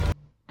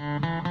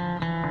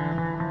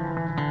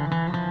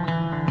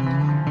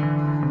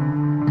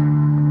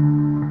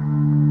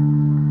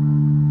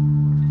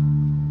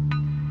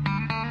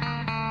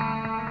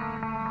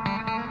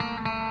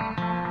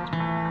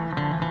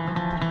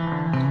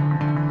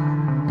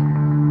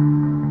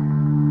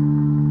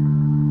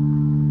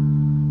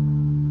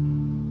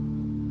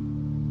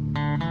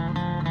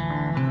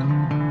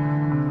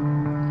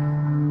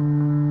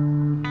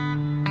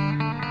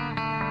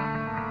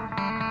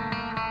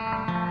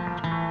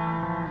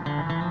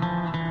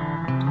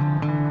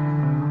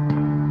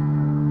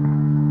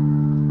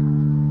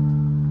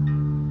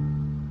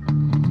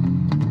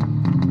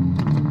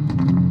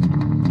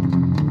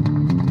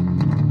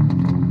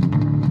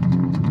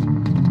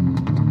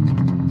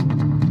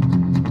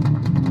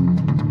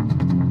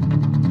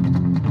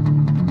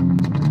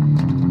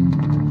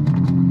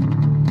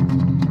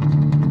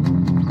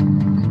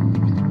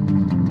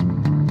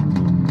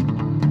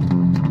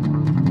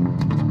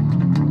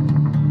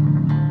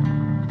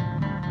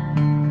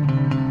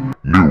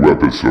New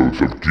episodes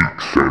of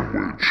Geek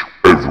Sandwich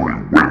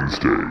every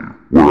Wednesday,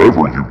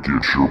 wherever you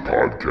get your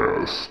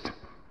podcast.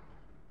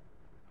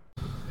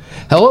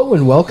 Hello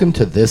and welcome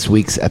to this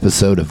week's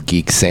episode of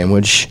Geek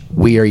Sandwich.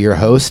 We are your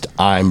host.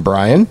 I'm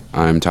Brian.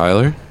 I'm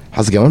Tyler.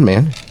 How's it going,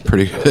 man?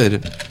 Pretty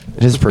good.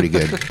 It is pretty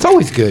good. It's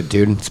always good,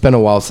 dude. It's been a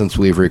while since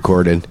we've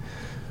recorded.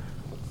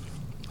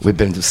 We've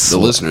been just The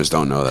listeners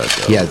don't know that,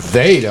 though. Yeah,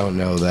 they don't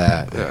know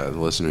that. Yeah, the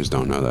listeners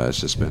don't know that.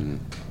 It's just been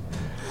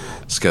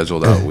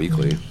scheduled out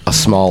weekly. A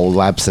small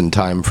lapse in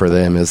time for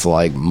them is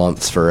like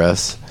months for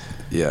us.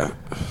 Yeah.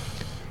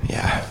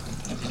 Yeah.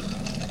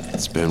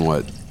 It's been,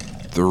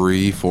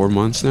 3-4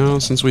 months now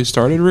since we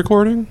started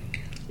recording?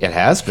 It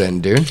has been,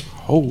 dude.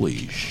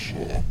 Holy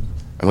shit.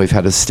 And we've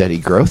had a steady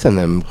growth in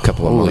them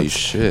couple of months. Holy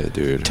shit,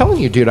 dude. I'm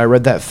telling you, dude, I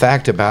read that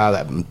fact about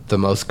that the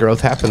most growth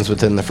happens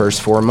within the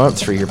first 4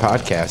 months for your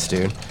podcast,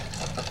 dude.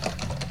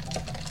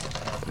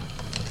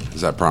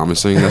 Is that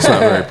promising? That's not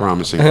very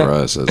promising for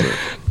us, is it?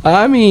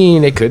 I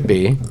mean, it could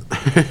be.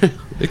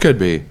 It could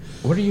be.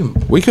 What are you...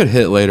 We could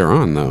hit later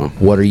on, though.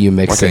 What are you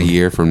mixing? Like a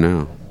year from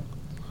now.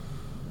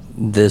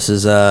 This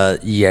is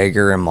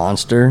Jaeger and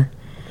Monster.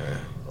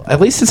 At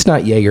least it's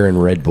not Jaeger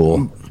and Red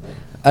Bull.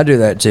 I do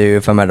that too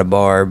if I'm at a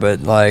bar,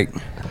 but like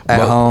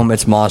at home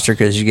it's Monster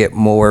because you get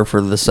more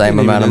for the same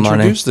amount of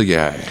money. Introduce the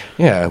guy.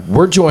 Yeah,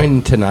 we're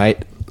joined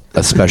tonight.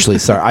 Especially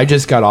sorry, I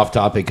just got off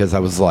topic because I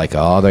was like,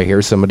 "Oh, I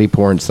hear somebody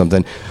pouring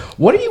something."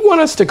 What do you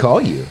want us to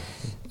call you?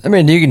 I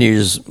mean, you can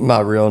use my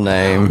real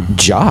name,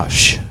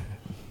 Josh.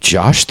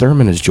 Josh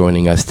Thurman is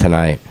joining us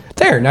tonight.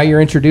 There, now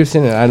you're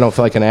introducing, and I don't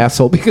feel like an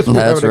asshole because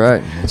That's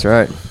right. That's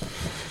right.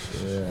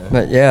 Yeah.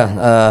 But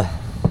yeah,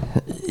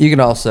 you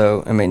can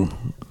also, I mean,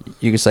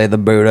 you can say the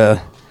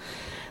Buddha.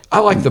 I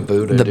like the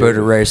Buddha. The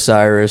Buddha Ray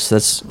Cyrus.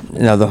 That's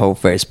the whole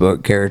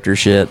Facebook character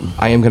shit.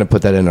 I am going to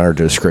put that in our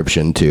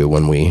description too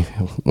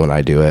when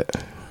I do it.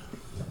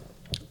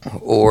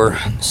 Or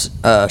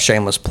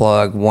shameless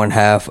plug, one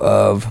half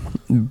of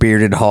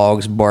Bearded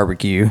Hogs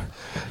Barbecue.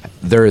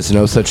 There is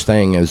no such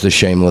thing as a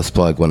shameless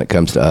plug when it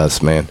comes to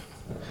us, man.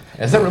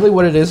 Is that really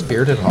what it is?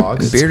 Bearded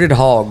Hogs? Bearded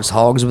Hogs.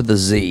 Hogs with a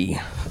Z.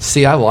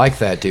 See, I like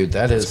that, dude.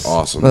 That is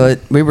awesome. But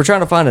we were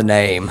trying to find a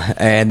name,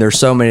 and there's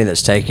so many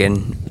that's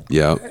taken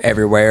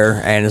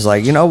everywhere. And it's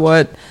like, you know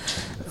what?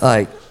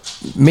 Like,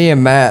 me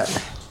and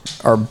Matt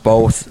are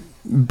both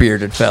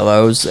bearded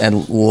fellows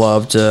and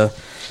love to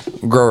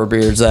grow our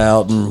beards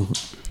out. And,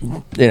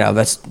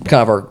 that's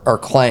kind of our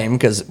claim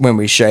because when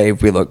we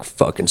shave, we look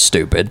fucking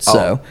stupid.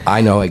 So I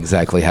know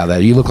exactly how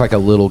that. You look like a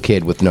little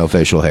kid with no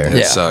facial hair.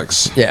 It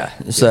sucks. Yeah.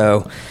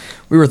 So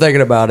we were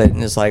thinking about it,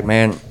 and it's like,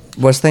 man,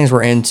 what's things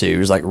we're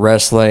into? It's like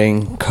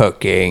wrestling,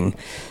 cooking,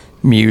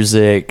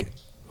 music,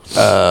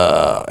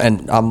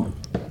 and I'm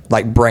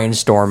like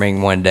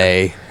brainstorming one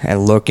day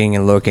and looking,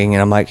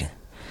 and I'm like,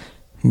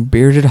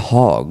 Bearded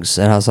Hogs,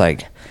 and I was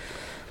like,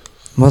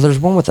 well, there's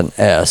one with an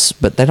S,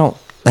 but they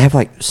have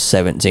like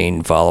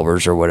 17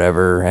 followers or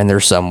whatever, and they're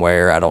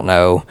somewhere, I don't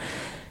know.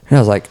 And I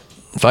was like,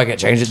 if I could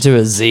change it to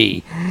a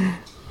Z,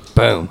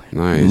 boom.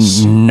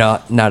 Nice.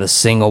 Not a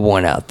single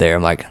one out there.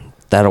 I'm like,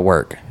 that'll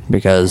work.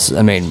 Because,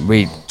 I mean,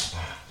 we,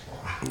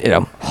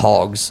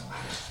 hogs,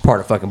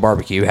 part of fucking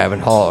barbecue, having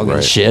hog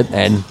and shit,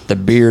 and the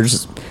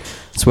beers,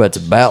 that's what it's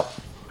about.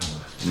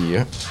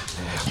 Yeah.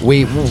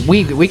 We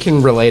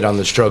can relate on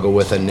the struggle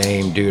with a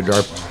name, dude.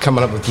 Our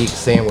coming up with Geek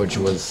Sandwich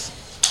was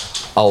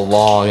a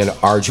long and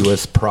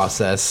arduous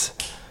process.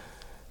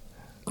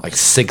 Like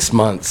 6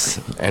 months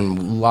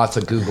and lots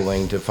of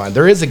Googling to find.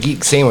 There is a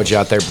Geek Sandwich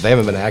out there, but they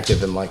haven't been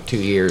active in like 2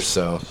 years,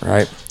 so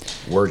Right.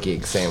 We're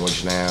Geek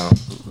Sandwich now.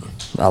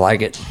 I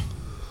like it.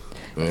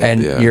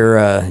 And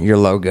your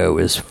logo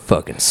is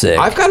fucking sick.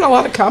 I've gotten a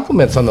lot of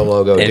compliments on the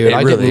logo, dude. It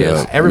really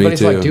is.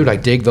 Everybody's Me too. like, dude, I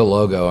dig the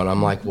logo. And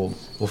I'm like, well,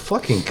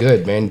 fucking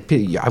good, man.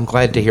 I'm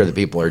glad to hear that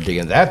people are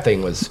digging. That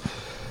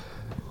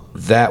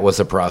was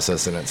a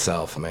process in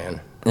itself,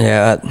 man.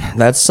 Yeah,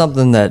 that's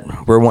something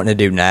that we're wanting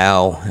to do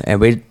now, and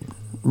we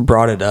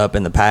brought it up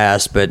in the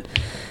past, but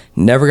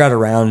never got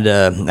around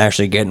to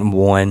actually getting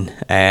one.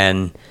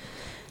 And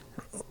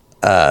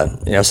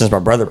since my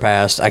brother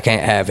passed, I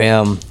can't have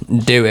him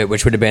do it,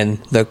 which would have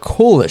been the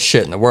coolest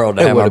shit in the world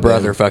to have my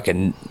brother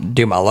fucking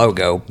do my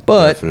logo.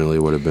 But Definitely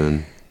would have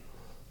been.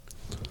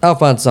 I'll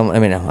find someone. I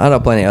mean, I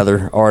know plenty of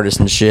other artists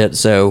and shit,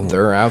 so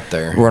They're out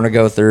there. we're gonna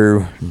go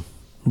through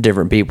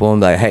different people and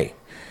be like, hey,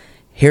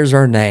 here's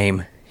our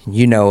name.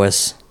 You know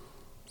us.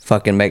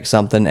 Fucking make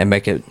something and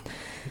make it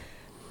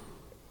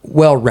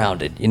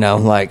well-rounded.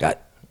 Like I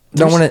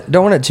don't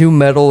want it too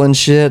metal and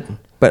shit,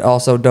 but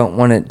also don't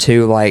want it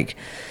too like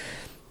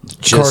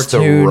Just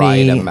cartoony. the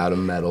right amount of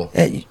metal.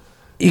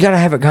 You gotta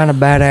have it kind of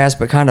badass,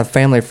 but kind of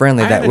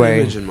family-friendly I that had way. an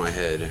image in my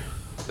head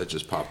that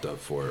just popped up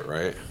for it,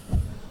 right?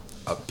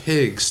 A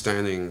pig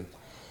standing,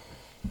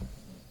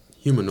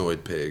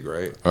 humanoid pig,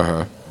 right?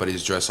 Uh-huh. But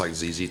he's dressed like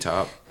ZZ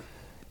Top,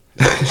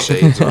 with the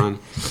shades on.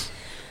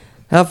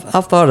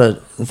 I've thought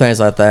of things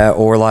like that,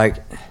 or like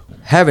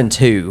having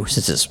two,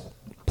 since it's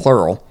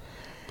plural.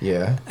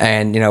 Yeah.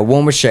 And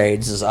one with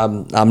shades is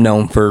I'm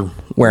known for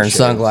wearing Shades,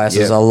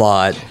 sunglasses yeah. a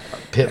lot.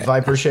 Pit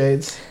Viper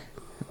shades.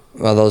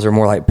 Well, those are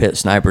more like pit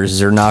snipers.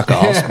 They're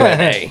knockoffs, but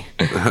hey,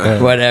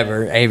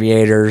 whatever.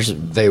 Aviators,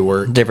 They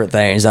work. different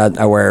things.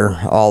 I wear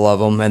all of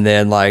them, and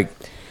then like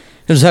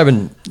just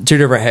having 2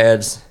 different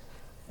heads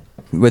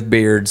with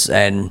beards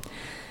and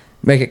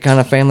make it kind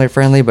of family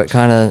friendly, but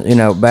kind of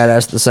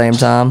badass at the same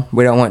time.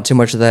 We don't want too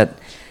much of that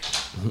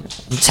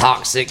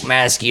toxic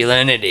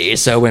masculinity.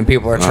 So when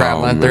people are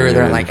traveling through,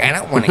 they're man. like, I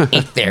don't want to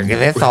eat there because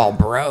that's all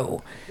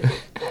bro.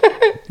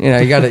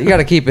 You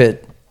gotta keep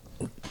it.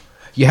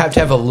 You have to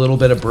have a little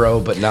bit of bro,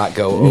 but not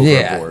go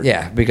overboard.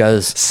 Yeah,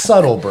 because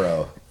Subtle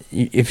bro.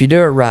 if you do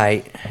it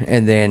right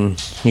and then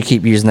you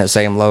keep using that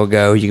same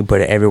logo, you can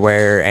put it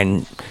everywhere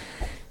and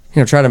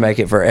try to make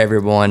it for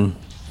everyone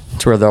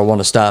to where they'll want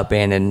to stop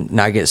in and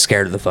not get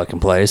scared of the fucking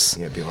place.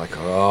 You'd be like,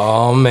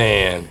 oh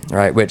man.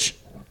 Right, which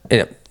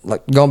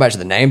like going back to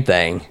the name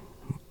thing,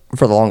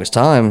 for the longest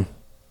time,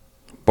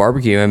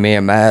 Barbecue and me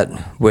and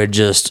Matt would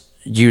just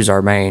use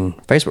our main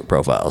Facebook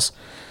profiles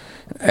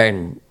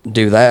and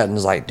do that, and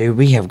it's like, dude,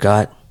 we have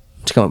got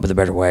to come up with a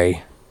better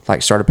way.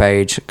 Like, start a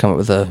page, come up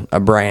with a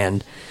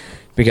brand,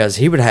 because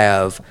he would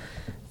have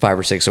 5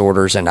 or 6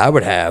 orders, and I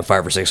would have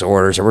 5 or 6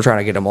 orders, and we're trying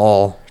to get them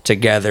all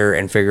together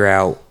and figure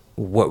out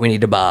what we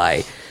need to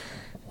buy,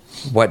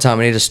 what time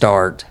we need to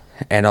start,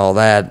 and all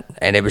that,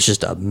 and it was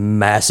just a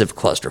massive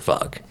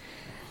clusterfuck.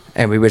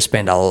 And we would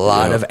spend a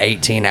lot of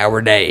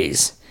 18-hour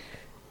days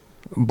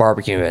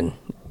barbecuing,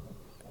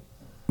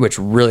 which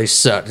really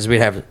sucked, because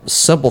we'd have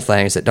simple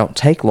things that don't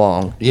take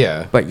long.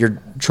 Yeah. But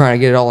you're trying to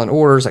get it all in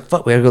order. It's like,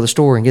 fuck, we gotta go to the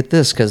store and get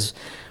this because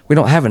we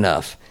don't have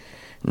enough.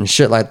 And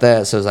shit like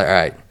that. So it's like, all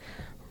right,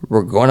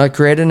 we're going to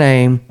create a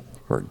name.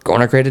 We're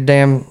going to create a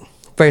damn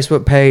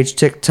Facebook page,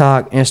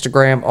 TikTok,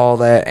 Instagram, all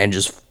that, and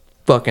just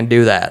fucking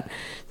do that.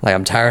 Like,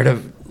 I'm tired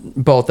of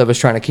both of us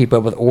trying to keep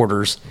up with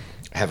orders.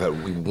 Have it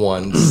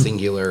one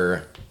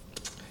singular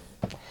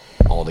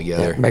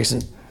altogether. Makes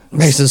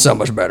it so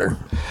much better.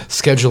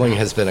 Scheduling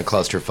has been a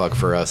clusterfuck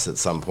for us at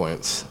some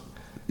points.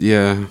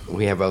 Yeah.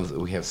 We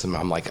have some.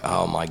 I'm like,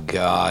 oh my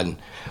god,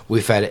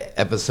 we've had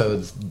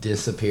episodes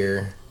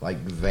disappear, like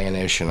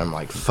vanish, and I'm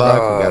like, fuck,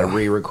 we got to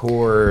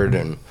re-record,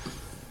 and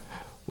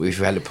we've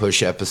had to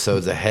push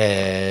episodes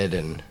ahead,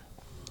 and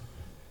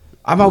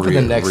I'm hoping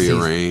the next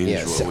rearrange season.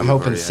 Yes, what I'm we've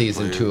hoping already had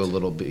season planned. 2 a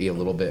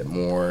little bit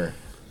more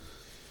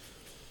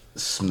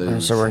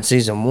smooth. So we're in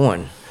season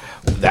 1.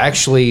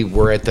 Actually,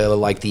 we're at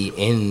the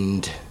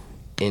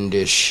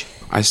endish.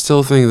 I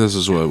still think this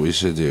is what we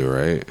should do,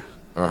 right?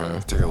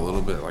 Uh-huh. Take a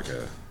little bit, like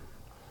a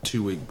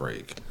 2-week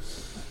break.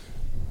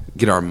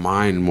 Get our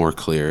mind more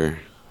clear.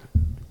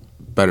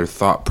 Better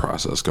thought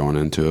process going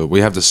into it. We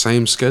have the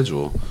same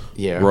schedule.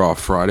 Yeah. We're off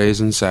Fridays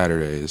and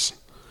Saturdays.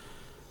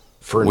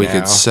 We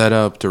Could set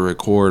up to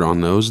record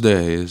on those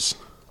days,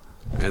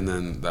 and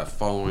then that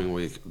following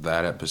week,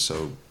 that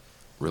episode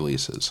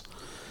releases.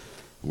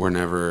 We're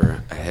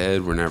never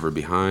ahead. We're never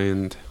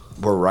behind.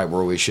 We're right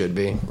where we should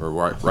be. We're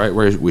right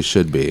where we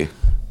should be.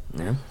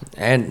 Yeah.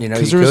 And,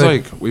 Because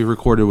there's we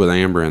recorded with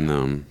Amber and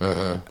them,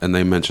 and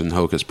they mentioned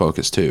Hocus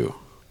Pocus 2.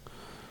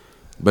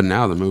 But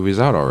now the movie's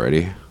out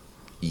already.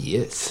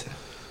 Yes.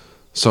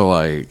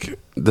 So,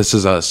 this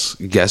is us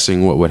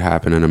guessing what would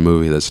happen in a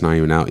movie that's not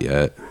even out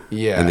yet.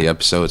 Yeah. And the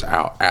episode's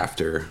out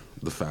after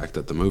the fact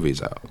that the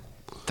movie's out.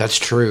 That's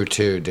true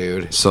too,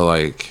 dude.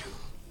 So,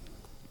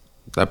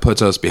 that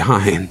puts us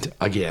behind.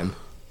 Again.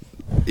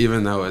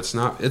 Even though it's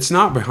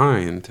not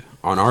behind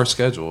on our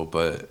schedule,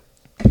 but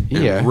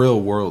in real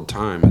world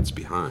time, it's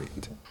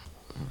behind.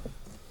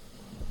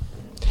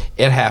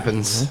 It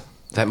happens.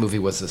 That movie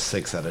was a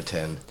 6 out of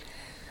 10.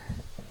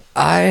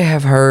 I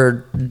have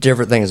heard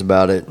different things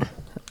about it.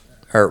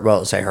 Or,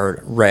 well, say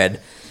read.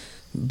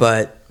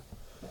 But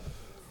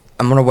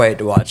I'm going to wait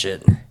to watch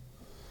it.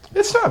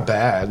 It's not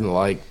bad,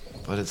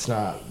 but it's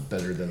not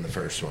better than the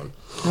first one.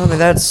 I mean,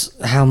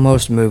 that's how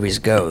most movies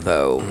go,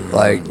 though.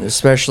 Like,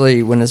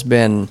 especially when it's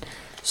been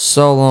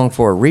so long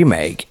for a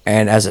remake.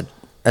 And as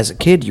a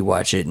kid, you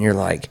watch it and you're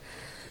like,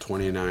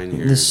 29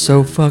 years. this is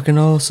so fucking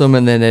awesome.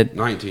 And then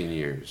 19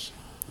 years.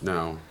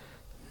 No.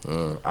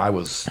 I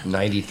was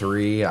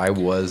 93. I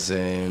was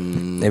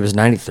in... it was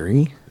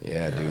 93.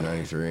 Yeah, dude,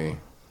 93.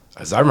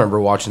 As I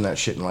remember watching that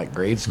shit in,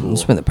 grade school.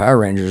 That's when the Power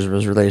Rangers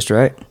was released,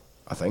 right?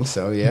 I think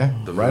so, yeah.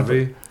 The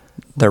movie?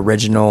 The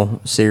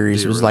original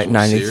series The was like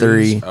original 93.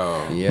 series?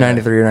 Oh. Yeah.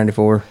 93 or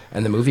 94.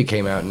 And the movie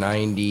came out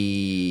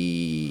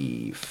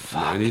 90...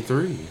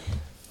 93.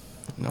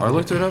 I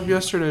looked it up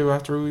yesterday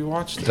after we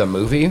watched it. The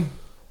movie?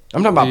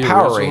 I'm talking about The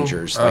Power original?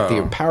 Rangers. Like the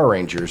Oh. Power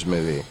Rangers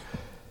movie.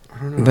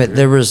 But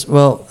there was,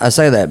 well, I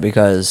say that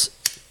because,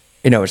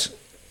 it's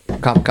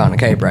Comic-Con and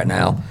Cape right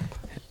now,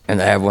 and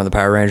they have one of the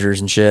Power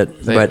Rangers and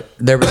shit. But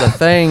there was a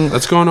thing,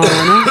 That's going on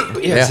right now?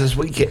 Yes, this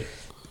weekend.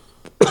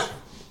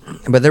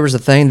 but there was a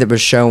thing that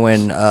was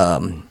showing.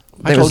 I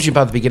told you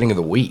about the beginning of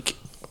the week.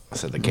 I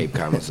said the Cape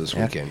Con was this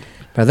weekend.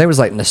 But I think it was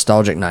like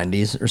Nostalgic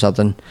 90s or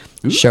something.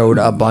 Showed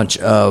a bunch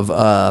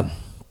of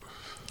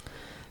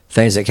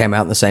things that came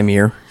out in the same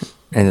year.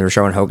 and they were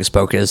showing Hocus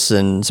Pocus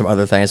and some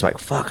other things. I'm like,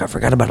 fuck, I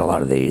forgot about a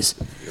lot of these.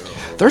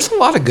 There's a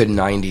lot of good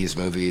 90s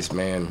movies,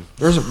 man.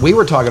 We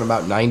were talking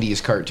about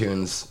 90s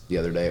cartoons the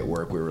other day at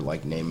work. We were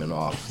like naming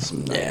off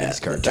some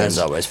 90s cartoons. That's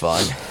always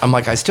fun. I'm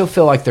like, I still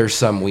feel like there's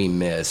some we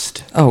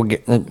missed. Oh,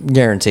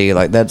 guarantee.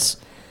 Like, that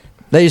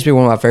used to be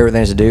one of my favorite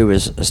things to do,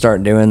 was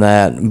start doing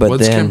that. But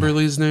What's then,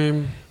 Kimberly's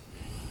name?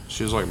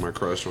 She was like my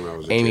crush when I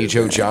was a Amy kid.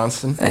 Jo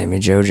Johnson. Amy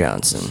Jo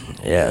Johnson.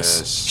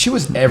 Yes. She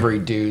was every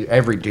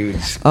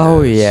dude's.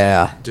 Oh,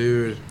 yeah.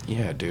 Dude.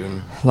 Yeah,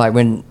 dude. Like,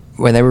 when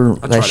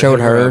they showed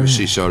her.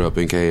 She showed up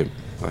and came.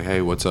 Like,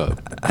 hey, what's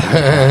up?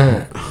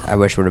 I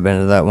wish we would have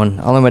been to that one.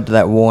 I only went to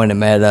that one and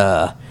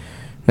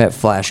met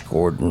Flash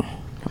Gordon.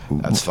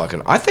 That's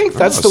fucking. I think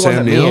that's the one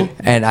Sam that Neill?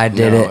 And I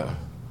did it.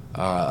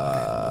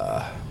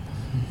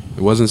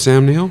 It wasn't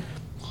Sam Neill?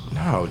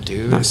 No,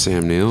 dude. Not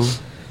Sam Neill.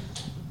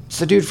 It's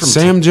the dude from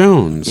Sam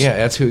Jones. Yeah,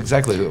 that's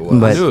exactly who it was.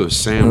 But I knew it was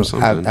Sam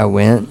something. I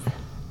went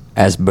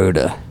as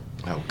Buddha.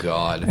 Oh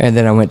God. And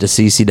then I went to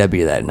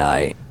CCW that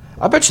night.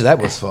 I bet you that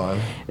was fun.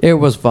 It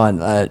was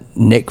fun.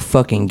 Nick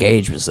fucking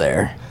Gage was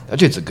there. That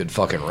dude's a good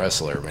fucking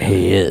wrestler, man.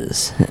 He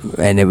is,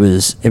 and it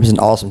was an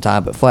awesome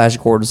time. But Flash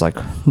Gordon was like,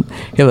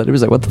 he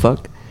was like, what the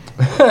fuck?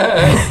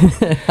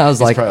 I was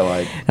like,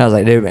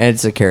 dude,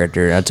 it's a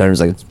character. I told him, it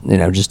was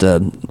like, just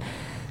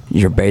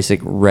your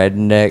basic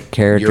redneck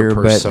character, Your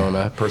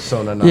persona.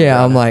 Not yeah,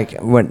 redneck. I'm like,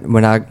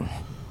 when I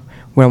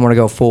want to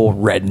go full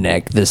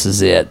redneck, this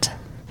is it.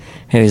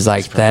 And he's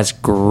like, that's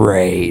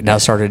great. And I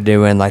started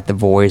doing like the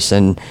voice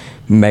and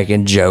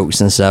making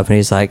jokes and stuff. And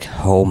he's like,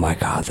 oh my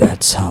God,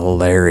 that's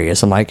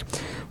hilarious. I'm like,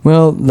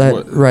 well,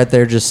 right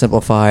there just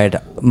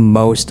simplified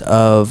most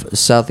of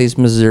Southeast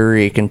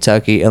Missouri,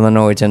 Kentucky,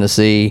 Illinois,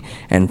 Tennessee,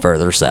 and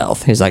further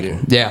south. He's like,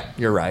 yeah,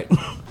 you're right.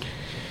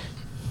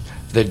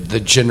 The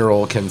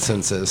general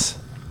consensus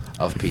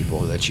of people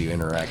that you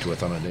interact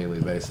with on a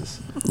daily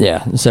basis.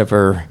 Yeah, except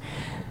for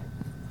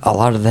a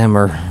lot of them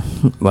are,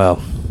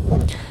 well,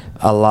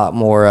 a lot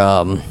more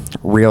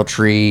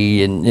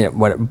Realtree and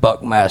what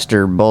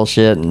Buckmaster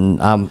bullshit,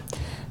 and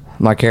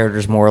my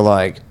character's more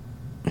like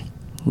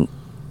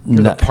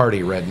The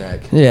party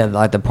redneck. Yeah,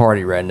 like the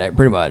party redneck,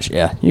 pretty much.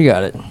 Yeah, you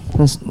got it.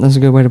 That's a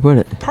good way to put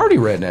it. Party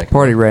redneck.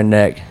 Party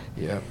redneck.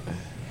 Yeah.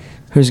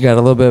 Who's got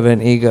a little bit of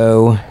an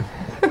ego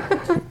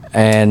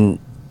and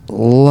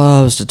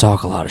loves to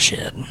talk a lot of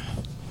shit,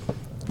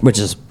 which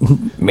is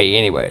me,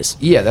 anyways.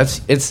 Yeah,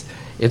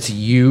 it's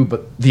you,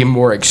 but the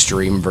more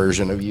extreme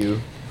version of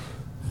you.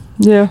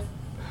 Yeah,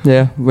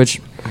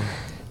 which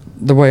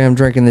the way I'm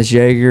drinking this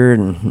Jaeger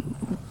and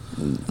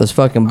this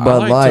fucking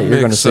Bud Light, you're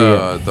going to see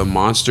it. The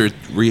Monster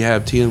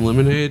Rehab Tea and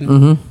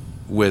Lemonade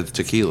with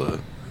tequila.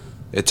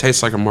 It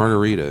tastes like a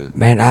margarita.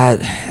 Man,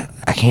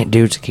 I can't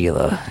do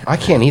tequila. I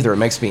can't either. It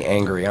makes me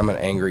angry. I'm an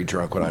angry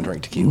drunk when I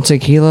drink tequila.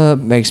 Tequila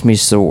makes me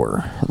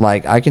sore.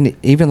 Like, I can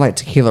even like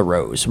Tequila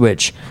Rose,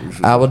 which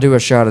I will do a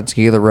shot of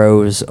Tequila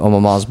Rose on my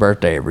mom's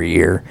birthday every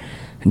year.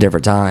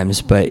 Different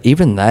times, but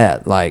even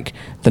that, like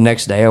the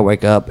next day I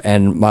wake up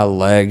and my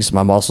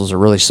muscles are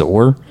really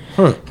sore.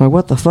 I'm like,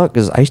 what the fuck?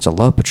 Because I used to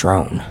love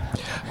Patron.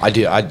 I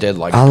did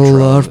like I Patron.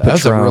 love Patron.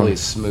 That's a really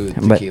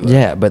smooth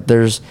tequila. But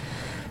there's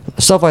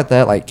stuff like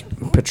that, like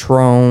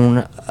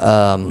Patron,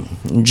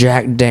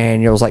 Jack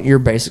Daniels, like your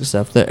basic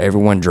stuff that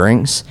everyone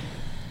drinks.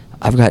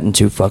 I've gotten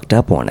too fucked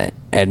up on it,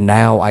 and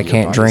now I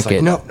can't drink like,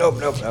 it. Nope.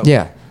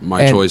 Yeah.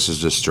 My choice is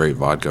just straight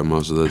vodka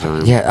most of the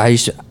time. Yeah,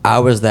 I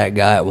was that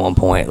guy at one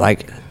point.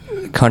 Like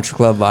Country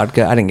Club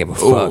vodka, I didn't give a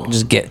fuck.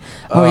 Just get.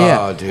 Oh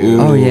yeah, dude.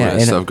 Ooh, yeah,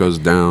 that stuff goes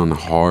down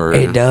hard.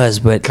 It does,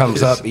 but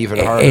Comes up even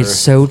harder. It's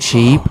so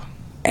cheap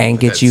and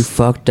gets you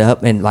fucked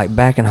up. And like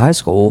back in high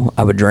school,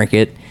 I would drink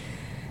it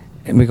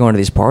and be going to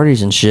these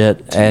parties and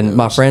shit. And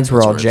my friends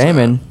were all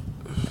jamming,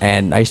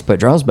 and I used to play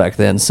drums back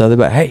then. So they'd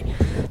be like, hey,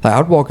 like,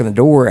 I'd walk in the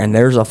door and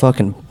there's a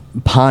fucking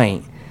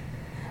pint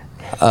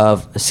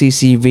of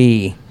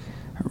CCV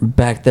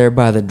back there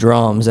by the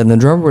drums, and the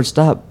drummer would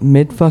stop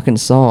mid fucking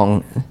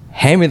song,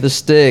 hand me the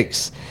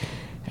sticks,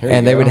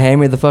 and they would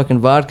hand me the fucking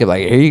vodka,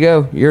 like, here you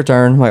go, your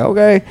turn. I'm like,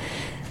 okay.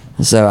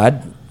 So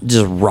I'd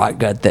just rock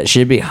gut that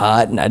shit, be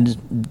hot, and I'd just,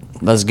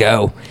 let's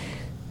go.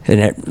 And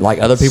it, like,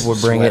 other people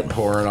would bring Sweat it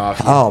pouring off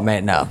you. Oh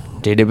man, no,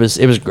 dude, it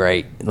was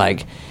great.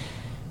 Like,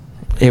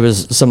 it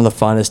was some of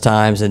the funnest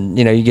times, and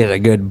you get a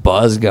good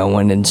buzz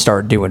going and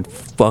start doing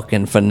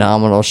fucking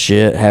phenomenal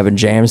shit, having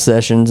jam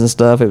sessions and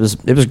stuff. It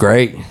was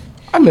great.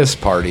 I miss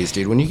parties,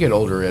 dude. When you get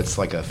older, it's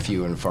like a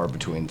few and far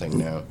between thing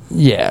now.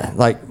 Yeah,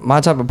 like my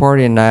type of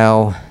partying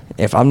now,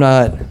 if I'm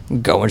not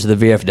going to the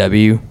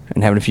VFW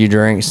and having a few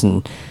drinks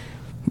and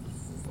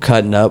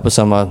cutting up with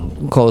some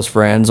of my close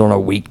friends on a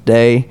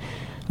weekday,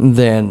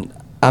 then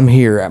I'm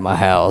here at my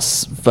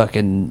house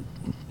fucking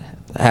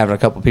having a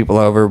couple people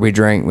over, we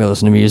drink, we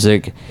listen to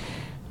music,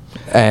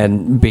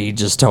 and be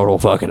just total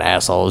fucking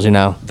assholes,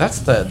 That's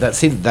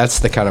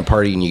the kind of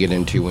partying you get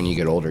into when you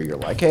get older. You're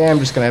like, hey, I'm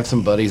just gonna have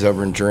some buddies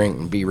over and drink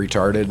and be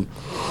retarded.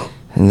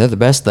 And they're the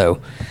best,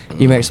 though.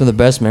 You make some of the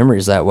best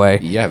memories that way.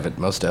 Yeah, but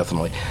most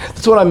definitely.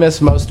 That's what I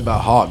miss most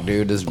about Hawk,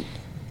 dude. Is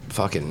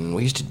fucking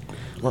we used to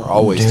We're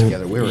always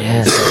together. We were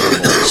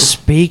inseparable.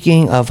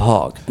 Speaking of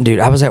Hawk, dude,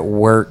 I was at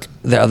work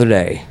the other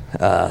day,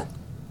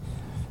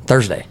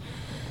 Thursday,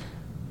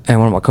 and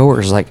one of my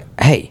coworkers was like,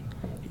 "Hey,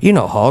 you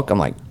know Hawk?" I'm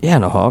like, "Yeah, I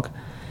know Hawk."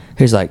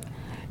 He's like,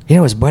 "You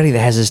know his buddy that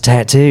has his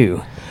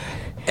tattoo."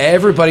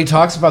 Everybody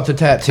talks about the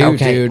tattoo,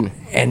 dude.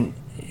 And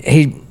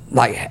he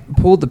like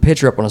pulled the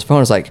picture up on his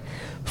phone. It's like,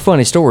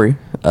 funny story.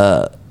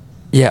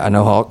 Yeah, I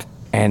know Hawk,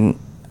 and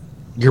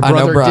Your I know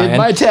brother Brian. did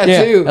my tattoo.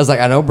 Yeah. I was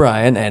like, I know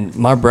Brian, and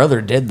my brother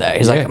did that.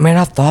 He's Yeah. like, man,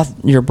 I thought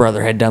your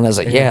brother had done that. I was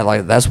like, yeah,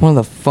 like that's one of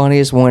the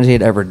funniest ones he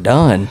had ever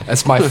done.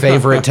 That's my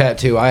favorite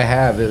tattoo I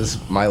have is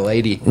my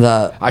lady.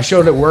 The I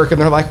showed it at work,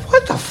 and they're like,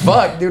 "What the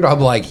fuck, dude?" I'm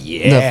like,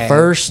 "Yeah." the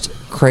first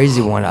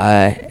crazy one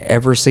I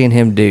ever seen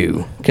him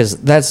do, because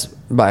that's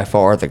by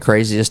far the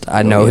craziest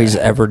I know he's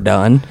ever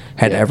done,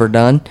 ever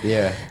done.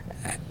 Yeah.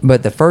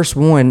 But the first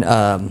one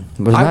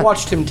was I not,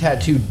 watched him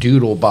tattoo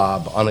Doodle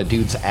Bob on a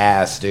dude's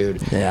ass,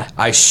 dude. Yeah.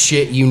 I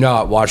shit you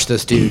not. Watch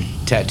this dude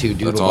tattoo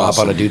Doodle Bob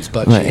awesome. on a dude's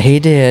butt But cheek. he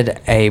did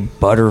a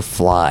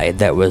butterfly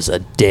that was a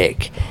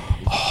dick.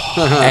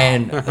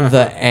 And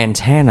the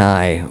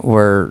antennae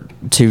were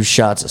 2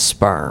 shots of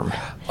sperm.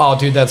 Oh,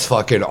 dude, that's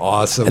fucking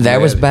awesome. That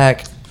was man.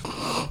 back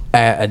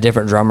at a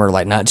different drummer,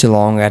 like not too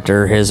long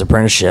after his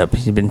apprenticeship.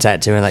 He'd been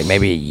tattooing like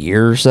maybe a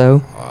year or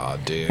so. Oh,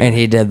 dude. And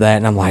he did that,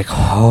 and I'm like,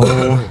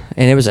 oh.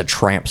 And it was a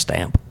tramp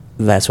stamp.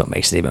 That's what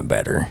makes it even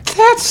better.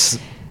 That's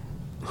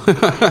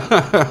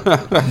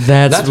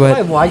That's what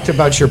I liked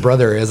about your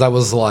brother is I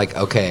was like,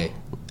 okay.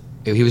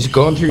 He was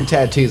going through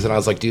tattoos, and I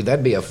was like, dude,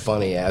 that'd be a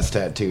funny ass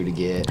tattoo to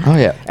get. Oh,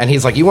 yeah. And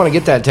he's like, you want to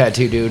get that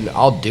tattoo, dude?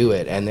 I'll do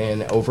it. And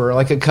then over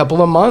like a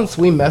couple of months,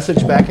 we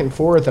messaged back and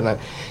forth, and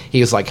he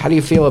was like, how do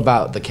you feel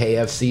about the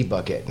KFC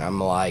bucket? And I'm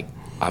like,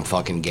 I'm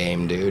fucking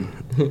game, dude.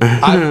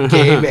 I'm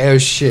game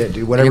as shit,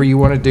 dude. Whatever you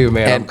want to do,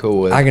 man, I'm cool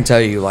with. I can tell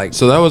you, like,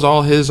 So that was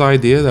all his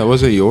idea? That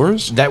wasn't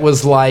yours? That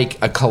was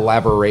like a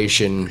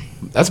collaboration.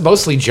 That's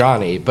mostly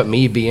Johnny, but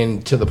me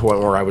being to the point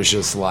where I was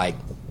just like,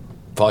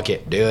 fuck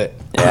it, do it.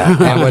 yeah.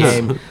 I'm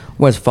And game.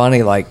 what's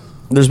funny, like,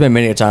 there's been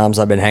many times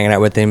I've been hanging out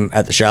with him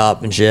at the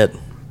shop and shit,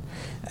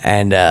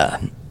 and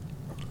that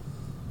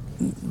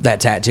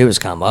tattoo has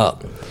come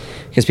up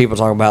because people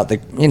talk about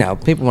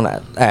people want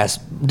to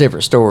ask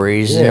different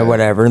stories, Yeah.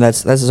 whatever, and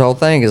that's his whole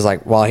thing is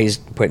like while he's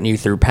putting you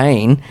through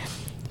pain,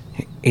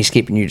 he's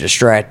keeping you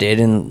distracted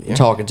and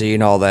talking to you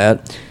and all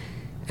that,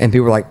 and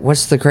people are like,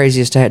 "What's the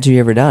craziest tattoo you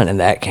ever done?" And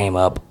that came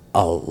up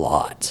a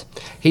lot.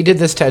 He did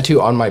this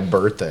tattoo on my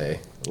birthday.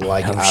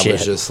 Like, Oh, I shit.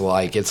 was just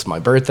like, it's my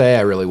birthday.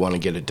 I really want to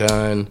get it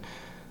done.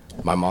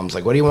 My mom's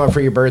like, what do you want for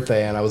your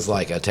birthday? And I was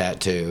like, a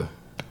tattoo.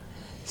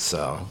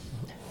 So,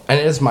 and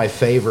it is my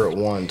favorite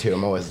one, too.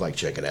 I'm always like,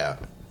 check it out.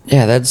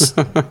 Yeah, that's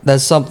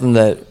something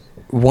that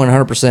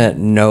 100%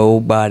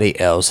 nobody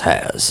else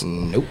has.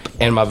 Nope.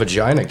 And my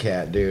vagina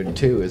cat, dude,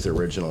 too, is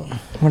original.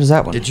 What is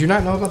that one? Did you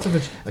not know about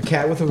a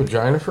cat with a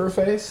vagina for a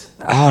face?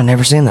 Oh,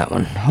 never seen that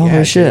one. Holy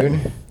Yeah, shit.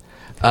 dude.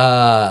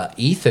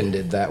 Ethan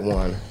did that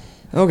one.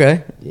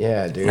 Okay.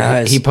 Yeah, dude.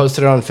 Nice. He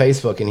posted it on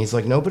Facebook, and he's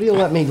like, nobody will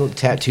let me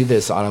tattoo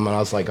this on him. And I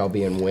was like, I'll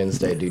be in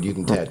Wednesday, dude. You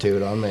can tattoo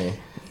it on me.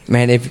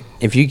 Man,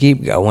 if you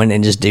keep going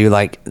and just do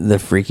like the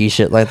freaky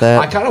shit like that,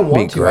 I kind of be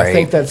want to. I great.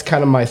 think that's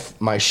kind of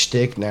my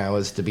shtick now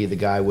is to be the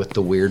guy with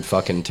the weird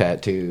fucking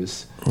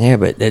tattoos. Yeah,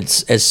 but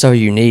it's so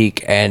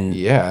unique, and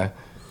Yeah.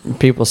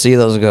 people see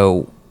those and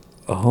go,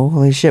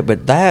 holy shit.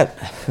 But that,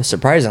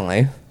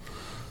 surprisingly,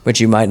 which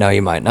you might know,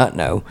 you might not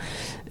know,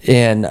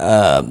 in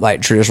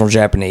like traditional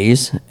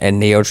Japanese and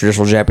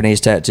neo-traditional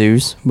Japanese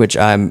tattoos, which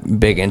I'm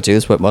big into.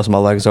 That's what most of my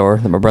legs are,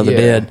 that my brother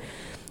Yeah.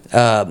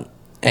 did.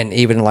 And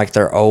even like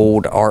their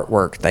old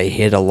artwork, they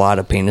hid a lot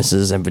of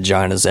penises and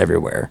vaginas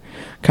everywhere.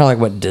 Kind of like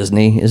what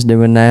Disney is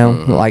doing now.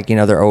 Like,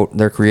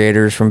 their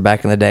creators from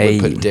back in the day.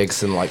 Put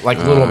dicks in like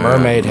Little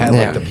Mermaid had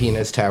Yeah. like the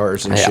penis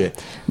towers and Yeah.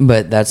 shit.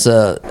 But that's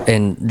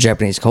in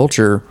Japanese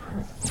culture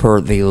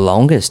for the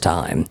longest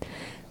time,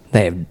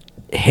 they have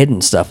hidden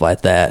stuff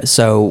like that.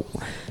 So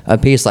a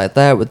piece like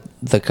that with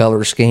the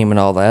color scheme and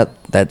all that,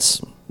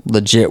 that's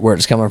legit where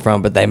it's coming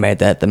from, but they made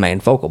that the main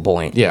focal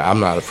point. Yeah, I'm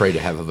not afraid to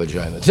have a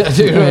vagina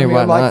tattoo. Hey, I'm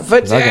why like, not?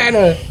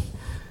 vagina.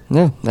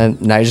 Yeah,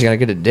 and now you just gotta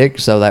get a dick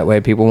so that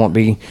way people won't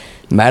be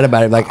mad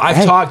about it. Like I've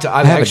hey, I've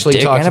I have a actually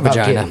dick talked and a about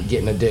vagina.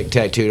 getting a dick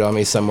tattooed on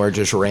me somewhere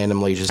just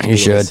randomly. Just to You be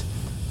should. honest.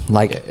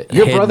 Like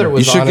Your hidden- brother You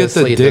was should get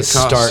the honestly dick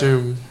start.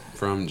 costume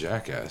from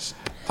Jackass.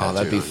 Oh, that'd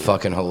tattooed be on you.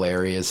 fucking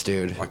hilarious,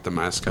 dude. Like the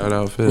mascot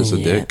outfit is a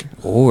Yeah. dick.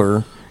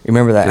 Or you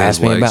remember that And his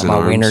asked me legs about and my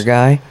arms. wiener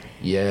guy?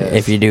 Yes.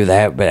 If you do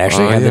that, but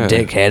actually Oh, have yeah. the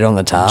dick head on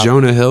the top.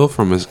 Jonah Hill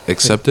from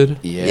Accepted.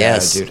 Yeah,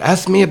 Yes. dude.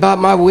 Ask me about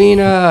my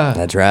wiener.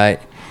 That's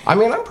right. I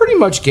mean, I'm pretty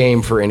much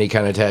game for any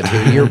kind of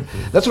tattoo.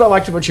 That's what I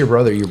liked about your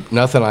brother.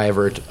 Nothing I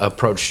ever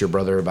approached your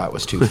brother about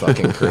was too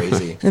fucking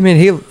crazy. I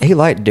mean, he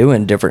liked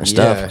doing different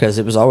stuff Yeah. because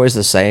it was always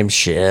the same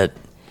shit.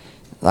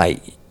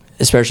 Like,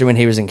 especially when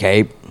he was in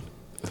Cape,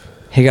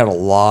 he got a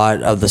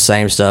lot of the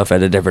same stuff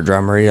at a different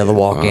drummer. The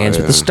walk-ins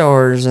with the yeah.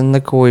 stars and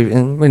the koi,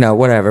 and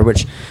whatever.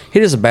 Which he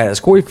does a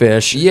badass koi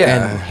fish.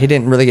 Yeah. and he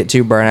didn't really get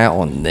too burnt out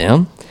on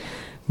them.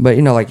 but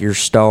you know, like your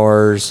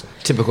stars.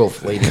 Typical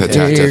lady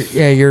Katata.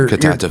 tattoo. Your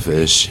Katata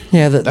fish.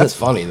 yeah. That's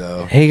funny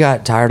though. He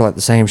got tired of like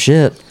the same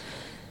shit,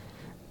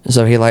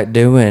 so he liked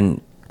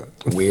doing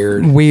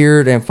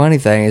Weird and funny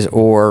things,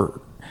 or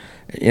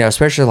you know,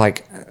 especially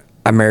like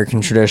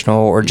American traditional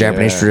or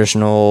Japanese Yeah.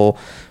 traditional,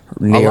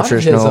 A neo lot of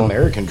his traditional.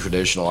 American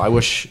traditional. I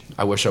wish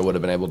I would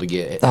have been able to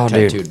get Oh,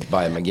 dude. tattooed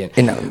by him again.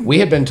 You know- We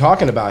had been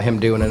talking about him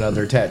doing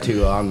another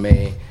tattoo on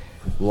me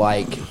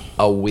like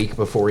a week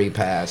before he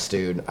passed,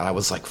 dude. And I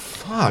was like,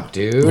 fuck,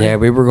 dude. Yeah,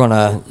 we were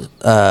gonna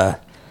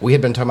We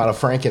had been talking about a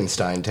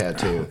Frankenstein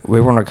tattoo.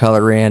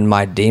 color in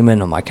my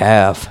demon on my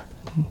calf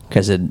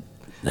because it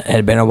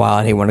had been a while,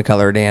 and he wanted to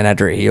color it in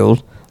after it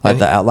healed, like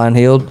the outline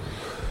healed.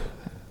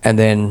 And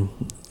then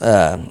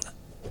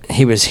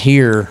he was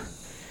here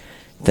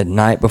the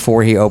night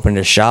before he opened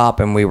his shop,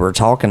 and we were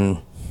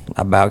talking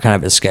about kind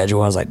of his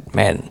schedule. I was like,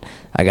 man,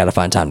 I got to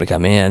find time to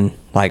come in.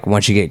 Like,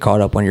 once you get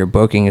caught up on your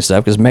booking and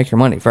stuff, because make your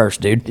money first,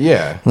 dude.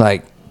 Yeah.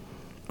 Like,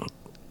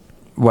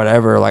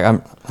 whatever. Like,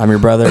 I'm your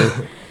brother.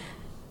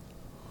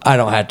 I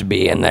don't have to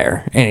be in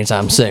there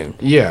anytime soon.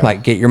 Yeah.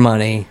 Like, get your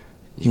money,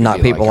 You can knock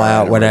be like, people all right,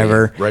 out, I'm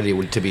whatever.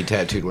 Ready to be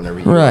tattooed whenever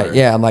you Right, are.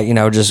 yeah. I'm like, you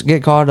know, just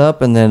get caught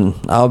up, and then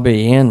I'll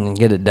be in and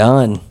get it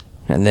done.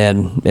 And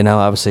then, you know,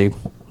 obviously,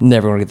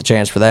 never going to get the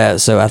chance for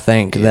that. So I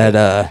think that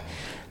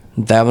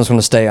that one's going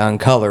to stay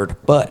uncolored.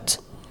 But,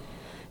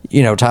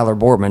 you know, Tyler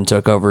Bortman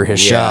took over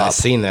his Yeah, shop. I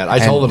seen that. I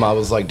and told him, I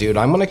was like, dude,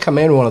 I'm going to come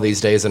in one of these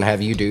days and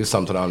have you do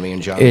something on me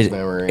in Johnny's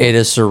memory. It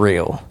is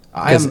surreal.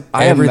 I 'Cause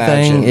I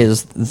everything imagine-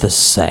 is the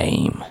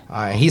same.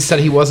 He said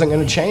he wasn't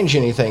going to change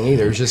anything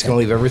either. He was just going to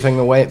leave everything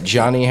the way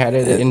Johnny had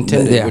it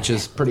intended, Yeah. which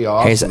is pretty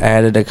awesome. He's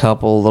added a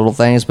couple little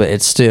things, but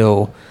it's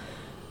still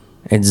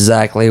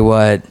exactly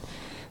what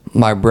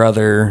my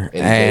brother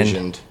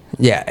Envisioned.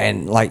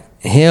 and like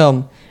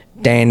him,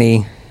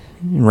 Danny,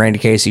 Randy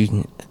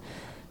Casey,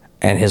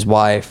 and his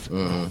wife,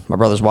 my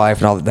brother's wife,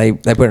 and all they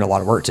put in a lot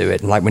of work to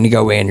it. And like when you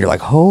go in, you're like,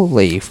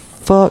 holy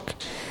fuck,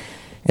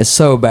 it's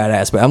so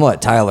badass. But I'm gonna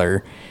let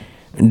Tyler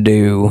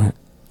do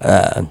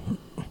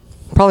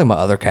probably my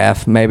other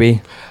calf,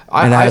 maybe.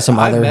 And I have some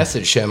other.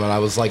 messaged him and I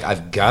was like,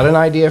 I've got an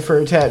idea for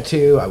a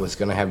tattoo. I was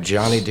going to have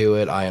Johnny do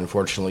it. I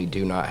unfortunately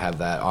do not have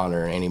that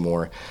honor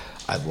anymore.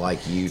 I'd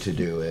like you to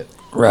do it.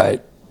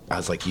 Right. I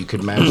was like, you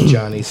could match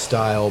Johnny's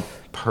style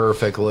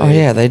perfectly. Oh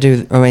yeah, they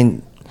do. I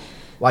mean,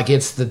 Like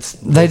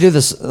they do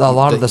this a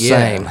lot of the yeah.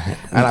 same.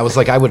 And I was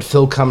like, I would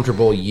feel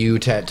comfortable you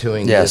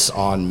tattooing Yes. this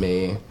on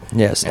me.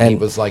 Yes, And he and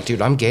was like,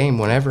 dude, I'm game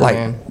whenever, like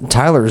man.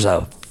 Tyler's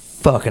a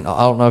fucking. I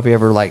don't know if you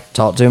ever like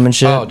talked to him and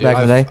shit Oh, dude, back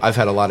in the day. I've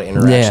had a lot of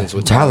interactions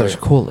with Tyler's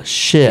Tyler. cool as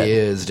shit. He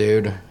is,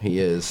 dude. He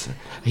is.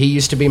 He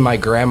used to be my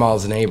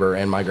grandma's neighbor,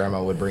 and my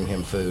grandma would bring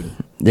him food.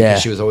 Yeah.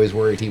 Because she was always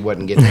worried he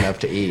wasn't getting enough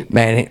to eat.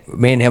 Man,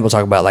 me and him will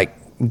talk about like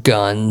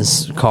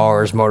guns,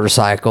 cars,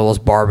 motorcycles,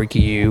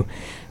 barbecue,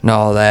 and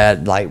all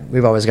that. Like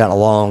we've always gotten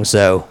along.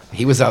 So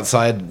He was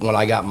outside when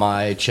I got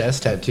my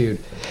chest tattooed.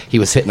 He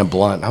was hitting a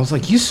blunt. I was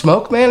like, you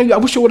smoke, man? I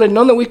wish I would have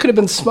known that we could have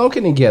been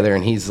smoking together.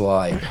 And he's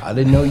like, I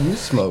didn't know you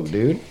smoked,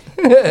 dude.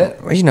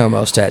 well, you know,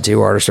 most tattoo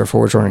artists are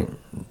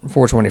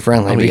 420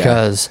 friendly Oh, yeah.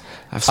 because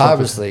I've smoked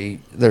obviously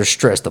they're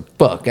stressed the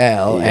fuck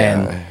out Yeah.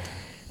 and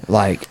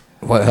like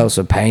what helps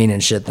with pain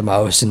and shit the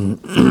most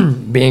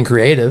and being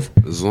creative.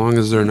 As long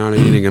as they're not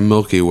eating a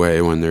Milky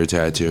Way when they're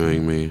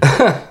tattooing me.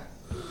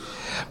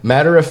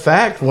 Matter of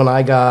fact, when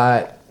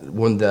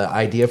the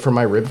idea for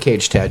my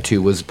ribcage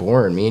tattoo was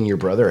born, me and your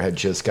brother had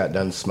just got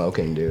done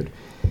smoking, dude.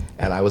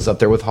 And I was up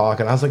there with Hawk,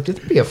 and I was like, this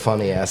would be a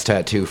funny-ass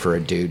tattoo for a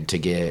dude to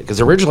get.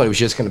 Because originally it was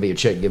just going to be a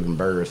chick giving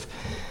birth.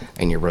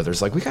 And your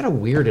brother's like, we got to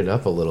weird it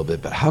up a little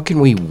bit, but how can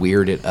we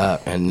weird it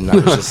up? And I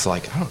was just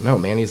like, I don't know,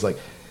 man. He's like,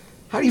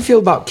 how do you feel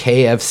about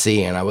KFC?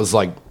 And I was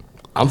like,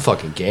 I'm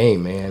fucking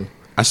game, man.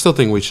 I still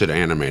think we should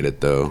animate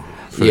it, though,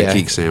 for Yeah. the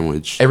geek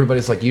sandwich.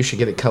 Everybody's like, you should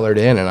get it colored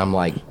in. And I'm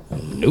like,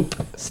 nope.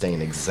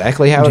 Staying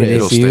exactly how it Dude,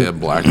 It'll is. stay a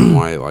black and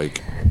white,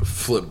 like,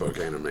 flip book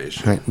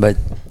animation. But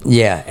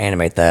yeah,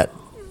 animate that.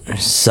 And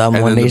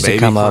Someone then needs the to baby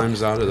come up.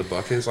 climbs out of the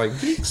bucket. It's like,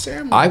 geek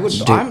sandwich.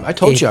 I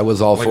told you I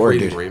was all like for it,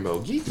 reading dude. Rainbow.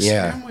 Geek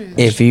Yeah. sandwich.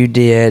 If you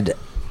did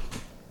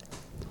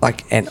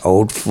like an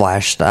old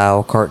Flash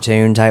style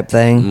cartoon type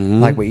thing,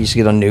 like what you used to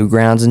get on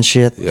Newgrounds and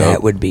shit, Yep.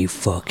 that would be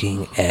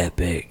fucking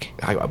epic.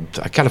 I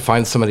gotta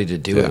find somebody to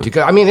do Yeah. it.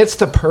 I mean, it's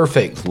the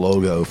perfect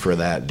logo for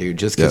that, dude.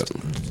 Just because,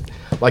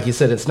 like you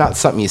said, it's not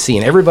something you see.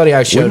 And everybody I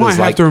we showed might is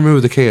have like, to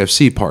remove the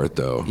KFC part,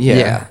 though.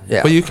 yeah,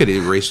 But you could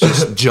erase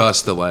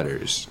just the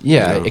letters.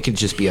 yeah, you know? it could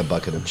just be a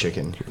bucket of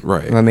chicken.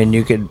 Right. I mean,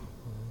 you can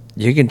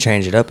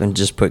change it up and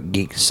just put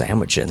Geek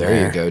Sandwich in there.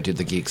 There you go, dude.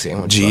 The geek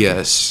sandwich.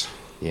 GS.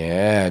 bucket.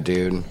 Yeah,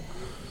 dude.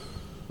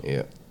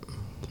 Yeah.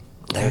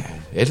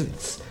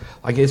 It's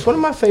like it's one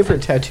of my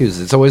favorite tattoos.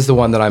 It's always the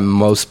one that I'm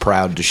most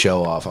proud to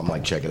show off. I'm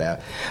like, check it out.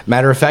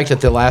 Matter of fact, at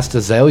the last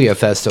Azalea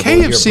Festival,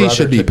 your KFC brother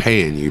should be took-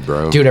 paying you,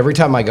 bro. Dude, every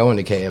time I go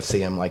into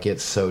KFC, I'm like,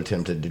 it's so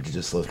tempted to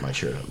just lift my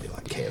shirt up and be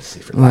like,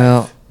 KFC for life.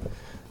 Well,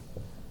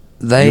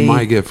 they you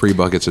might get free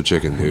buckets of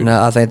chicken, dude.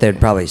 no, I think they'd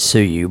probably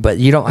sue you, but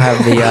you don't have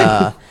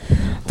the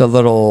the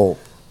little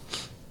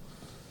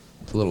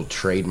little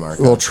trademark.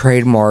 little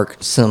trademark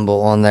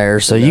symbol on there.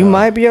 So you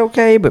might be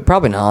okay, but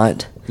probably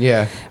not.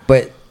 Yeah.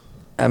 But,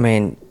 I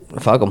mean,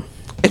 fuck them.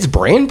 It's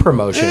brand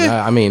promotion.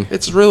 I mean,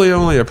 It's really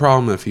only a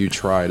problem if you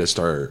try to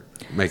start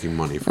making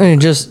money from I mean,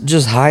 it.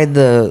 just hide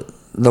the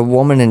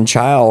woman and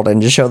child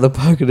and just show the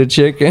bucket of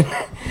chicken.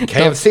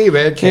 KFC,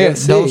 man.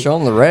 KFC. Don't show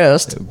them the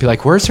rest. Be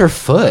like, where's her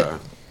foot?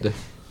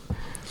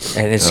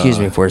 And excuse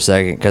me for a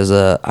second, because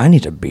I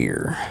need a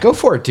beer. Go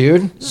for it,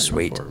 dude.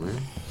 Sweet.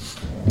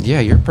 Yeah,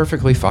 you're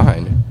perfectly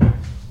fine.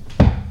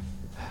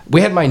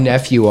 We had my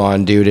nephew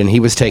on, dude, and he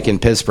was taking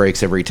piss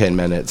breaks every 10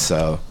 minutes,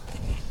 so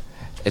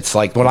it's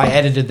like when I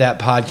edited that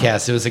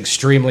podcast, it was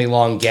extremely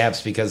long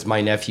gaps because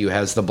my nephew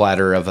has the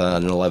bladder of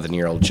an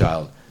 11-year-old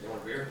child. You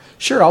want a beer?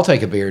 Sure, I'll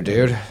take a beer,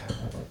 dude.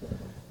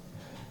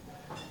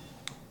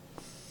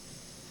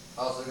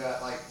 Also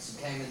got like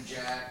some Cayman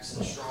Jacks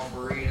and strong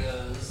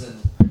burritos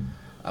and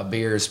A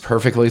beer is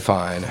perfectly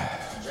fine.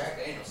 Jack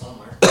Daniels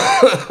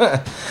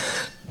somewhere.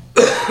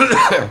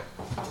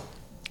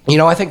 You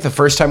know, I think the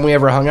first time we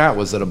ever hung out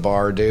was at a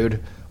bar,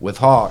 dude, with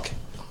Hawk.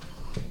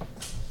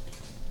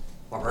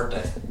 My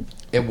birthday.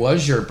 It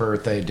was your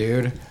birthday,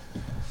 dude.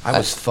 I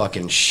was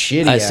fucking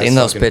shitty. I seen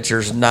those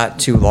pictures not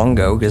too long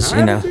ago because,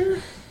 you know.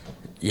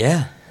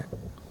 Yeah.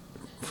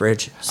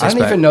 Fridge. I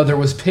didn't even know there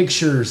was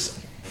pictures.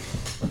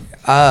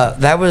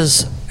 That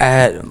was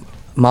at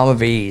Mama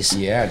V's.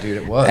 Yeah, dude,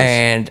 it was.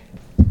 And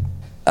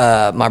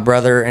my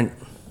brother and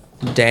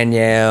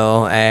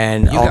Danielle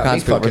and you all got me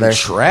kinds of people were fucking there.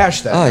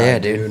 trash that Oh, night, yeah,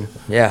 dude.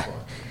 Yeah.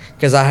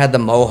 Because I had the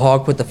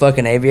mohawk with the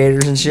fucking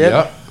aviators and shit.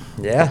 Yep.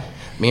 Yeah.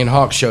 Me and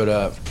Hawk showed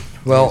up.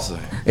 Well,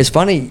 it's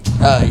funny you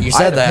I had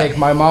said to that. pick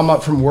my mom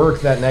up from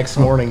work that next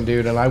morning,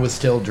 dude, and I was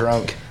still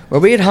drunk.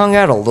 Well, we had hung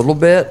out a little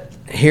bit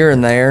here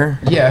and there.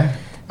 Yeah.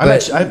 I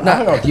But hung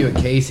out with you at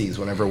Casey's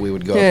whenever we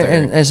would go Yeah, up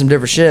there. and some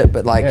different shit.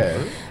 But, like, Yeah.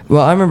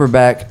 well, I remember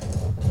back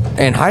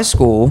in high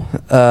school,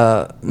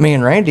 me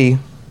and Randy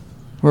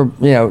were,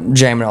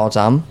 jamming all the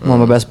time. One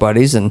of my best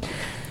buddies. And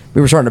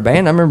we were starting a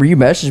band. I remember you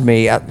messaged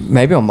me,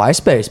 maybe on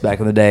MySpace back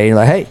in the day. You're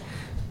like, hey,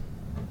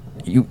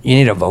 you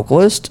need a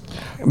vocalist?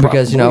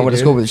 Because, I Probably, went to dude.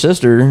 school with your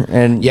sister.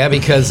 And Yeah,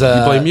 because You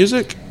play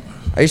music?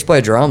 I used to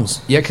play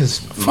drums. Yeah, because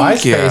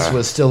MySpace yeah.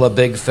 was still a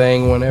big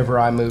thing whenever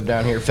I moved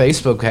down here.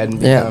 Facebook hadn't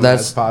become Yeah, as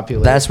that's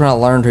popular. That's when I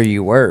learned who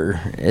you were,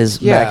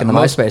 is Yeah, back in the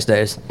most- MySpace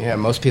days. Yeah,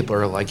 most people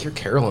are like, you're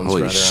Carolyn's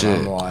Holy brother. shit.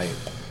 And I'm like,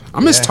 I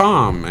miss Yeah.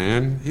 Tom,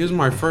 man. He was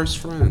my first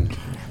friend.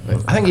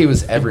 I think he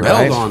was Bailed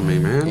everybody's. on me,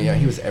 man. Yeah,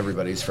 he was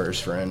everybody's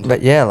first friend.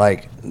 But yeah,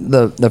 like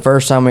the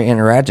first time we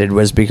interacted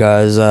was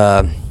because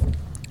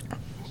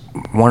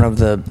one of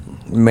the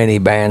many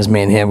bands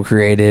me and him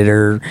created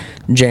or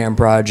jam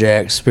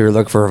projects, we were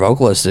looking for a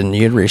vocalist, and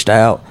you'd reached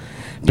out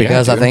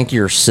because I dude. think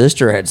your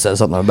sister had said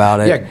something about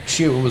it. Yeah,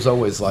 she was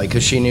always like,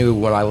 because she knew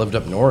when I lived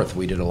up north,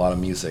 we did a lot of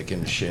music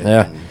and shit.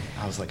 Yeah. And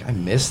I was like, I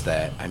miss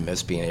that. I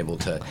miss being able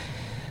to.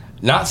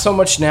 Not so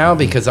much now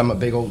because I'm a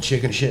big old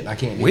chicken shit and I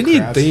can't do We need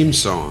crafts. theme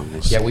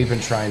songs. Yeah, we've been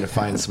trying to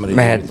find somebody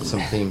Man. to do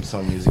some theme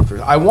song music for.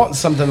 I want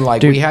something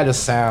like Dude. we had a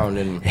sound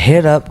and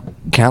Hit up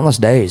Countless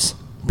Days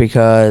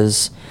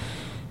because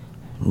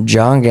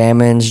John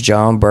Gammons,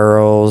 John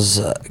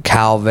Burrows,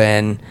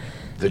 Calvin,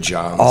 the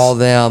Johns. all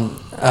them.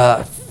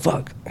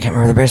 Fuck, I can't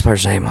remember the bass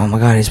player's name. Oh my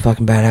god, he's a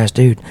fucking badass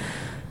dude.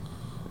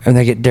 And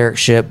they get Derek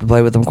Ship to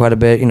play with them quite a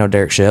bit. You know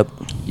Derek Ship.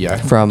 Yeah.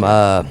 From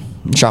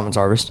Shaman's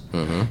Harvest.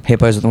 Mm-hmm. He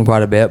plays with them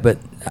quite a bit, but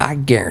I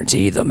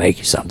guarantee they'll make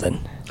you something.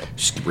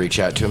 Just reach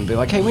out to him and be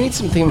like, hey, we need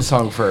some theme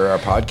song for our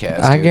podcast.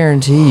 I dude.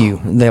 guarantee you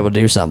they will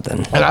do something.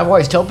 And I've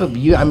always tell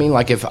people, I mean,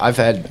 like if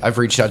I've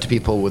reached out to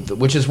people with,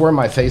 which is where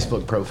my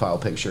Facebook profile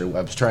picture.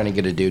 I was trying to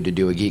get a dude to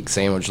do a Geek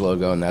Sandwich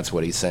logo, and that's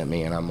what he sent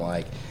me. And I'm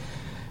like,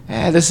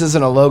 this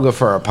isn't a logo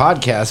for our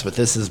podcast, but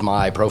this is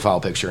my profile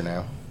picture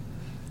now.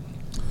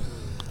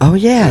 Oh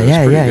yeah, that's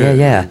yeah, pretty yeah, yeah, good.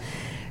 yeah.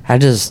 I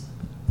just,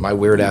 My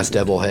weird ass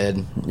devil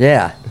head.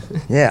 yeah,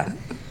 yeah.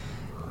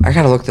 I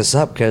gotta look this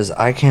up because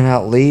I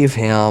cannot leave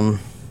him.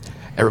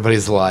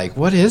 Everybody's like,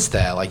 what is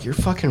that? Like, you're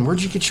fucking.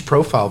 Where'd you get your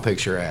profile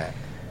picture at?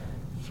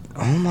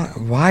 Oh my!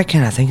 Why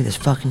can't I think of this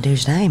fucking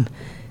dude's name?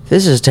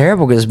 This is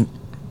terrible because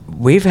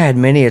we've had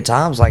many a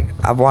times. Like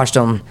I've watched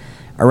them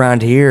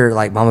around here,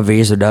 like Mama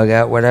V's or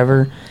Dugout,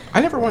 whatever.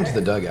 I never went to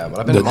the dugout, but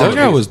I've been. The to Mama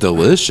dugout V's. was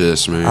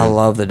delicious, man. I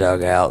love the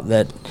Dugout.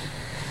 That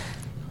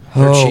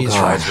Their oh cheese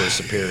god, fries were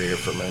superior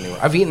from anywhere.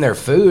 I've eaten their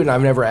food, and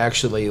I've never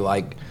actually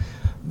like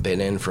been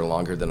in for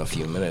longer than a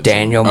few minutes.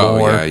 Daniel Oh,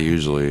 Moore. yeah,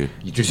 usually.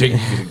 You just look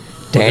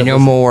Daniel at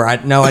this- Moore. I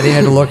didn't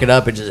have to look it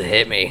up. It just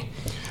hit me.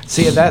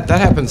 See, that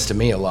happens to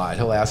me a lot.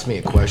 He'll ask me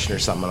a question or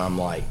something, and I'm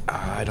like,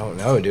 I don't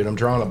know, dude. I'm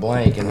drawing a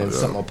blank, and then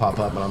something will pop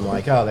up, and I'm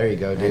like, oh, there you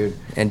go, dude.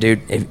 And dude,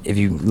 if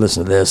you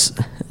listen to this,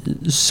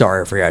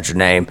 sorry I forgot your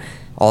name.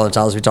 All the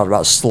times we talked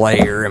about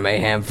Slayer and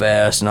Mayhem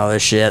Fest and all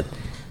this shit.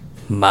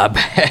 My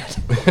bad.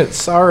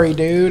 Sorry,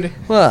 dude.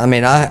 Well, I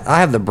mean, I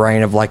have the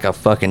brain of like a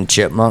fucking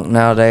chipmunk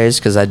nowadays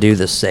because I do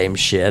the same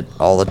shit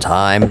all the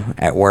time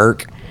at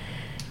work.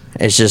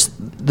 It's just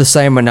the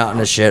same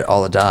monotonous shit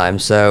all the time.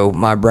 So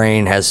my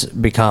brain has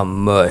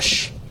become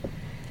mush.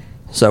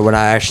 So when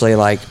I actually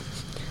like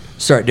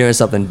start doing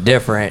something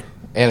different.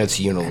 And it's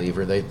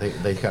Unilever.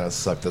 They kind of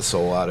suck the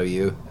soul out of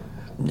you.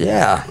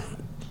 Yeah.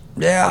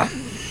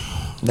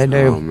 They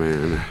do. Oh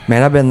man.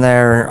 Man, I've been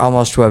there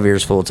almost 12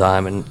 years full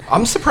time, and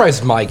I'm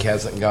surprised Mike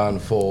hasn't gone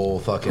full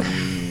fucking.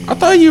 I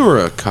thought you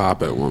were a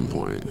cop at one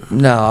point.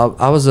 no,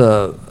 I was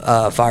a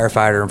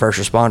firefighter and first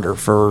responder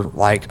for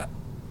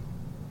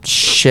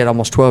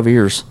almost 12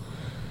 years.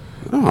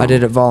 Oh. I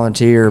did it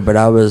volunteer, but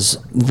I was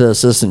the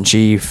assistant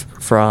chief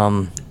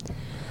from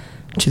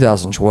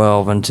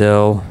 2012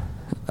 until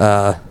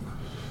I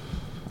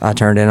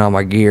turned in all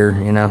my gear.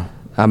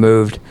 I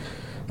moved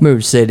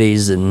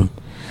cities and.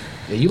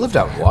 Yeah, you lived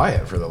out in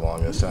Wyatt for the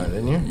longest time,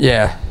 didn't you?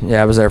 Yeah,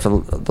 I was there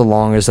for the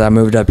longest. I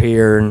moved up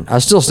here, and I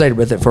still stayed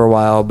with it for a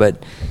while,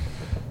 but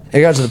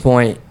it got to the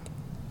point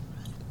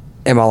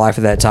in my life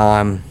at that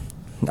time,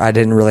 I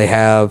didn't really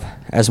have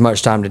as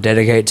much time to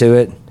dedicate to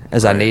it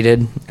as I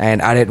needed,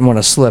 and I didn't want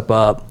to slip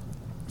up,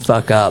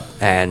 fuck up,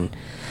 and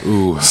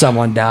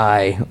someone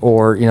die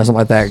or something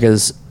like that.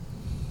 Because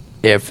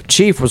if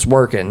Chief was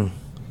working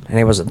and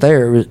he wasn't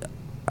there,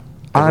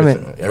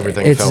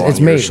 everything fell on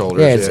your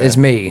shoulders. Yeah, it's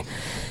me.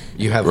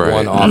 You have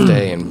one off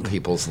day and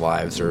people's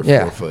lives are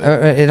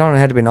forfeit. It don't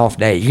have to be an off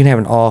day. You can have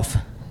an off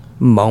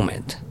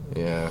moment.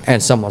 Yeah.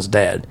 And someone's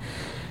dead.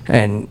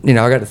 And, I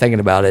got to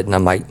thinking about it, and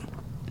I'm like,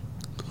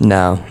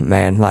 no,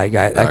 man, I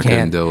couldn't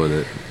can't deal with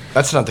it.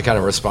 That's not the kind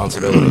of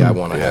responsibility I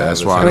want to have.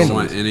 That's why I don't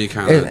want any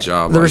kind of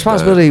job. The like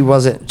responsibility that.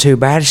 wasn't too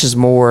bad. It's just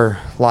more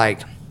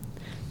like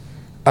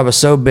I was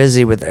so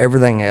busy with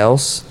everything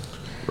else.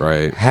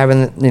 Right.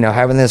 Having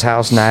this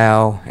house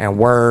now and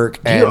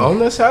work. Do you own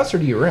this house or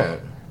do you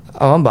rent?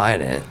 Oh, I'm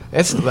buying it.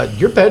 It's like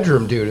your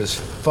bedroom, dude, is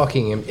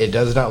fucking. It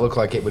does not look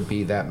like it would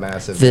be that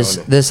massive.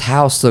 This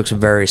house looks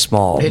very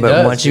small, It but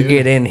does, once you dude.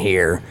 get in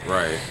here,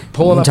 Right.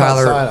 Pulling up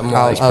Tyler, outside, I'm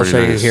like, I'll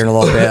show you nice. here in a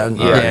little bit.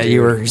 Yeah,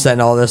 You were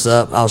setting all this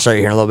up. I'll show you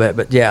here in a little bit.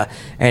 But yeah,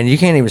 and you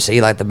can't even see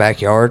the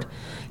backyard.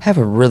 Have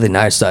a really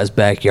nice sized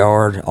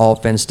backyard, all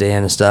fenced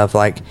in and stuff.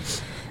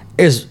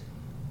 Is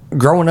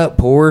growing up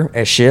poor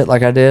as shit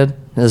like I did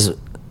is.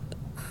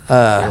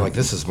 you're like,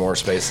 this is more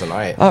space than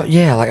I. Oh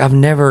yeah, I've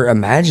never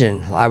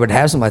imagined I would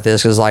have something like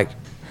this because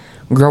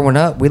growing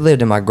up, we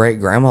lived in my great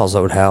grandma's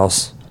old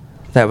house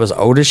that was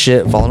old as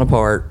shit, falling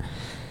apart.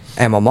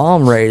 And my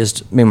mom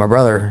raised me and my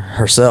brother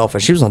herself,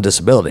 and she was on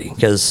disability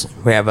because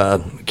we have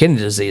a kidney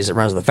disease that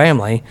runs in the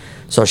family.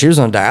 So she was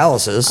on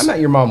dialysis. I met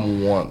your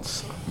mom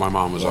once. My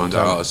mom was on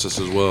time. dialysis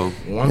as well,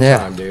 One Yeah.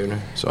 time, dude.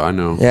 so I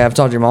know. Yeah, I've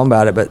told your mom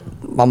about it, but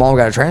my mom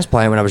got a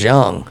transplant when I was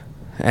young,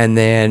 and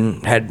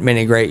then had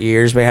many great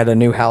years. We had a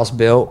new house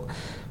built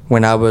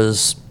when I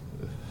was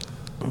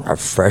a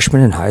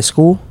freshman in high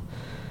school,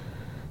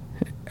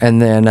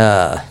 and then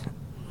I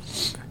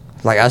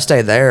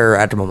stayed there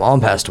after my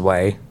mom passed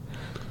away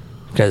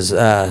because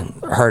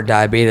her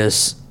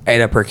diabetes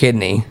ate up her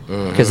kidney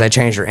because they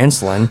changed her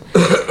insulin.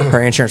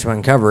 Her insurance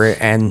wouldn't cover it,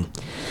 and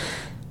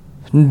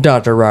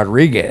Dr.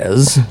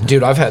 Rodriguez.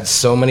 Dude, I've heard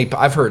so many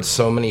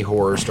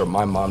horror stories.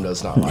 My mom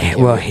does not like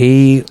him. Well,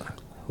 he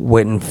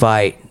wouldn't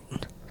fight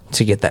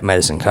to get that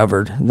medicine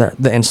covered, the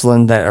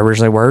insulin that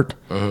originally worked.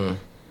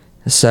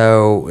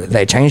 So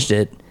they changed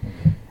it,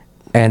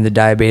 and the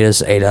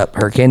diabetes ate up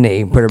her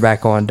kidney, put her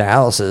back on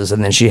dialysis,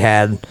 and then she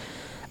had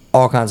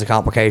all kinds of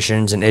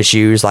complications and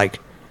issues.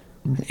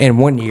 In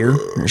 1 year,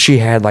 she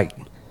had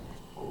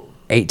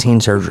 18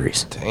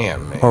 surgeries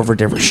Damn, man. over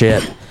different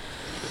shit.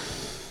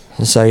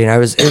 And so, it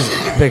was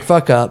a big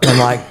fuck up.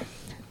 And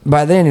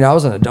by then, I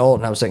was an adult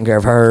and I was taking care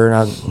of her and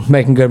I was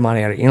making good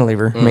money out of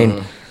Unilever. I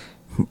mean,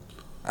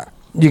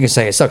 you can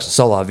say it sucks the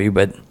soul out of you,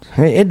 but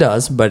it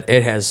does. But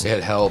it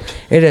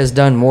has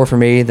done more for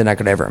me than I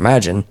could ever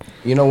imagine.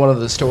 You know, one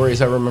of the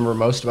stories I remember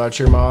most about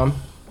your mom,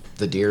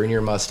 the deer in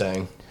your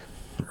Mustang.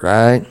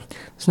 Right?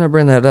 Let's not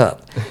bring that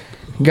up.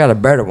 Got a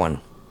better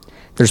one.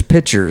 There's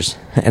pictures,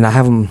 and I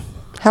have them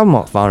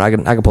on phone. I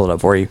can pull it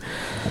up for you.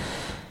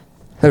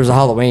 There was a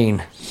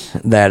Halloween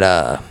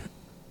that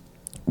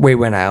we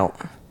went out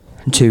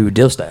to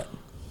Dillstat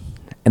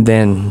and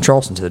then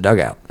Charleston to the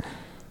dugout.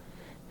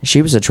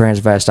 She was a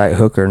transvestite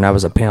hooker and I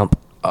was a pimp.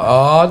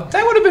 Oh,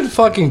 that would have been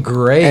fucking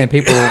great. And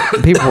people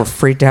were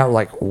freaked out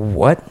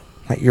what?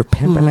 You're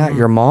pimping out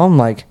your mom?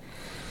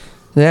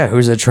 Yeah,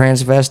 who's a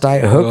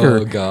transvestite hooker.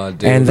 Oh, God,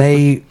 dude. And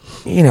they,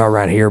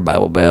 around here,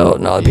 Bible Belt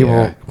and all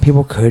that,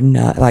 people could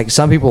not,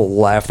 some people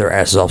laughed their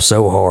asses off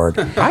so hard.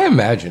 I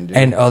imagine, dude.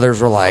 And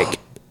others were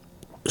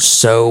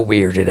so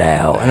weirded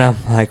out. And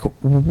I'm like,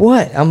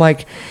 what? I'm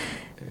like,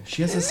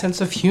 she has a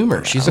sense of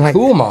humor. She's a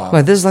cool mom.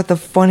 This is the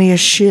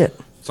funniest shit.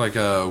 It's like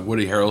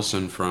Woody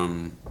Harrelson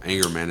from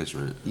Anger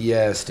Management.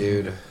 Yes,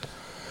 dude.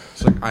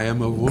 It's like, I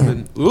am a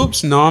woman.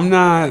 Oops, no, I'm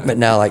not. But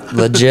no,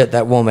 legit,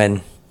 that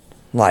woman,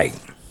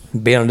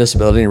 being on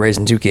disability and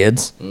raising 2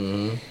 kids.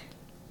 Mm-hmm.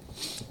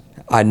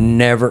 I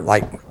never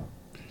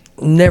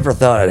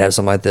thought I'd have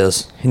something like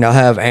this. I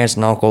have aunts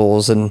and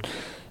uncles and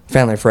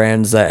family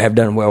friends that have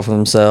done well for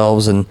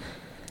themselves, and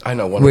I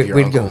know one of your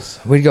uncles.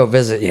 We'd go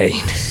visit.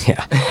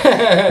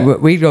 Yeah.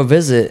 We'd go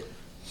visit,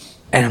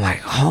 and I'm like,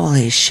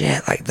 holy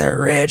shit!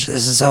 They're rich.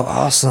 This is so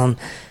awesome.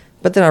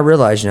 But then I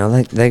realized,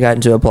 they got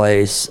into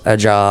a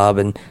job,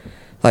 and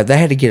like they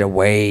had to get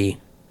away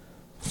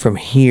from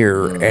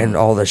here and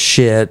all the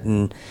shit,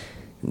 and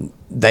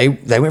they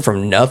went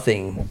from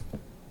nothing,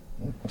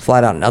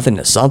 flat out nothing,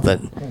 to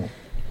something.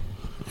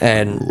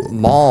 And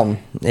mom,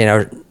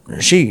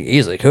 she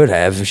easily could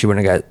have if she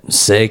wouldn't have got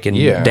sick and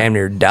damn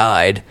near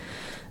died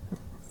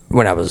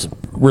when I was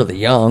really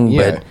young.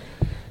 Yeah.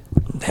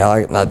 But hell,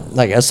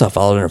 I guess I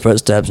followed in her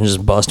footsteps and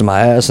just busted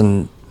my ass,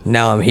 and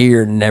now I'm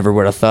here. Never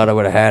would have thought I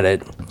would have had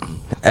it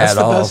That's at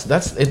the all. best.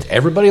 That's it.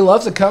 Everybody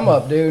loves a come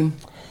up, dude.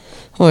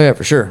 Oh yeah,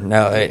 for sure.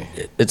 Now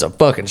it's a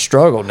fucking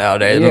struggle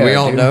nowadays. Yeah, we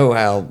all dude. know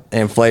how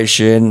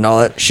inflation and all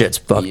that shit's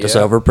fucked us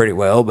Yeah. over pretty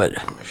well. But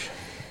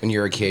When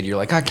you're a kid, you're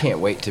like, I can't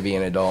wait to be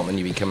an adult. And then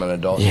you become an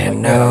adult. yeah, you're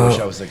like, no, man, I wish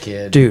I was a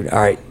kid. dude. All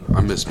right, I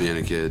miss being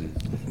a kid.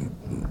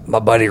 my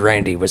buddy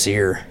Randy was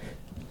here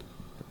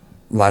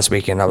last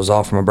weekend. I was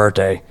off for my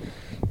birthday,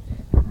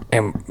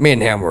 and me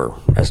and him were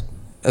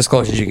as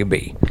close as you could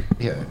be.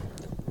 Yeah.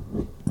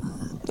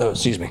 Oh,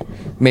 excuse me.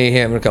 Me,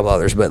 him, and a couple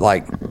others, but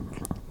like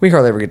we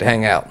hardly ever get to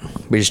hang out.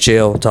 We just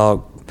chill,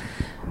 talk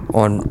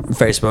on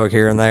Facebook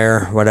here and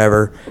there,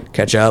 whatever,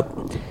 catch up.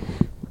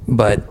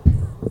 But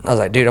I was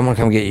like, dude, I'm gonna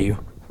come get you.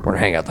 We're gonna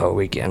hang out the whole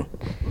weekend.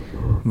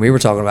 We were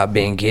talking about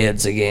being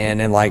kids again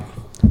and like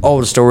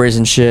old stories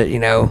and shit,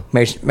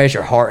 makes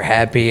your heart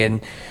happy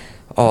and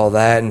all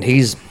that. And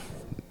he's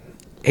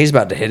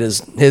about to hit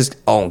his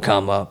own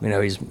come up.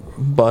 He's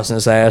busting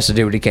his ass to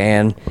do what he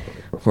can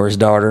for his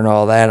daughter and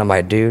all that. I'm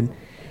like, dude,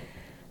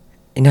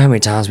 you know how many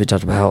times we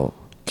talked about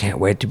can't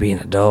wait to be an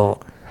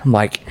adult? I'm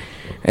like,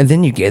 and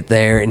then you get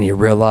there and you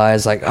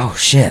realize like, oh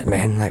shit,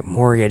 man, like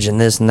mortgage and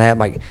this and that.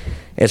 Like,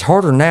 it's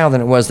harder now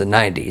than it was the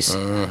 90s.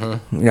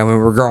 When we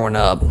were growing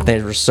up,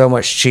 things were so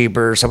much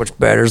cheaper, so much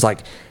better. It's like,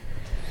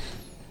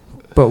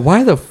 but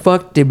why the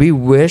fuck did we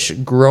wish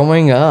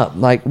growing up?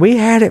 Like, we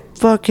had it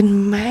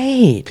fucking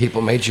made.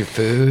 People made you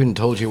food and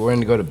told you when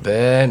to go to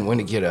bed and when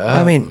to get up.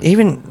 I mean,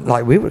 even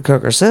like we would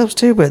cook ourselves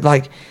too, but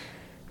like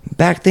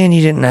back then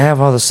you didn't have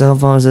all the cell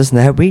phones, this and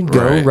that. We'd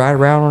go Right. ride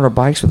around on our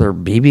bikes with our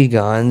BB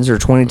guns or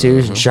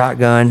 22s and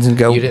shotguns and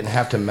go. you didn't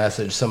have to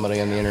message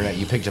somebody on the internet.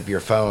 You picked up your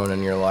phone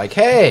and you're like,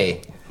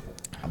 hey,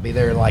 I'll be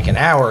there in like an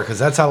hour because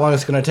that's how long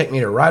it's going to take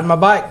me to ride my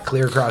bike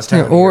clear across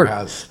town to Or your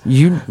house.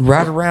 you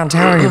ride around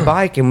town on your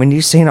bike, and when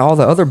you've seen all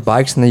the other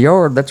bikes in the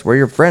yard, that's where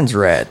your friends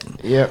are at.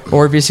 Yep.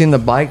 Or if you've seen the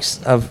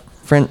bikes of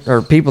friend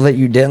or people that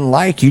you didn't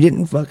like, you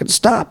didn't fucking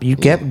stop. You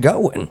kept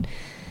going.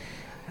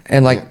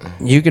 And like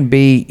you can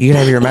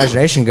have your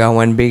imagination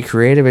going, be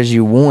creative as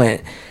you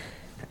want,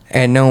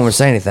 and no one would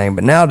say anything.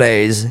 But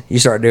nowadays, you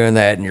start doing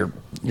that, and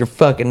you're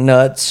fucking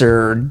nuts,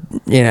 or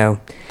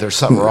There's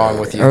something wrong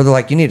with you. or they're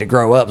like, you need to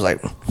grow up. It's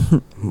like,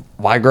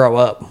 why grow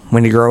up?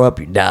 When you grow up,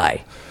 you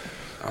die.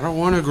 I don't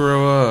want to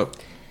grow up.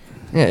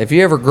 Yeah, if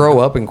you ever grow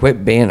up and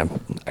quit being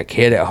a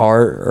kid at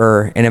heart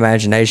or in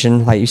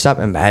imagination, like you stop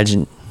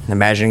imagining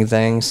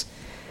things,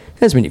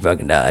 that's when you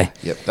fucking die.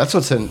 Yep, that's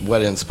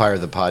what inspired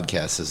the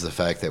podcast is the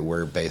fact that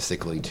we're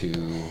basically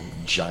two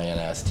giant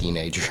ass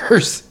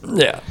teenagers.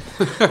 Yeah.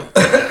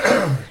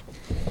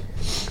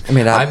 I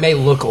mean, I may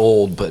look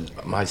old, but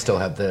I still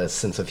have the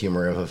sense of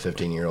humor of a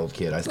 15-year-old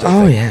kid. I still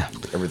Oh, think yeah.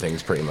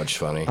 everything's pretty much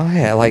funny. Oh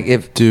yeah, like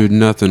if Dude,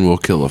 nothing will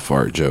kill a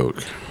fart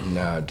joke.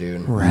 No,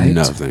 dude. right.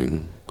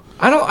 Nothing.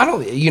 I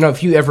don't.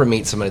 If you ever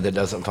meet somebody that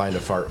doesn't find a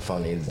fart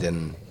funny,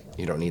 then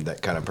you don't need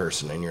that kind of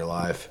person in your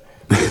life.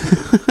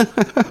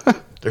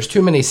 There's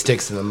too many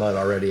sticks in the mud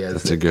already.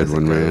 That's a good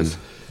one, man.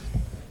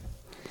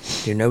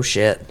 Do no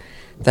shit.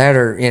 That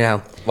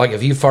or Like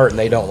if you fart and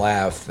they don't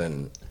laugh,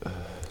 then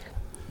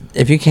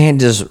if you can't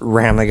just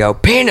randomly go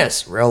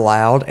penis real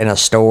loud in a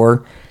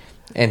store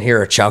and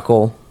hear a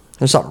chuckle,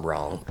 there's something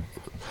wrong.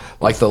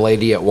 like the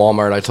lady at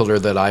Walmart, I told her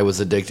that I was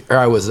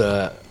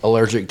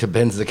allergic to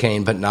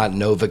benzocaine, but not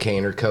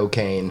Novocaine or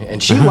cocaine,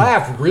 and she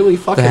laughed really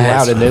fucking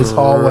That's loud in this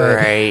hallway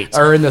great.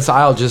 or in this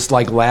aisle, just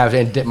like laughed.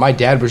 And my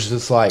dad was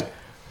just like,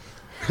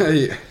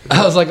 I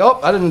was like, oh,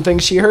 I didn't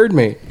think she heard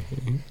me.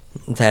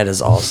 That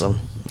is awesome.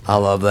 I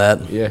love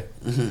that. Yeah.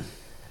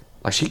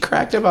 Like she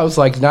cracked up. I was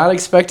like not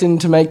expecting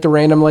to make the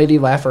random lady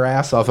laugh her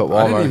ass off at I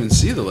didn't Walmart. even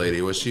see the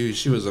lady. Was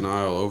she was an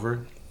aisle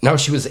over? No,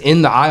 she was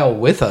in the aisle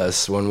with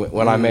us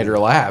when I made her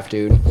laugh,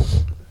 dude.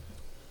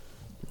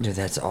 Dude,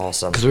 that's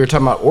awesome. Because we were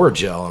talking about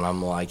Oragel, and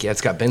I'm like, yeah, it's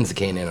got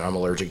benzocaine in it. I'm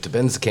allergic to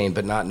benzocaine,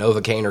 but not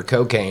Novocaine or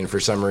cocaine for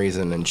some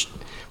reason. And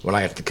when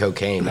I got the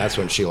cocaine, that's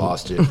when she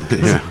lost it.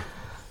 Yeah.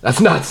 That's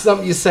not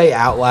something you say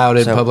out loud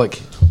in public.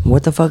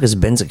 What the fuck is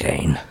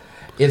benzocaine?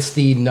 It's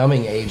the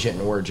numbing agent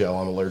in Oragel.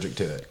 I'm allergic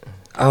to it.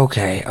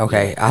 Okay.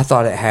 I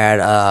thought it had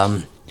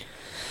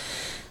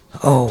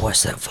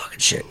what's that fucking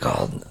shit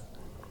called?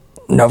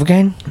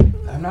 Novocaine?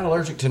 I'm not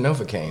allergic to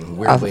Novocaine. I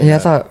Weirdly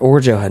enough. thought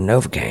Orgeal had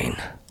Novocaine.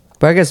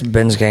 But I guess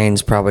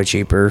benzocaine's probably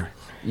cheaper.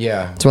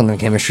 Yeah. It's one of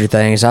the chemistry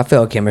things. I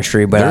failed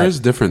chemistry, but There is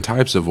different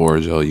types of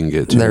Oragel you can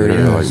get to. There that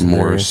are is, like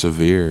more there is.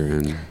 severe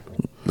and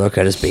look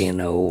at us being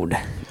old.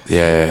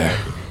 yeah.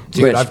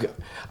 Dude, Which-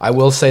 I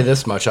will say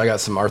this much. I got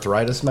some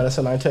arthritis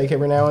medicine I take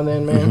every now and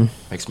then, man.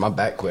 Mm-hmm. Makes my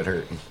back quit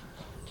hurting.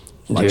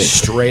 Like Dude.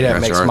 straight up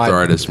That's makes your my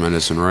arthritis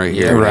medicine right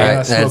yeah, here. Right. And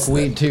I smoke That's-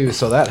 weed too,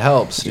 so that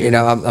helps. Dude. You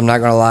know, I'm not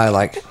gonna lie.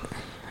 Like,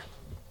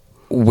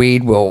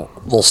 weed will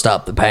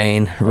stop the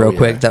pain real yeah.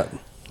 quick. That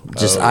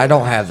just I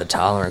don't have the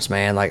tolerance,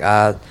 man. Like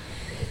I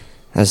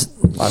was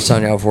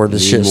telling you before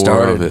this Need shit more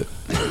started. of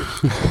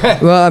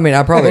it. Well, I mean,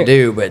 I probably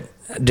do, but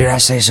dude, I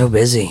stay so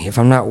busy. If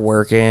I'm not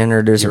working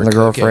or doing something with a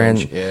cooking and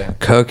girlfriend, yeah.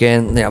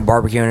 cooking, you know,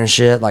 barbecuing and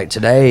shit. Like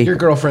today, Your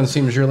girlfriend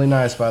seems really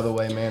nice, by the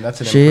way, man. That's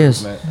an she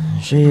is.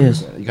 improvement. She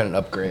is. You got an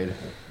upgrade.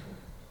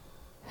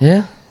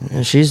 Yeah,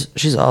 and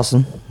she's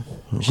awesome.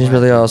 She's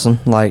really awesome.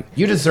 Like,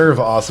 You deserve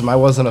awesome. I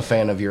wasn't a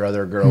fan of your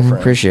other girlfriend.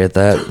 appreciate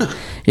that.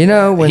 You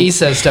know, when He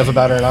says stuff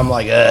about her, and I'm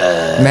like,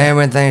 ugh. man,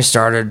 when things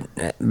started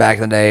back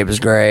in the day, it was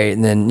great,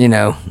 and then you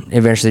know,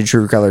 eventually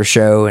True Colors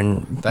show,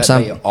 and That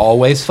they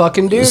always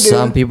fucking do, dude.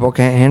 some people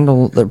can't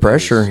handle the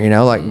pressure. You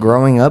know, like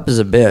growing up is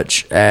a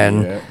bitch,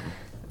 and Yeah.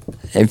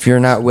 if you're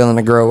not willing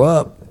to grow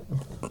up,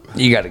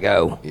 you got to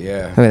go.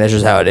 Yeah. I mean, that's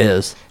just how it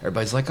is.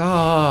 Everybody's like,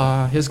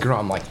 ah, his girl.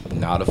 I'm like,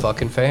 not a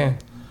fucking fan.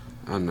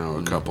 I know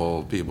a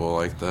couple people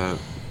like that.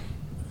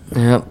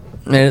 Yep.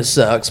 And it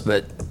sucks,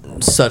 but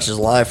such is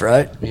life,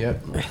 right? Yeah.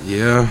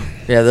 Yeah.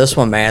 Yeah, this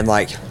one, man,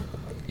 like,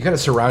 You gotta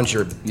surround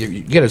you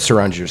gotta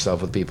surround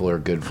yourself with people who are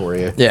good for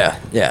you. yeah.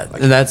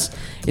 And that's,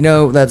 you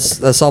know, that's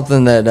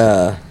something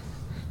that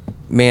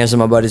me and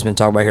some of my buddies been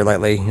talking about here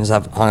lately, is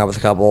I've hung out with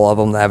a couple of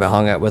them that I haven't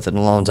hung out with in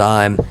a long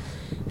time.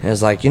 And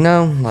it's like, you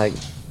know, like,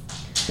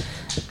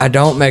 I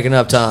don't make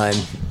enough time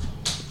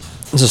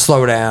to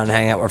slow down and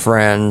hang out with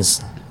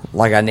friends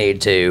like I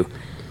need to.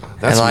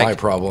 That's And, like, my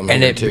problem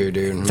and here it, too,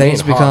 dude.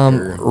 Things Me and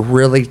become Hawker-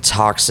 really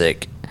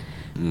toxic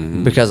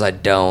because I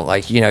don't.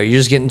 Like, you know, you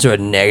just get into a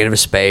negative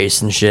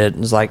space and shit.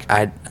 It's like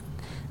I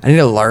need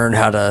to learn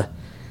how to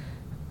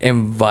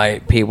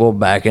invite people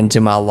back into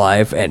my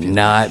life and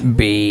not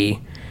be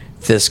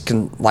this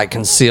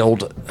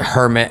concealed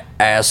hermit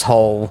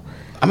asshole.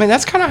 I mean,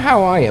 that's kind of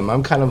how I am.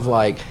 I'm kind of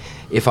like,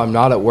 if I'm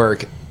not at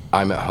work,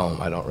 I'm at home.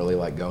 I don't really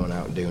like going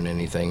out and doing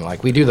anything.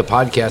 Like, we do the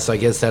podcast. I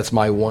guess that's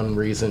my one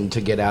reason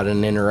to get out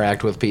and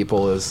interact with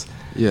people is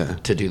Yeah.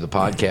 to do the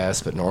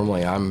podcast. But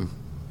normally I'm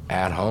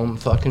at home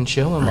fucking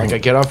chilling. Like, I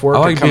get off work. I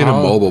I like come being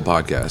home. a mobile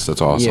podcast.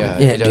 That's awesome. Yeah.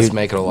 Yeah, It does dude,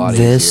 make it a lot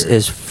this easier.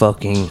 is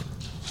fucking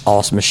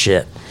awesome as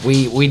shit.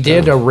 We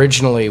did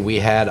originally, we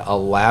had a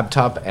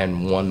laptop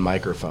and one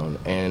microphone,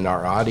 and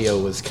our audio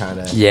was kind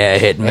of Yeah,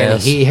 hit and And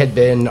miss. he had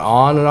been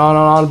on and on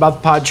and on about the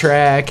pod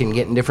track and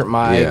getting different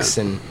mics,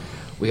 Yeah. and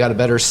we got a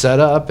better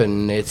setup,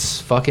 and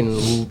it's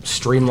fucking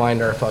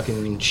streamlined our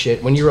fucking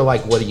shit. When you were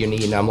like, what do you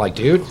need? And I'm like,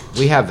 dude,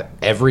 we have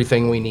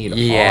everything we need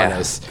Yeah. on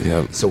us.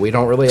 Yep. So we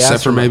don't really Except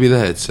ask for much. maybe the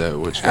headset,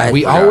 which got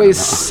We forgotten always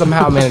about.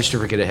 somehow manage to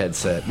forget a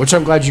headset, which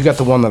I'm glad you got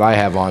the one that I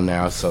have on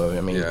now. So,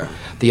 I mean, Yeah.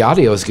 the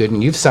audio is good,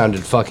 and you've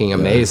sounded fucking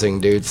amazing,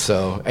 dude.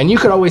 So, and you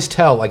could always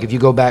tell, like, if you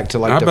go back to,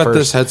 like, I the bet first...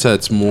 this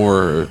headset's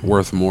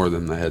worth more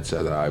than the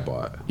headset that I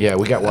bought. Yeah,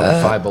 we got one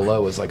at Five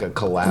Below. It's like a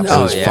collapse. It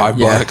was yeah, $5.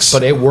 yeah.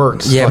 But it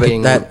works. Yeah,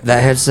 fucking, but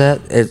that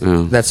headset,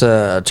 that's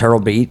a Turtle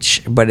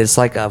Beach, but it's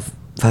like a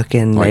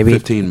fucking Like maybe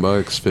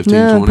 $15, 15,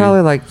 no, 20.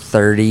 probably like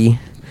 30.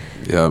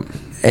 Yep.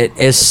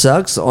 It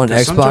sucks on Some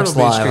Xbox Turtle Beach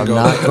Live. can I'm go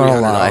not to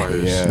gonna lie.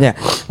 $300. Yeah.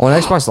 Yeah,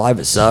 on Xbox Live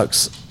it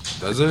sucks.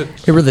 Does it?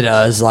 It really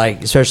does.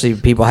 Like, especially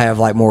people have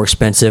like more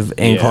expensive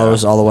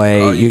enclosed all the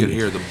way. Oh, you can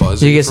hear the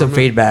buzzing You get some from it?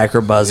 feedback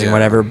or buzzing, Yeah.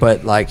 whatever.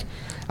 But like,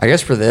 I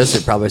guess for this,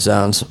 it probably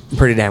sounds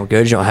pretty damn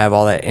good. You don't have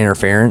all that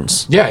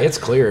interference. Yeah, it's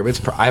clear.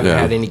 I haven't Yeah.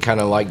 had any kind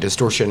of, like,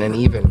 distortion, and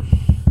even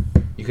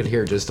you could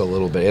hear just a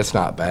little bit. It's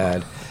not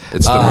bad.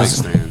 It's the mic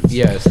stands.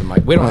 Yeah, it's the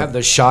mic. We don't have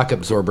the shock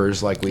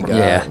absorbers like we got.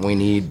 Yeah. We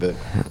need, but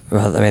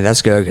Well, I mean,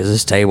 that's good because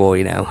this table,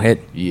 you know,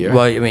 it. Yeah.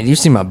 Well, I mean, you've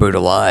seen my Buddha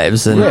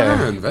lives, and We're Yeah.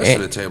 gonna invest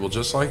in a table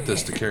just like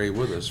this to carry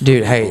with us. for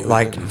dude, people hey, who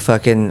like need it.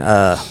 fucking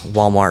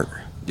Walmart,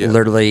 Yeah.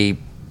 literally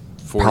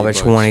 40 probably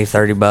bucks. 20,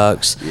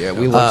 $30. yeah,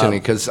 we looked in it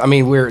because I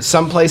mean, we're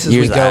some places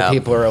Use we the go, app.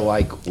 people are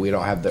like, we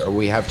don't have the, or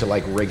we have to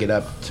like rig it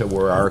up to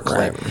where our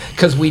clamp,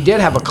 because we did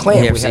have a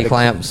clamp. You have we C had to-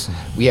 clamps.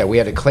 Yeah, we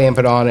had to clamp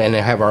it on and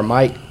have our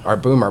mic, our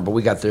boomer, but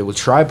we got the with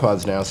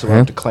tripods now, so we don't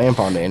have to clamp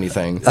onto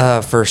anything.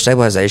 For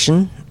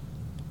stabilization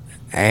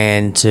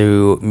and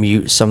to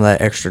mute some of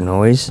that extra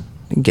noise,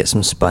 get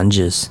some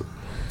sponges.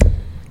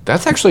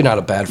 That's actually not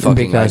a bad fucking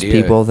Because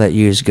idea. people that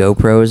use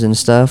GoPros and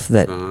stuff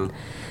that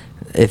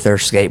if they're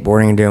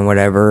skateboarding and doing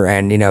whatever,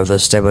 and you know the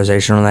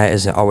stabilization on that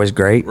isn't always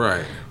great,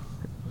 Right.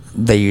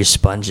 they use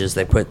sponges.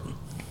 They put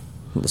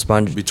the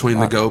sponge Between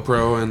the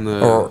GoPro and the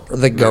or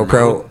the GoPro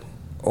remote.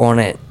 on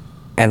it,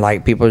 and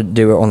like people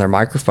do it on their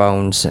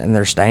microphones and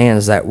their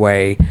stands. That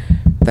way,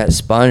 that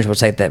sponge will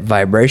take that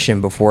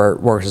vibration before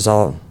it works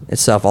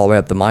itself all the way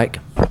up the mic.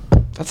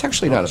 That's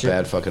actually not a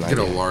bad fucking Get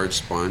a idea. large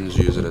sponge,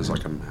 use it as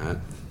like a mat.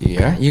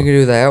 Yeah. You can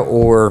do that,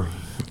 or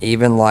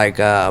even like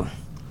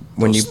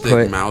when you Those thick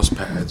put mouse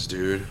pads,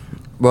 dude.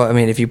 well, I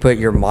mean, if you put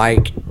your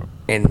mic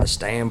in the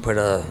stand, put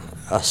a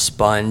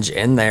sponge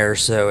in there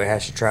so it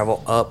has to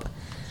travel up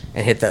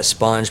and hit that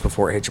sponge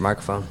before it hits your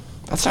microphone.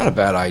 That's not a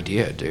bad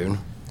idea, dude.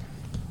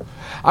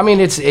 I mean,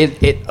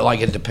 it like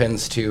it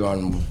depends too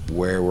on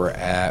where we're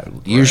at.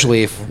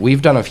 Usually, if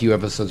we've done a few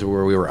episodes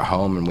where we were at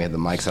home and we had the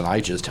mics, and I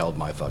just held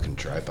my fucking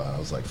tripod. I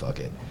was like, fuck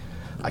it.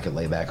 I could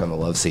lay back on the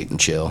love seat and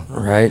chill.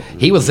 Right.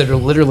 He was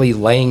literally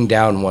laying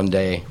down one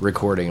day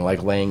recording,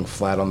 like laying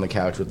flat on the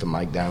couch with the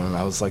mic down, and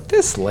I was like,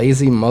 this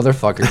lazy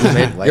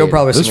motherfucker. You'll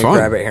probably see me fun.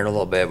 grab it here in a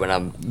little bit when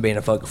I'm being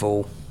a fucking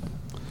fool.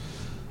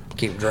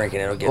 Keep drinking,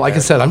 it'll get Like I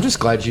better. said, I'm just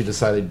glad you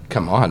decided to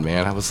come on,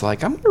 man. I was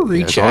like, I'm going to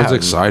reach It's out. always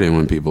exciting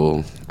when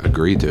people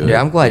agree to it. Yeah,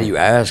 I'm glad you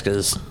asked,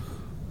 because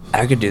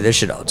I could do this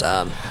shit all the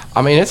time.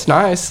 I mean, it's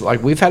nice.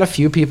 Like, we've had a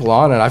few people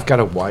on, and I've got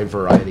a wide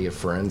variety of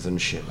friends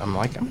and shit. I'm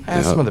like, I'm going to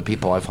ask some of the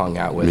people I've hung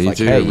out with. Me like,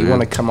 too, hey, you man.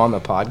 want to come on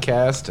the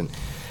podcast? And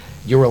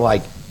you were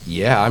like,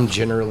 yeah, I'm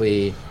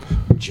generally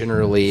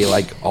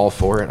like all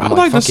for it. I'm I'd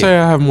like to fuck say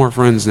it. I have more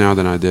friends now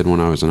than I did when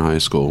I was in high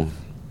school.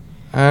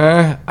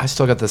 I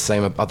still got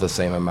about the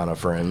same amount of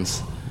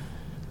friends.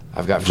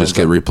 I've got friends Just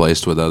get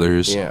replaced with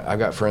others. yeah, I've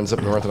got friends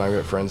up north, and I've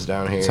got friends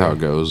down here. That's how it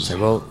goes.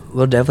 Well,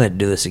 we'll definitely have to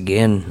do this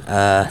again.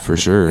 For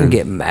sure. And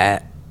get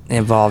Matt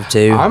involved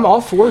too. I'm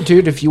all for it,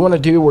 dude. If you want to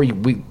do where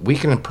we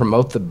can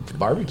promote the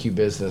barbecue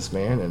business,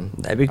 man, and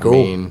That'd be cool. I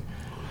mean,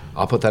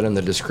 I'll put that in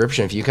the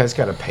description. If you guys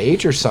got a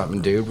page or something,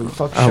 dude, we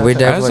fuck. we shut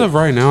definitely- As of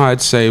right now, I'd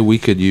say we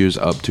could use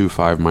up to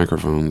 5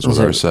 microphones with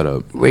our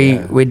setup. we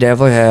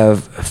definitely have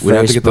Facebook. We'd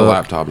have to get the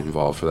laptop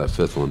involved for that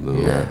 5th one, though.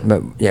 Yeah.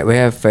 But yeah, we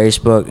have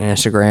Facebook,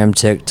 Instagram,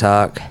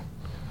 TikTok.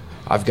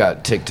 I've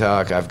got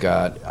TikTok.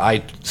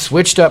 I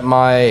switched up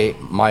my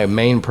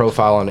main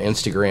profile on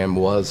Instagram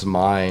was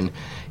mine.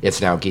 It's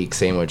now Geek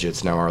Sandwich.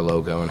 It's now our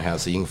logo and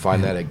has, so you can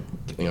find that at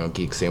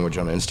Geek Sandwich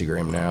on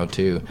Instagram now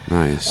too.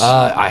 Nice.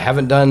 I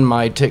haven't done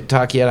my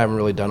TikTok yet. I haven't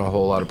really done a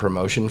whole lot of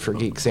promotion for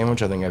Geek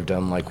Sandwich. I think I've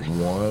done like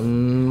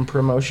one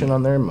promotion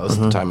on there. Most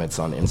of the time it's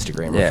on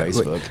Instagram or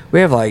Facebook.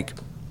 We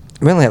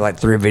only have like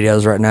 3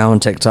 videos right now on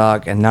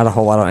TikTok and not a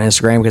whole lot on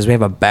Instagram because we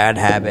have a bad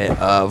habit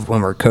of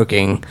when we're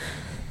cooking.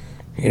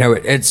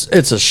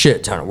 It's a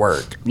shit ton of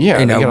work. Yeah,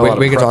 you get a lot of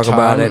we can prep talk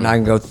about time. it and I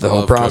can go through the whole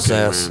Love cooking,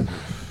 process. man.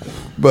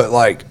 But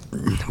like,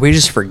 we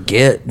just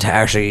forget to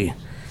actually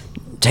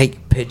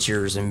take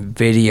pictures and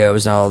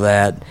videos and all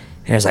that.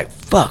 And it's like,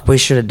 fuck, we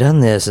should have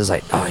done this. It's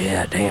like, oh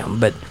yeah, damn.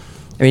 But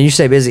I mean, you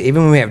stay busy.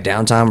 Even when we have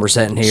downtime, we're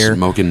sitting here.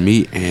 Smoking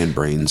meat and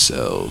brain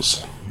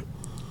cells.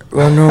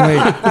 Well,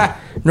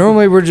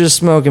 normally we're just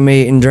smoking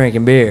meat and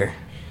drinking beer.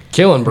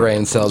 Killing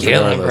brain cells.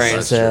 Killing regardless.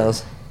 brain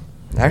cells.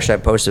 Actually, I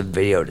posted a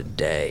video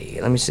today.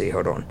 Let me see.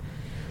 Hold on.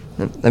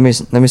 Let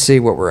me see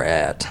what we're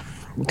at,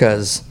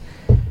 because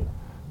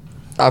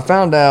I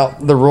found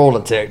out the rule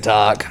to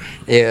TikTok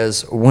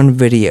is 1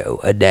 video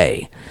a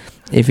day.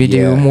 If you do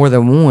Yeah. more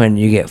than 1,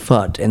 you get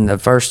fucked. And the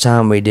first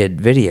time we did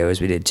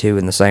videos, we did 2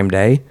 in the same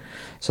day.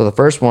 So the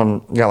first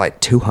one got like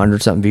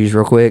 200 something views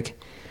real quick.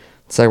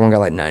 The second one got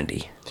like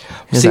 90.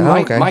 It's See,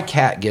 like, okay. my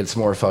cat gets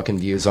more fucking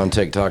views on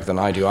TikTok than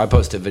I do. I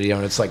post a video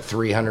and it's like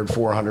 300,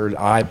 400.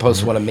 I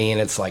post one of me and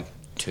it's like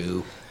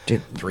 2,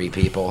 Dude. 3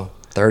 people.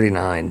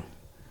 39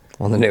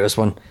 on the newest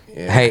one.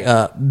 Yeah.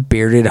 Hey,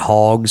 Bearded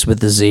Hogs with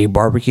the Z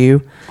barbecue.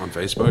 On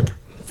Facebook?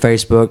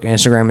 Facebook,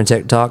 Instagram, and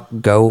TikTok.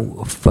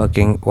 Go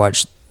fucking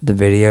watch the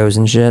videos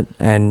and shit.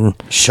 And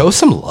Show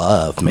some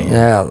love, man.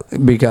 yeah,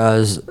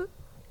 because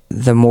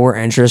the more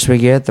interest we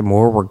get, the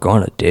more we're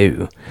gonna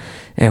do.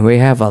 And we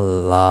have a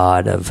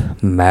lot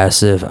of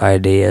massive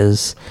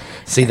ideas.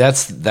 See,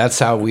 that's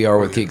how we are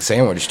with Geek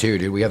Sandwich too,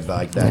 dude. We have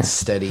like that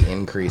steady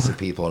increase of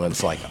people, and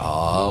it's like,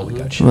 oh, we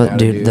got shit Well, now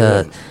to dude,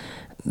 do.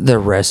 the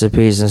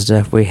recipes and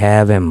stuff we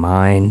have in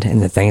mind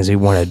and the things we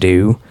want to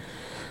do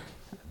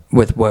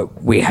with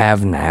what we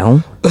have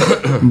now,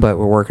 but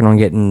we're working on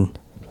getting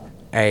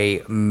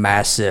a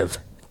massive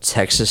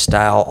Texas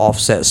style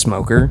offset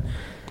smoker.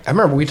 I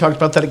remember we talked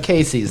about that at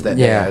Casey's that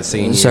day. Yeah, I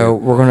seen so you.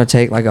 we're gonna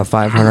take like a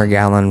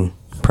 500-gallon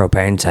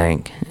propane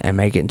tank and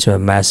make it into a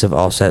massive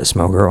offset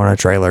smoker on a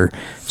trailer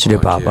to do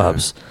Fuck yeah.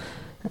 pop-ups.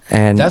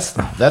 And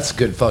That's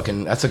good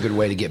fucking. That's a good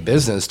way to get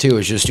business too.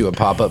 Is just do a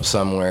pop up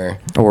somewhere.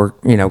 or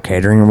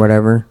catering or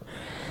whatever.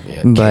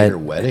 Yeah, But- cater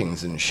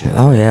weddings and shit.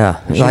 Oh yeah,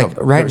 like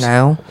right there's-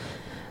 now,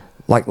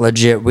 like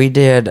legit, we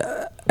did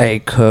a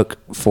cook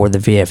for the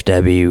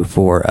VFW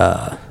for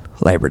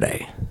Labor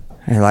Day,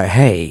 and like,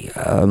 hey,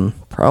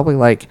 probably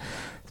like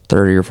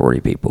 30 or 40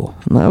 people.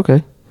 I'm like,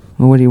 okay,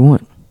 well, what do you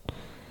want?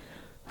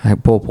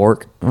 Like pulled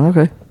pork.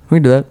 Okay, we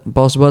can do that.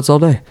 Boston butts all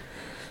day.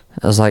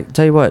 I was like,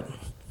 tell you what,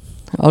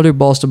 I'll do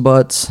Boston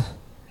butts,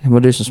 and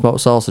we'll do some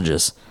smoked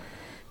sausages,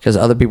 because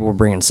other people were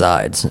bringing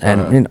sides,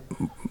 and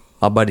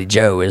my buddy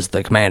Joe is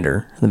the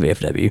commander of the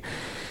VFW.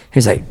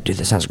 He's like, dude,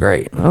 that sounds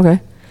great. Okay,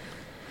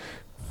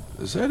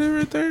 Is that it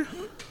right there?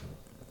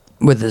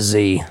 with a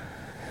Z,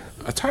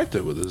 I typed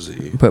it with a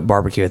Z. put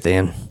barbecue at the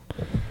end.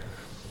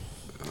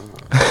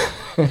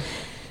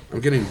 I'm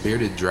getting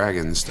bearded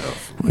dragon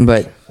stuff.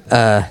 But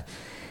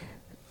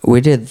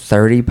we did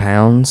 30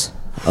 pounds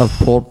of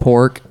pulled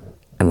pork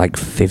and like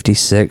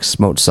 56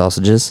 smoked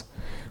sausages.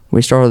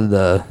 We started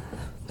the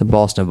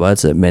Boston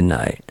butts at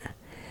midnight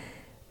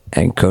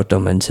and cooked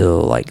them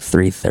until like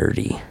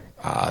 3:30.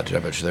 Dude, I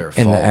bet you they're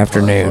in the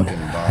afternoon.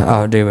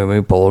 Oh, dude, when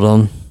we pulled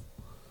them,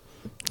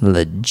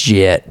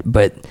 legit.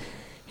 But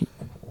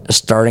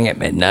starting at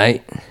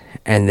midnight,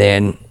 and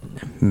then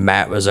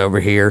Matt was over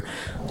here,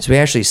 so we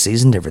actually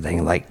seasoned everything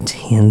at like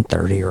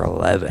 10:30 or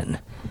 11,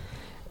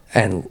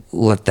 and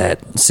let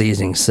that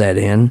seasoning set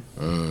in,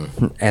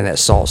 and that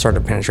salt started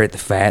to penetrate the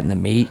fat and the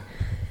meat,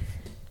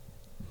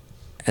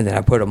 and then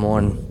I put them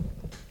on.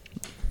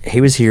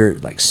 He was here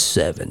at like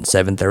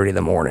 7:30 in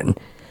the morning.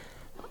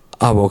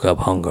 I woke up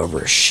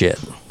hungover as shit.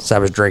 So I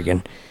was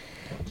drinking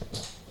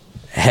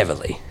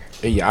heavily.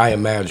 Yeah, I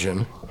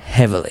imagine.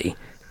 Heavily.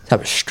 I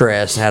was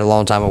stressed. Had a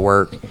long time of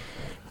work.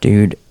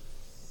 Dude,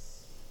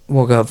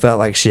 woke up, felt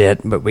like shit,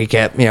 but we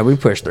kept, we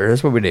pushed through.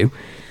 That's what we do.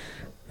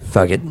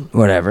 Fuck it.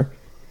 Whatever.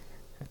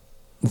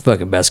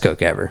 Fucking best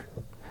cook ever.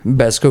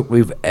 Best cook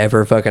we've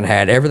ever fucking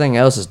had. Everything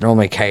else is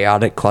normally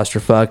chaotic,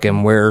 clusterfuck,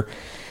 and we're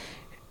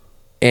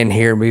in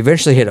here. We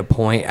eventually hit a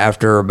point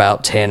after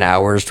about 10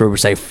 hours where we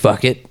say,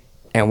 fuck it.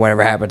 And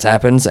whatever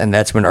happens, and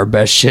that's when our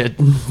best shit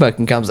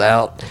fucking comes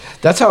out.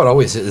 That's how it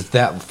always is,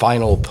 that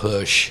final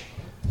push.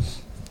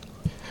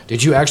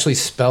 Did you actually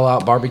spell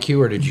out barbecue,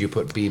 or did you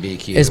put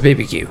BBQ? It's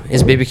BBQ.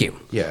 It's BBQ.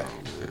 Yeah.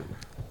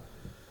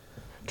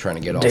 Trying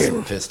to get all Dude,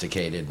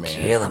 sophisticated, man.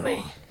 Killing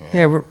me.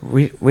 Yeah,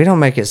 we don't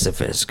make it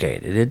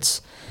sophisticated.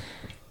 It's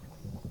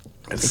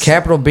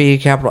capital B,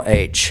 capital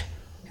H,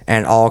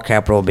 and all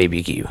capital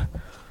BBQ.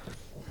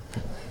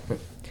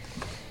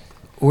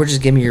 Or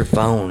just give me your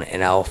phone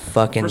and I'll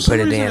fucking For some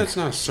put it reason, in. it's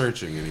not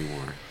searching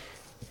anymore.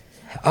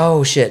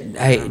 Oh shit!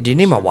 Hey, do you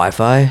need my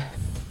Wi-Fi?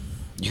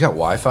 You got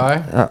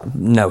Wi-Fi?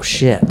 No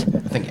shit. I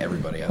think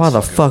everybody has. Why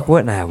the fucking fuck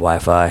wouldn't I have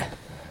Wi-Fi?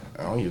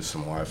 I'll use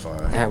some Wi-Fi. All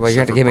right, well, you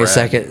have to give me a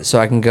second so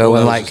I can go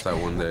Well, and that was like just that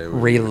one day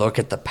we- relook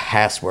at the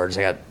passwords.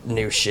 I got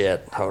new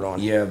shit. Hold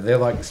on. Yeah, they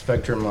like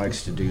Spectrum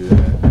likes to do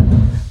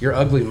that. Your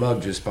ugly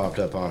mug just popped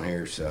up on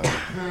here, so.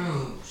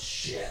 Oh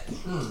shit.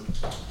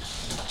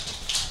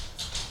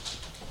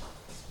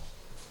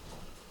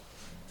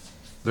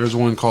 There's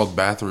one called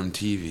Bathroom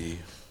TV.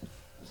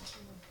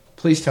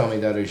 Please tell me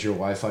that is your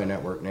Wi-Fi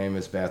network name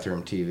is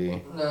Bathroom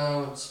TV.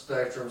 No,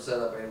 Spectrum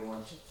setup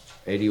 81.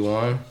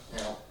 81?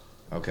 Yeah.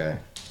 Okay.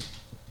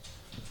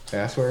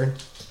 Password?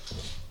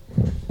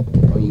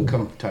 Oh, you can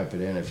come type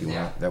it in if you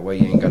want. That way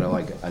you ain't gotta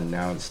like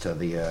announce to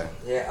the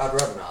Yeah, I'd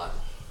rather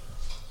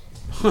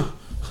not.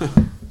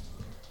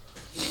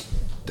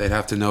 They'd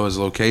have to know his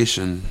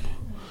location.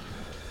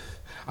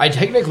 I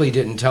technically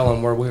didn't tell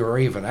him where we were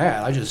even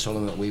at. I just told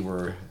him that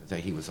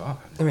he was on.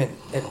 I mean,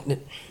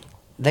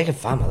 they can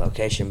find my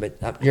location, but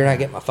you're not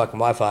getting my fucking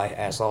Wi-Fi,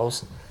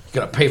 assholes. You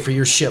gotta pay for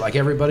your shit like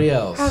everybody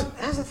else.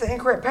 How's that the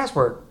incorrect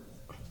password?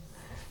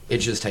 It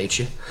just hates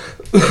you.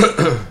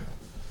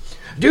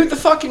 Dude, the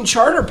fucking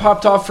charter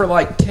popped off for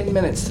like 10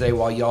 minutes today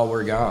while y'all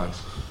were gone.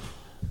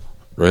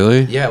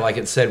 Really? Yeah, like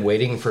it said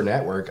waiting for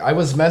network. I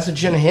was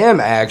messaging him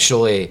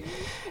actually,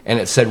 and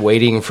it said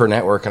waiting for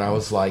network, and I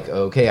was like,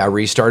 okay, I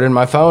restarted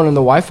my phone and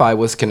the Wi-Fi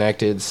was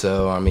connected,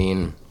 so I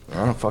mean,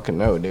 I don't fucking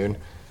know, dude.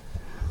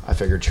 I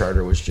figured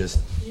charter was just...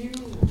 You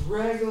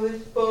regular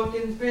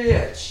fucking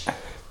bitch.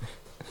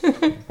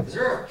 Is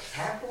there a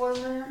capital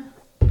in there?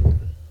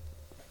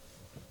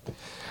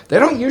 They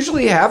don't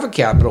usually have a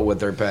capital with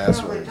their No, they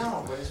password.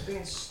 don't, but it's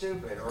being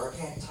stupid, or I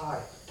can't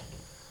type.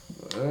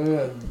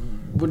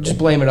 We'll just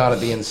blame it on it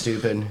being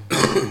stupid.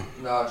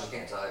 No, I just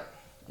can't type.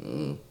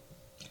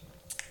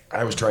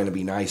 I was trying to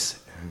be nice.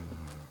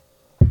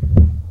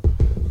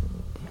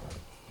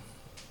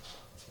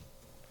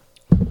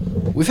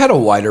 We've had a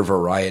wider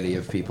variety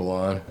of people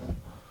on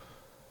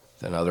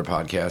than other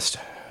podcasts.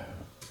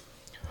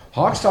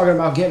 Hawk's talking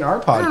about getting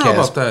our I don't know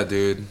about podcast. that,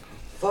 dude.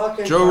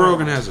 Fucking Joe fine.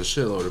 Rogan has a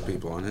shitload of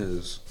people on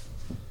his.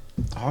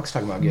 Hawk's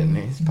talking about getting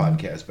his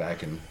podcast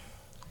back, and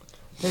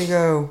There you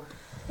go.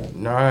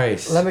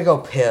 nice. Let me go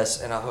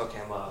piss and I'll hook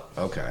him up.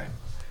 Okay.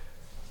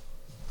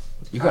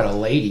 You got a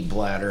lady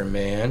bladder,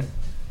 man.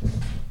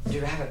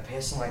 Dude, I haven't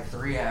pissed in like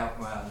 3 hours.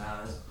 Well,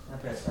 no, I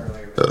pissed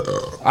earlier.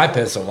 I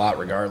piss a lot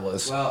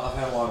regardless. Well, I've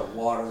had a lot of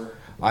water.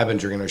 I've been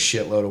drinking a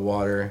shitload of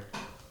water.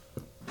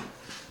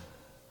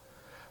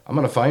 I'm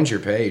gonna find your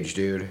page,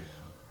 dude.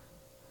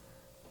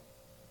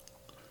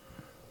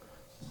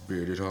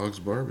 Bearded Hogs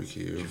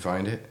Barbecue. Did you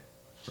find it?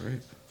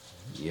 Right?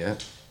 Yeah.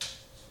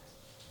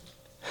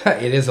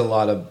 It is a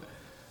lot of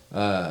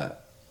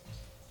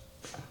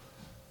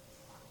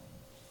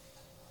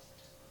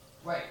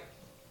Wait,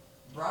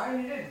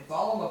 Brian, you didn't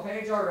follow my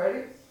page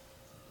already?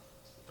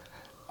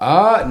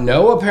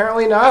 no,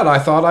 apparently not. I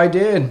thought I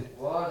did.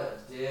 What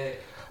a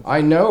dick.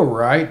 I know,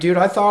 right? Dude,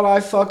 I thought I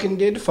fucking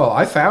did follow.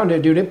 I found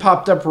it, dude. It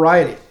popped up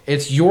right.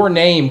 It's your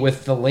name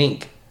with the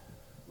link.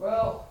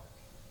 Well,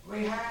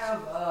 we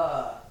have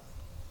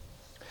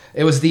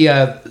It was the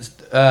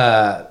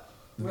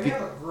we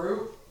have a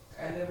group,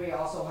 and then we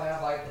also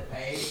have like the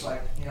page,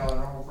 like a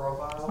normal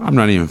profile. I'm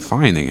not even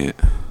finding it.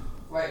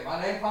 Wait,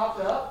 my name popped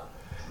up?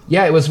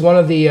 yeah, it was one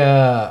of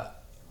the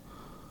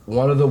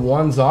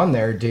ones on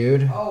there,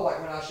 dude. Oh, like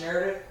when I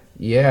shared it?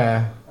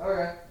 Yeah.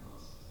 Okay.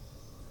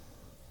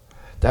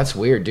 That's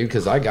weird, dude,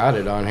 because I got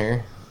it on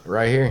here.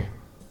 Right here.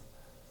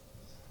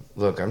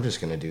 Look, I'm just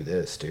gonna do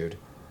this, dude.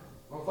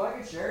 Well, if I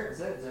can share it,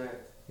 send it to me.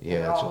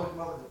 Yeah, that's I'll what, hook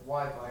them up with the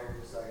Wi-Fi here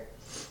in a second.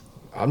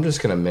 I'm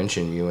just gonna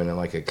mention you in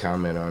like a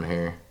comment on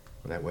here.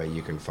 That way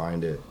you can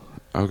find it.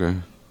 Okay.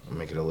 I'll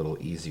make it a little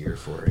easier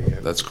for you.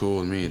 That's cool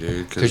with me,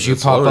 dude. Because you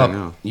it's pop loading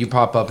up, now. you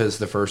pop up as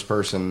the first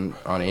person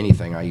on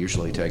anything I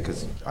usually tag.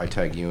 Because I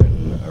tag you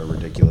in a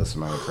ridiculous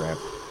amount of crap.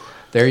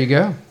 There you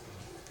go.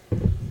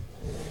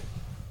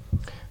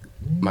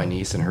 My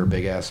niece and her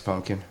big ass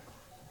pumpkin.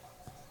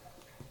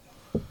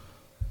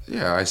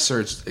 Yeah, I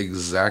searched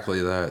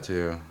exactly that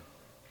too.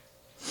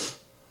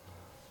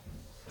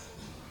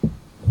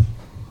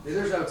 Dude,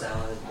 there's no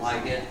talent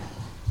like it.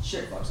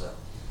 Shit fucks up.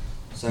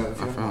 So if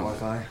you have found it.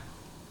 Wi-Fi,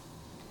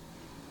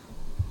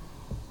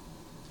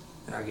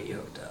 then I'll get you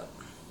hooked up.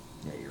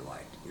 Yeah,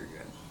 you're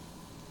good.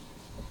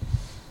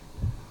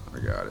 I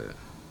got it.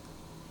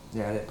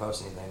 Yeah, I didn't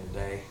post anything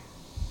today.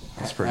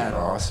 That's pretty At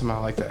all. awesome. I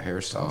like that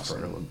hairstyle for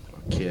a little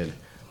kid.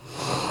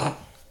 What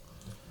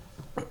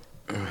the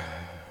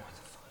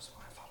fuck is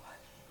Wi-Fi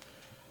like?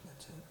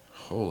 That's it.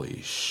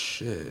 Holy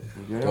shit.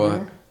 You good What? over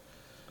here?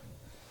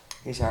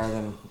 He's higher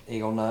than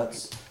Eagle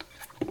Nuts.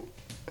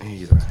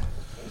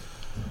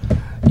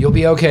 You'll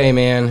be okay,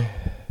 man.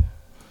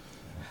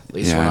 At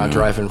least Yeah, we're I not know.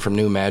 driving from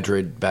New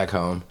Madrid back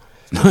home.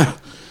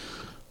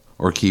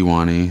 Or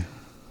Kiwani.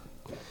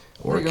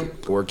 Or There you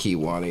or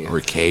Kiwani. Or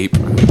Cape.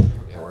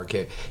 Or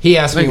K. He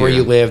asked me Thank where you.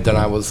 you lived, and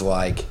I was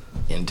like,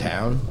 in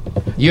town.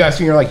 You asked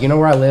me, you're like, you know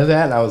where I live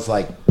at? And I was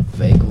like,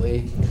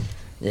 vaguely. I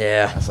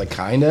Yeah. was like,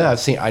 kinda.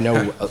 I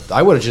know.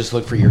 I would have just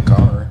looked for your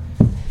car.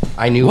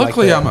 I knew.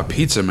 Luckily, like, I'm a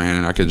pizza man,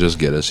 and I could just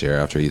get us here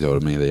after he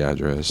told me the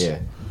address. Yeah.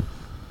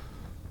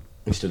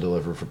 Used to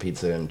deliver for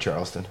pizza in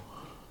Charleston.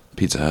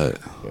 Pizza Hut.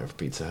 Yeah, for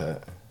Pizza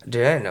Hut.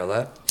 Dude, I didn't know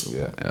that.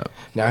 Yeah. Yeah.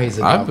 Now he's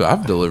a.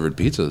 I've delivered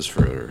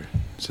pizzas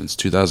since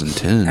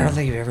 2010. I don't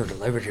think you've ever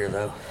delivered here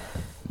though.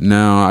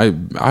 No,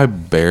 I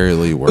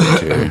barely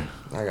worked here.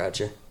 I got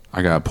you.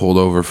 I got pulled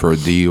over for a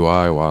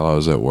DUI while I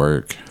was at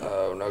work.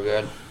 Oh, no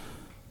good.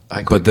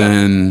 I quit But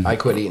then I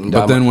quit eating.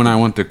 But then Domino's. when I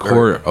went to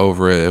court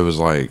over it, it was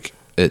like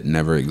it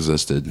never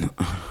existed.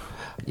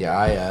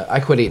 Yeah, I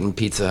quit eating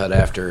Pizza Hut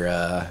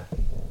after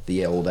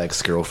the old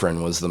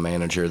ex-girlfriend was the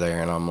manager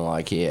there, and I'm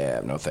like,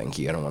 yeah, no thank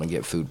you. I don't want to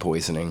get food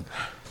poisoning.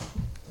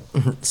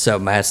 So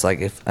Matt's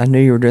like, if I knew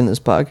you were doing this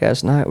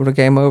podcast tonight, I would have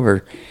came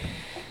over.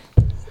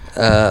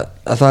 I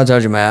thought I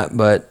told you, Matt,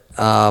 but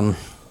I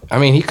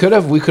mean, he could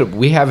have.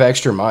 We have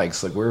extra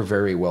mics. Like, we're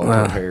very well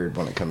prepared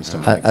when it comes to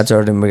mics. I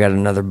told him we got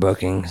another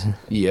booking.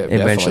 Yeah,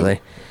 eventually.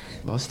 definitely.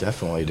 Most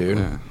definitely, dude.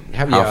 Yeah.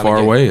 Have you How on far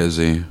again. away is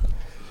he?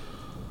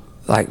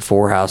 Like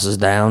 4 houses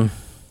down.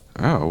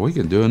 Oh, we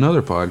can do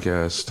another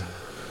podcast.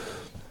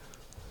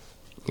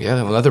 Yeah,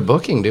 another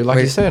booking, dude. Like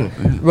you said.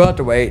 We'll have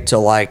to wait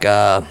till like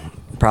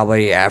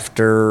probably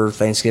after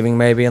Thanksgiving,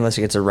 maybe, unless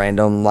he gets a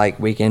random like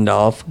weekend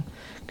off,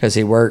 because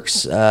he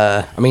works.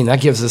 I mean,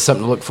 that gives us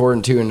something to look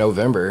forward to in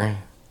November.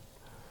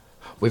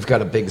 We've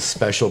got a big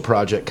special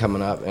project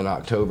coming up in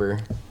October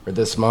or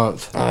this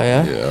month. Oh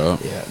yeah. Yeah.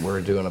 Yeah, we're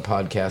doing a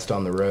podcast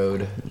on the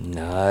road.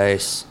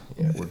 Nice.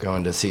 Yeah, we're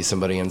going to see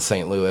somebody in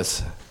St.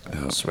 Louis.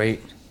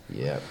 Sweet.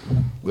 Yeah,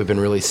 we've been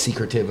really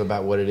secretive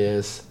about what it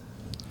is.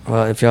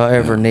 Well, if y'all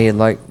ever need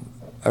like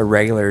a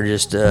regular,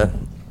 just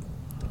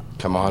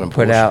Come on and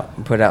put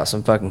push. out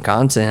some fucking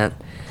content.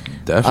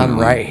 Definitely. I'm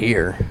right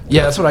here.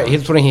 Yeah, that's what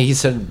he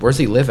said. Where's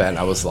he live at? And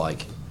I was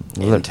like,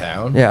 in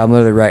town. Yeah, I'm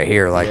literally right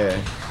here. Like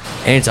Yeah.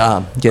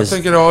 anytime. I Just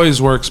think it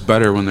always works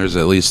better when there's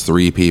at least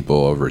 3 people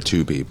over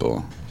 2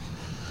 people.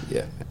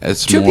 Yeah.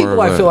 It's 2 more people, of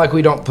I feel like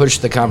we don't push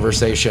the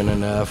conversation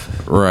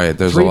enough. right.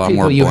 There's 3 a lot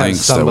people, more you have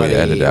blanks that we somebody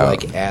edit out.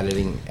 like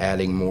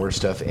adding more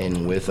stuff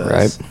in with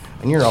us. Right.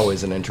 And you're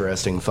always an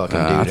interesting fucking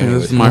dude. I think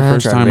anyways. this is my Yeah,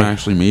 first try to time be.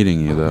 actually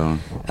meeting you, though.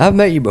 I've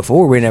met you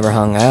before. We never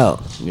hung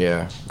out.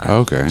 Yeah.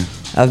 Okay.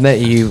 I've met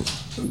you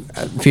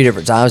a few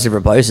different times,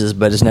 different places,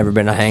 but it's never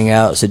been a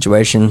hangout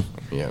situation.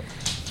 Yeah.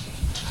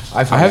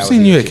 I have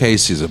seen you at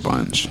Casey's a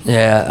bunch.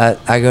 Yeah,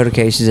 I go to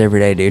Casey's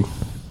every day, dude.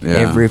 Yeah.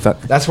 Every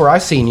fuck. That's where I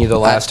seen you the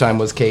last time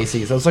was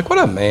Casey's. I was like, what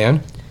up,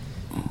 man?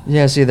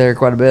 Yeah, I see you there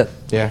quite a bit.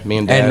 Yeah, me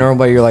and Dad. And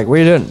normally you're like, what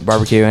are you doing?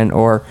 Barbecuing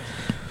or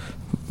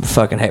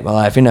fucking hate my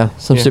life, some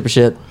Yeah. stupid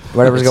shit.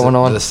 Whatever's It's going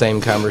on. The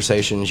same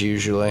conversations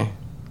usually.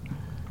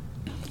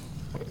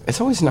 It's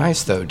always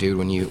nice though, dude,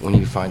 when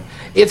you find.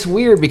 It's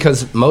weird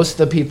because most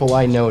of the people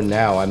I know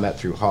now I met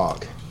through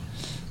Hawk.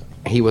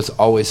 He was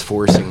always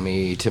forcing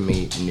me to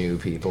meet new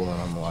people, and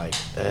I'm like,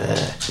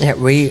 ugh. Yeah,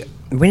 we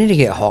need to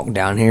get Hawk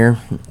down here.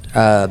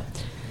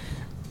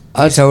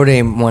 I told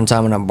him one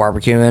time when I'm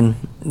barbecuing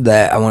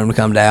that I want him to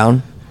come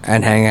down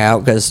and hang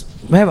out because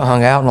we haven't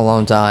hung out in a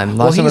long time.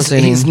 Well, Last time I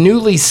seen he's him,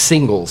 newly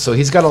single, so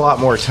he's got a lot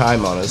more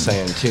time on his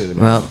hand too.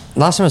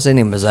 last time I seen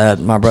him was at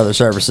my brother's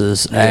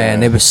services,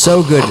 and Yeah. it was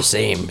so good to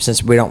see him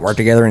since we don't work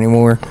together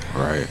anymore.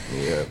 Right.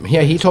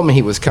 Yeah, he told me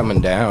he was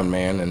coming down,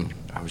 man, and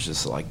I was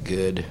just like,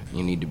 good,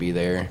 you need to be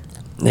there.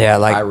 Yeah,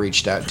 like I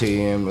reached out to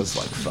him, was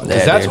like, fuck. 'Cause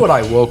Yeah, that's dude. what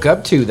I woke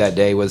up to that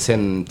day was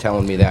him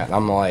telling me that. And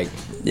I'm like,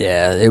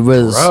 Yeah, it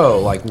was. Bro,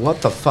 like,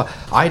 what the fuck?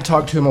 I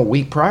talked to him a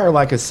week prior,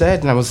 like I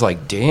said, and I was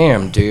like,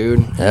 damn,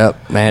 dude.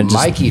 Yep, man.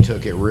 Mikey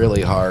took it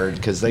really hard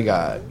because him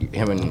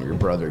and your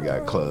brother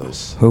got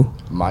close. Who?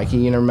 Mikey,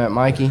 you never met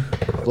Mikey?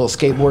 Little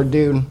skateboard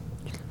dude.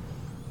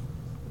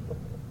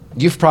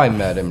 You've probably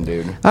met him,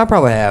 dude. I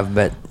probably have,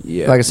 but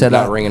Yeah, like I said,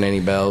 not ringing any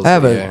bells. I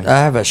have but a yeah.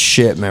 I have a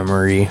shit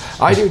memory.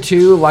 I do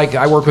too. Like,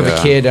 I work with a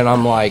Yeah. kid, and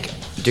I'm like,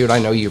 dude, I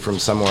know you from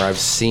somewhere. I've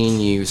seen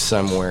you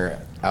somewhere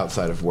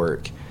outside of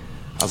work.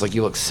 I was like,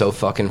 you look so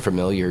fucking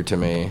familiar to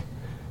me.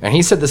 And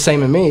he said the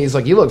same to me. He's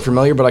like, you look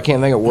familiar, but I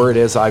can't think of where it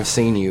is I've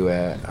seen you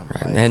at. I'm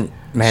like, And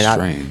man,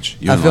 Strange.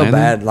 I feel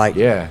bad. Like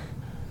yeah.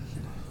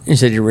 you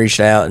said, you reached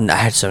out, and I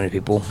had so many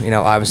people. You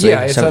know, obviously.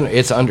 Yeah, it's and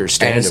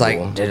understandable. it's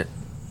like,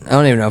 I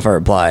don't even know if I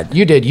replied.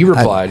 You did. You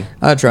replied.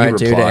 I tried You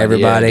to replied.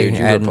 everybody. Yeah, dude,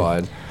 you and-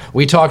 replied.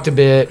 We talked a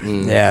bit.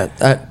 And Yeah, it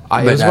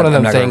but was one of them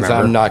I'm not gonna things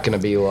remember. I'm not going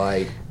to be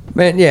like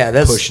Man, yeah,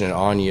 that's pushing it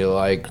on you.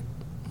 Like,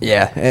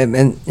 yeah,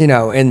 and you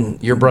know,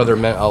 and your brother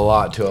meant a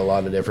lot to a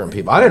lot of different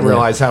people. I didn't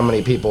realize how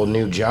many people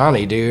knew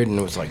Johnny, dude, and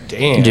it was like,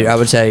 damn. dude, I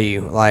would tell you,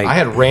 like, I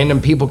had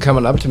random people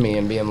coming up to me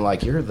and being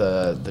like, "You're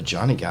the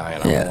Johnny guy,"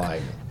 and Yeah. I'm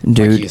like,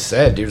 Dude. like you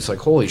said, dude, it's like,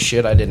 holy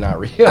shit, I did not out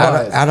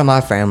realize. of, out of my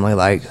family,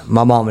 like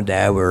my mom and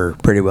dad were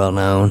pretty well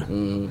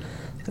known,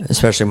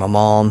 especially my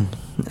mom,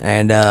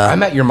 and I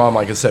met your mom,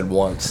 like I said,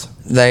 once.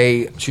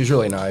 they She's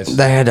really nice.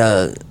 had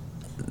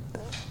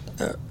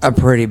a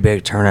pretty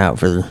big turnout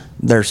for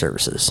their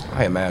services.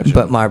 I imagine.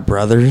 But my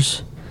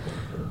brothers,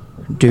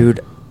 dude,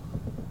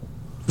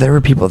 there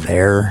were people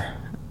there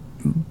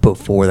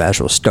before the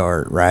actual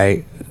start,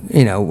 right?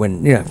 You know,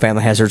 when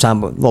family has their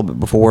time a little bit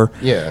before.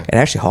 Yeah. And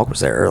actually, Hawk was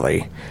there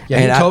early. yeah,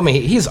 and he told me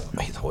he's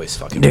always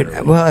fucking dude.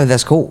 early. Well,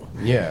 that's cool.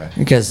 Yeah.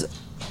 Because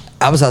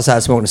I was outside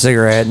smoking a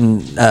cigarette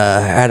and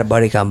had a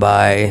buddy come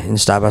by and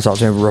stop. I talked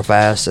to him real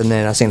fast, and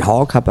then I seen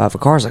Hawk hop out of a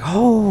car. I was like,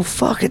 "Oh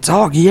fuck, it's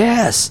Hawk!"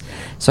 Yes.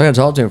 So I got to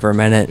talk to him for a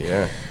minute.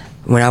 Yeah.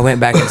 When I went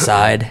back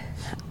inside,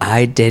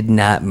 I did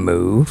not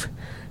move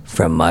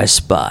from my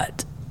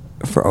spot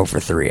for over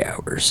 3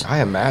 hours.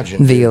 I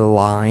imagine. The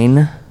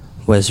line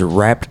was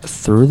wrapped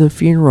through the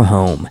funeral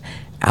home,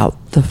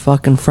 out the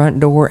fucking front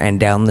door, and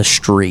down the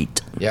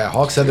street. Yeah,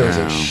 Hawk said there was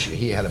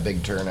he had a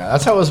big turnout.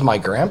 That's how it was at my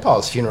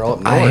grandpa's funeral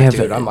up I north, have-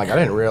 dude. I'm like, I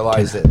didn't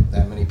realize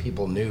that many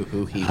people knew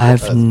who he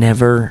I've was.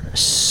 never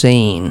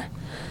seen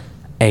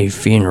a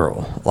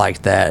funeral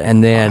like that.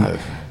 And then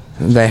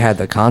they had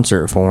the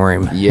concert for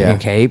him Yeah. in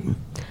Cape.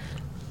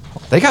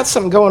 They got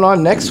something going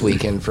on next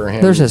weekend for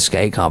him. There's a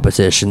skate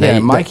competition. yeah, They,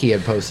 Mikey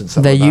had posted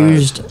something. They about it.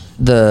 used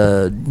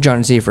the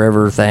Johnny C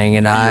Forever thing,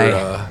 and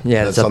yeah,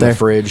 it's that's up on there. the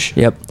fridge.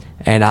 Yep.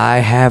 And I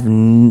have,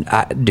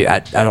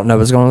 I don't know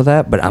what's going on with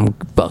that, but I'm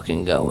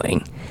fucking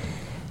going.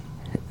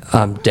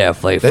 I'm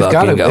definitely fucking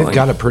going. They've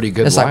got a pretty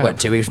good It's like, what, lineup.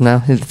 2 weeks from now?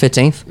 The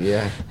 15th?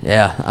 Yeah.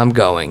 Yeah, I'm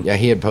going. Yeah,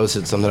 he had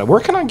posted something. Where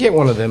can I get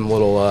one of them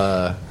little,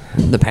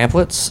 The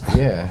pamphlets,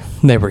 yeah.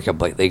 they were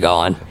completely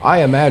gone.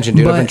 I imagine,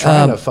 dude. I've been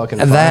trying to fucking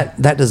find.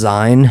 that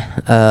design,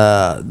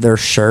 their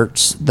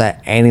shirts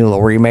that Annie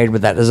Laurie made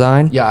with that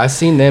design. Yeah, I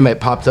seen them.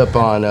 It popped up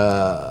on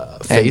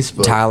And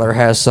Facebook. Tyler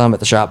has some at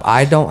the shop.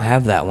 I don't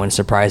have that one,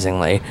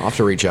 surprisingly. I'll have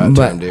to reach out to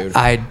But him, dude.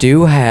 I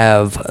do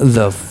have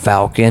the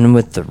Falcon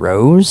with the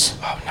rose.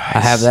 Oh, nice. I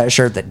have that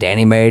shirt that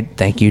Danny made.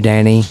 Thank you,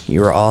 Danny.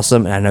 You were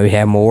awesome, and I know you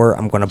have more.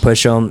 I'm going to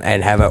push them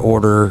and have an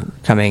order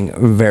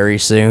coming very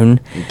soon.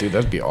 Dude,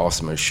 that'd be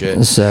awesome as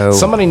shit. So-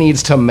 somebody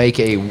needs to make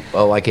a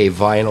like a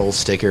vinyl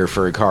sticker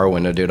for a car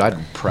window, dude. I'd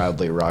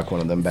proudly rock one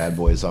of them bad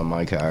boys on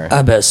my car.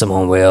 I bet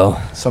someone will.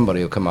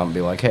 Somebody will come out and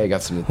be like, "Hey, I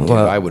got some." Dude,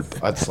 Well,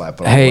 I'd slap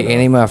one. on Hey, the window.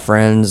 any of my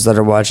friends that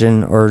are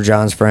watching, or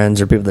John's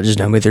friends, or people that just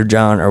know me through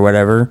John or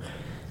whatever,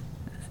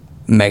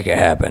 make it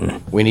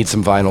happen. We need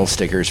some vinyl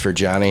stickers for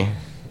Johnny.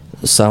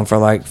 Some for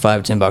like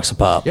 $5-10 a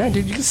pop. Yeah,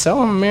 dude, you can sell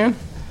them, man.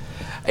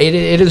 It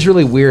is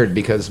really weird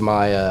because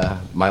my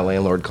my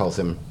landlord calls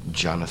him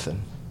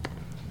Jonathan,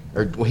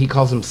 or well, he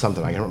calls him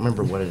something. I don't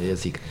remember what it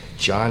is.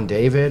 John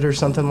David or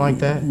something like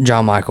that.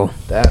 John Michael.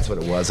 That's what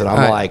it was, and I'm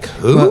All right. like,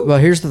 who? Well,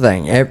 here's the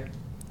thing.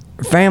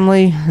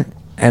 Family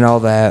and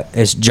all that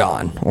is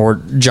John or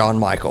John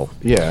Michael.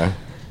 Yeah,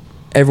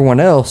 Everyone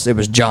else, it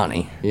was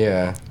Johnny.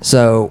 yeah.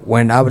 So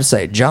when I would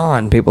say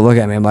John, people look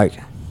at me. I'm like,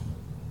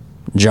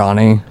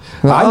 Johnny.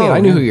 I mean, Oh. I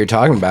knew who you're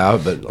talking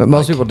about, But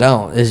most people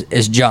don't.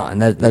 It's John.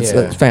 That's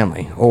Yeah.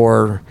 family.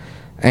 Or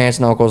aunts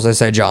and uncles, they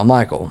say John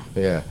Michael.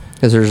 Yeah,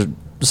 Because there's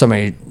so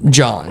many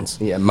Johns.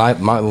 yeah. My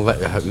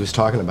he was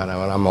talking about it,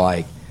 and I'm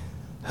like,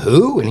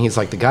 who? And he's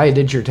like, the guy who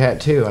did your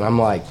tattoo, and I'm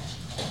like,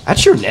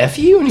 that's your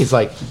nephew? And he's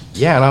like,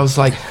 yeah. And I was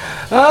like,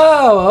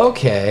 oh,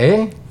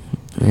 okay.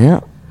 Yeah.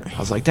 I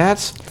was like,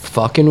 that's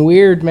fucking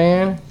weird,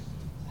 man.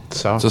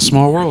 So It's a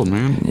small world,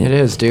 man. it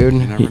is, dude.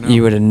 Never know.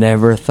 You would have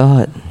never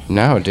thought.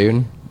 No,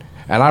 dude.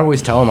 And I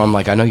always tell him, I'm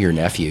like, I know your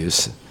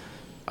nephews.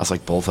 I was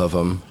like, both of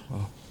them.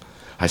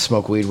 I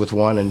smoke weed with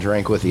one and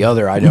drank with the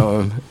other. I know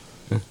him.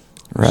 Get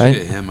Right?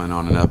 him in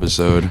on an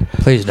episode.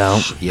 Please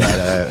don't.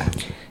 Yeah,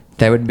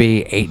 That would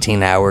be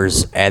 18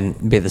 hours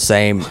and be the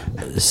same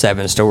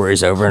 7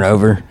 stories over and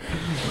over.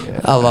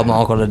 I love my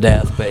uncle to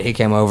death, but he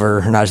came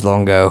over not too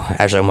long ago,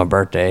 actually on my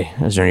birthday.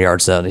 I was doing a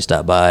yard sale, and he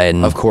stopped by.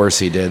 And Of course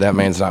he did. That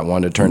man's not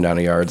one to turn down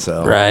a yard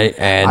sale. right,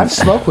 and I've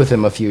smoked with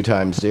him a few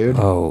times, dude.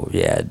 oh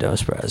yeah, it don't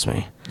surprise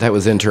me. That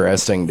was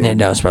interesting, dude. It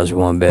don't surprise me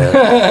one bit.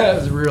 That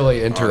was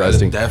really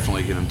interesting.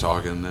 Definitely get him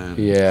talking then.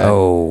 Yeah.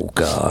 Oh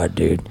god,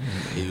 dude,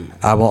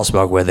 I won't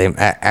smoke with him.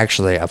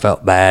 Actually, I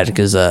felt bad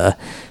because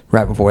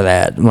right before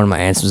that, one of my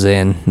aunts was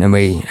in, and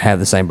we have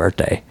the same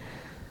birthday,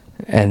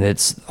 and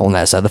it's on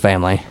that side of the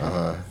family.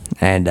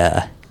 And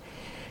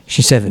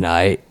she stayed the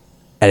night.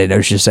 I didn't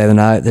know she would stay the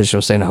night. Then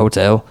she'll stay in a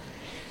hotel.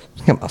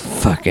 Got my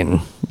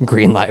fucking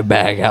green light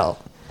bag out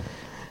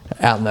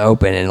in the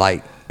open, and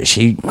like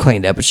she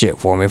cleaned up and shit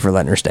for me for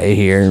letting her stay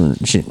here.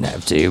 And she didn't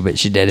have to, but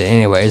she did it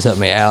anyways. Helped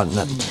me out, and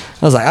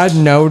I was like, I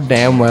know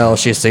damn well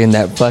she's seen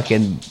that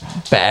fucking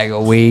bag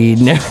of weed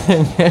and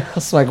everything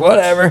else. Like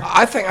whatever.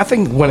 I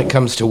think when it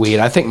comes to weed,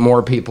 I think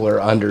more people are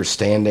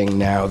understanding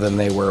now than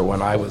they were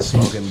when I was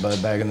smoking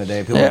bud back in the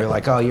day. People Yeah. were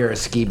like, "Oh, you're a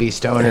skeevy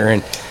stoner,"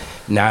 and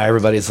now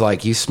everybody's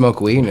like, "You smoke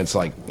weed," and it's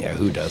like, "Yeah,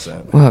 who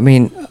doesn't?" Well, I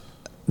mean,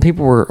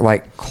 people were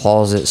like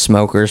closet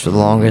smokers for the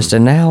longest,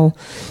 and now,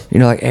 you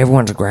know, like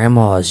everyone's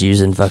grandma is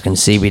using fucking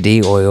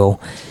CBD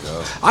oil.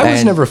 I was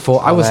And never full.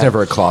 I all was that.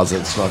 never a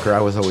closet smoker.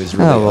 I was always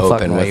really Oh well, fuck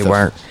open no, with you the,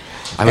 weren't.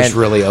 I was And-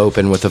 really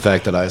open with the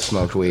fact that I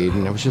smoked weed,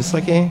 and it was just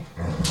like, eh.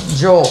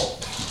 Joel.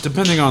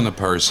 Depending on the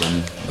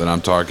person that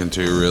I'm talking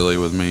to, really,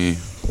 with me.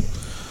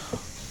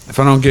 If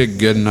I don't get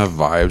good enough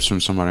vibes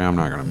from somebody, I'm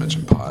not going to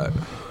mention pot.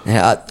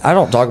 Yeah, I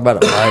don't talk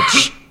about it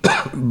much,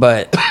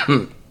 but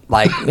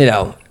like you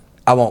know,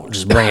 I won't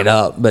just bring it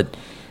up. But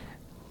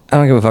I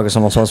don't give a fuck if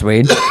someone smokes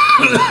weed.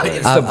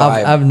 It's the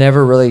vibe. I've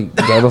never really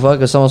gave a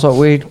fuck if someone smoked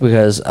weed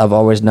because I've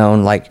always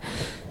known like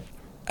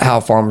how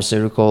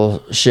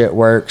pharmaceutical shit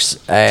works,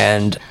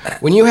 and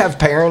When you have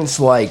parents,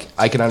 like,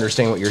 I can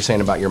understand what you're saying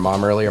about your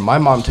mom earlier. My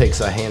mom takes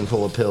a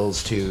handful of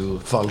pills to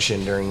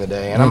function during the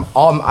day, and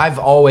I've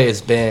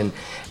always been,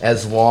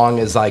 as long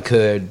as I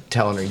could,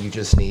 telling her, you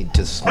just need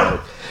to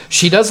smoke.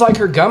 She does like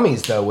her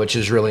gummies, though, which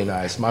is really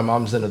nice. My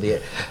mom's into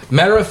the...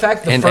 Matter of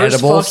fact, the And first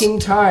edibles? fucking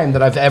time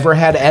that I've ever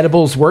had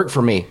edibles work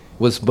for me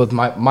was with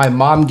my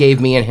mom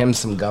gave me and him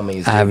some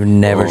gummies. Dude. I've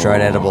never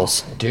tried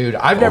edibles. Dude,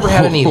 I've never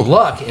had any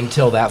luck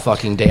until that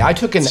fucking day. I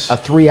took a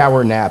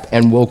 3-hour nap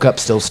and woke up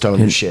still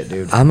stoned as shit,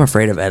 dude. I'm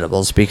afraid of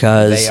edibles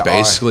because They are.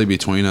 Basically,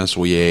 between us,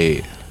 we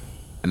ate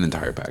an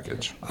entire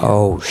package.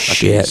 oh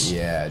shit.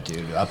 Yeah,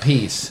 dude, a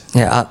piece.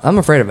 Yeah, I'm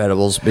afraid of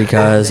edibles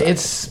because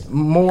It's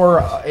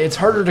more. It's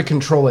harder to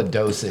control a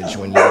dosage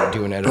when you're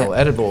doing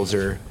edibles.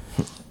 Or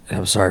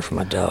I'm sorry for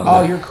my dog.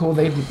 oh, you're cool.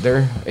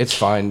 They're. It's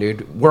fine,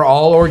 dude. We're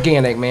all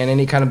organic, man.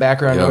 Any kind of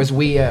background Yep. noise.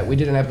 We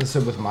did an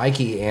episode with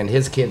Mikey and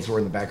his kids were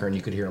in the background.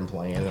 You could hear them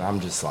playing, and I'm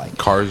just like,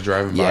 Cars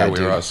driving by, yeah, we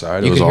dude. were outside.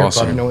 You It was could hear bug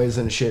awesome. noise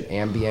and shit.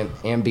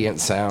 Ambient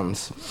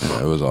sounds.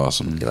 Yeah, it was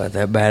awesome. You like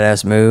that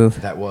badass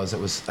move? That was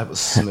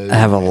smooth. I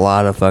have a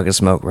lot of fucking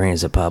smoke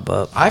rings that pop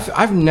up.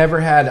 I've never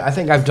had. I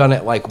think I've done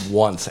it like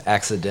once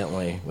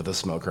accidentally with a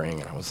smoke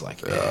ring, and I was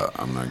like, eh.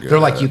 I'm not good. They're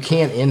at like, it. you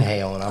can't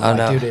inhale, and I'm Oh, like,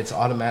 no. dude, it's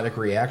automatic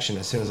reaction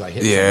as soon as I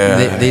hit. Yeah.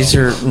 something. These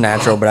are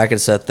natural, but I could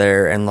sit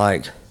there and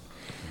like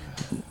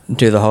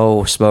do the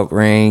whole smoke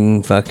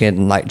ring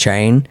fucking like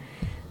chain.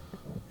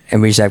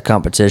 And we used to have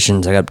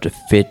competitions like up to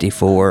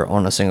 54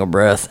 on a single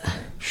breath.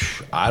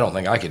 I don't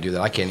think I could do that.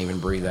 I can't even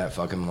breathe that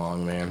fucking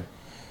long, man.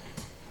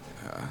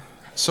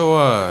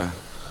 So,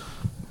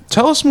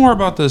 tell us more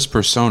about this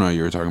persona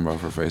you were talking about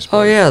for Facebook.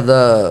 Oh yeah,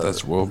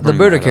 the We'll the bring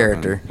Buddha that up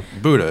character.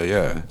 then. Buddha,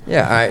 yeah.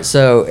 Yeah, all right.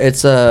 So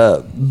it's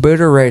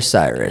Buddha Ray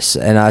Cyrus,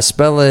 and I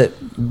spell it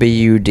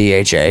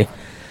Budha.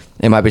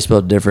 It might be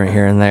spelled different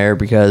here and there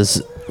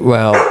because,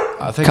 well,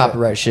 I think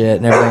copyright shit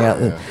and everything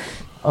else.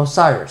 Oh,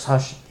 Cyrus,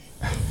 hush.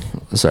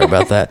 Sorry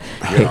about that.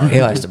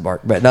 He likes to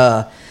bark,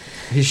 but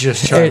He's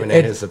just chiming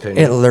in his it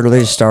opinion.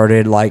 literally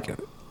started like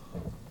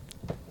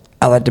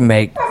I like to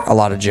make a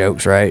lot of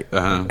jokes, right?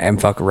 Uh-huh. And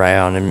fuck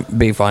around and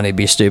be funny,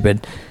 be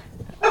stupid.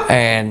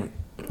 And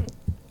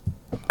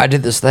I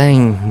did this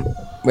thing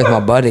with my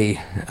buddy,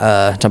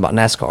 talking about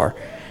NASCAR.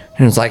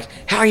 And it's like,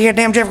 hell yeah,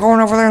 damn Jeff going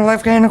over there in the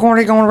left hand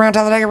corner, going around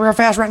Talladega real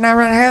fast right now,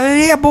 right now.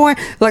 Yeah, boy.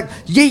 Like,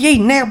 yeah,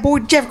 now, boy,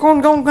 Jeff going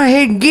go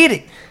ahead and get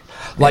it.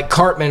 Like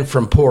Cartman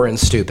from Poor and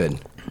Stupid.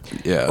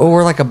 Yeah.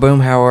 Or like a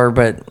boomhauer,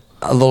 but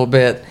a little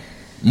bit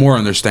More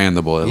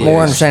understandable, at more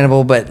least.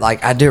 understandable, but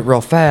like I do it real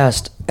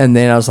fast, and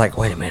then I was like,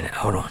 wait a minute,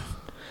 hold on.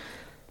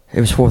 It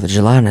was 4th of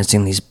July, and I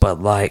seen these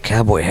Bud Light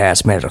cowboy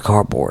hats made out of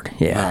cardboard.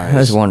 Yeah, Nice.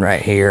 there's one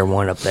right here,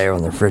 one up there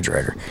on the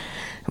refrigerator.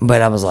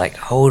 But I was like,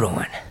 hold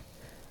on.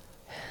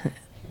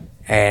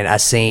 And I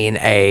seen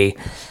a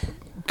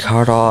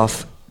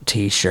cut-off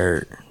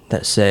T-shirt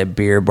that said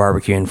 "Beer,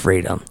 Barbecue, and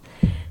Freedom."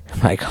 I'm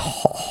like,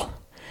 oh,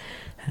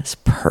 that's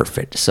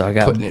perfect. So I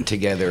got Putting it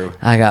together.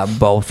 I got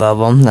both of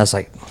them. That's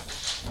like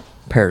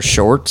a pair of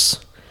shorts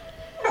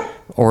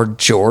or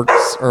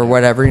jorts or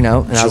whatever, you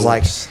know. And I was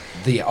like, Shorts.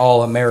 The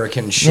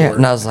all-American short. yeah.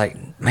 And I was like,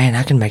 man,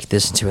 I can make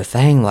this into a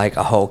thing, like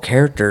a whole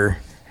character,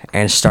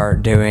 and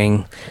start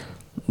doing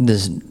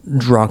this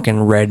drunken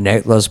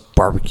redneck, let's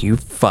barbecue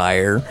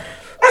fire,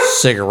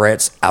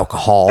 cigarettes,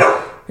 alcohol,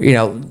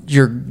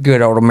 your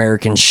good old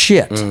American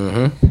shit.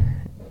 Mm-hmm.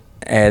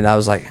 And I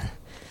was like,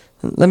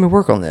 let me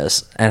work on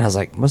this. And I was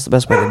like, what's the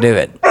best way to do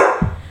it?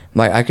 I'm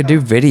like, I could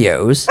do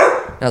videos.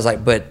 And I was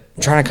like, but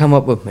trying to come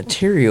up with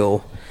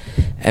material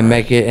and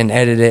make it and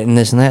edit it and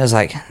this and that is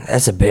like,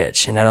 that's a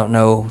bitch. And I don't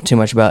know too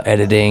much about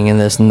editing and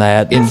this and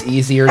that. It's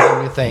easier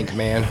than you think,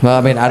 man. Well,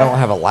 I mean, I don't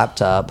have a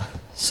laptop.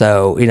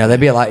 So, that'd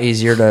be a lot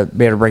easier to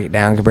be able to break it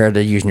down compared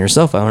to using your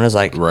cell phone. It's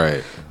like,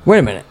 Right. wait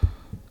a minute.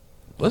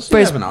 Unless you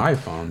have an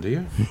iPhone, do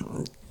you?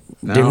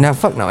 No. Dude, no,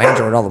 fuck no.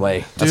 Android all the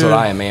way. That's what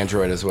I am,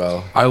 Android as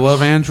well. I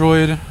love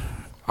Android.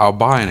 I'll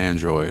buy an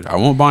Android. I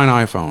won't buy an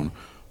iPhone.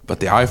 But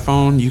the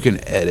iPhone, you can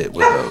edit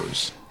with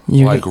those.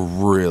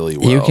 Really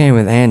well. You came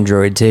with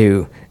Android,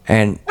 too.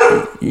 And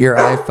your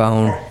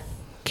iPhone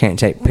can't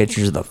take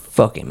pictures of the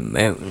fucking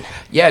moon.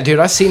 Yeah, dude,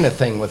 I seen a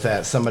thing with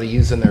that. Somebody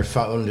using their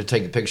phone to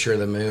take a picture of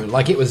the moon.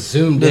 Like, it was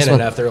zoomed in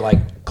enough. They're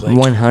like, click.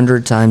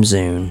 100 times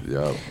zoom.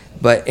 Yeah.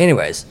 But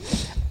anyways,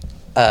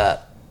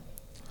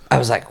 I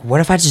was like,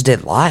 what if I just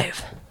did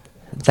live?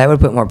 That would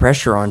put more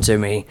pressure onto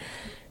me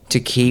to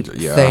keep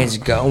things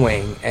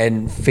going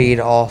and feed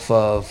off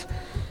of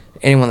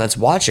anyone that's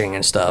watching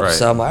and stuff. Right.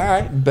 So I'm like,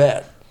 all right,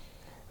 bet.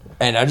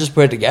 And I just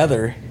put it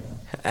together,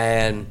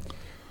 and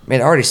I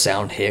mean, I already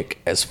sound hick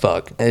as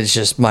fuck. It's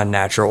just my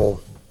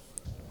natural,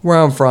 where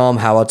I'm from,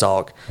 how I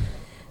talk.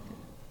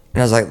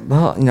 And I was like,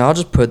 well, I'll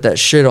just put that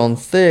shit on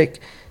thick,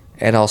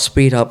 and I'll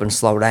speed up and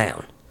slow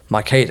down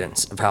my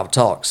cadence of how I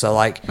talk. So,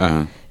 like,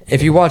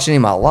 if you watch any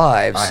of my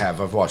lives,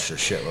 I've watched a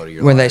shitload of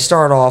your when they lives.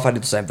 start off, I do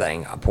the same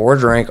thing. I pour a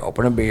drink,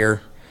 open a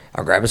beer,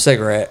 I grab a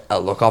cigarette, I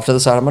look off to the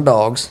side of my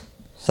dogs,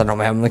 so I don't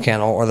have them in the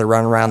kennel, or they're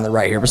running around, they're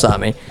right here beside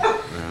me.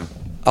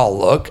 I'll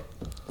look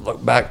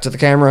back to the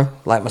camera,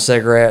 light my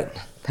cigarette,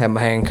 have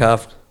my hand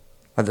cuffed.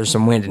 Like there's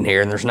some wind in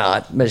here, and there's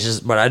not, but it's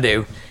just what I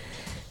do.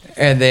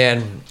 And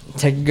then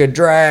take a good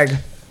drag, a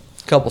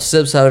couple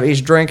sips out of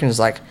each drink, and it's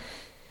like,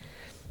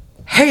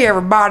 hey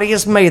everybody,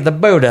 it's me, the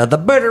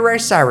Buddha Ray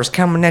Cyrus,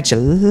 coming at you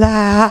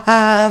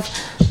live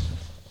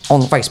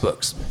on the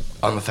Facebooks.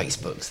 On the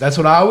Facebooks. That's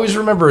what I always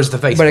remember is the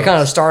Facebooks. But it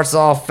kind of starts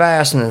off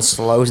fast and then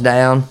slows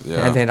down,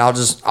 Yeah. and then I'll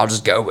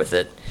just go with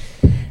it.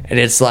 And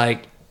it's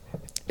like,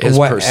 Is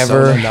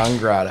persona non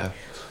grata.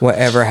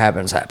 whatever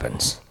happens.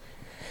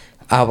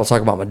 I will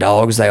talk about my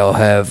dogs. They all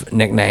have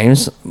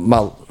nicknames.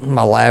 My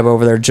lab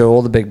over there,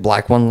 Joel, the big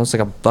black one, looks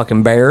like a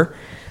fucking bear.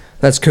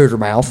 That's Cooter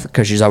Mouth,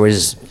 because she's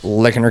always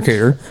licking her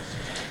cooter.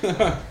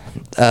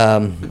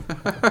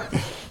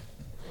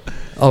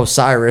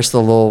 Cyrus, the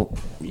little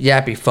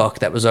yappy fuck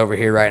that was over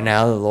here right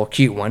now, the little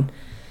cute one.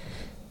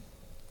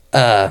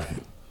 I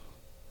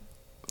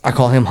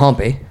call him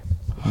Humpy,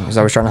 because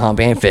I was trying to hump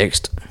and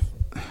fixed.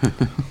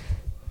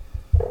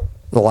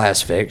 The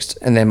last fixed.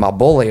 And then my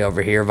bully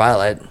over here,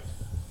 Violet,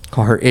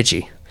 call her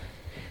Itchy,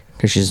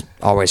 because she's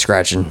always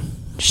scratching.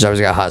 She's always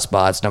got hot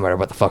spots no matter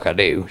what the fuck I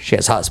do. She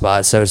has hot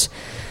spots, so it's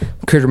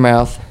Cooter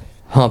Mouth,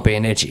 Humpy,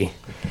 and Itchy.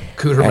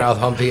 Cooter Mouth,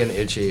 Humpy, and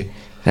Itchy.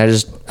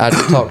 I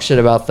talk shit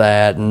about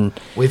that, and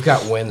We've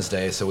got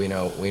Wednesday, so we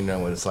know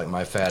what it's like.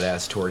 My fat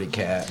ass torty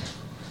cat.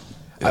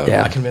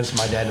 Yeah. I convinced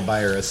my dad to buy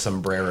her a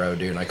sombrero,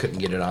 dude, and I couldn't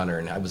get it on her.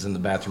 And I was in the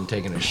bathroom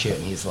taking a shit,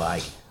 and he's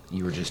like,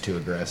 "You were just too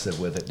aggressive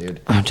with it,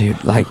 dude." oh,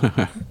 dude, like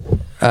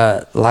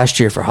last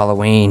year for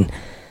Halloween,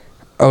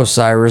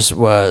 Osiris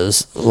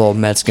was a little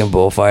Mexican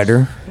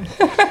bullfighter,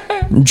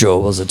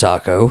 Joel was a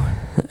taco,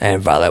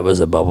 and Violet was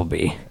a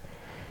bumblebee.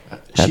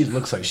 She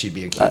looks like she'd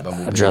be a cute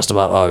bumblebee. I dressed them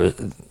up.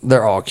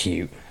 They're all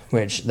cute,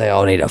 which they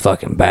all need a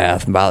fucking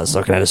bath. Violet's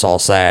looking at us all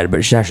sad,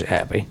 but she's actually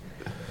happy.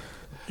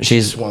 She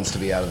just wants to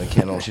be out of the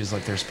kennel. She's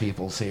like, "There's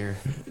peoples here."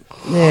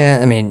 Yeah,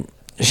 I mean,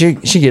 she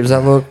gives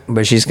that look,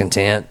 but she's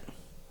content.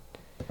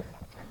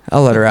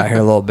 I'll let her out here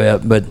a little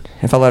bit, but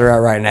if I let her out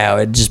right now,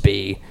 it'd just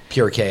be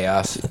Pure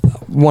chaos.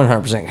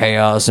 100%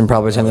 chaos and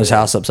probably turn this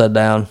house upside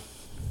down.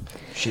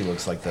 She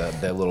looks like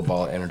that little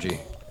ball of energy.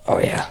 Oh,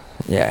 yeah.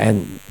 Yeah,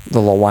 and the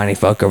little whiny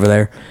fuck over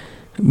there.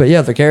 But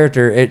yeah, the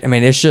character,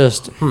 it's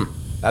just...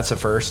 That's a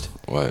first.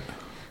 What?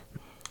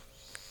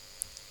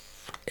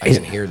 I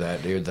can hear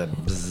that, dude. That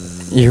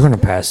bzzz. You're going to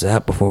pass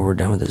out before we're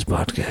done with this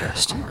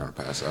podcast. I'm gonna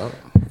pass out.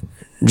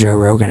 Joe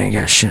Rogan ain't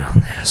got shit on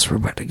this. We're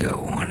about to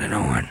go on and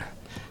on.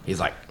 He's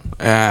like,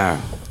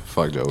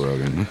 Fuck Joe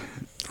Rogan.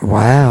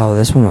 Wow,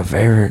 that's one of my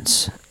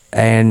favorites.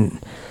 And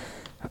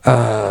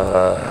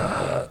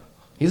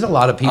he's a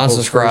lot of people.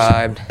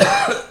 unsubscribed.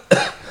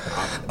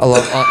 I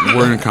love.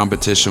 We're in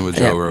competition with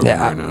Joe Rogan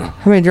right now.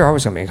 I mean, you're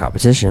always gonna be in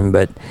competition,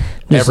 but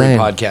just Every saying,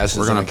 podcast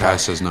We're is gonna in the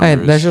pass con- those numbers.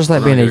 Hey, that's just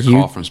like We're gonna being a get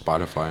call you- from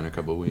Spotify in a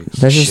couple of weeks.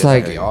 That's just Shit,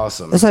 like that'd be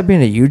awesome. That's like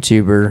being a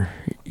YouTuber.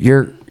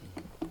 You're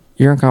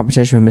in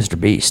competition with Mr.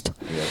 Beast.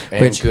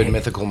 And Which- Good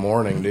Mythical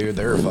Morning, dude.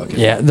 They're fucking.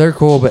 Yeah, they're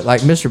cool, but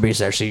like Mr.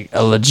 Beast's actually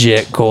a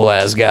legit cool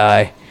ass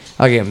guy.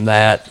 I'll give him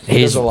that.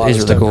 He does a lot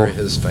he's of really stuff cool. for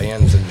his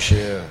fans and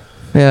shit.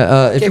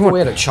 Yeah, if Gave you want,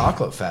 away at a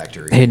chocolate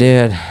factory. he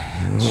did,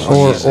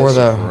 or Jesus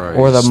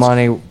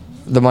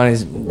the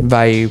money's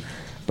value.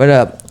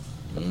 But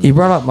you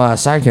brought up my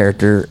side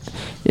character.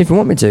 If you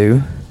want me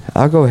to,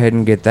 I'll go ahead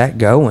and get that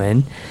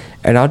going,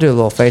 and I'll do a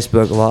little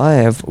Facebook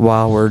Live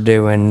while we're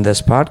doing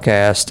this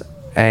podcast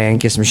and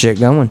get some shit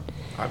going.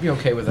 I'd be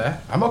okay with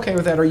that. I'm okay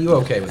with that. Are you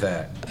okay with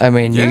that? I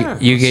mean, Yeah,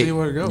 you let's see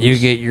where it get goes. you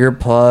get your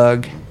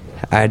plug.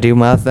 I do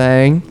my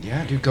thing.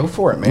 Yeah, dude, go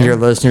for it, man. Your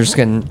listeners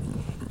can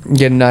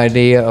get an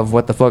idea of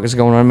what the fuck is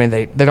going on. I mean,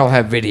 they don't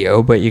have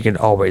video, but you can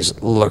always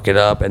look it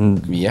up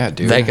and Yeah,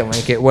 dude. they can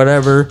link it,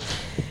 whatever.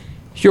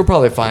 You'll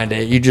probably find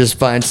it. You just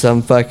find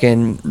some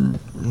fucking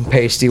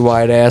pasty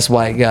white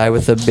guy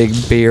with a big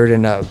beard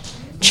and a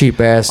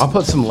cheap ass I'll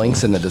put some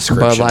links in the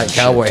description. Bud Light and shit,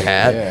 cowboy dude.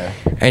 hat, Yeah.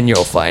 and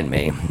you'll find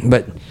me.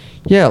 But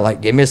yeah,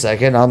 like give me a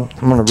second. I'm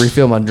gonna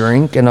refill my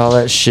drink and all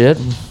that shit.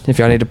 If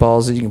y'all need to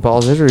pause it, you can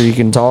pause it, or you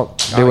can talk,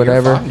 Oh, do you're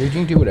whatever. fine, dude. You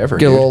can do whatever.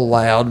 Get a dude. little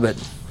loud, but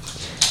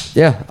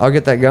yeah, I'll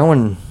get that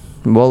going.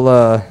 We'll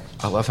I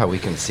love how we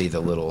can see the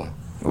little.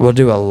 we'll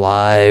do a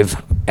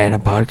live and a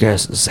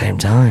podcast at the same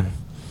time.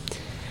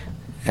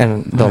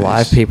 And the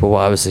live people will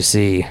obviously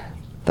see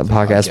the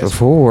podcast podcast.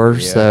 before,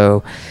 Yeah.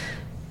 so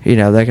you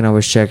know they can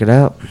always check it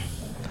out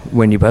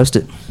when you post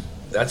it.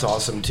 That's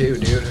awesome too,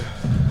 dude.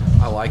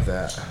 I like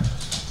that.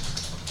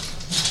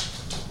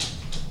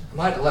 I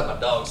might have to let my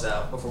dogs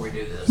out before we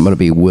do this. I'm gonna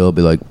be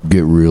like,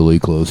 get really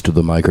close to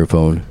the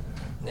microphone.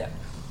 Yeah.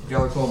 If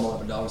y'all are cool, I'm gonna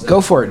let my dogs out.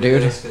 Go for it, before we do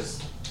dude. this, 'cause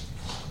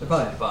they're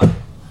probably fine.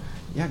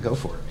 Yeah, go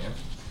for it, man.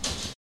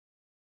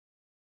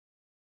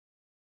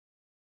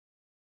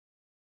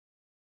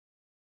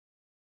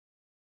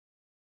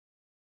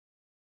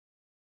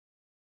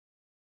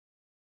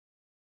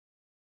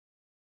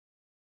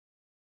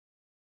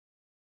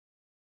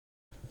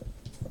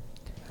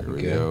 Here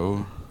we Good.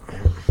 go.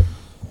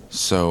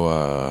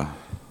 So,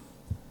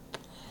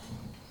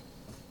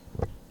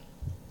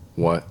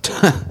 What?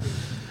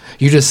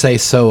 You just say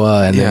so,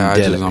 and yeah,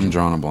 then I'm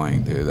drawing a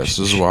blank, dude. This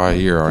is why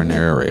you're our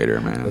narrator,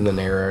 and man. the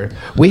narrator.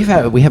 We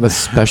have a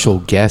special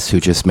guest who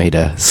just made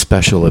a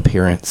special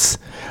appearance.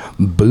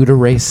 Buddha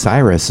Ray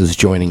Cyrus is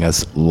joining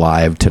us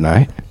live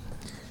tonight.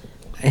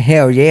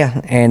 Hell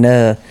yeah. And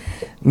I'm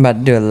about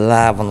to do it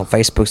live on the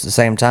Facebooks at the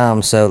same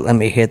time, so let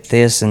me hit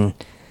this and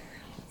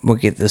we'll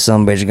get this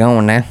sumbitch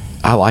going now.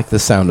 I like the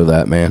sound of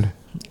that, man.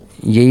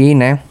 Yeah,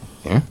 now.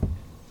 Yeah.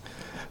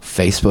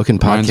 Facebook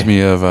and Reminds podcast.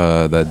 me of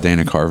that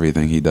Dana Carvey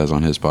thing he does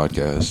on his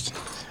podcast.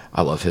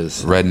 I love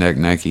his. Redneck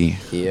Necky.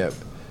 Yep.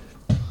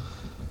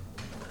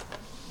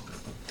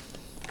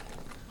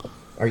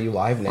 Are you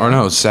live now? Or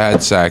no, Sad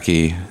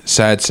Sacky,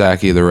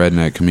 the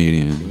redneck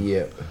comedian.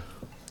 Yep.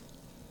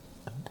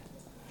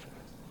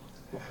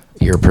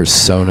 Your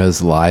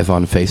persona's live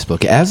on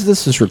Facebook. As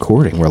this is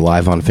recording, we're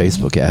live on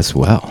Facebook as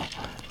well.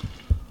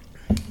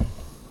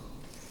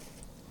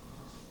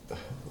 A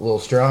little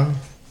strong?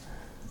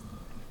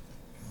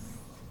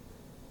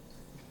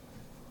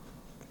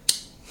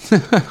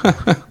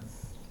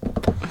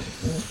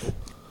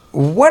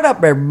 What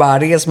up,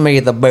 everybody? It's me,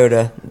 the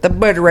Buddha. The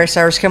Buddha Ray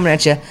Cyrus coming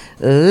at you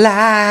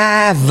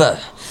live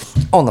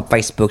on the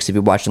Facebooks if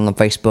you're watching on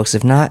the Facebooks.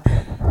 If not,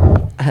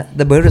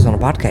 the Buddha's on a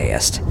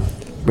podcast.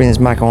 Bring this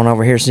mic on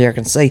over here so y'all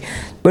can see.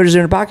 Buddha's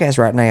doing a podcast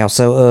right now.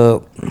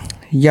 So,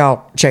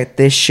 y'all check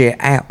this shit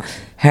out.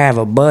 Have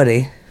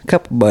a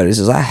couple buddies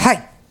is like,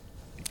 hey,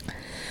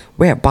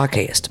 we have a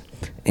podcast.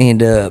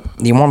 And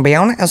you want to be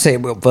on it? I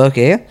said, well, fuck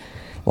yeah.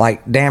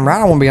 Like, damn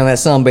right, I want to be on that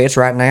sumbitch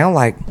right now.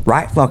 Like,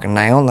 right fucking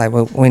now. Like,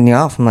 when you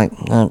off, I'm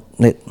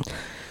like,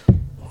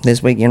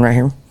 this weekend right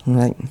here. I'm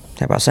like,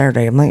 how about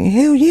Saturday? I'm like,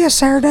 hell yeah,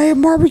 Saturday,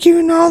 barbecue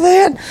and all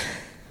that.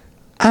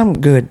 I'm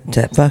good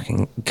to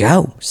fucking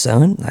go,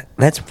 son. Like,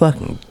 let's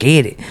fucking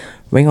get it.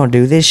 We're gonna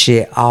do this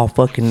shit all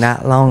fucking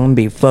night long and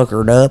be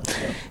fuckered up,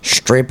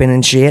 stripping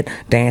and shit,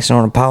 dancing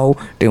on a pole,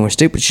 doing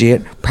stupid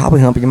shit,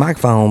 probably humping your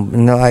microphone.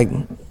 And they're like,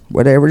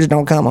 whatever, just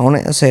don't come on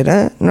it. I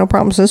said, no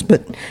promises,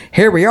 but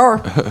here we are.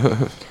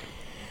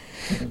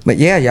 But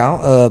yeah,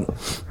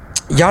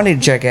 y'all need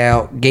to check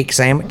out Geek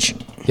Sandwich.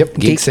 Yep,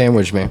 Geek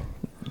Sandwich, man.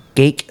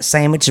 Geek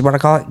Sandwich is what I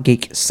call it.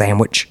 Geek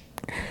Sandwich.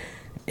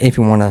 If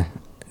you want to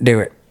do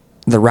it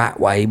the right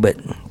way, but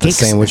The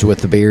sandwich with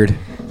the beard.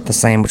 the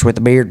sandwich with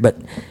the beard. But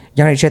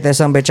y'all need to check that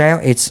sumbitch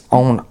out. It's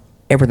on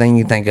everything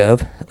you think of.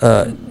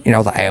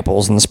 The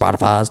Apples and the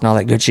Spotify's and all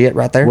that good shit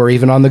right there. We're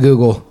even on the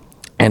Google.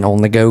 And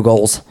on the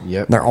Googles.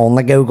 Yep. They're on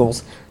the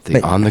Googles.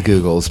 But, On the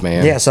Googles,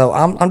 man. yeah, so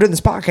I'm doing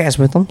this podcast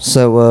with them.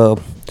 So,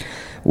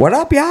 what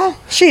up, y'all?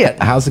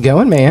 Shit. How's it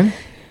going, man?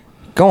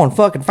 Going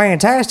fucking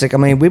fantastic. I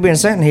mean, we've been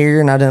sitting here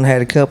and I done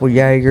had a couple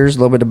Jaegers, a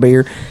little bit of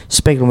beer.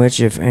 Speaking of which,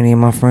 if any of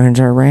my friends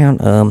are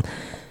around,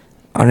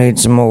 I need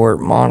some more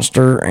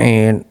Monster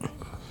and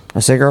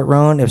a cigarette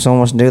run. If someone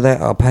wants to do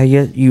that, I'll pay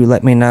you. You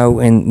let me know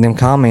in them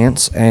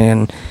comments,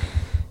 and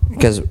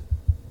because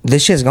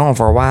this shit's going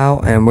for a while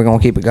and we're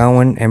gonna keep it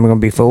going and we're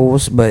gonna be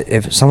fools. But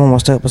if someone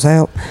wants to help us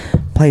out,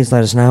 please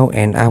let us know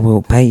and I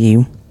will pay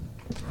you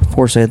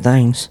for said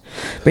things.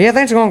 But yeah,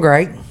 things are going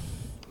great.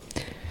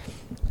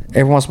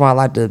 Every once in a while,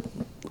 I like to,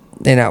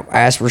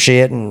 ask for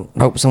shit and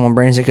hope someone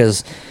brings it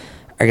because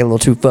I get a little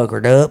too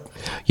fuckered up.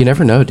 You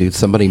never know, dude.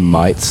 Somebody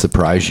might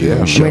surprise you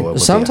and show up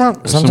with Sometimes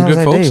There's some good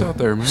they folks do. out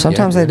there, man.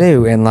 Sometimes Yeah, they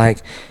do, and like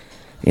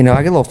I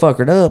get a little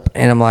fuckered up,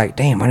 and I'm like,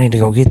 damn, I need to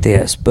go get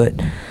this. But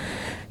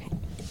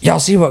y'all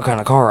see what kind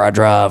of car I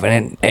drive,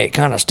 and it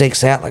kind of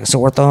sticks out like a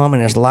sore thumb,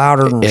 and it's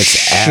louder than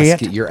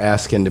shit. You're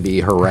asking to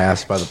be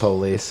harassed by the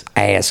police.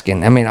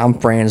 Asking. I mean, I'm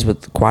friends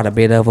with quite a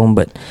bit of them,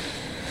 but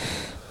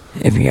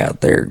if you're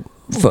out there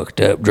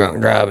fucked up,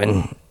 drunk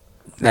driving,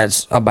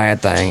 that's a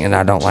bad thing, and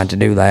I don't like to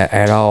do that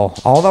at all.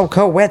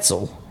 Although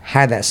Wetzel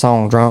had that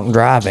song Drunk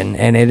Driving,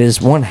 and it is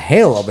one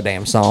hell of a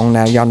damn song.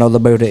 Now, y'all know the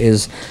Buddha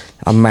is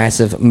a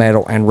massive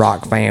metal and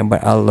rock fan,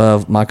 but I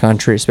love my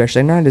country,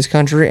 especially 90s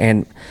country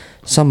and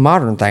some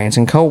modern things,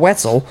 and Cole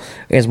Wetzel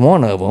is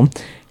one of them.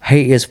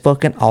 He is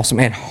fucking awesome.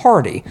 And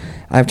Hardy,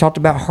 I've talked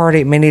about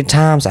Hardy many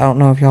times. I don't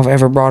know if y'all have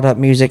ever brought up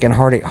music and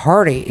Hardy.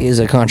 Hardy is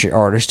a country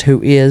artist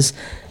who is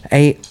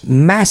a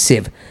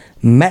massive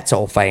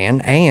metal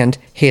fan, and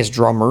his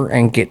drummer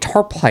and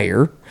guitar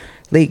player,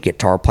 lead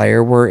guitar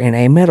player, were in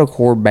a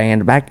metalcore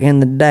band back in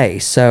the day.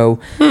 So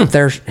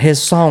there's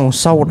his song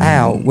Sold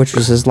Out, which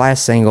was his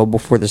last single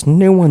before this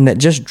new one that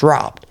just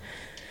dropped.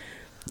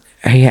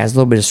 He has a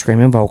little bit of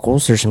screaming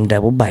vocals. There's some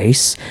double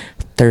bass.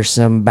 There's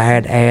some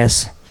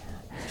badass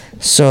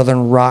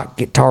southern rock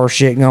guitar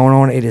shit going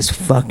on. It is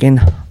fucking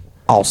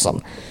awesome.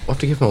 We'll have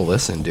to give him a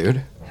listen,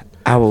 dude.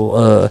 I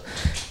will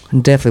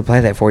definitely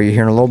play that for you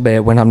here in a little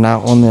bit when I'm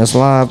not on this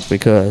live,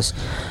 because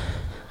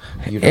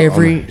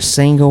every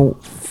single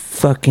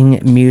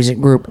fucking music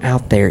group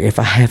out there, if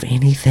I have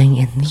anything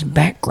in the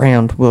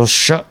background, will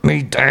shut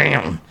me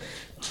down.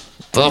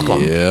 Fuck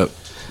 'em. Yep.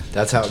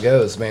 That's how it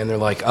goes, man. They're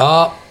like,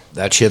 oh,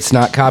 that shit's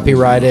not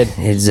copyrighted.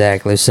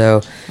 Exactly. So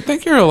I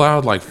think you're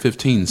allowed like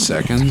 15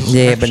 seconds.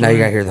 yeah, but now you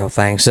gotta hear the whole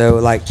thing. So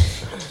like,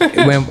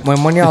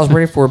 when y'all's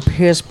ready for a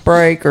piss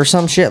break or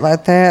some shit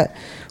like that,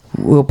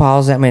 we'll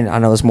pause that. I mean, I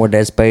know it's more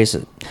dead space,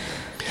 But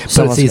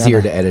it's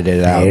easier to edit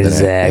it out.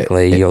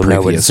 Exactly. Than You'll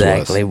know previous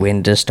exactly was.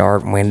 when to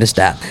start and when to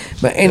stop.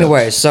 But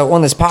anyway, so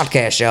on this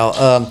podcast,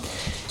 y'all,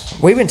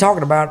 we've been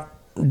talking about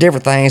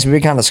different things. We've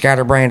been kind of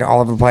scatterbrained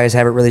all over the place.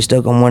 Haven't really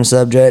stuck on one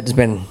subject. It's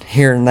been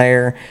here and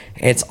there.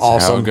 It's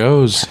awesome. How it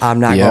goes. I'm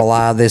not gonna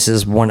lie. This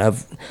is one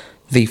of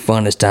the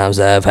funnest times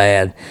I've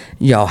had.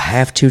 Y'all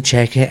have to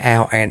check it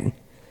out. And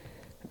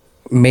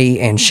me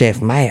and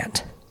Chef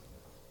Matt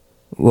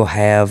will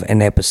have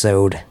an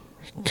episode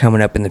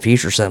coming up in the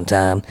future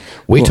sometime.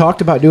 We talked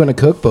about doing a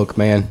cookbook,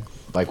 man.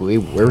 Like we're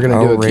gonna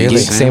do a really? geek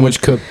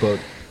sandwich cookbook.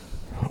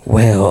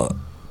 Well,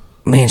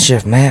 me and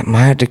Chef Matt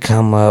might have to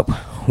come up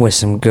with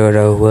some good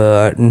old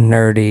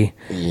nerdy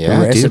Dude, throw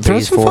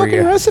recipes some for fucking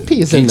you.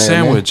 recipes in Geek there,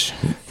 sandwich.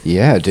 man.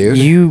 Yeah,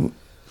 dude.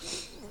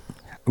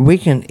 We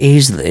can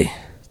easily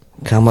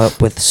come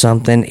up with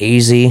something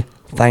easy,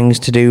 things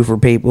to do for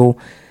people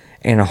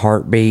in a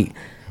heartbeat.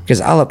 Because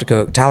I love to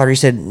cook. Tyler, you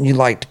said you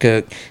like to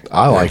cook.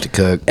 I like to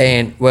cook.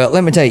 And, well,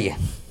 let me tell you,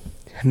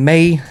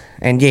 me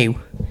and you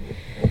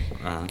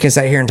can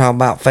sit here and talk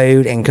about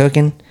food and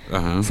cooking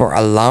for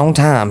a long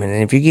time.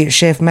 And if you get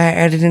Chef Matt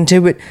added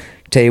into it,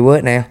 tell you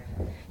what now,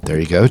 There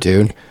you go,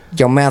 dude.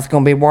 your mouth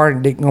going to be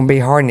watered, dick going to be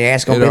hard, and your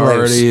ass going It to be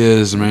loose. already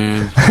is,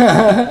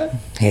 man.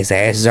 His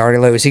ass is already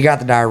loose. He got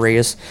the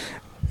diarrheas.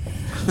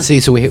 See,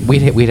 so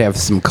we'd have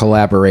some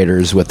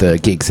collaborators with the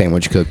geek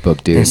sandwich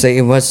cookbook, dude. And see,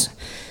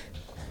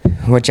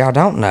 what y'all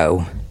don't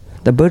know,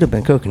 the Buddha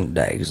been cooking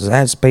today. Because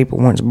as people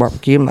want some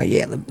barbecue, I'm like,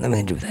 yeah, let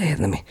me do that.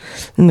 Let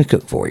me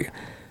cook for you.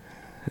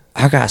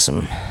 I got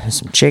some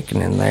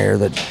chicken in there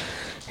that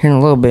here in a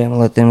little bit I'm going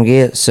to let them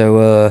get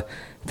so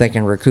they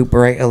can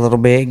recuperate a little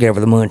bit, get over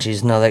the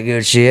munchies and all that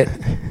good shit.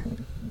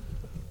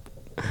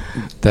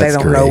 They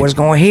don't know what's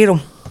going to hit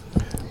them.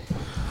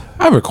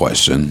 I have a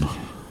question.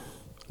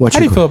 What's How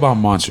do you your feel about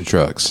monster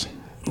trucks?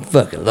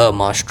 Fucking love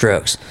monster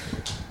trucks.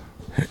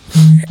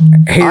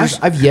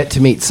 I've yet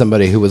to meet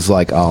somebody who was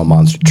like, "Oh,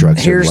 monster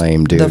trucks are Here's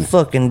lame, dude." the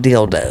fucking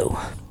dildo.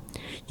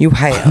 You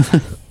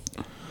have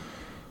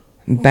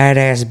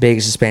badass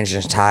big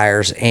suspensions,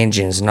 tires,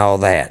 engines, and all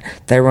that.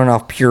 They run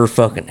off pure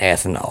fucking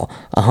ethanol.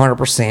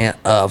 100%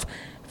 of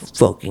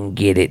fucking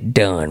get it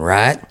done,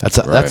 right? That's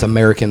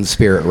American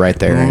spirit right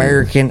there.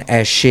 American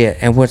as shit.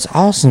 And what's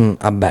awesome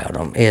about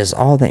them is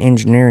all the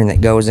engineering that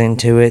goes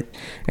into it,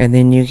 and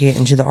then you get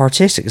into the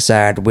artistic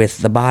side with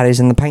the bodies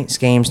and the paint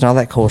schemes and all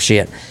that cool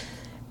shit.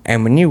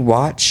 And when you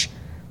watch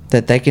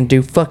that they can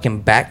do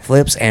fucking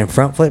backflips and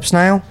front flips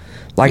now,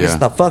 like it's Yeah.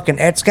 the fucking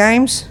X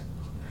Games.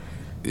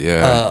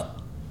 Yeah.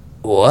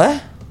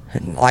 What?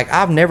 Like,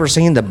 I've never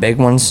seen the big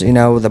ones, you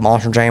know, the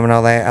Monster Jam and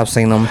all that. I've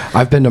seen them.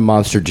 I've been to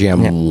Monster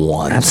Jam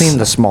once. I've seen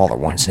the smaller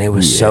ones, and it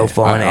was so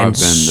fun I've and been to-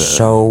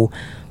 so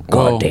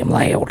Well, goddamn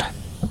loud.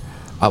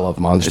 I love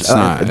Monster.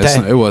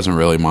 It wasn't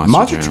really monster.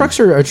 Monster Jam. trucks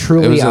are a It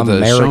truly was at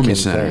the Show American Me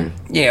Center. thing.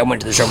 Yeah, I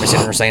went to the Show Me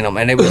Center and seen them,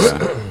 and it was, I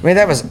mean,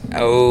 that was They have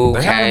them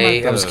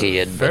okay. at I was a the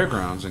kid. But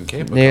Fairgrounds in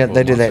Cape. yeah,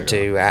 they do that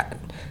too.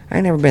 I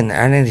ain't never been there.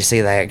 I need to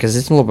see that because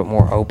it's a little bit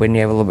more open.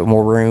 You have a little bit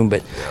more room,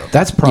 but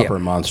That's proper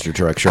Yeah. monster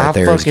trucks right I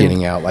there. Is fucking-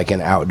 getting out like an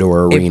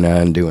outdoor arena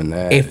and doing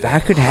that. if I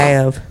could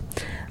have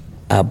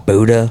a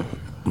Buddha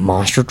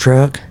monster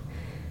truck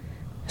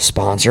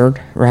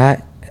sponsored,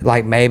 right?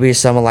 Like maybe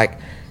some of like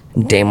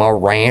Demo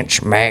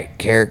Ranch, Matt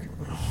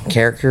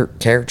character.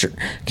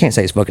 Can't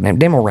say his fucking name.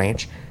 Demo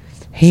Ranch.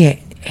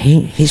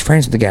 He's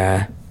friends with the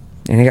guy,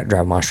 and he got to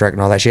drive a monster truck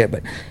and all that shit.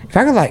 But if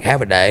I could like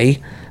have a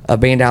day of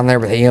being down there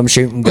with him,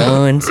 shooting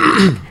guns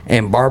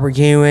and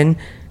barbecuing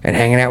and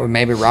hanging out with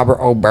maybe Robert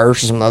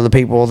Oberst or some other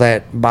people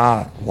that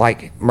buy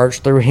like merch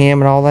through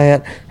him and all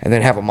that, and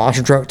then have a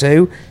monster truck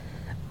too,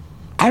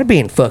 I'd be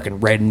in fucking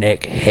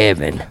redneck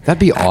heaven. That'd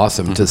be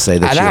awesome to say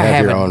that And you I have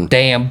have your a own.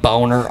 damn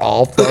boner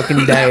all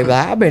fucking day, but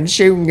I've been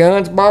shooting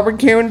guns,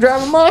 barbecuing,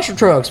 driving monster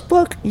trucks.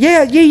 Fuck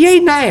yeah,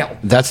 now.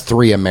 That's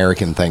 3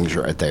 American things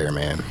right there,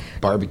 man.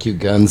 Barbecue,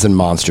 guns, and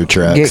monster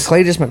trucks. Get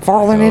Cletus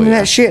McFarlane into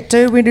that shit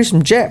too. We do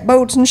some jet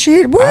boats and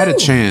shit. Woo! I had a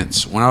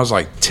chance when I was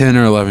like 10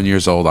 or 11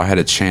 years old. I had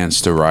a chance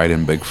to ride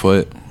in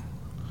Bigfoot,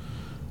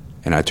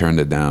 and I turned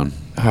it down.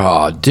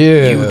 Oh,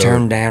 dude. You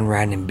turned down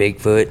riding in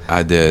Bigfoot.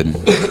 I did.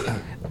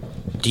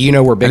 Do you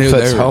know where knew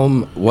Bigfoot's they were-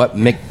 home? What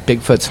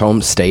Bigfoot's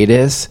home state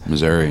is?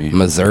 Missouri.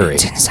 Missouri.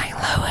 It's in St.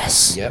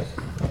 Louis. Yep.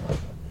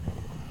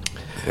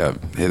 Yeah,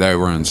 they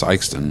were in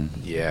Sykeston.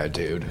 Yeah,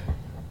 dude.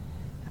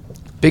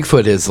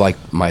 Bigfoot is like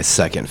my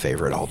second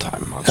favorite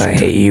all-time monster. I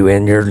hate you,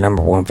 and your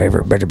number one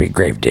favorite better be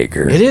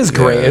Gravedigger. It is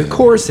great. Yeah. Of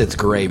course, it's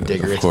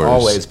Gravedigger. It's course.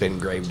 always been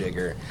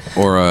Gravedigger.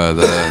 Or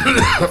the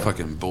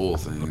fucking bull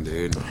thing,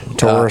 dude.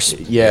 Taurus.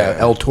 Yeah,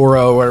 El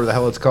Toro, whatever the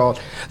hell it's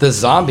called. The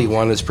zombie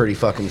one is pretty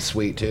fucking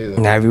sweet too.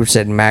 Now, if you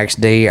said Max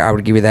D, I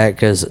would give you that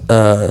because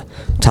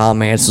Tom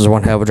Manson's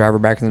one hell of a driver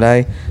back in the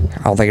day.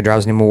 I don't think he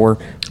drives anymore.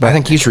 But I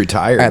think he's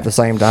retired. at the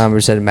same time, if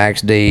you said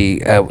Max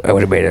D, I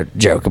would have made a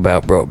joke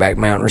about Brokeback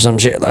Mountain or some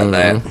shit like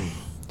that.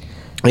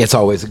 It's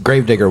always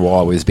Gravedigger will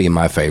always be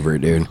my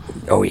favorite, dude.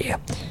 Oh, yeah.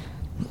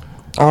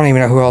 I don't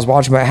even know who I was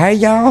watching, but hey,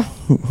 y'all.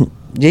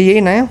 Yeah,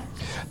 now.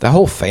 The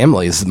whole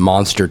family's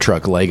monster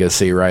truck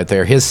legacy right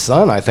there. His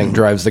son, I think,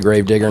 drives the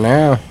Gravedigger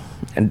now.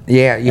 And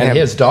yeah, you And have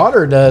his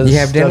daughter does. you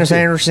have Dennis stuff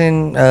too.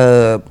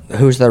 Anderson,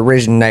 who's the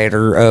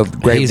originator of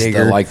He's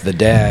Gravedigger. the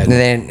dad. And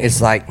then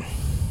it's like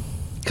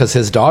Because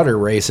his daughter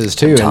races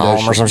too. and Tom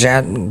or does some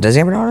shit. Does he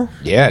have a daughter?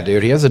 Yeah,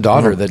 dude. He has a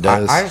daughter that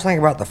does. I just think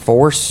about the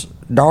Force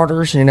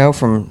daughters,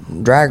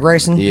 from drag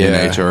racing.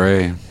 Yeah. In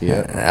HRA.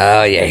 yeah.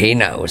 Oh, yeah, he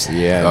knows.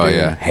 Yeah. Oh, dude.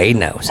 yeah. He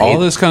knows. All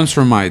he, this comes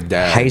from my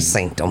dad. He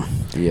synced them.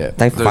 Yeah.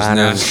 They There's find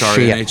her NASCAR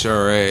shit. and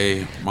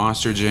HRA,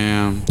 Monster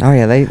Jam. Oh,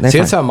 yeah, they See, find-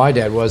 that's how my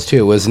dad was too.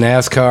 It was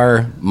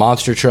NASCAR,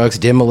 monster trucks,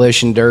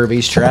 demolition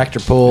derbies, tractor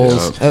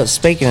pulls. Yep.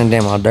 Speaking of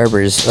demo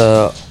derbies,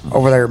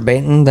 over there at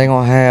Benton, they're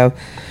going to have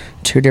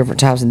 2 different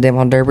types of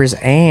demo derbies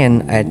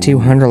and a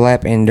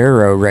 200-lap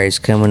enduro race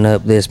coming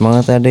up this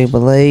month, I do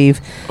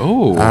believe.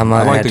 Oh, I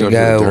might I'd like have to to go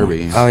go. to the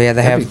derby. Oh, yeah,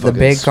 they That'd be have the fucking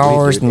big sweet,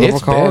 cars dude. and the little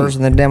It's been- cars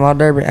and the demo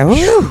derby.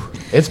 Oh,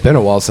 It's been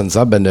a while since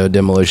I've been to a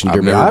demolition I've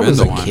derby. never I been was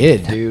to a one.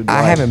 kid, dude. I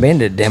Like, haven't been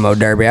to demo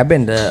derby. I've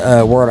been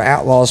to World of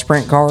Outlaws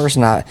sprint cars,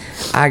 and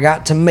I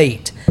got to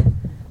meet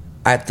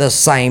at the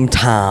same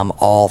time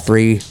all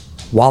 3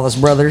 Wallace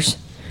brothers.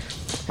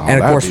 Oh, And of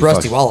that'd course, be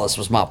Rusty fucking- Wallace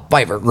was my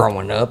favorite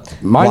growing up.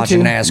 Mine watching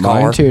too. NASCAR.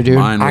 Mine too, dude.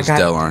 Mine I was got-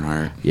 Dale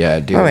Earnhardt. Yeah,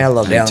 dude. I mean, I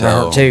love Dale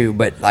Tell. Earnhardt too,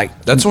 but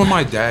like, That's when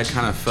my dad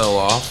kind of fell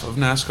off of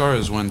NASCAR,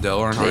 is when Dale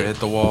Earnhardt hit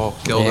the wall,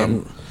 killed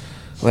him.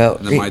 well,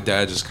 And then my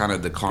dad just kind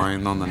of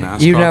declined on the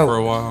NASCAR you know, for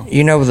a while.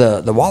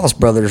 the Wallace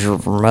brothers are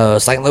from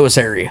St. Louis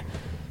area.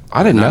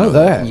 I didn't know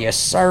that. Yes,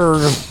 sir,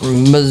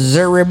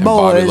 Missouri And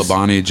Bobby boys.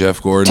 Labonte,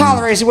 Jeff Gordon.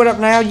 Tyler Racy, what up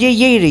now?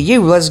 Yeah to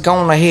you. Let's go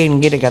on ahead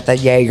and get it. Got that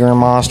Jaeger and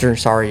Monster.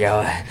 Sorry,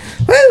 y'all.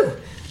 Woo!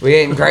 We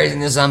ain't crazy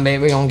in this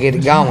sunbed. We gonna get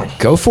it going.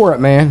 Go for it,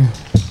 man.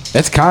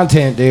 It's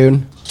content,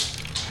 dude.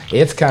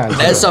 It's content.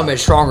 That something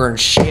stronger than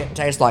shit.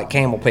 Tastes like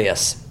camel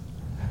piss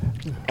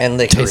and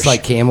licorice. Tastes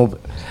like camel.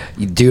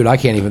 Dude, I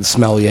can't even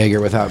smell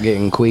Jaeger without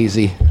getting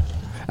queasy.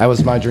 That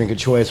was my drink of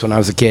choice when I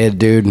was a kid,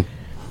 dude.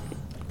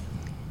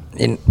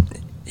 And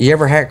you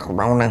ever had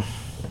Corona?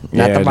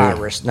 Not Yeah, the I do.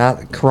 virus. Not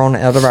the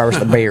Corona. The virus.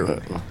 The beer.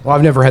 Well,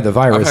 I've never had the I've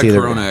virus had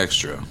either. Corona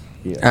Extra.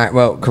 All right.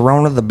 Well,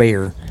 Corona the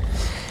beer.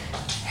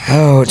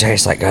 Oh, it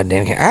tastes like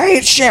goddamn. Hey,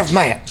 it's Chef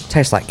Matt.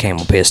 Tastes like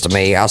camel piss to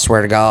me. I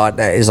swear to God,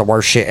 that is the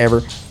worst shit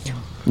ever.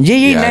 Yeah,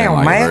 Yeah, I now, didn't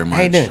like it Matt. very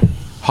How you much. doing?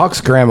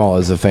 Hawk's grandma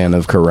is a fan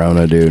of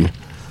Corona, dude.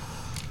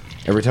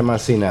 Every time I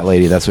seen that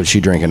lady, that's what she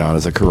drinking on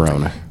is a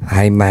Corona.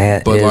 Hey,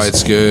 Matt. Bud is-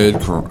 Light's good.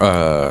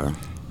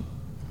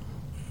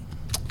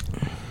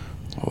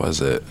 What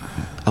was it?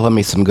 I love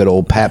me some good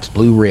old Pabst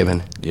Blue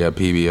Ribbon. Yeah,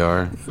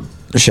 PBR.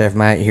 Chef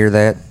Matt, you hear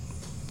that?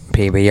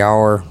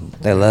 PBR.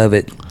 They love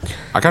it.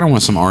 I kind of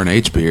want some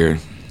R&H beer,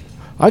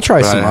 I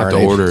try but I some have to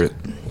R&H. order it.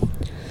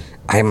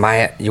 Hey,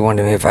 Matt, you want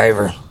to do me a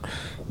favor?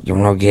 You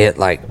want to get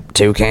like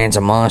 2 cans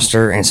of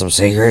Monster and some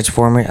cigarettes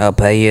for me? I'll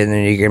pay you, and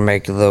then you can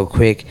make a little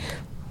quick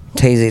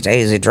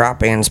teasy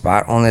drop-in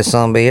spot on this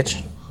son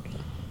bitch.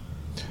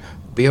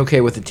 Be okay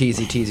with the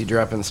teasy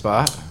drop-in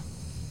spot.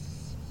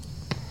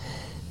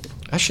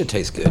 That should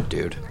taste good,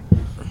 dude.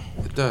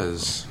 It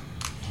does.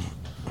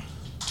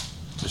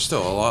 There's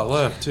still a lot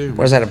left, too.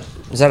 What is that?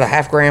 Is that a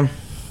half gram?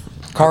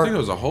 I Cart? think it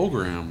was a whole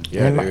gram.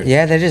 Yeah, dude.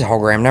 Yeah, that is a whole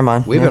gram. Never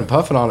mind. We've been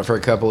puffing on it for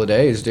a couple of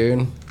days,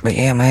 dude. But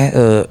yeah,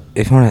 man.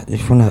 If you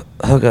wanna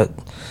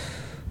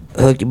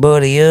hook your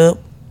buddy up,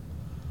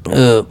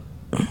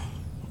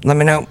 let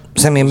me know.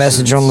 Send me a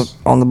message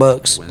on the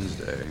books.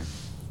 Wednesday.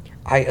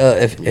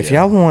 If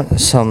y'all want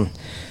some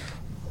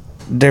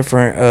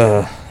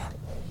different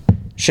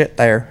shit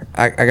there,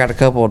 I got a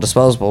couple of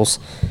disposables.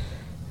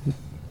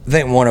 I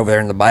think one over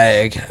there in the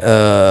bag,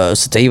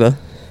 sativa.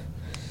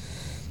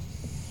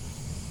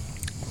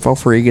 For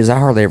free, because I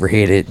hardly ever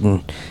hit it,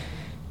 and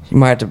you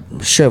might have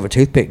to shove a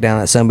toothpick down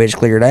that some bitch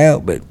cleared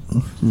out, but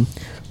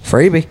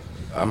freebie.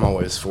 I'm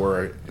always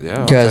for it.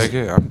 Yeah, I'll take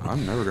it.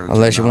 I'm never gonna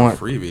Unless you turn down want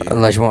a freebie.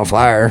 unless you want a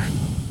flyer.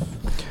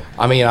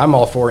 I mean, I'm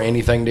all for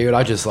anything, dude.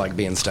 I just like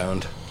being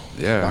stoned.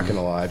 Yeah. Not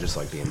gonna lie, I just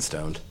like being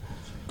stoned.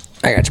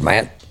 I got you,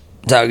 man.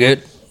 It's all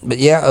good. But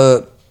yeah,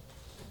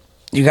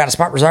 you got a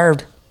spot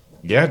reserved.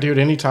 Yeah, dude,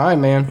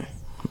 anytime, man.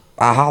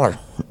 I holler.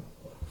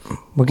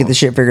 We'll get this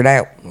shit figured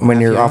out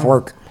when you're off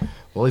work.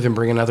 We'll even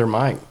bring another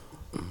mic.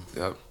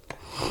 Yep.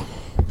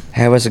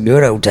 Have us a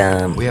good old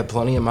time. We have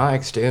plenty of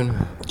mics, dude.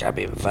 I'll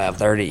be up at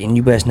 5:30, and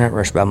you best not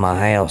rush by my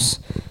house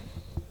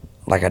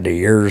like I do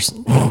yours.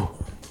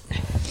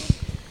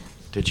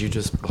 Did you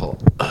just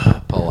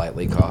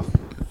politely cough?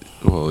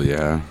 Well,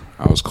 yeah.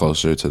 I was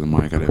closer to the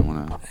mic. I didn't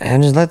want to.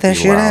 And just let that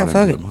shit out.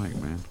 Fuck it. The mic,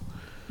 man.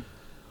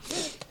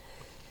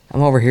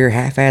 I'm over here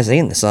half-ass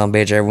eating the son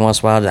bitch every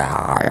once in a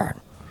while.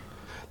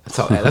 That's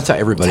how everybody That's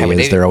how we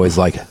is. do. They're always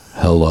like,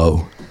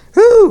 hello.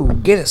 Woo!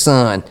 Get it,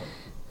 son.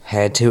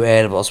 Had 2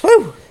 edibles.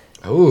 Woo!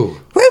 Ooh,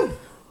 Woo!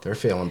 they're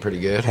feeling pretty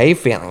good. Hey,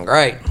 feeling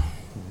great.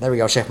 There we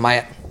go, Chef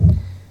Matt.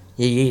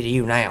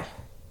 You now.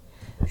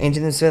 And to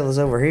this fellas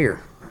over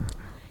here.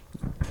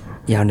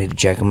 Y'all need to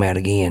check them out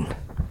again.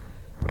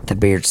 The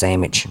beard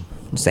sandwich.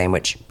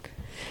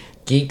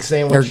 Geek Or,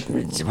 sandwich.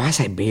 why I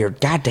say beard?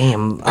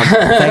 Goddamn.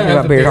 I'm thinking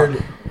about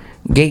beard.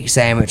 Geek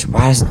sandwich.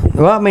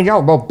 Well, I mean, y'all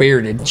are both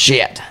bearded.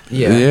 Shit.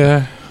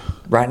 Yeah.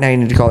 Right now, you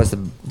need to call this the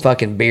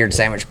fucking beard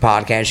sandwich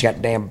podcast. You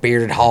got damn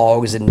bearded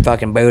hogs and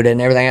fucking Buddha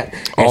and everything.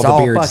 It's the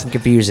all beards. fucking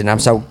confusing. I'm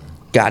so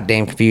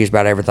goddamn confused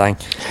about everything.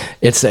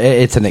 It's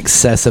an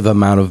excessive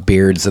amount of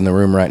beards in the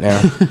room right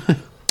now.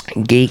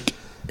 Geek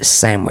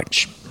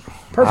sandwich.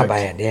 Perfect. My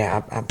bad.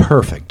 Yeah, I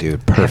Perfect,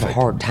 dude. have a Perfect.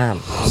 hard time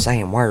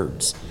saying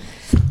words.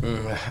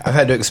 I've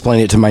had to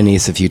explain it to my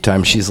niece a few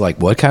times. She's like,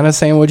 what kind of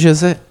sandwich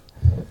is it?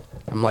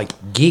 I'm like,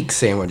 geek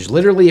sandwich.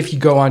 Literally, if you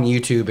go on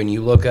YouTube and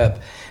you look up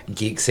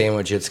geek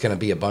sandwich, it's going to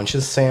be a bunch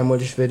of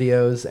sandwich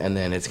videos, and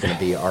then it's going to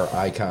be our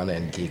icon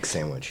and geek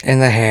sandwich.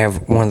 And they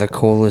have one of the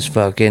coolest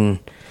fucking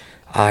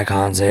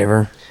icons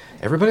ever.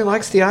 Everybody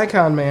likes the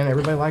icon, man.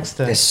 Everybody likes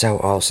the... It's so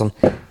awesome.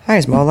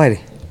 Hey, small lady.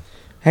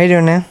 How you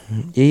doing now?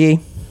 Yee.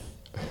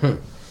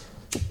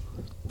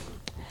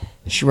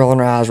 She rolling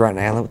her eyes right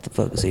now. Like, what the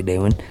fuck is he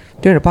doing?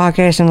 Doing a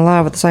podcast and a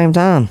live at the same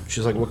time.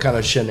 She's like, what kind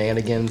of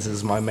shenanigans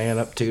is my man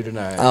up to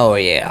tonight? Oh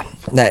yeah,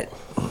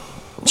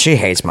 she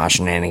hates my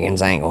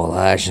shenanigans. I ain't gonna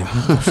lie.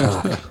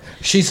 Fuck.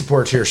 She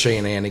supports your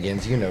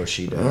shenanigans. You know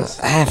she does.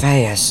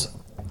 Half-ass.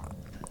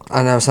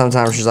 I know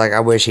sometimes she's like,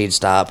 I wish he'd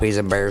stop. He's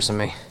embarrassing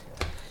me.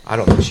 I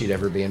don't think she'd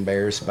ever be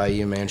embarrassed by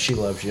you, man. She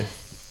loves you.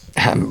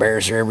 I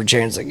embarrass her every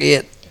chance I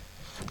get.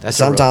 That's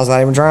Sometimes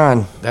not even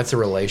trying. That's a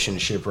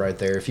relationship right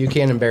there. If you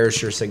can't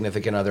embarrass your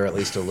significant other at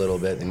least a little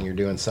bit, then you're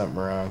doing something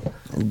wrong.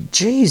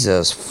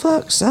 Jesus,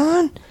 fuck,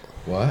 son.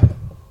 What?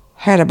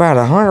 Had about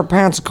 100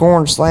 pounds of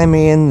corn slam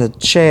me in the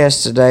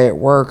chest today at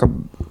work,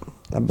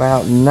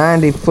 about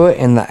 90 foot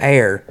in the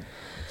air.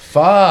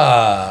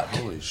 Fuck.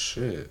 Holy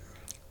shit.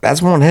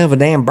 That's one hell of a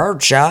damn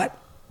bird shot.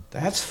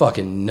 That's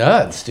fucking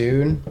nuts,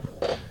 dude.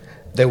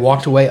 They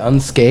walked away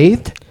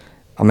unscathed?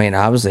 I mean,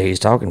 obviously he's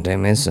talking to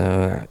me,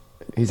 so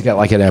He's got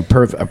like a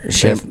perfect,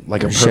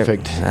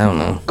 I don't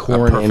know.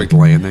 corn A perfect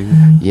and,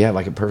 landing. yeah,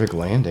 like a perfect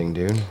landing,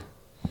 dude.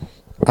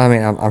 I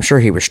mean, I'm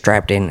sure he was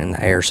strapped in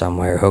the air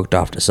somewhere, hooked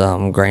off to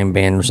some grain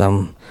bin or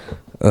some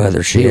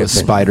other shit. He was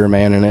but-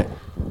 Spider-Man in it.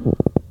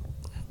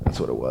 That's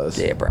what it was.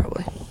 Yeah,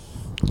 probably.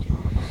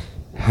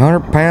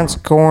 100 pounds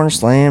of corn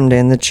slammed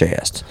in the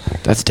chest.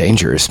 That's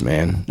dangerous,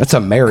 man. That's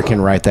American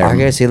right there. I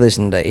guess he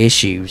listened to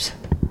Issues.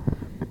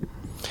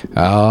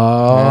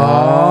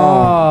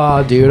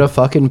 Oh, dude, a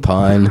fucking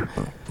pun.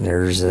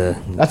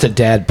 That's a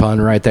dad pun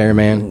right there,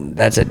 man.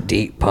 That's a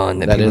deep pun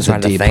that That people is a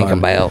trying to deep think pun.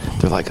 about.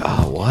 They're like,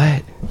 oh,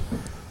 what?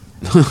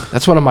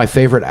 That's one of my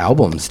favorite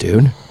albums,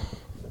 dude.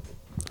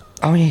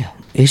 Oh yeah,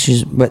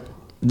 Issues, but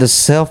the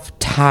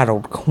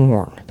self-titled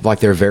Corn Like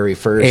their very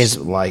first, Is-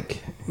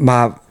 like,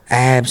 my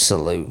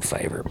absolute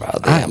favorite by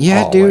them.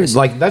 yeah, always. dude.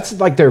 Like that's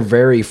like their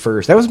very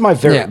first. That was my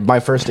Yeah. my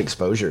first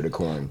exposure to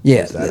Korn.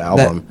 Yeah, was that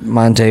album.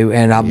 mine too.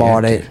 And I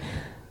bought dude. it.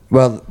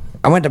 Well,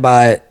 I went to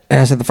buy it, and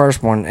I said the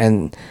first one,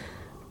 and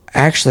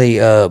actually,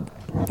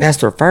 that's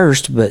their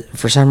first, but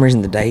for some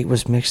reason the date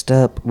was mixed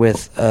up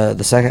with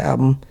the second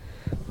album.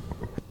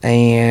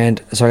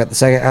 And so I got the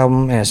second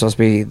album, and it's supposed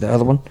to be the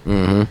other one.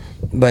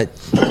 Mm-hmm. But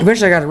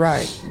eventually I got it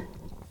right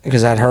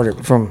because I'd heard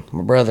it from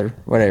my brother,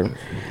 whatever.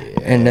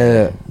 And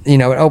you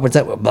know, it opens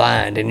up with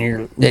Blind,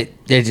 and it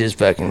just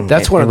fucking.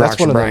 That's it one of rocks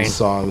your brain. those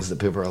songs that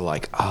people are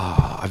like,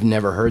 oh, I've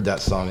never heard that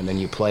song, and then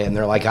you play it, and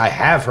they're like, I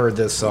have heard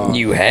this song.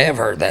 You have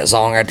heard that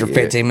song after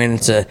 15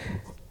 minutes of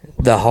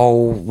the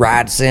whole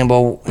ride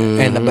cymbal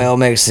and the bell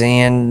mix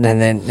in,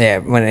 and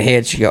then when it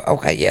hits, you go,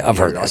 okay, yeah, I've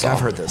heard that song. I've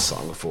heard this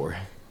song before.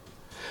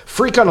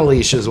 Freak on a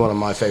Leash is one of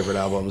my favorite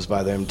albums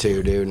by them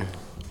too, dude.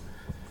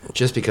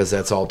 Just because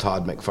that's all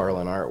Todd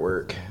McFarlane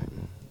artwork.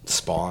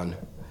 Spawn.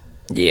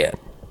 Yeah.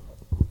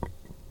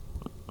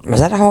 Was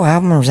that a whole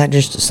album or was that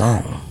just a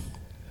song?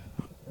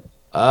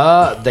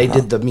 They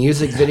did the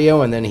music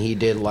video and then he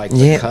did like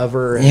the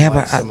cover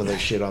and some of the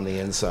shit on the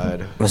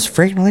inside. Was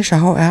Freaking Alicia a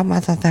whole album? I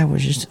thought that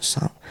was just a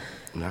song.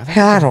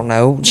 Hell, I don't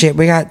know. Shit,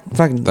 we got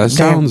fucking That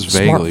sounds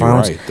vaguely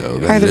smartphones. right, though.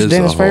 Hey, there's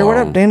Dennis Ferry. What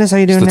up, Dennis? How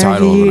you doing? It's the How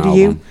title of an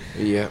you? album.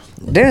 Yeah.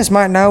 Dennis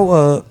might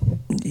know.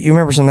 You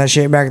remember some of that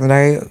shit back in the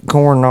day,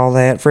 Korn and all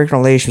that. Freaking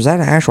Alicia, was that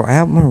an actual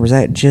album or was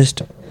that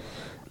just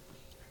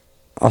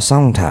a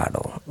song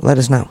title? Let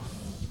us know.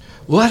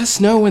 Let us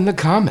know in the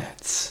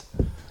comments.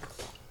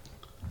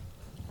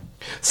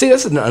 See,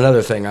 that's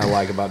another thing I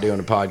like about doing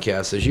a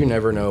podcast is you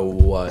never know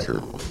what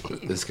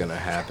is going to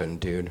happen,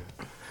 dude.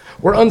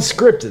 We're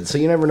unscripted, so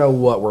you never know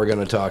what we're going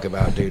to talk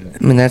about, dude.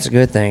 I mean, that's a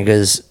good thing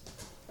because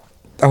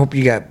I hope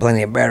you got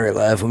plenty of battery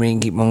life and we can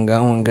keep on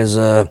going because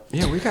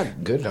yeah, we got a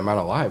good amount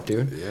of life,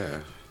 dude. Yeah.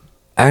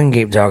 I can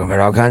keep talking about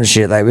all kinds of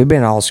shit. Like, we've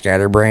been all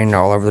scatterbrained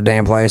all over the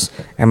damn place.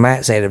 And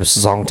Matt said it was a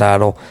song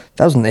title.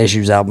 That was an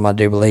Issues album, I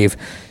do believe.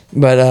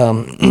 But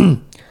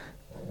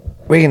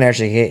we can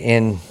actually get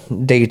in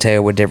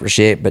detail with different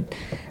shit. But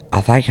I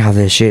think how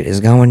this shit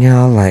is going,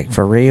 y'all, like,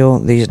 for real,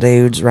 these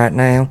dudes right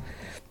now,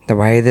 the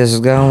way this is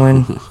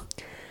going,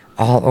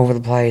 all over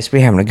the place.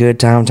 We having a good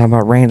time talking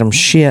about random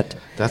shit.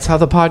 That's how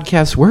the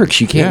podcast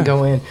works. You can't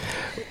go in.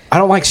 I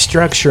don't like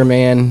structure,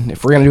 man.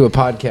 If we're going to do a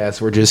podcast,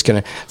 we're just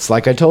going to... It's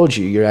like I told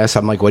you. You asked,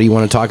 I'm like, what do you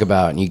want to talk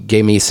about? And you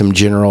gave me some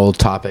general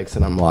topics,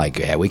 and I'm like,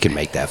 yeah, we can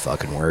make that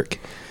fucking work.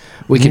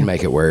 We can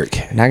make it work.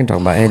 And I can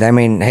talk about anything. I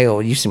mean,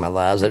 hell, you see my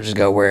lives. I just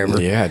go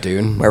wherever. Yeah,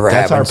 dude. Wherever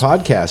That's happens. our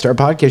podcast. Our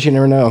podcast, you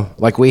never know.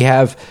 Like, we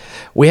have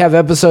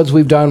episodes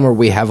we've done where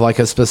we have, like,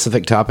 a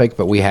specific topic,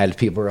 but we had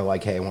people who are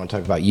like, hey, I want to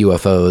talk about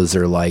UFOs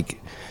or,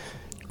 like,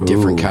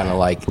 different kind of,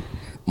 like,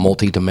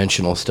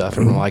 multi-dimensional stuff.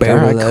 And we're like, all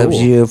right, loves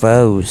cool.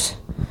 UFOs.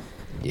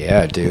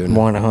 Yeah, dude.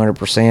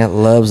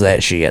 100% loves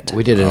that shit.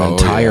 We did an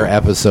entire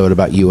episode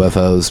about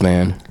UFOs,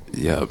 man.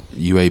 Yep.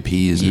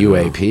 UAPs.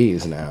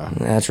 UAPs now.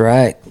 That's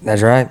right.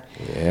 That's right.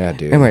 Yeah,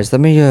 dude. Anyways,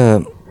 let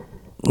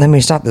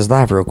me stop this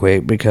live real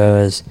quick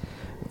because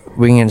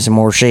we can get into some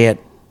more shit.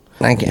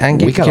 I can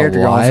get We the got a character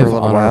going for live a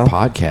little on while.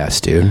 our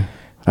podcast, dude.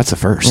 That's the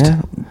first.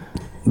 Yeah.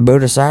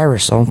 Buddha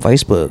Cyrus on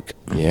Facebook.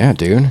 Yeah,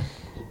 dude.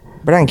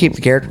 But I can keep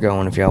the character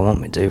going if y'all want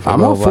me to. For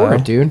I'm a all little for while.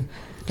 it, dude.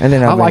 And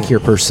then I like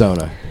your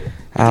persona.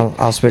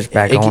 I'll switch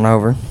back It on gi-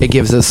 over. It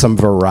gives us some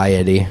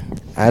variety.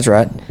 That's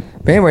right.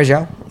 But anyways,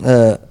 y'all,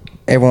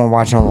 everyone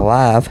watching on the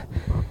live,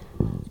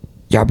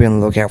 y'all be on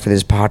the lookout for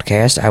this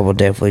podcast. I will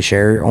definitely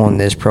share it on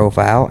this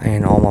profile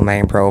and on my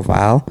main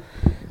profile,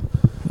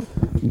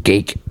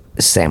 Geek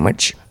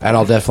Sandwich. And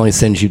I'll definitely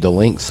send you the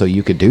link so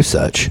you could do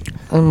such.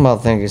 Well,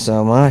 thank you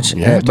so much.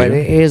 Yeah, But dude.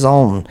 it is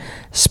on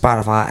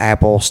Spotify,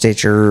 Apple,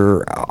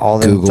 Stitcher, all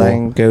them Google,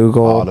 things,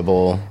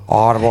 Google,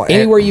 Audible.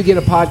 Anywhere you get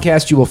a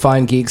podcast, you will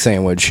find Geek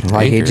Sandwich.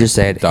 like he just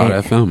said.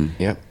 FM.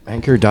 Yep.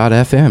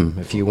 Anchor.fm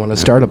if you want to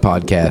start a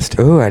podcast.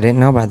 Ooh, I didn't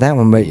know about that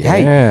one, but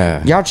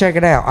Yeah. hey, y'all check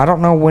it out. I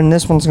don't know when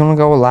this one's gonna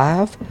go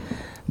live,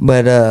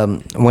 but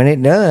when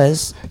it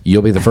does,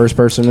 You'll be the first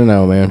person to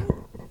know, man.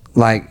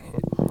 like,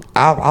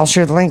 I'll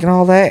share the link and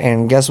all that.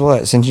 And guess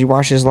what? Since you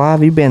watch this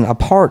live, you've been a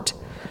part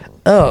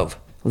of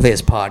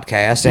this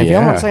podcast. And if y'all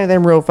want Yeah. to say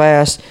anything real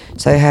fast,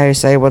 say hey,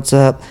 say what's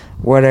up,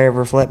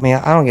 whatever, flip me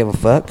out. I don't give a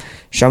fuck.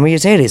 Show me your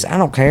titties. I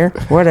don't care.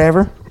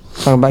 Whatever.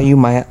 Talking about you,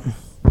 Matt.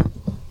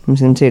 I'm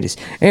seeing titties.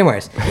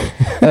 Anyways,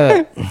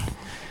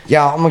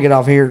 y'all, I'm gonna get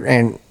off here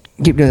and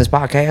keep doing this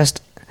podcast.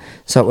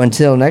 So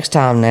until next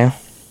time, now.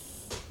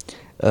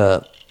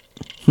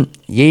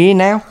 Yeah,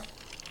 now.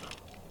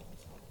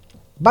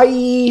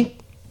 Bye.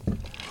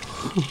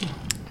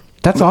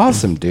 That's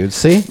awesome, dude.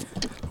 See?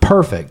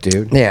 Perfect,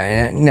 dude.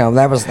 Yeah, no,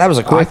 that was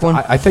a quick one.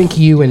 I think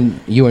you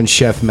and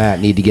Chef Matt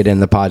need to get in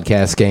the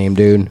podcast game,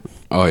 dude.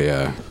 Oh,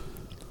 yeah.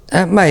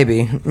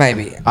 Maybe.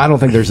 I don't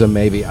think there's a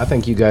maybe. I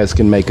think you guys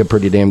can make a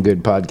pretty damn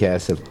good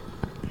podcast.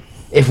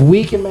 If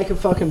we can make a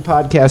fucking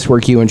podcast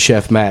work, you and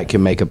Chef Matt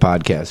can make a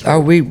podcast work. Oh,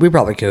 we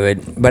probably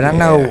could, but I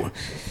know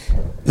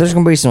there's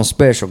gonna be some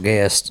special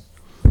guests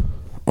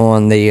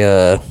on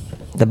the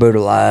Buddha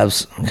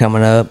Lives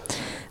coming up,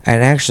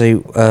 and actually,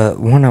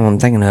 one of them I'm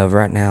thinking of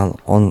right now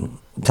on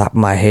the top of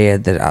my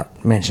head that I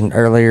mentioned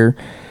earlier.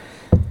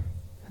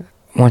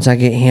 Once I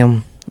get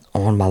him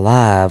on my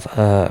live,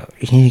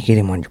 you need to get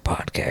him on your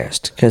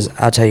podcast, because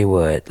I'll tell you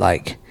what,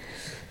 like,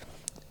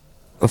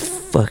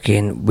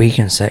 fucking, we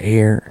can sit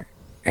here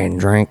and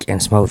drink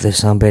and smoke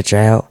this sumbitch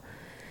out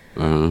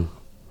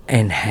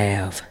and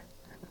have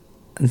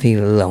the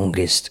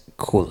longest,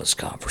 coolest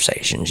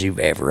conversations you've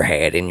ever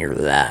had in your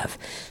life.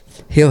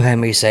 He'll have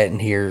me sitting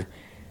here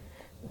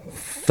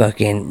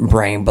fucking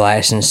brain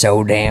blasting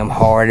so damn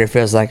hard. It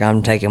feels like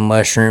I'm taking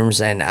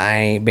mushrooms, and I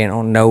ain't been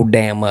on no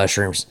damn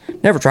mushrooms.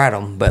 Never tried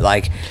them, but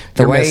like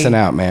You're missing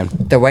out, man.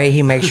 the way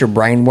he makes your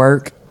brain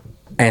work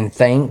and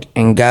think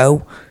and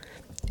go.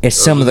 It's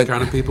Those some are of the the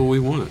kind of people we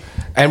want.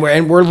 And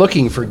we're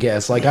looking for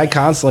guests. Like, I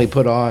constantly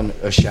put on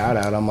a shout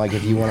out. I'm like,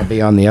 if you want to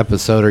be on the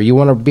episode or you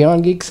want to be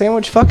on Geek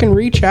Sandwich, fucking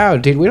reach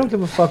out, dude. We don't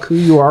give a fuck who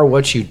you are,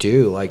 what you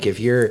do. Like, if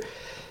you're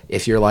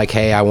like,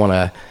 hey,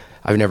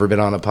 I've never been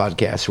on a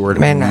podcast, we're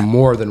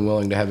more than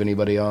willing to have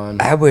anybody on.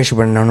 I wish we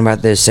would have known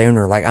about this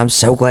sooner. Like, I'm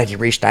so glad you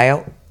reached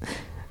out.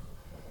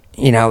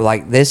 You know,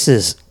 like, this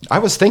is I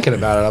was thinking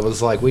about it. I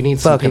was like, we need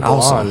some fucking people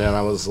awesome. on, and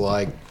I was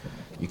like,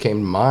 you came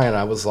to mind.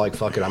 I was like,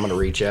 fuck it, I'm gonna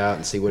reach out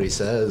and see what he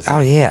says. oh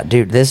yeah,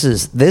 dude. This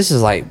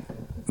is like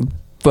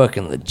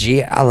fucking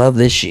legit. I love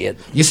this shit.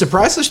 You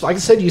surprised like I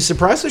said, you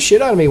surprised the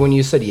shit out of me when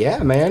you said,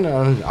 yeah, man.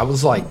 I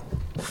was like,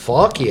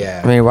 fuck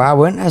yeah. I mean, why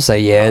wouldn't I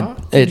say yeah?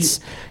 It's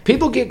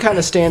People get kind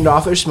of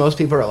standoffish. Most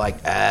people are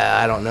like,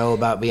 I don't know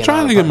about being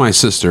Trying on to a get pod-" my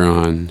sister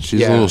on. She's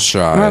Yeah. a little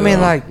shy. I mean,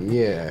 though. like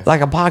Yeah.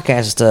 like a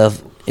podcast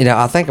stuff. You know,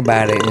 I think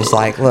about it, and it's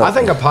like, look, I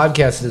think a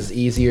podcast is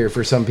easier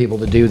for some people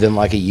to do than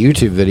like a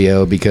YouTube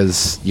video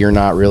because you're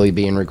not really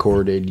being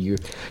recorded.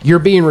 You're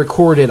being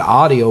recorded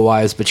audio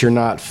wise, but you're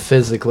not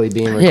physically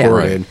being Yeah.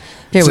 recorded.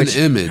 yeah, it's which,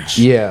 an image.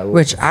 Yeah.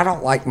 which I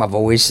don't like my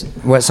voice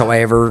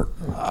whatsoever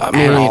I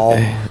mean, at all.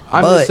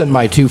 I'm But- missing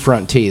my two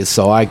front teeth,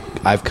 so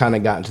I've kind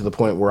of gotten to the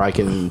point where I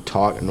can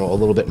talk a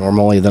little bit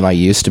normally than I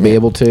used to be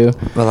able to.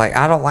 But like,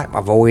 I don't like my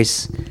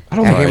voice. I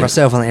don't hear like-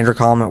 myself on the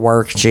intercom at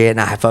work and shit,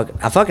 and I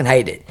fucking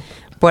hate it.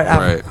 But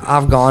Right.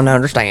 I've gone to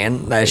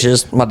understand that's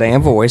just my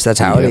damn voice. That's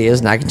how it Yep. is,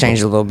 and I can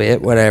change it a little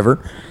bit, whatever.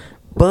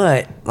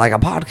 But like a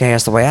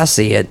podcast, the way I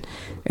see it,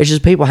 it's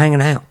just people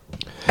hanging out,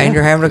 and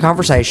you're having a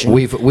conversation.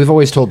 We've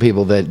always told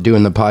people that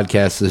doing the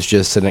podcast is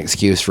just an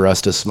excuse for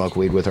us to smoke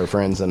weed with our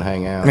friends and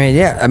hang out. I mean,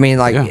 yeah. I mean,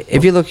 like, Yeah.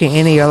 if you look at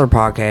any other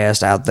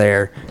podcast out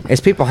there,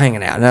 it's people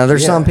hanging out. Now,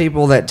 there's some Yeah.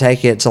 people that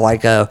take it to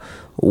like a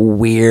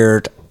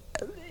weird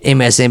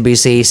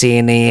MSNBC,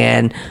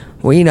 CNN,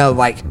 well, you know,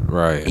 like,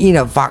 Right. you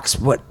know, Fox,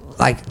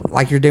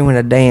 like you're doing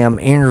a damn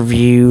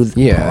interview,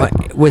 Yeah.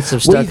 with some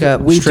stuck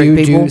up we strict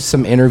do people.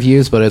 some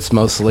interviews, but it's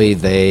mostly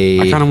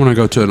I kind of want to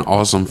go to an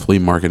awesome flea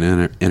market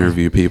and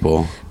interview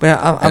people. But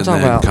I'm and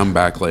talking then about come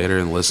back later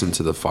and listen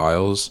to the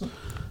files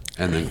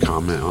and then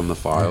comment on the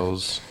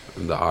files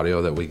and the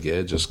audio that we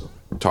get. Just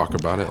talk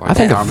about it. Like I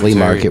think a flea commentary.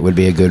 market would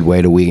be a good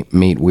way to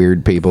meet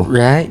weird people.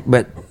 right,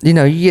 but you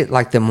know, you get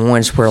like them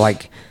ones where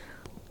like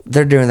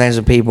they're doing things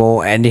with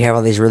people, and you have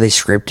all these really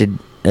scripted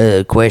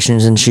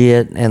questions and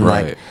shit, and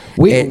Right.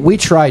 like We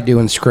tried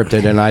doing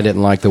scripted, and I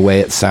didn't like the way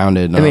it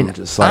sounded. And I mean, I'm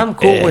just like,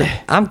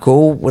 I'm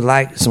cool eh. with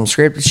like some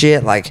scripted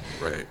shit, like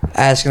Right.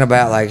 asking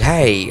about like,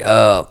 hey,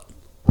 how'd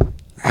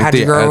the,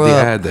 you grow the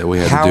up? ad that we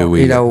had How, to do,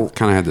 we you know,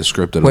 kind of had to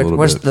script it a what, little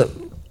what's bit.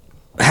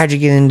 how'd you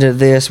get into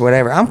this?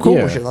 Whatever. I'm cool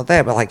with Yeah. shit like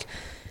that, but like,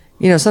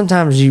 you know,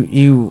 sometimes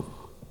you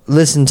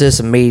listen to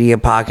some media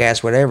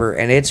podcast, whatever,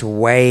 and it's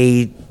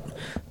way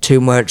too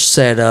much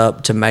set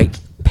up to make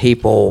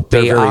people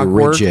They're be very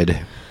awkward. rigid.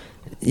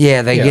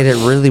 Yeah, they Yeah. get it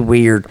really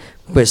weird.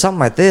 But something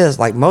like this,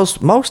 like most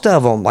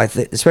of them, like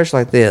especially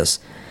like this,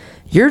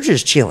 you're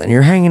just chilling,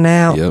 you're hanging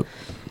out, Yep.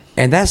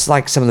 and that's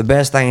like some of the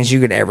best things you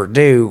could ever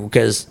do.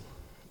 Because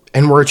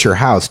And we're at your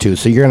house too,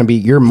 so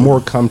you're more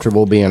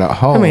comfortable being at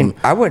home. I mean,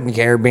 I wouldn't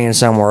care being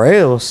somewhere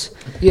else,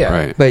 yeah.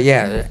 Right. but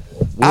yeah,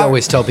 We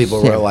always tell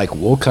people we're like,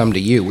 we'll come to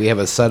you. We have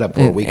a setup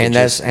where we can and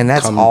just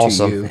that's come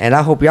awesome. to you. And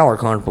I hope y'all are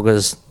comfortable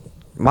because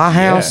my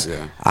house, Yeah.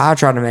 I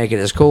try to make it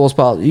as cool as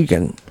possible. You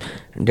can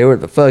do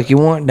what the fuck you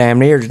want, damn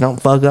near. Just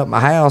don't fuck up my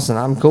house, and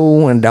I'm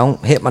cool, and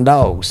don't hit my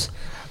dogs.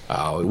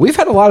 Oh, we've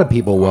had a lot of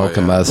people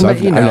welcome yeah. us. But,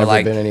 I've, you know, I've never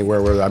like- been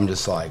anywhere where I'm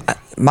just like,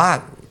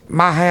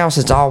 My house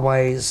is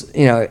always,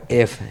 you know,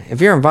 if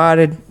you're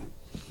invited,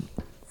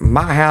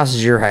 my house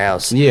is your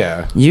house.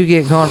 yeah. You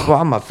get comfortable,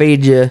 I'm gonna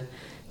feed you.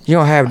 You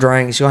don't have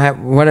drinks, you don't have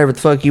whatever the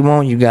fuck you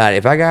want, you got it.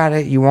 If I got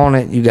it, you want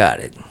it, you got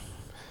it.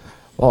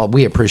 Well,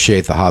 we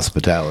appreciate the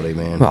hospitality,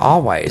 man. Well,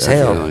 always,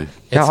 Definitely. hell.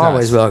 It's Y'all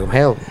always nice. welcome.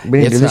 Hell, we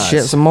need to It's do this nice.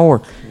 shit some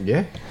more.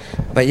 Yeah.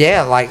 But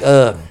yeah, like,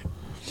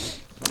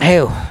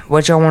 hell,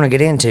 what y'all want to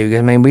get into? 'Cause,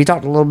 I mean, we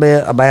talked a little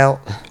bit about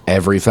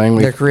Everything.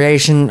 the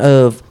creation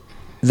of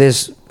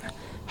this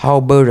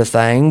whole Buddha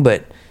thing,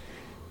 but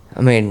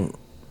I mean,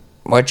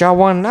 what y'all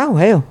want to know?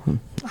 Hell,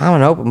 I'm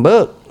an open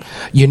book.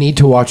 You need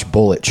to watch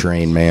Bullet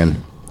Train,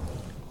 man.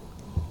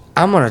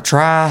 I'm gonna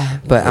try,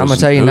 but I'm gonna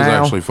tell it you was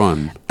now, actually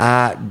fun.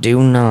 I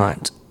do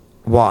not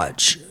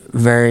watch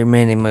very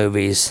many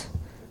movies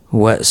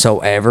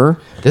whatsoever.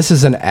 This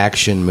is an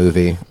action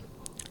movie.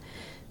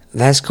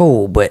 That's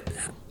cool, but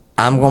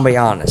I'm gonna be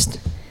honest.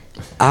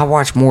 I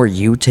watch more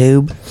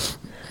YouTube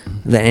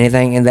than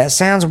anything, and that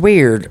sounds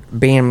weird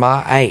being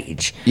my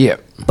age. Yeah.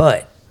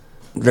 But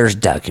there's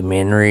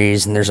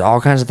documentaries and there's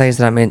all kinds of things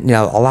that I'm in, you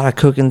know, a lot of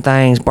cooking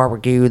things,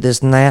 barbecue, this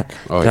and that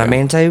Oh, that I'm yeah.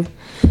 into.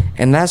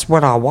 And that's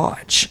what I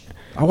watch.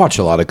 I watch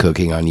a lot of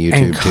cooking on YouTube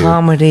And too.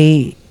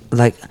 comedy,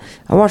 like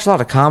I watch a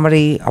lot of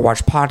comedy, I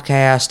watch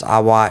podcasts, I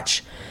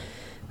watch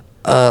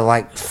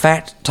like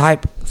fact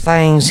type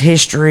things,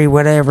 history,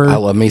 whatever. I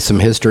love me some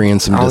history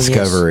and some Yes.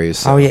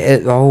 discoveries. Oh yeah.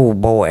 Oh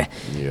boy.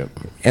 Yep.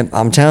 And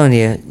I'm telling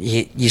you,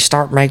 you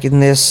start making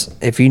this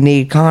if you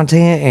need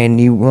content and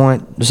you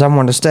want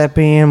someone to step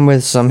in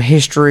with some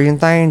history and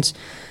things.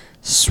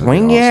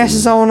 Swing your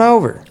asses on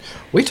over.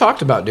 We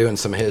talked about doing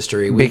some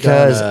history.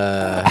 Because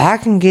I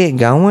can get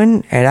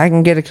going and I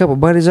can get a couple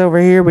buddies over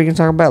here. We can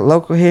talk about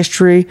local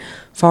history,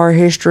 far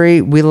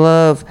history. We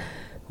love.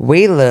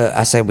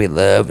 I say we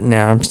love.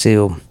 Now I'm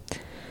still,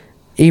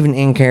 even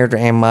in character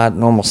and my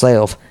normal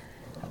self.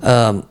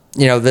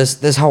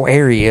 This whole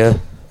area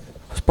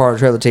was part of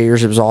Trail of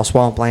Tears. It was all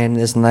swampland,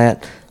 this and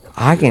that.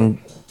 I can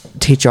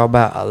teach y'all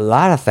about a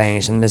lot of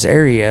things in this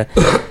area.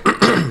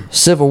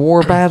 Civil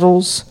War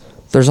battles.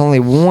 There's only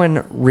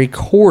one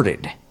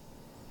recorded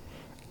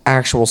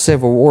actual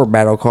Civil War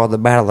battle called the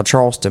Battle of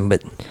Charleston,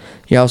 but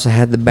you also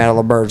had the Battle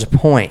of Birds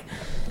Point.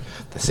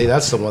 See,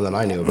 that's the one that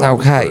I knew about.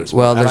 Okay,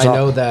 well, and there's I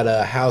know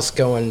that house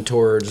going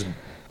towards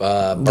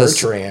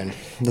Bertrand.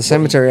 The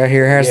cemetery out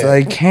here has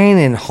a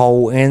cannon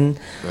hole in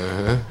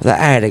the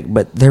attic,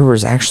 but there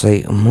was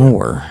actually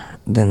more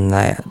than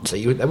that. So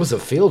that was a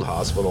field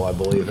hospital, I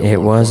believe.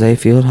 It was a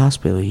field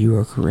hospital. You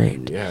are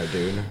correct. Yeah,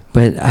 dude.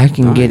 But I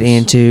can get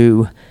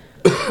into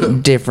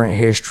different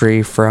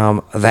history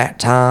from that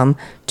time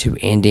to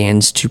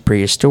Indians to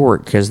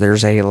prehistoric because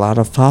there's a lot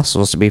of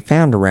fossils to be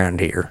found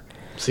around here.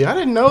 See, I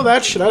didn't know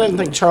that shit. I didn't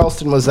think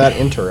Charleston was that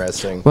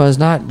interesting. Well, it's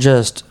not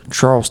just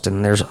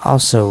Charleston. There's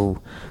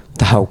also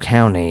the whole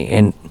county.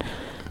 And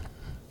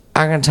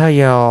I can tell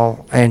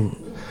y'all and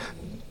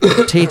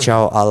teach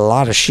y'all a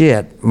lot of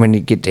shit when you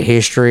get to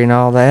history and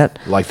all that.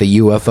 Like the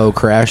UFO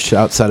crash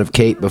outside of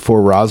Cape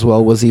before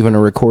Roswell was even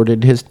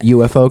recorded his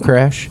UFO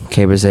crash.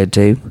 Cape is that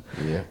too.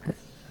 Yeah.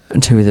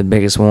 Two of the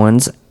biggest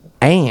ones.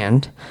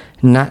 And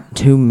not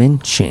to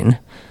mention,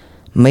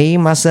 me,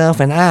 myself,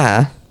 and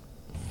I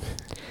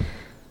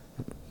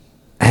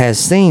has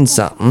seen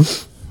something,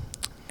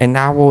 and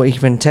I will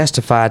even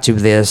testify to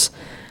this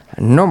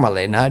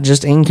normally, not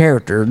just in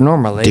character,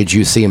 normally. Did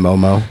you see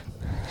Momo?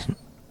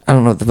 I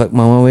don't know what the fuck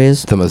Momo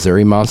is. The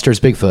Missouri Monsters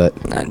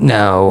Bigfoot.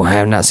 No, I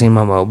have not seen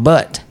Momo,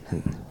 but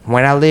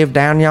when I lived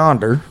down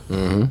yonder,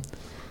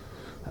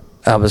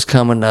 I was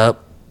coming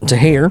up to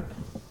here,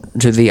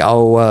 to the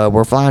old,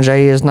 where Flying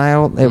J is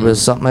now. It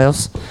was something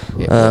else.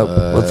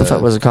 What the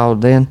fuck was it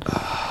called then?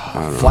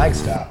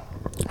 Flagstaff.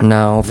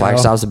 No,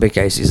 Flagstaff's the Big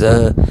Casey's.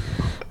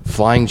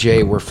 Flying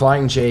J, where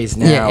Flying J's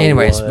now. Yeah,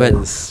 anyways, but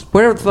was.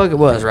 whatever the fuck it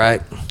was,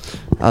 right?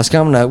 I was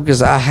coming up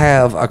because I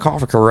have a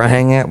coffee crew I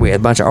hang at. We had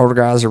a bunch of older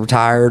guys that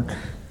retired.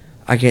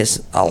 I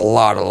guess a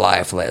lot of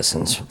life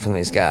lessons from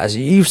these guys.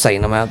 You've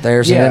seen them out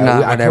there, so Yeah,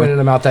 not I whatever. pointed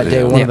them out that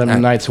day. One of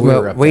them nights we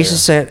were up we there. used to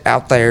sit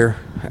out there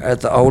at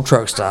the old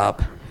truck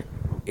stop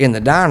in the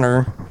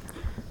diner.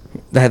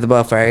 They had the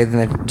buffet, then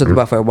they took the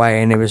buffet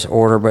away and it was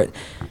order, but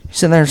you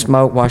sit there and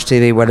smoke, watch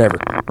TV, whatever,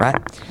 right?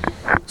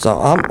 So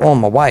I'm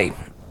on my way,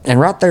 and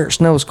right there at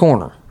Snow's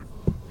Corner.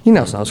 You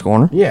know Snow's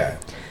Corner. Yeah.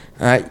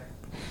 All right.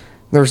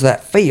 There's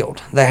that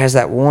field that has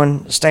that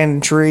one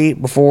standing tree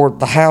before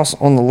the house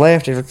on the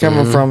left. If you're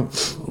coming from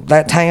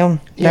that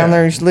town down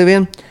there you used to live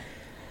in,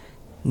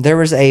 there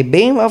was a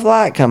beam of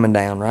light coming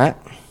down, right?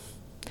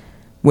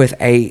 With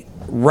a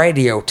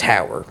radio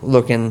tower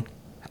looking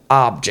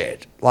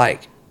object,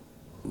 like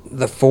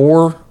the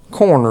four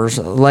corners,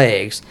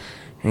 legs,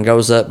 and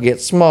goes up,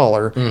 gets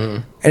smaller,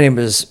 and it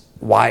was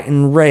white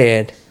and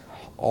red,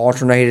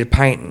 alternated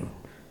painting.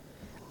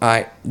 All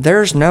right.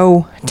 There's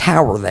no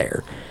tower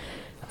there.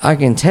 I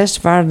can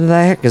testify to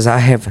that because I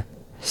have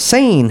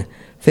seen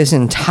this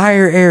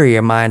entire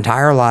area my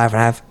entire life,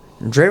 and I've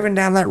driven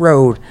down that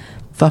road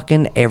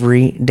fucking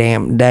every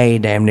damn day,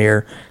 damn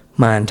near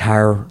my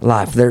entire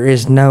life. There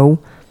is no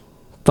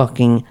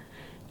fucking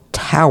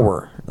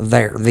tower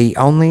there. The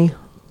only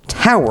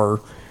tower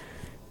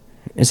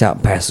is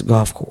out past the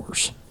golf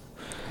course,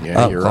 Yeah,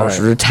 up you're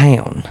closer right. to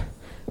town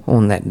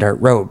on that dirt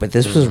road. But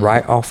this was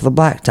right off the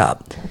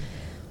blacktop,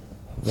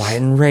 white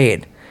and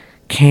red,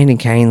 candy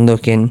cane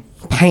looking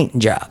paint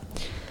job.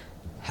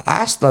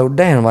 I slowed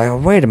down. I'm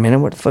like, wait a minute,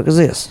 what the fuck is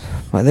this?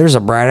 Like, there's a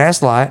bright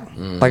ass light,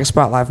 like a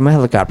spotlight from a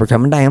helicopter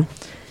coming down.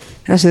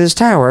 And I see this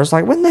tower. I was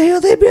like, when the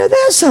hell they built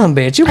that son of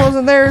a bitch? It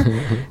wasn't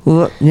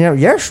there,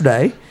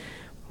 yesterday.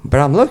 But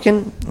I'm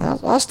looking.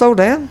 I slow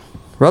down,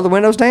 roll the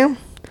windows down.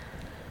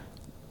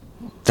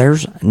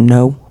 There's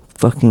no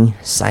fucking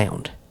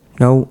sound.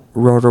 No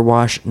rotor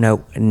wash,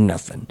 no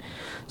nothing.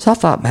 So I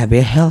thought maybe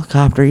a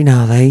helicopter,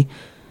 they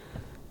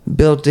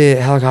built it,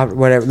 helicopter,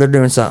 whatever. They're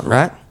doing something,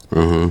 right?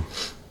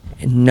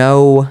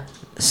 No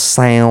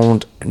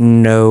sound,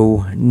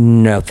 no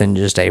nothing.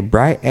 Just a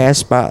bright ass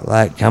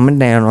spotlight coming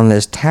down on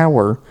this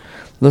tower.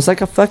 Looks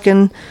like a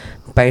fucking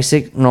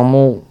basic,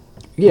 normal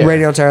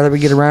radio tower that we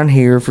get around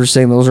here for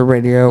signals or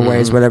radio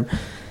waves, whatever.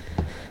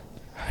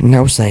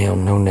 No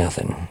sound, no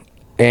nothing.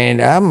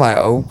 And I'm like,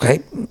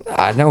 okay,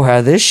 I know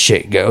how this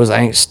shit goes.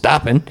 I ain't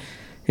stopping.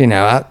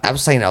 I've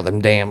seen all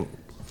them damn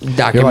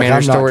documentary You're like, I'm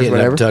not stories, getting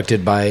whatever.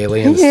 abducted by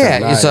aliens. Yeah,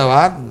 tonight. so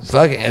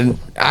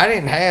I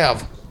didn't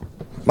have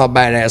my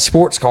badass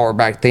sports car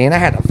back then. I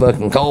had a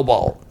fucking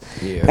Cobalt.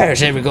 Yeah. I had a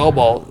Chevy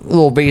Cobalt,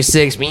 little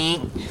V6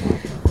 me.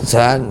 So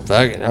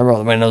I roll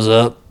the windows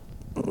up,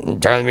 turn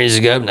the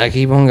music up, and I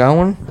keep on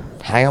going.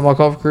 Hang out my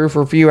coffee crew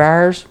for a few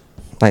hours,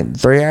 like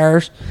 3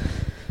 hours.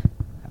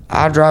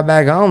 I drive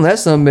back home. That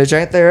son of a bitch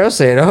ain't there. I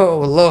said, oh,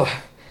 Lord.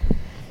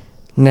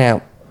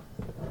 Now,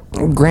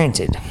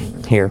 granted,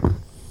 here,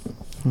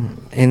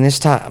 in this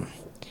time,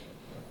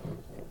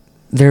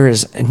 there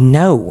is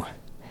no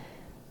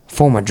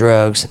form of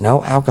drugs,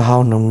 no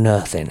alcohol, no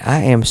nothing.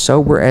 I am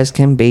sober as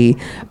can be,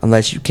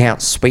 unless you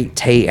count sweet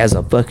tea as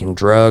a fucking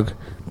drug.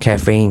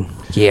 Caffeine,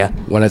 yeah.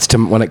 When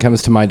it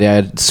comes to my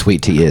dad,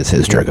 sweet tea is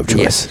his drug of choice.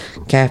 Yes.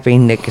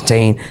 Caffeine,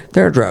 nicotine,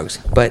 they're drugs.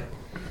 But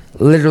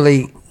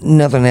literally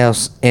nothing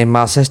else in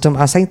my system.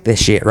 I think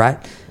this shit, right?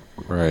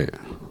 Right.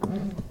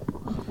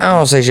 I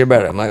don't say shit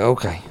about it. I'm like,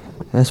 okay,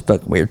 that's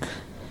fucking weird.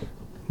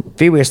 A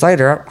few weeks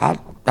later,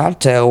 I'll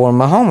tell one of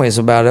my homies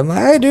about it. I'm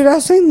like, hey, dude, I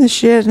seen this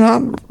shit, and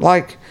I'm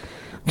like,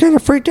 kind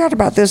of freaked out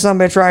about this son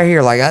of a bitch right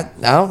here. Like, I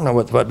don't know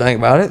what the fuck to think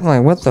about it. I'm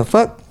like, what the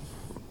fuck?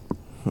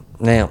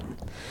 Now,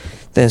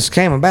 this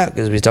came about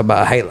because we talk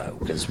about Halo,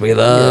 because we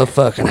love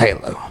fucking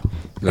Halo.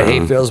 And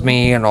he fills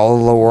me in all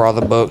the lore, all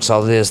the books,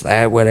 all this,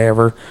 that,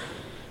 whatever.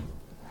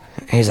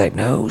 He's like,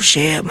 no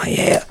shit, man,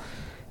 yeah.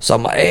 So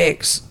my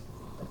ex,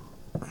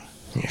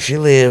 she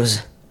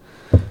lives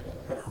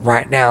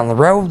right down the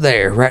road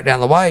there, right down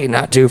the way,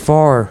 not too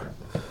far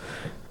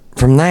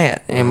from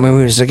that. And when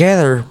we was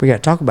together, we got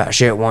to talk about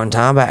shit one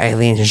time, about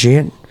aliens and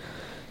shit.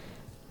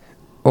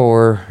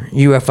 Or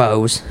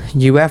UFOs.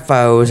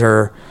 UFOs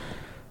are,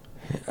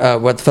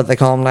 what the fuck they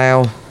call them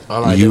now?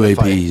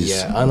 UAPs.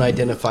 Yeah,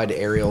 unidentified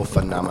aerial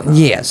phenomena.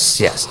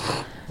 Yes.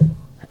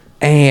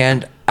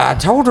 And I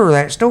told her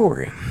that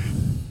story.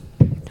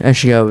 And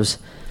she goes,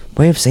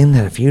 we've seen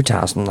that a few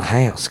times from the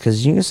house,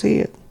 because you can see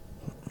it,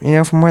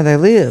 from where they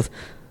live.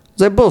 I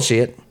was like,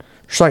 bullshit.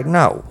 She's like,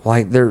 no.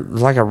 Like, they're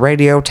like a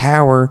radio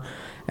tower.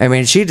 I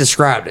mean, she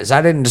described it.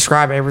 I didn't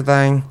describe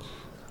everything.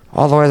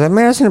 All the way, I was like,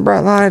 man, I seen a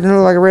bright light and it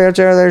looked like a radio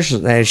tower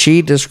there. And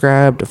she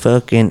described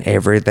fucking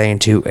everything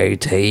to a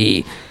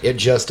T. It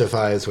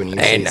justifies when you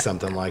see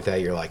something like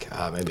that. You're like,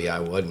 maybe I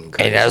wouldn't.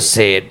 And I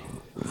said,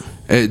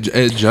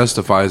 it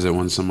justifies it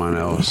when someone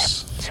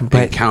else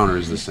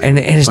encounters the same. And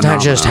it's phenomenon.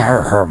 not just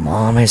her. Her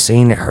mom has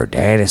seen it. Her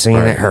dad has seen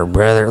it. Her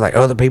brother. Like,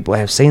 other people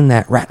have seen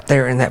that right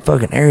there in that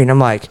fucking area. And I'm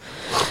like,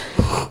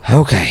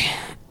 okay.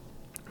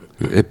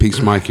 It piques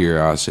my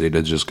curiosity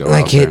to just go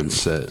out there and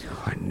sit.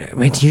 I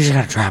mean, you just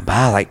gotta drive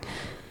by, like,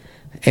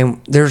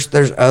 and there's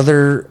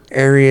other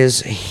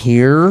areas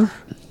here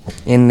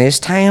in this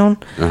town,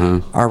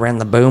 around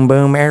the Boom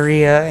Boom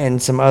area,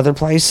 and some other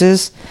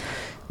places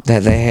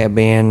that they have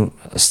been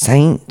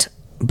saint,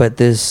 but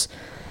this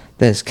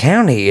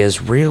county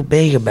is real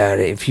big about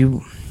it. If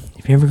you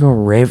ever go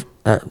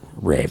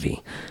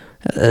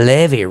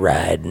levee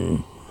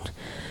riding,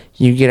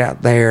 you get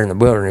out there in the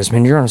wilderness,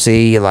 man, you're gonna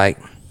see like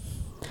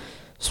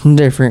some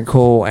different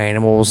cool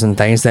animals and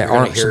things that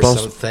aren't supposed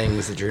to. Some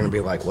things that you're gonna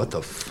be like, what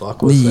the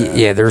fuck was that?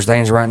 Yeah, there's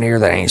things right near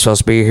that ain't supposed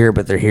to be here,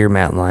 but they're here.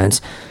 Mountain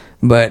lions,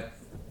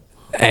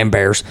 and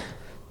bears,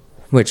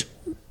 which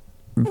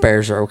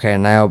bears are okay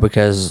now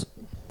because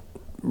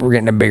we're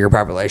getting a bigger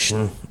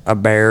population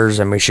of bears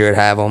and we should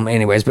have them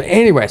anyways. But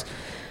anyways,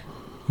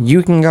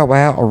 you can go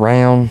out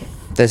around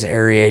this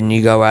area and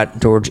you go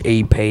out towards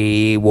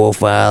EP,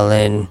 Wolf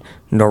Island,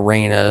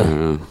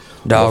 Norena,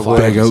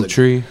 Dogwood, Big Oak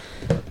Tree.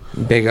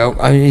 Big Oak.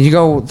 I mean, you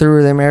go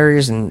through them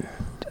areas and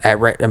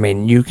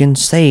you can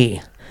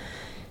see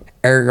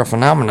aerial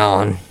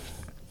phenomenon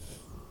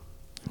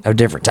of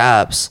different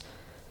types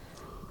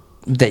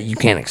that you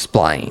can't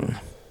explain.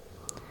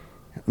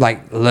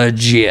 Like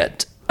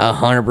legit,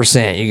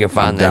 100%, you can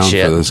find that Down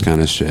shit. for this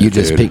kind of shit. You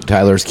just piqued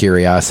Tyler's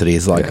curiosity.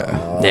 He's like,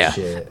 oh, Yeah.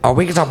 shit. Oh,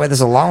 we can talk about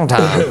this a long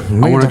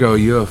time. I want to go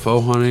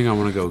UFO hunting. I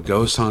want to go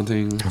ghost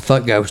hunting.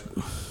 Fuck ghosts.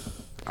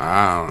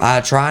 I don't know.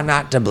 I try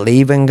not to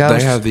believe in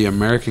ghosts. They have the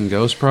American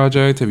Ghost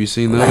Project. Have you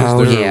seen those?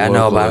 Oh, They're yeah, I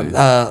know about it.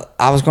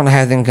 I was going to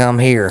have them come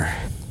here.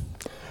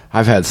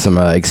 I've had some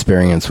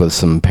experience with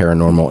some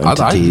paranormal I'd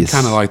entities.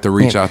 kind of like to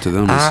reach out to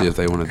them and see if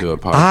they want to do a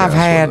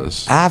podcast with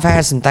us. I've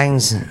had some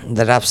things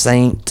that I've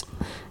seen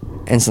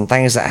and some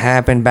things that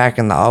happened back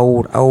in the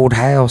old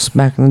house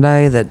back in the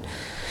day that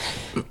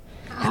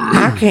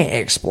I can't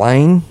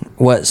explain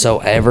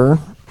whatsoever.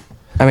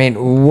 I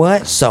mean,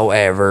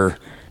 whatsoever.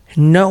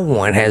 No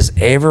one has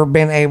ever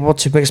been able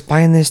to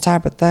explain this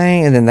type of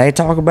thing. And then they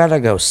talk about it, I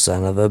go,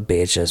 son of a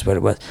bitch, that's what it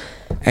was.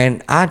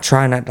 And I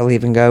try not to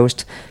believe in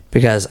ghosts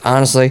because,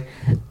 honestly,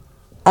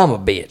 I'm a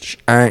bitch,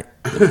 all right?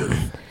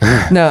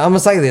 No, I'm going to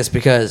say this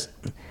because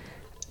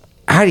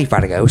how do you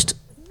fight a ghost?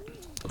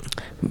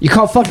 You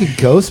call fucking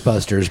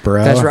Ghostbusters,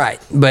 bro. That's right.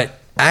 But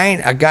I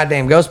ain't a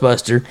goddamn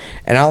Ghostbuster,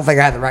 and I don't think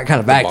I have the right kind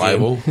of vacuum.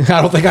 Bible.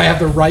 I don't think I have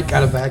the right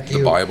kind of vacuum.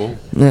 The Bible.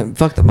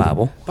 Fuck the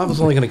Bible. Bible's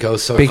only going to go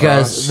so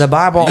Because the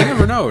Bible... You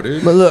never know,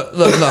 dude. But look,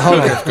 hold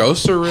on. If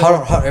ghosts are real.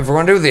 Hold on. If we're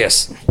going to do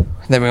this,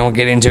 then we're going to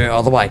get into it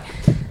all the way.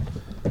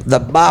 The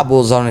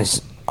Bible's on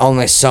its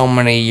only so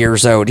many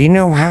years old. Do you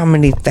know how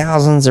many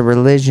thousands of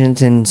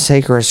religions and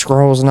sacred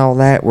scrolls and all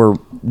that were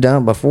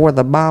done before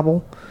the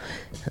Bible?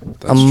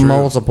 That's true.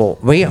 Multiple.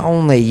 We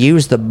only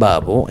use the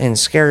Bible in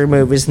scary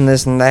movies and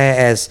this and that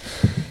as,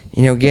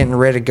 getting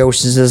rid of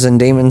ghosts and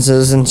demons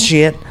and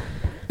shit.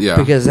 Yeah.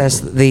 Because that's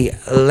the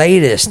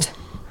latest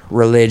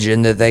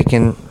religion that they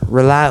can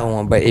rely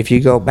on. But if you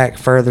go back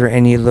further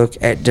and you look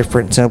at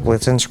different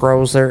templates and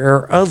scrolls, there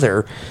are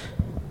other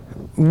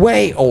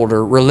way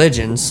older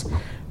religions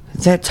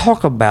that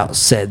talk about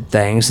said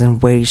things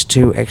and ways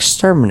to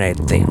exterminate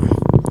them.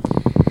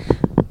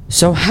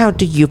 So how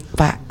do you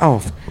fight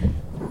off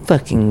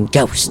fucking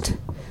ghost?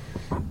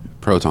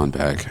 Proton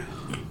pack.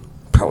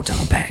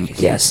 Proton pack,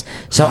 yes.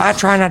 So I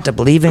try not to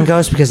believe in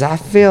ghosts because I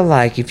feel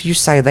like if you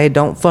say they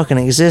don't fucking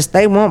exist,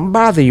 they won't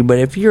bother you. But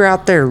if you're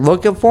out there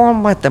looking for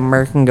them, like the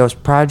American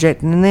Ghost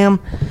Project and them,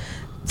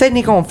 then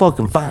you're gonna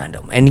fucking find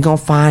them. And you're gonna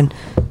find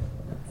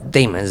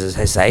demons, as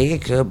they say.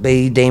 It could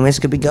be demons,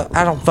 could be ghosts.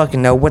 I don't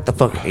fucking know what the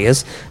fuck it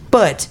is.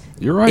 But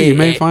You're right. You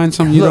may find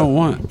something you don't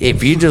want.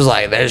 If you just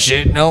like, that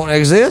shit don't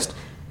exist,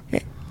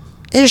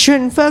 it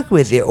shouldn't fuck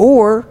with you.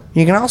 Or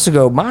you can also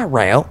go my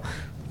route,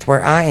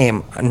 where I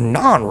am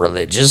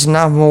non-religious,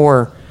 not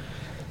more,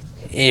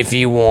 if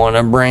you want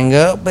to bring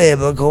up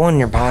biblical in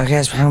your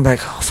podcast, I'm like,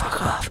 oh,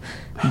 fuck off.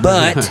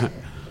 But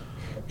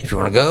if you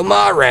want to go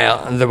my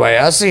route, the way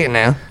I see it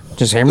now,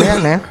 just hear me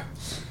out now.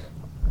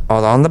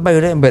 All on the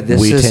Buddha, but this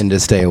We is... tend to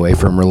stay away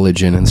from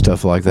religion and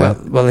stuff like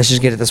that. Well, let's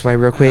just get it this way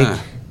real quick.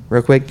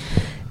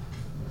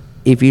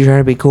 If you try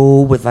to be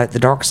cool with, like, the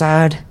dark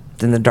side,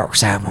 then the dark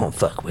side won't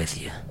fuck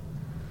with you.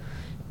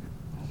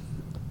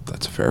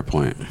 That's a fair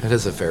point. That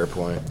is a fair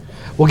point.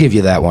 We'll give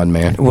you that one,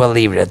 man. We'll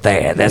leave it at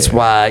that. That's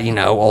why,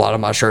 a lot of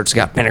my shirts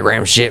got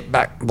pentagram shit,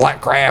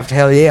 black craft,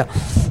 hell yeah.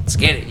 Let's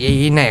get it. Yeah,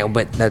 you know,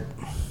 but that's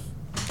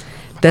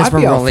I'd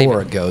where be we're all leaving.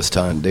 for a ghost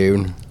hunt,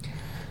 dude.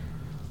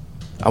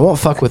 I won't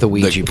fuck with a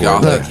Ouija The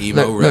board. gothic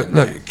emo Look,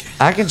 redneck.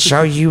 I can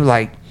show you,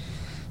 like,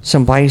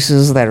 some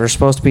places that are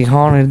supposed to be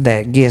haunted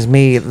that gives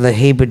me the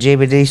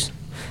heebie-jeebies,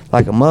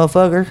 like a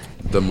motherfucker.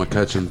 The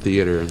McCutcheon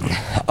Theater.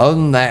 Other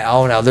than that,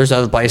 oh no, there's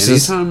other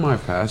places. Anytime I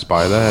pass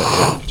by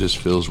that, it just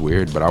feels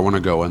weird, but I want to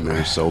go in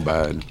there so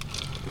bad.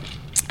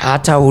 I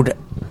told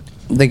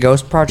the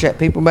Ghost Project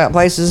people about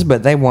places,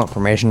 but they want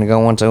permission to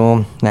go into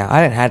them. Now,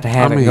 I didn't have to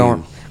have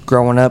it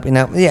growing up,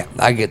 Yeah,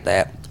 I get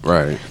that.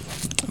 Right.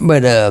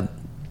 But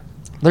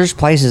there's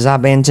places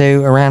I've been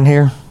to around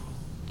here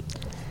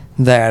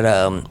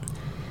that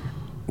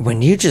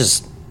when you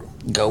just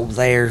go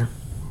there,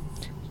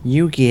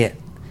 you get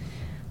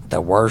the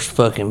worst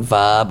fucking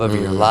vibe of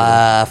your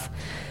life.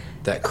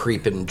 That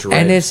creeping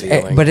dread And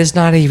feeling. but it's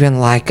not even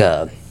like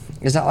I'm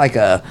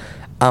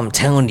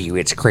telling you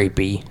it's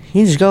creepy.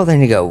 You just go there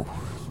and you go,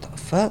 the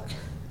fuck?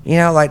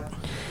 Like...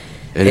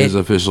 It is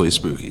officially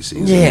spooky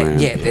season, Yeah, man.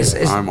 yeah. It's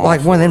I'm all like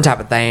one of for them it. type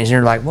of things. And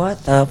you're like,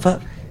 what the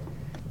fuck?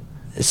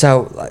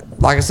 So,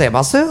 like I said,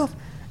 myself,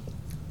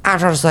 I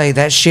try to say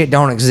that shit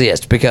don't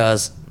exist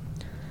because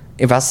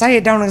if I say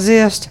it don't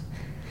exist,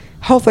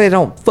 hopefully it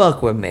don't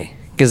fuck with me.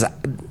 Because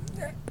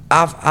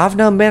I've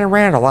done been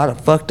around a lot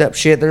of fucked up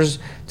shit. There's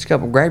a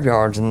couple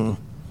graveyards in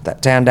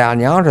that town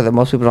down yonder that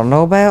most people don't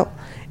know about.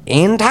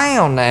 In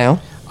town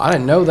now. I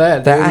didn't know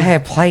that, That dude. I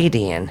have played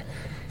in.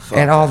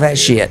 And all that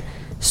shit.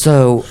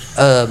 So,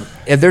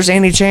 if there's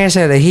any chance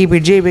that a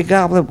heebie-jeebie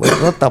goblin,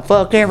 what the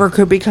fuck ever,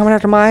 could be coming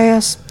after my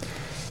ass,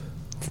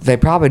 they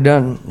probably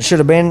should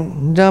have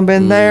been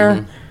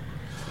there.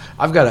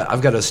 I've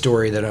got a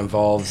story that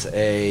involves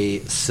a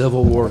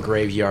Civil War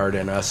graveyard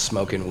and us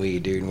smoking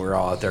weed, dude. And we're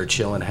all out there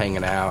chilling,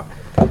 hanging out.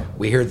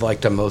 We heard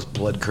like the most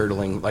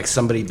blood-curdling, like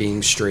somebody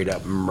being straight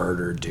up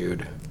murdered,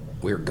 dude.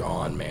 We're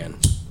gone, man.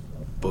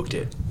 Booked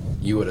it.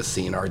 You would have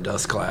seen our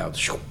dust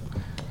clouds.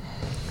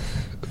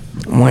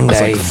 One I was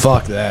day, like,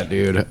 fuck that,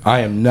 dude. I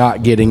am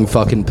not getting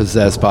fucking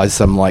possessed by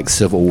some like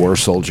Civil War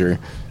soldier.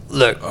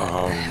 look,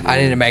 I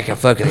need to make a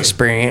fucking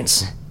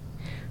experience.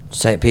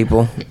 Say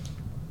people,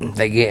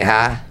 they get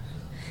high,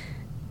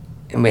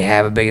 and we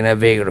have a big enough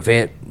vehicle to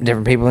fit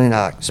different people,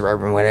 like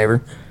suburban,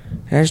 whatever.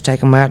 I just take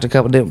them out to a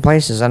couple different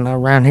places. I know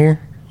around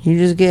here, you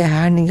just get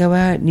high and you go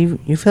out and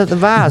you feel the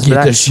vibes. Get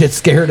but the shit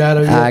scared out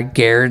of you. I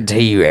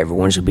guarantee you,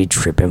 everyone should be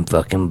tripping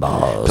fucking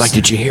balls. Like,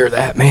 did you hear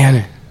that,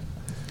 man?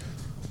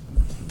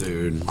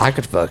 Dude. I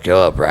could fuck you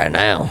up right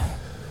now.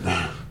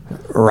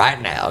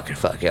 Right now, I could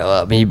fuck you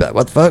up. And you'd be like,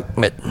 what the fuck?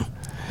 But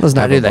let's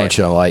not Have do a that. bunch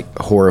of like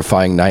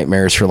horrifying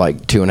nightmares for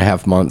like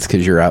 2.5 months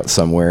because you're out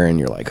somewhere and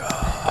you're like,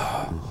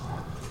 oh.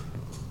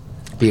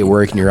 Be at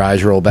work and your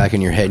eyes roll back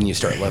in your head and you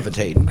start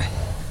levitating.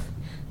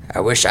 I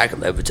wish I could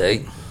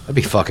levitate. That'd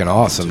be fucking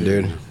awesome,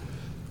 dude.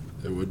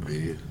 It would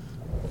be.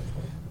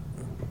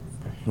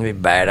 It'd be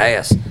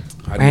badass.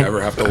 I'd Right.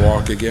 never have to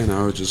walk again.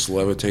 I would just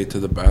levitate to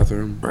the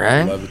bathroom.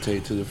 Right.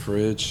 Levitate to the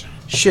fridge.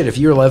 Shit, if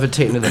you were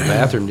levitating to the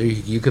bathroom,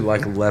 dude, you could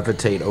like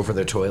levitate over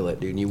the toilet,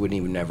 dude. You wouldn't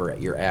even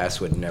your ass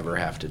would never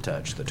have to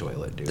touch the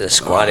toilet, dude. The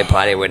squatty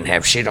potty wouldn't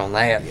have shit on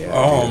that.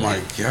 Oh my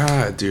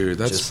god, dude.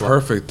 That's Just like-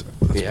 perfect.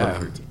 That's Yeah.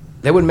 perfect.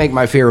 They would make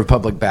my fear of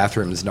public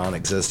bathrooms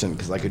non-existent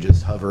because I could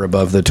just hover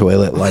above the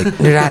toilet, like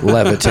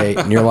levitate,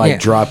 and you're like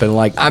dropping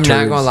like. I'm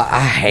not gonna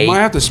lie. You might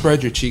have to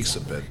spread your cheeks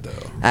a bit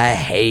though. I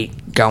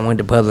hate going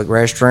to public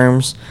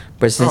restrooms,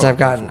 but since I've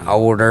gotten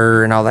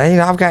older and all that,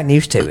 I've gotten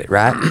used to it.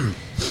 Right?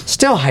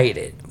 Still hate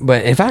it,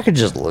 but if I could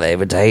just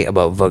levitate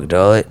above a fucking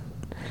toilet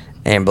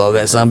and blow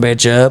that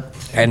sumbitch up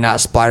and not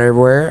splatter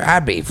everywhere,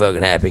 I'd be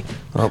fucking happy.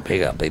 Oh,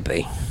 pick up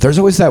PP. There's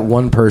always that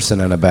one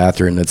person in a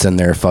bathroom that's in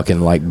there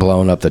fucking like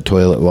blowing up the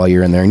toilet while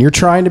you're in there, and you're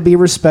trying to be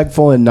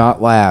respectful and not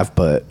laugh,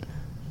 but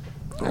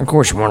of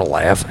course you want to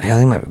laugh. Hell,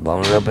 he might be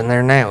blowing it up in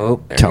there now.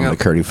 Oh, tell him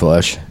to Curdy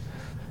flush.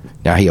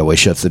 Now he always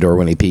shuts the door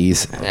when he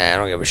pees. Yeah, I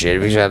don't give a shit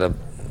if he's got to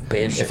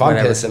piss. If I'm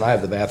pissing, I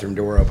have the bathroom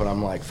door open.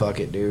 I'm like,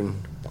 fuck it, dude.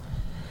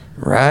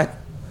 Right?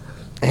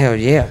 Hell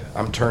yeah.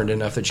 I'm turned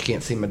enough that you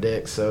can't see my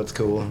dick, so it's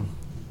cool.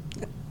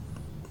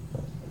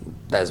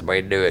 That's the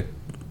way to do it.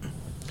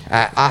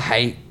 I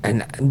hate,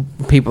 and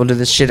people do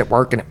this shit at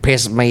work and it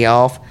pisses me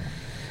off.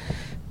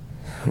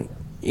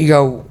 You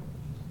go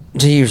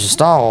to use a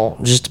stall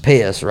just to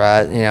piss,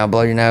 right? You know,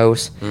 blow your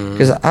nose.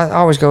 Because I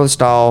always go to the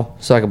stall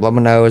so I can blow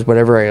my nose,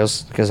 whatever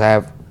else, because I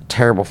have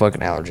terrible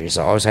fucking allergies.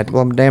 So I always have to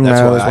blow my damn nose.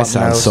 That's why I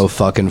sound so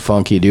fucking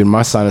funky, dude.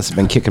 My sinus has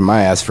been kicking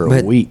my ass for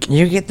a week.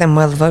 You get them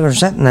motherfuckers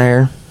sitting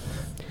there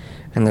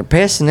and they're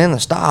pissing in the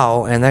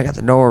stall and they got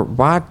the door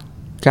wide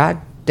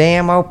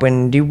goddamn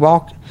open. You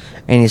walk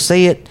and you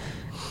see it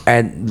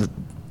and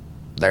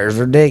there's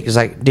their dick. It's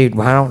like, dude,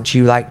 why don't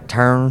you like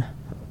turn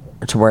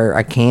to where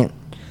I can't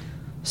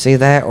see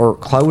that or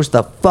close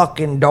the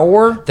fucking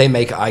door? They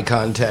make eye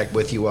contact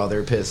with you while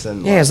they're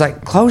pissing. Yeah, it's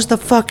like, close the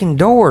fucking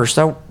door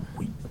so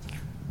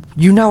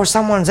you know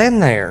someone's in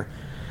there.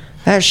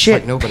 That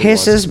shit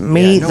pisses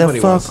me the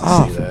fuck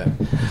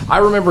off. I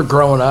remember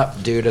growing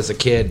up, dude, as a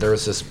kid, there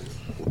was this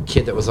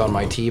kid that was on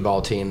my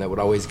t-ball team that would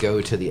always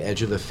go to the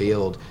edge of the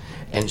field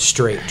and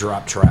straight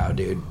drop trout,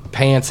 dude.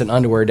 Pants and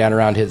underwear down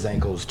around his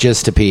ankles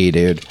just to pee,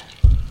 dude.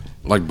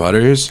 Like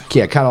Butters?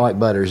 Yeah, kind of like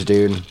Butters,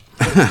 dude.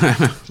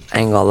 I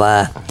ain't gonna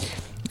lie.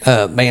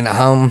 Being at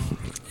home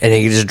and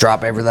you can just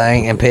drop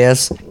everything and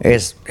piss,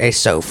 it's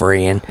so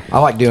freeing. I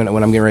like doing it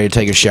when I'm getting ready to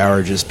take a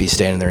shower, just be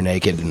standing there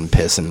naked and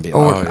piss and be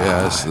like, Oh,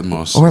 yeah, it's the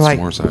most. Or it's like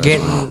more satisfying.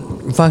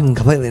 getting fucking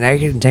completely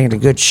naked and taking a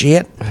good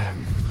shit.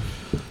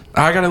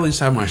 I gotta at least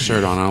have my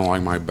shirt on. I don't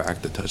like my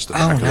back to touch the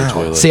back of the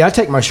toilet. See, I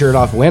take my shirt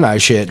off when I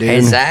shit, dude.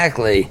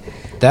 Exactly.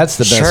 That's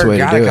the best Shirt way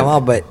to gotta do come it.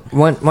 off, but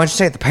once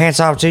you take the pants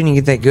off too, and you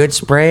get that good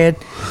spread,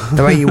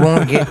 the way you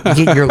want,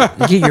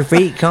 get your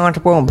feet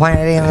comfortable and plant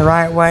it in the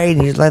right way,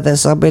 and you just let that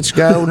subbitch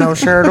go, no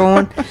shirt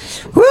on.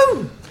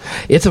 Woo!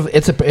 It's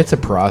a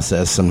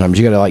process. Sometimes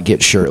you gotta like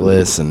get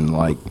shirtless and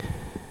like,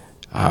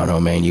 I don't know,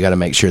 man. You gotta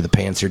make sure the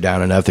pants are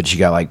down enough that you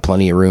got like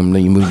plenty of room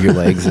that you move your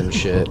legs and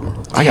shit.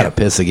 I gotta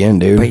piss again,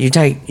 dude. But you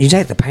take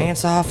the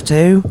pants off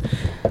too.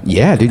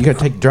 Yeah, dude, you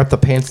gotta drop the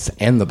pants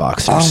and the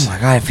boxers. Oh my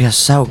god, it feels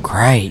so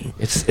great.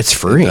 It's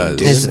freeing, It dude.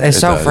 does. It's It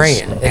so does.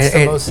 freeing. It's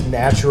the most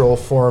natural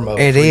form of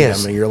It freedom.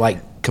 is. You're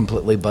like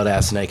completely butt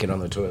ass naked on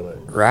the toilet.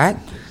 Right?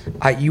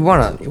 You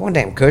want a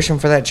damn cushion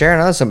for that chair?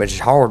 Another somebody's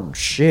hard as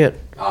shit.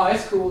 Oh,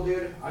 it's cool,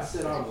 dude. I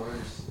sit on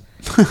worse.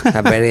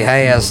 I bet he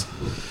has.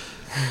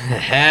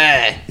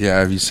 Hey. Yeah,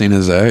 have you seen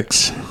his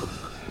ex?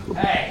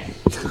 Hey.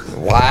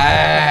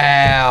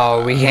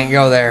 Wow, we can't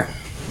go there.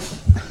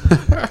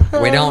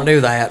 We don't do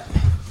that.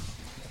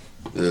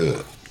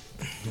 Ugh.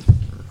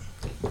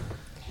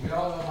 We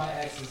all know my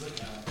ex is a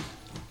cunt.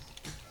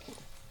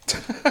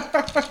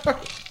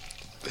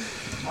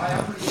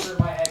 I'm pretty sure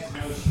my ex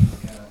knows she's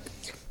a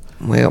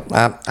cunt. Well,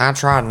 I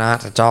try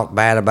not to talk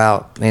bad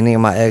about any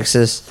of my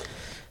exes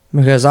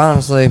because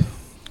honestly,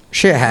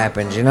 shit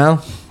happens, you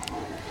know?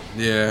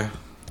 Yeah.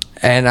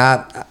 And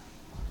I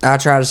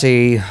try to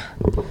see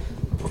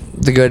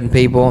the good in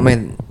people. I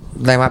mean,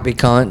 they might be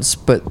cunts,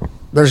 but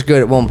there's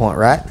good at one point,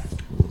 right?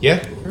 Yeah,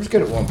 it was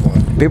good at one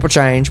point. People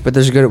change, but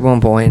there's good at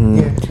one point, and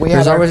Yeah, we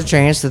there's had our- always a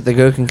chance that the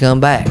good can come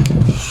back.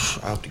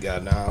 I hope to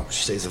God no.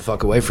 She stays the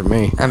fuck away from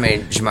me. I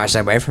mean, she might stay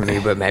away from me,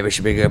 but maybe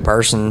she'll be a good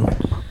person,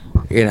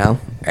 you know,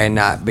 and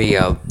not be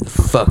a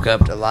fuck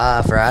up to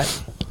life,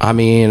 right? I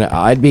mean,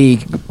 I'd be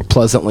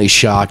pleasantly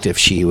shocked if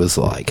she was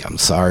like, I'm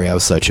sorry I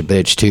was such a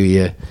bitch to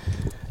you.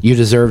 You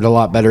deserved a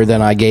lot better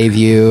than I gave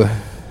you.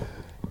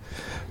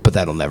 But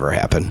that'll never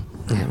happen.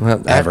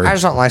 Well, Ever. I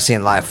just don't like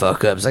seeing life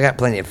fuck ups. I got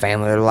plenty of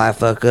family that are life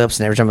fuck ups,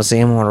 and every time I see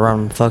them, I want to run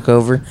them the fuck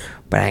over.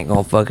 But I ain't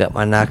gonna fuck up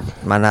my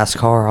nice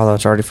car, although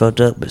it's already fucked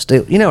up. But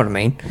still, you know what I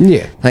mean?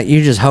 Yeah. Like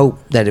you just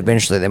hope that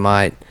eventually they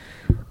might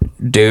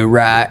do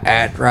right,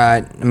 act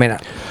right. I mean,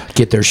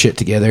 Get their shit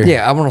together.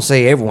 yeah, I want to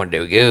see everyone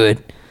do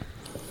good.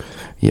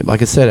 Yeah,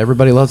 like I said,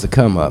 everybody loves a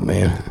come up,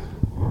 man.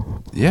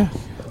 Yeah.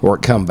 Or a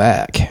come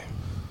back.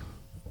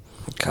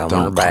 Come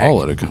Don't back.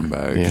 call it a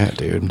comeback. Yeah,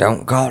 dude.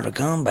 Don't call it a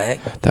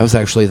comeback. That was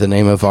actually the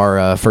name of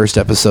our first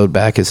episode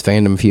back as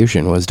Fandom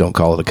Fusion was Don't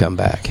Call It a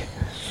Comeback.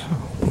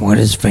 What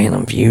is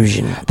Phantom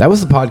Fusion? That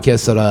was the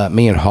podcast that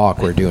me and Hawk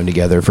were doing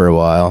together for a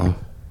while.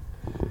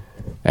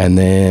 And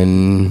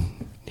then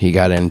he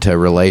got into a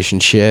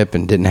relationship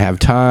and didn't have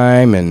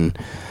time, and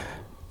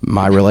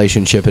my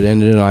relationship had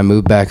ended, and I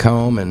moved back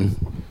home, and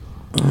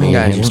me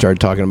and him started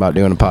talking about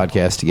doing a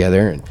podcast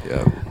together. And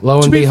lo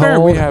and To be behold, fair,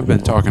 we have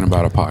been talking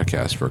about a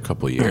podcast for a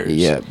couple of years.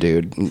 yeah,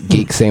 dude,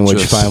 Geek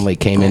Sandwich finally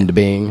came into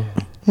being.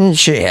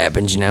 Shit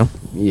happens,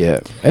 Yeah,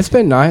 it's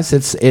been nice.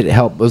 It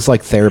helped. It was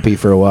like therapy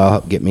for a while.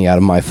 Helped get me out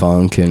of my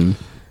funk and.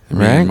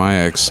 Me and my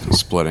ex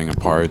splitting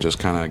apart just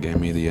kind of gave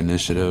me the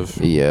initiative.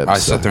 Yeah, I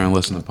sit there and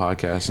listen to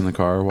podcasts in the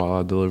car while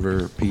I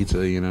deliver pizza,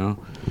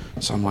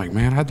 So I'm like,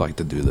 man, I'd like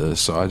to do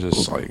this. So I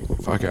just like,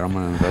 fuck it, I'm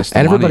gonna invest.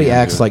 And everybody money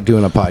acts like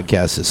doing a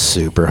podcast is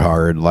super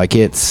hard. Like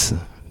it's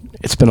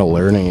been a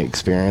learning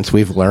experience.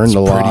 We've learned a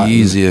lot. Pretty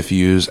easy if you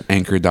use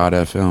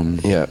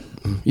Anchor.fm. Yeah,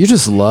 you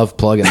just love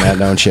plugging that,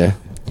 don't you?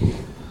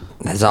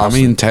 That's awesome.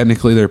 I mean,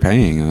 technically they're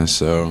paying us,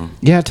 so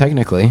Yeah,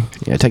 technically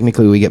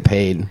we get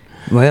paid.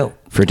 Well,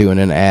 for doing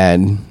an ad,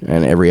 and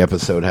every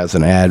episode has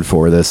an ad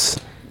for this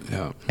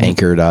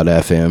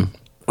Anchor.fm.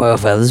 Well,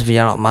 fellas, if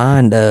y'all don't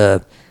mind,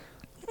 the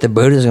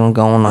Buddha's going to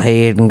go on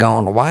ahead and go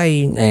on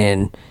away,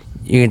 and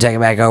you can take it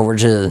back over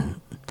to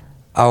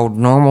old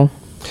normal.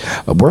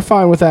 We're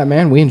fine with that,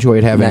 man. We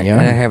enjoyed having you.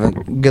 And have a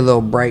good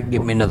little break,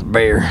 get me another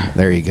beer.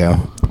 There you go.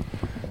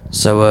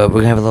 So,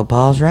 we can have a little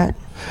pause, right?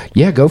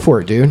 Yeah, go for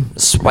it, dude.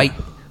 Sweet.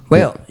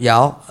 Well,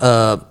 y'all,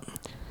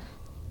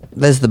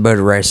 this is the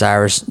Buddha Ray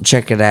Cyrus.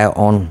 Check it out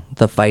on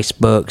the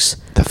Facebooks.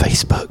 The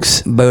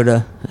Facebooks.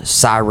 Buddha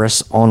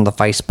Cyrus on the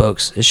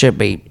Facebooks. It should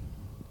be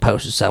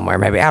posted somewhere,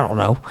 maybe. I don't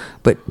know.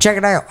 But check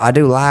it out. I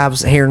do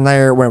lives here and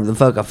there whenever the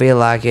fuck I feel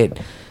like it.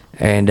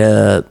 And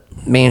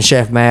me and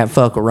Chef Matt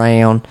fuck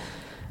around.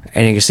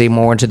 And you can see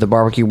more into the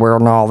barbecue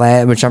world and all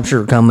that, which I'm sure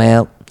will come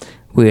out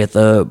with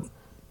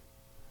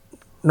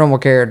normal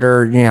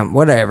character,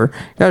 whatever.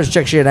 Y'all just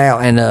check shit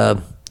out.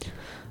 And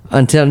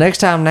until next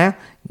time now,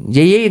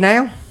 yee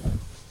now.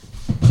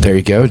 There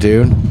you go,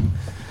 dude.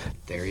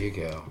 There you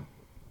go.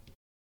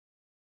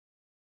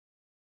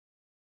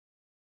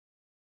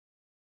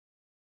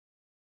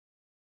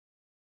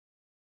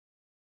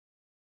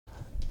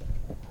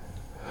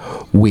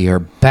 We are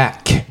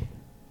back.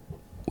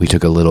 We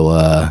took a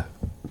little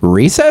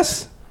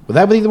recess. Would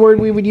that be the word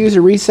we would use?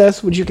 A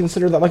recess? Would you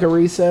consider that like a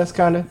recess,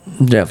 kind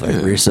of?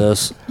 Definitely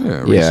recess.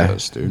 Yeah,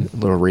 recess, dude. A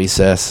little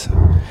recess.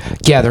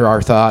 Gather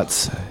our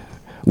thoughts.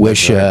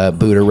 Wish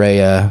Buddha Ray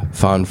a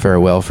fond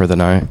farewell for the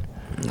night.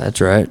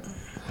 That's right.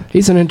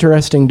 He's an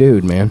interesting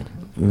dude, man.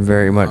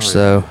 Very much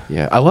so.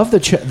 Yeah, I love the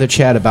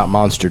chat about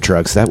monster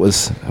trucks. That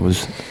was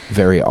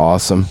very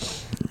awesome.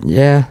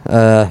 Yeah,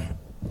 a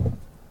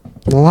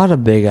lot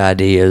of big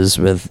ideas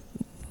with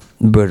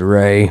Buddha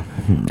Ray.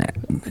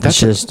 It's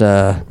just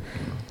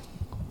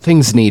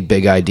things need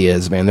big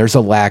ideas, man. There's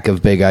a lack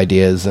of big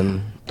ideas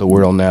in the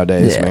world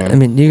nowadays, man. I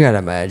mean, you gotta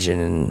imagine,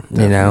 and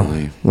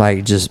Definitely.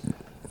 like just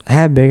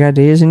have big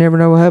ideas. You never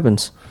know what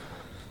happens.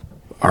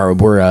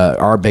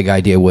 Our big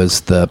idea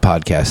was the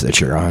podcast that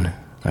you're on.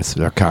 That's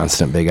our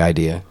constant big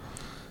idea.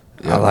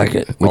 I like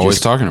it. We Always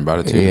just- talking about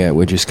it, too. Yeah,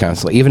 we just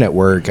constantly, even at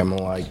work, I'm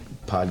like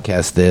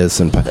podcast this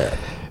and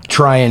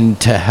trying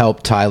to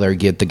help Tyler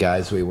get the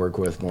guys we work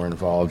with more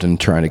involved and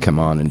trying to come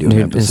on and do an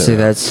And episode. see,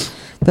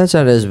 that's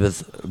how it is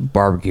with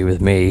barbecue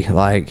with me.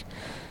 Like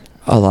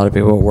a lot of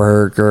people at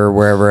work or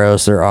wherever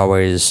else, they're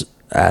always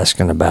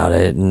asking about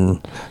it and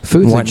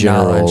Food's a want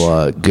knowledge.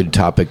 general good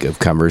topic of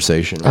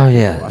conversation. Oh,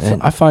 yeah.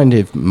 I find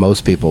if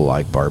most people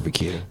like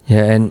barbecue.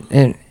 Yeah,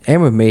 and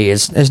with me,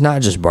 it's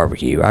not just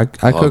barbecue. I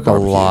cook barbecue. a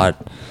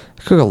lot.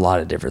 I cook a lot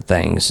of different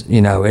things.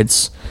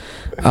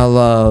 I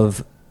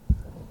love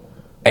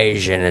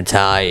Asian,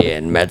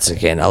 Italian,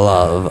 Mexican. I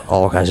love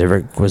all kinds of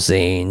different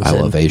cuisines. I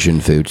and- love Asian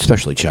food,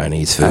 especially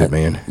Chinese food,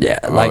 man. Yeah,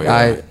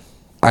 yeah.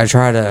 I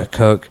try to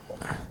cook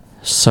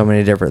so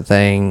many different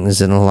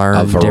things and learn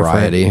A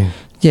variety. different.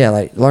 Yeah,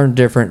 like learn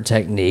different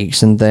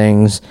techniques and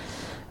things.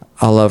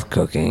 I love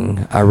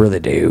cooking. I really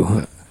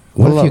do.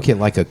 What if you get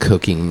like a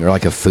cooking or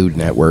like a Food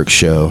Network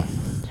show?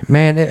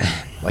 Man,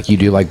 Like you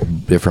do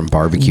like different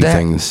barbecue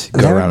things.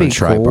 Go that would around be and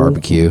try cool,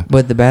 barbecue.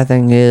 But the bad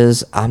thing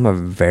is, I'm a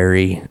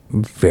very,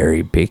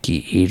 very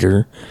picky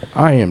eater.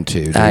 I am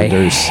too, dude. I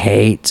There's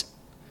hate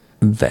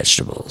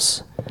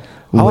vegetables.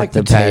 I like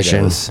with the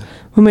passion. potatoes.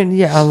 I mean,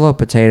 yeah, I love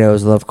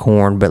potatoes, love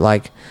corn, but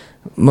like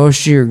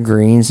most of your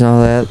greens and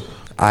all that,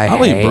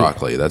 I'll hate. eat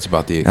broccoli. That's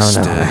about the Oh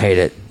extent. no, I hate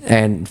it.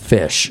 And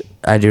fish.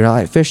 I do not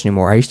like fish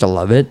anymore. I used to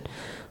love it,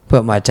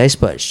 but my taste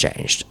buds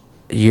changed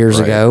years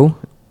Right. ago,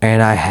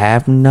 and I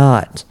have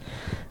not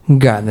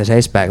gotten the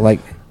taste back. Like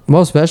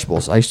most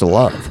vegetables, I used to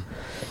love,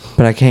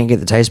 but I can't get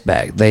the taste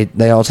back.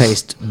 They all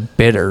taste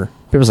bitter.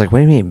 People's like, "What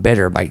do you mean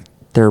bitter?" I'm like,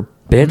 they're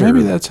bitter.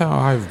 Maybe that's how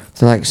I've.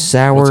 They're like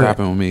sour. What's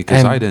happened with me? Because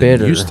and I didn't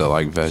bitter. used to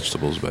like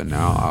vegetables, but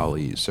now I'll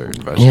eat certain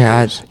vegetables.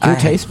 Yeah, your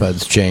taste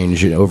buds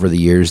change over the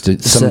years. Some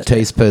So-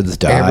 taste buds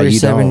die. Every you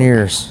 7 don't.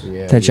 years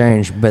Yeah, they yeah.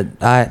 change, but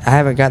I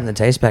haven't gotten the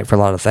taste back for a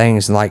lot of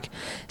things, and like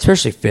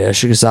especially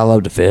fish because I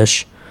love to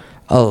fish.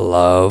 I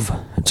love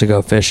to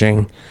go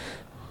fishing,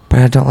 but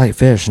I don't like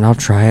fish, and I'll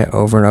try it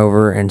over and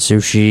over and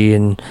sushi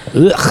and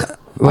Ugh.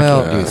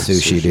 well, I can't do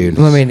sushi, dude.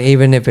 I mean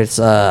even if it's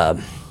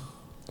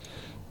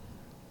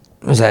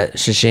was that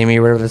sashimi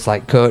or whatever that's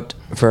like cooked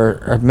for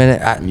a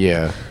minute.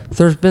 Yeah.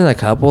 There's been a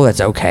couple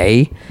that's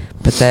okay,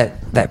 but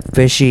that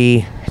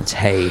fishy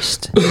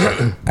taste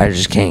I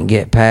just can't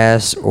get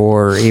past,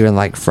 or even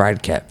like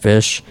fried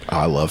catfish. Oh,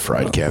 I love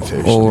fried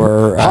catfish.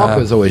 Or, Hawk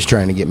was always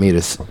trying to get me to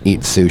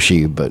eat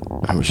sushi, but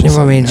I was just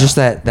I mean, no. just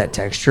that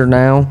texture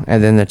now,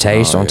 and then the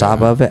taste on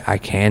top of it, I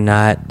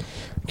cannot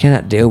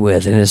deal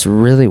with, and it's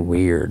really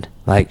weird.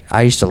 Like,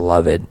 I used to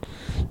love it.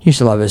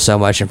 So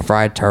much. And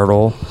fried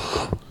turtle,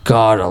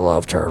 God, I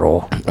love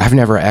turtle. I've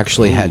never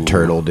actually had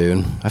turtle,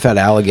 dude. I've had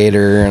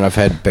alligator, and I've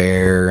had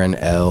bear and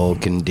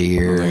elk and I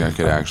deer. think I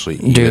could actually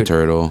eat a Dude,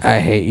 turtle. I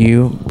hate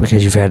you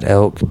because you've had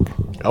elk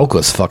Elk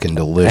was fucking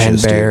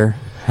delicious, and bear. dude.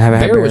 Have I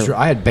had Bear was.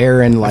 I had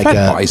bear in like had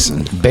a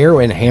bison. bear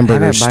and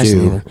hamburger Haven't had bison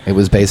stew. either. It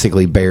was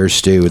basically bear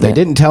stew. They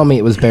didn't tell me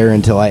it was bear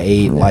until I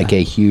ate like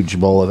a huge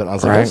bowl of it. And I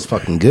was like, Right. "That's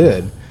fucking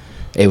good."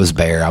 It was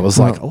bear. I was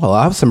like, "Oh, well,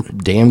 I have some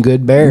damn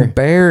good bear."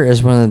 Bear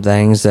is one of the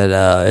things that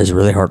is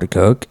really hard to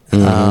cook.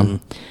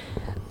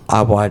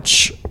 I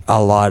watch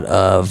a lot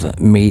of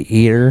Meat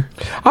Eater.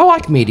 I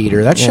like Meat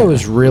Eater. That show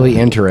is really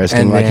interesting.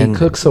 And like then- he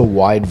cooks a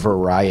wide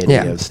variety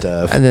of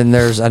stuff. And then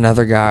there's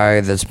another guy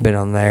that's been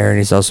on there, and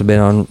he's also been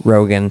on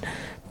Rogan.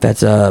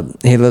 That's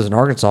he lives in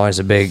Arkansas. He's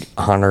a big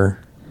hunter,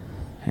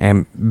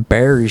 and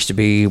bear used to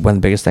be one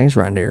of the biggest things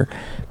around here,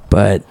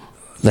 but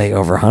they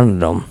overhunted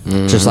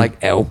them, just like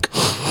elk.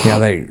 You know,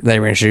 they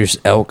reintroduced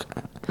elk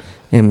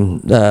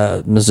in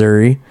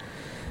Missouri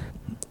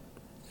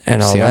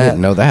and all See, that. I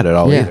didn't know that at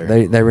all Yeah,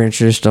 either. they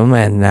reintroduced them,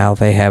 and now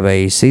they have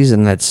a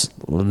season that's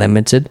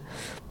limited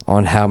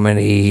on how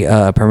many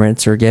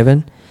permits are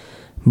given,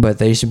 but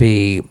they used to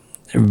be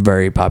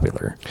very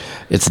popular.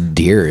 It's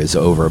deer is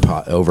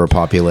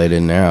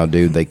overpopulated now,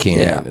 dude. They can't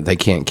Yeah. they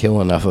can't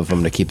kill enough of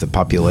them to keep the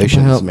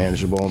populations Well-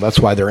 manageable. That's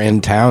why they're in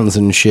towns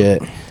and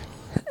shit.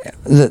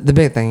 The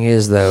big thing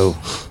is, though,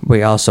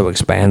 we also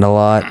expand a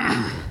lot,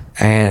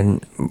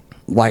 and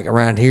like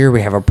around here,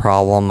 we have a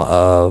problem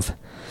of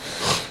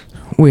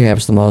we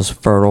have the most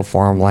fertile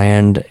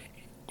farmland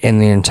in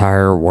the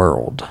entire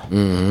world,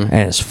 and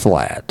it's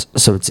flat,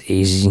 so it's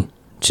easy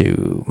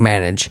to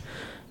manage,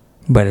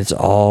 but it's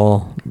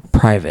all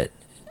private,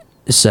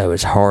 so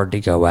it's hard to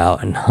go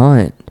out and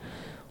hunt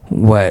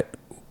what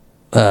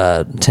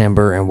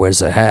timber and woods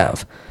they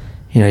have.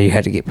 You know, you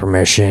had to get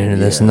permission and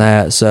this and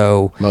that.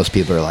 So Most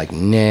people are like,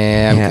 nah,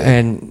 I'm yeah, good.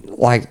 and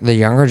like the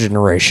younger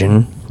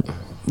generation,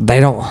 they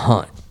don't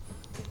hunt,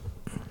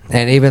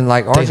 and even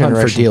like our They hunt for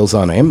generation. deals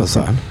on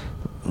Amazon.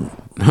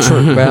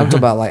 True, but I'm talking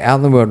about like out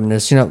in the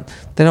wilderness. You know,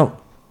 they don't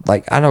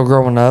like. I know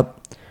growing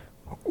up,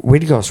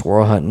 we'd go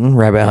squirrel hunting,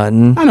 rabbit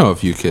hunting. I know a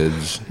few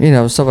kids. You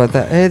know, stuff like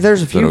that. Hey,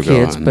 there's a few That'll go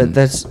kids, hunting. but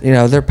that's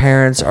their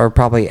parents are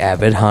probably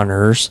avid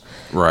hunters,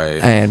 Right.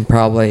 and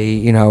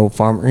probably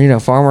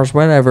farmers,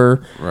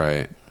 whatever.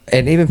 Right.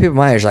 And even people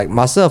my age, like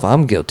myself,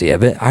 I'm guilty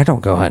of it. I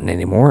don't go hunting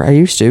anymore. I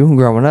used to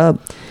growing up.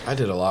 I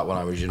did a lot when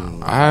I was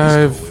young.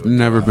 I've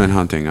never been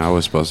hunting. I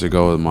was supposed to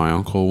go with my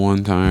uncle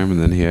one time, and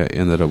then he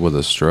ended up with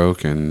a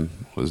stroke and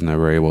was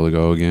never able to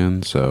go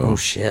again. So, Oh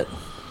shit!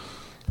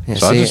 Yeah,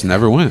 so I just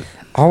never went.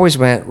 always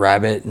went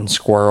rabbit and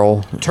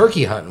squirrel.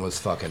 Turkey hunting was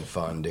fucking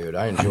fun, dude.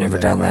 I enjoyed I've never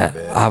that done quite a that.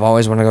 bit. I've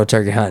always wanted to go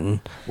turkey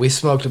hunting. We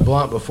smoked a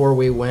blunt before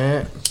we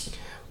went.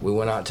 We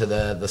went out to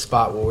the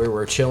spot where we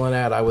were chilling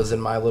at. I was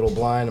in my little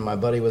blind, and my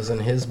buddy was in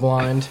his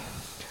blind.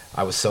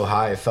 I was so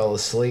high I fell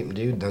asleep,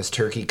 dude. This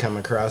turkey come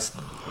across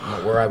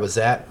where I was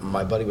at.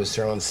 My buddy was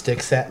throwing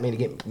sticks at me to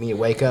get me to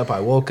wake up.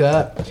 I woke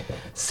up,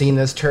 seen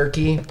this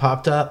turkey,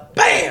 popped up,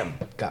 bam!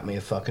 Got me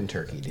a fucking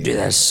turkey, dude. Dude,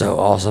 that's so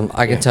awesome.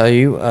 I can tell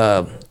you,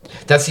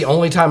 That's the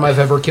only time I've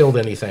ever killed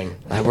anything.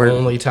 The We're-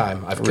 only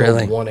time I've killed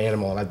Really? one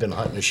animal, and I've been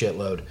hunting a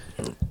shitload.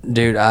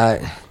 dude,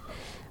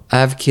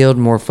 I've killed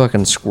more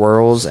fucking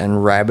squirrels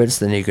and rabbits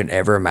than you could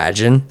ever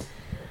imagine.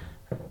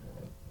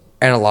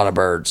 And a lot of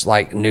birds,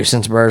 like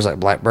nuisance birds, like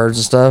blackbirds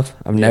and stuff.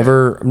 I've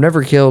never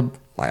killed,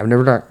 like I've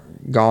never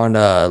gone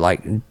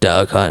like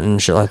duck hunting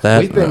and shit like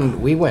that.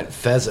 We went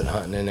pheasant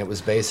hunting, and it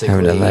was basically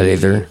Haven't done that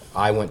either.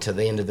 I went to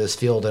the end of this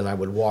field, and I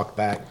would walk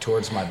back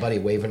towards my buddy,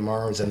 waving my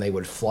arms, and they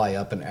would fly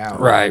up and out.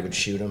 Right. And we would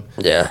shoot them.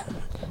 Yeah,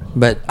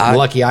 but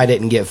Lucky I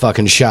didn't get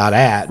fucking shot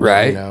at. but,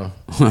 Right. You know,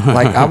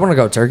 like I want to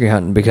go turkey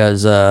hunting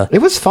because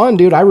it was fun,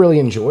 dude. I really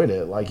enjoyed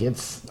it. Like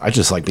I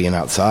just like being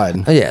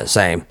outside. yeah,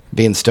 same.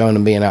 Being stoned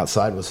and being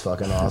outside was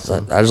fucking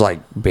awesome. I just like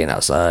being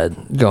outside,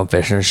 going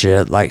fishing and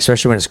shit. Like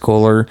especially when it's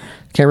cooler,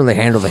 can't really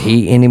handle the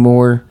heat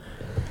anymore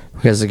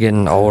because of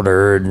getting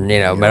older and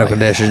medical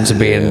conditions and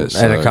being it in a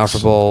sucks.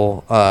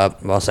 comfortable. Well,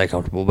 I'll say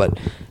comfortable, but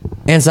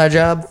inside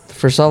job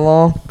for so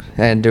long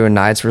and doing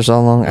nights for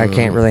so long, I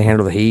can't really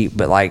handle the heat.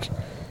 But like,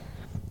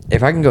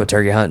 if I can go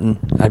turkey hunting,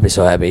 I'd be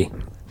so happy.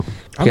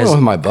 I went with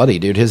my buddy,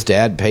 dude. His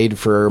dad paid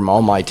for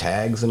all my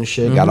tags and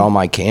shit. Got all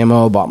my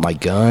camo, bought my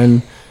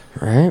gun.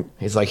 Right?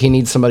 He's like, he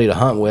needs somebody to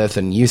hunt with,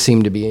 and you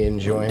seem to be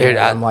enjoying Dude, it.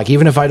 I'm like,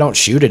 even if I don't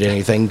shoot at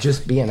anything,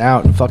 just being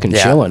out and fucking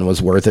Yeah. chilling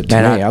was worth it to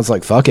Man, me. I was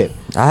like, fuck it.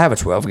 I have a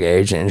 12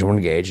 gauge and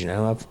 1 gauge.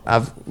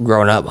 I've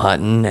grown up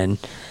hunting and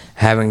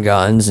having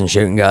guns and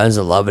shooting guns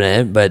and loving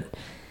it, but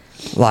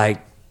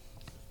like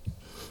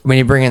when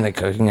you bring in the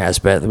cooking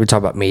aspect, we talk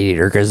about meat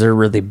eater because they're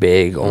really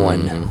big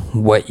on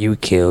what you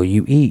kill,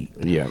 you eat.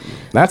 Yeah,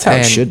 that's how it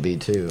And- should be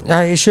too.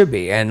 It should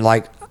be. And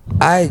like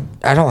I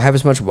don't have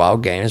as much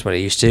wild game as what I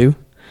used to,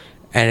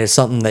 and it's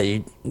something that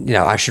you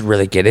know I should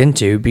really get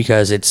into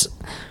because it's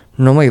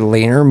normally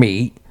leaner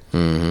meat,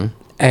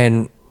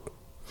 and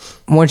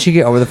once you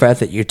get over the fact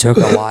that you took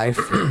a life,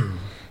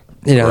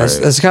 you know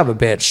that's kind of a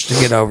bitch to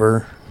get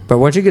over. But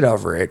once you get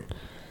over it,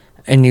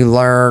 and you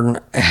learn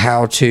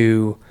how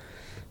to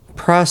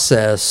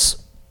process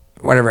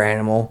whatever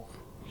animal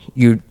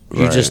you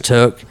just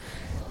took,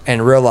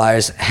 and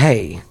realize,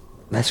 hey,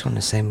 that's going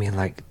to save me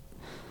like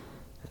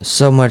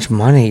so much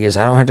money because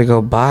I don't have to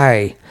go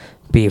buy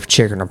beef,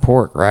 chicken, or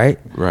pork, right?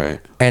 Right.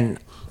 And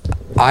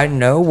I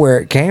know where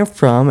it came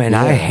from, and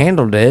I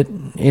handled it.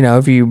 You know,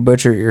 if you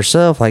butcher it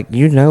yourself, like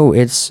you know,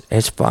 it's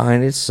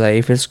fine, it's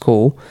safe, it's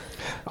cool.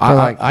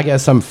 I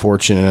guess I'm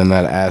fortunate in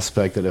that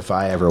aspect that if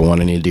I ever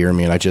want any deer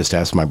meat, I just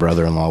ask my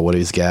brother-in-law what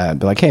he's got.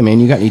 Be like, hey man,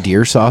 you got any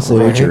deer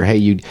sausage? Or hey,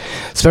 you,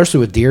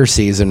 especially with deer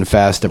season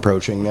fast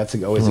approaching, that's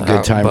always a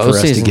good time for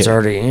us to season's get.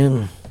 already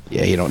in.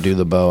 Yeah, he don't do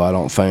the bow, I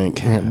don't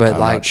think. but I'm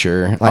like- not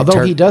sure. like Although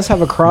Turk- he does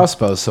have a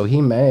crossbow, so he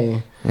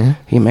may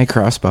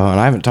crossbow, and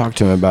I haven't talked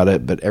to him about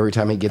it. But every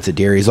time he gets a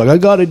deer, he's like, "I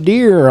got a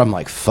deer." I'm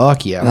like,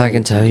 "Fuck yeah!" I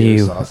can tell deer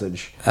you,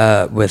 sausage.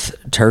 With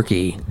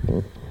turkey,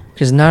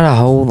 because not a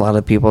whole lot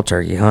of people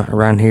turkey hunt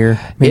around here.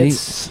 I mean,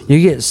 It's- you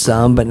get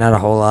some, but not a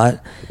whole lot.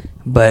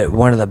 But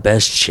one of the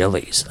best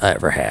chilies I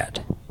ever had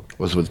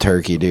Was with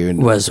turkey, dude.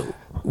 was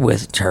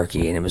with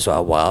turkey, and it was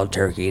a wild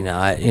turkey,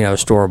 not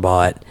store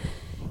bought.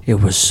 It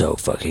was so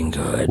fucking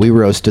good. We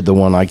roasted the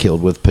one I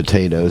killed with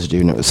potatoes,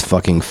 dude, and it was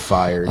fucking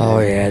fire. Dude. Oh,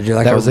 yeah, dude,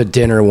 like that a- was a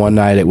dinner one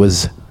night. It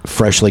was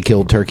freshly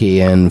killed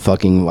turkey and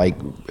fucking like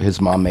his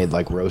mom made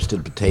like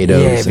roasted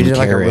potatoes yeah, if you and did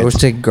like a carrots.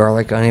 roasted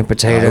garlic onion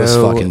potato, it was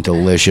fucking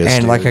delicious,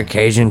 and dude. like a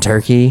Cajun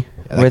turkey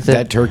with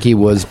that it, turkey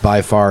was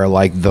by far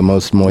like the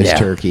most moist Yeah.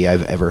 turkey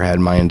I've ever had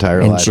in my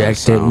entire life.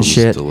 injected and Sounds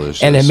shit.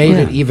 delicious. And it made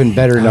it even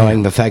better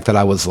knowing the fact that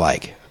I was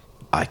like,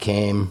 I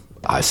came,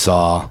 I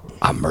saw,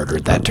 I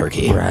murdered that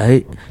turkey.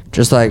 Right?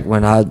 Just like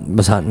when I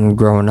was hunting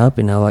growing up,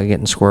 like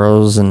getting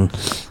squirrels and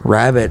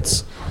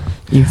rabbits.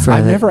 You fry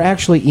I've that- never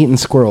actually eaten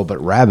squirrel, but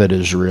rabbit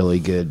is really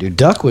good, dude.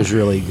 Duck was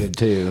really good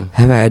too.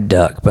 haven't had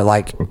duck, but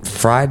like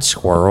fried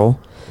squirrel,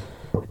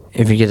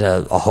 if you get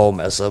a whole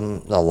mess of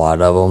them, a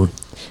lot of them,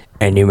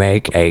 and you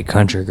make a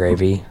country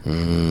gravy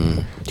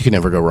You can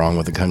never go wrong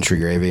with a country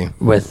gravy.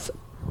 with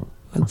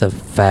the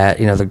fat,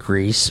 the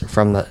grease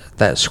from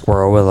that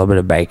squirrel with a little bit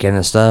of bacon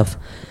and stuff,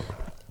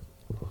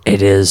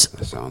 it is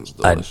Sounds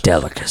a delicious.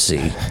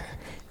 delicacy.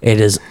 It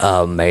is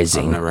I've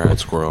amazing. never had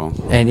squirrel.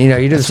 And you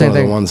do the It's same one of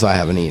the thing. ones I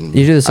haven't eaten.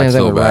 You do the same I thing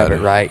feel with bad.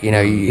 rabbit, right? If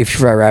you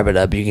fry rabbit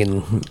up, you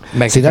can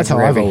make. See, a that's how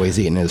I've gravy. always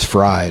eaten is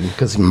fried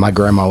because my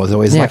grandma was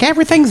always Yeah. like,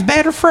 everything's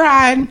better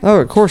fried.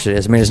 Oh, of course it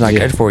is. I mean, it's not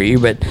good for you,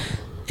 but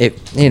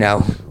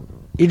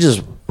you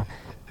just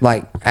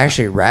like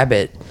actually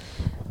rabbit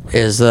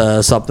is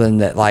something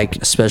that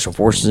like special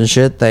forces and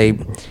shit they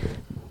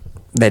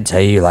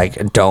tell you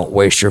like don't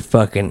waste your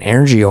fucking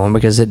energy on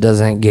because it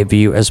doesn't give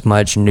you as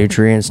much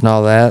nutrients and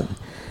all that.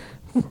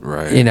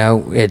 Right.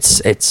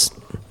 It's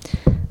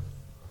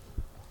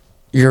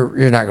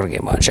you're not gonna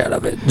get much out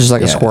of it, just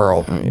like a Yeah.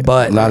 squirrel,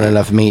 but Not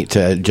enough meat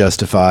to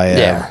justify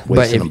but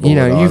wasting if a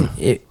bullet on.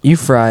 you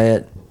fry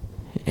it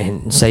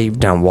and say you've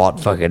done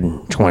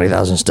fucking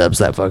 20,000 steps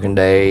that fucking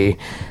day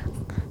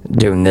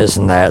doing this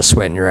and that,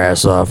 sweating your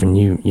ass off, and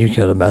you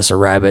killed a mess of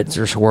rabbits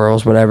or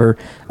squirrels, whatever,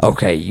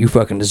 okay, you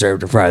fucking deserve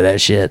to fry that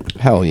shit.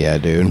 Hell yeah,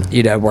 dude.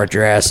 You done worked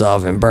your ass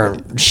off and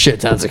burned shit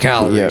tons of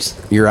calories.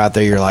 Yes. You're out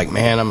there, you're like,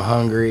 man, I'm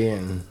hungry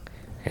and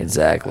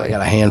Exactly. I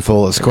got a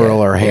handful of squirrel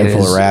or a It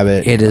handful is- of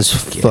rabbit. It is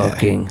Yeah.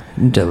 fucking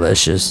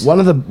delicious. One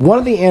of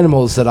the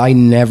animals that I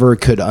never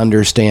could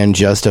understand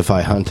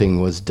justify hunting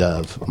was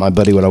dove. My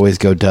buddy would always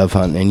go dove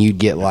hunting, and you'd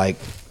get like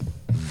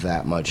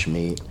that much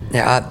meat.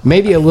 Yeah,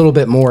 Maybe a little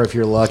bit more if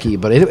you're lucky,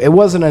 but it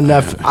wasn't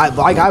enough. I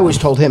always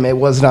told him it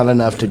was not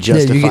enough to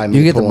justify me.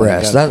 you get the pulling a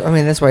breast. gun.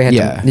 That's why you had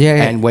Yeah. to. Yeah,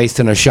 And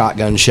wasting a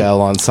shotgun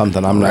shell on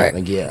something I'm not right.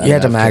 going to get. You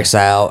had to enough max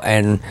out,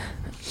 and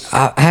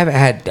I haven't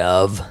had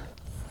dove,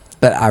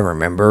 but I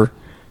remember.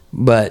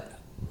 But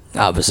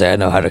obviously, I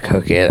know how to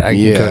cook it. I can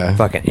Yeah. cook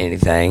fucking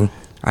anything.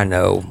 I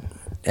know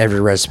every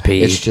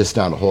recipe. It's just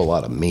not a whole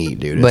lot of meat,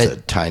 dude. It's but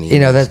a tiny.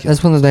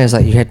 that's one of the things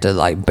like you had to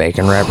like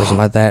bacon wrap or something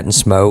like that and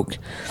smoke.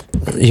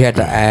 You had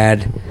to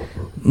add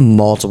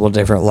multiple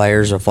different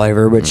layers of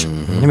flavor, which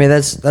I mean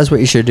that's what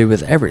you should do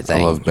with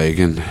everything. I love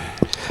bacon.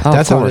 Oh,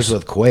 That's of how it is course.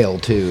 with quail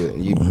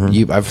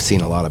too. I've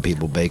seen a lot of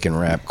people bacon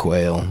wrap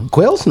quail.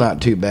 Quail's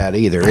not too bad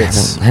either.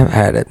 It's I haven't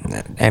had it,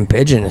 and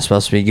pigeon is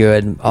supposed to be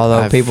good.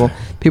 Although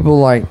people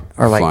like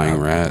are like Flying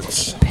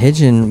rats.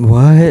 pigeon.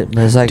 What?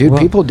 But it's like, dude, well,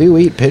 people do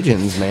eat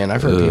pigeons, man.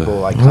 I've heard people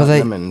like Well, hunting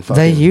them and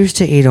fucking. they used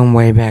to eat them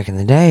way back in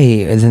the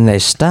day, and then they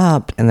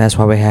stopped, and that's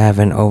why we have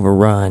an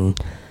overrun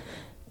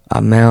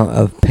amount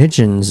of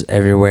pigeons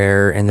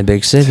everywhere in the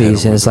big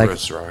cities. And it's like,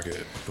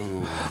 Rocket.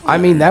 Boom. I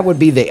mean, that would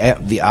be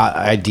the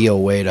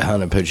ideal way to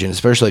hunt a pigeon,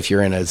 especially if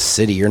you're in a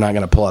city. You're not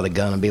going to pull out a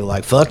gun and be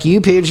like, "Fuck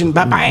you, pigeon!"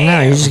 Bye bye.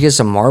 No, you just get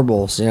some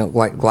marbles,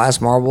 like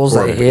glass marbles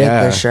that hit,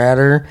 they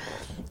shatter.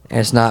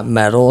 It's not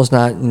metal. It's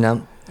not,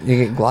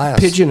 you get glass.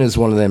 Pigeon is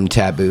one of them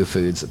taboo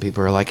foods that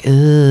people are like,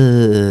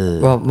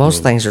 ugh. Well,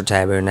 most things are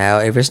taboo now.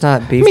 If it's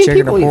not beef, chicken,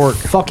 people or pork.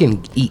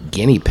 fucking eat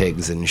guinea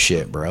pigs and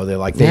shit, bro. They're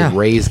like, they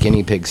raise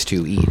guinea pigs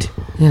to eat.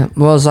 Yeah,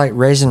 well, it's like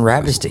raising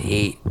rabbits to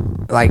eat.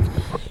 Like,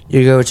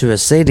 you go to a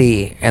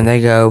city and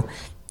they go,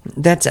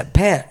 "That's a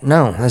pet."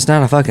 No, that's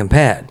not a fucking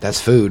pet. That's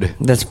food.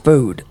 That's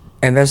food.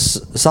 And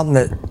that's something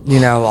that,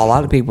 a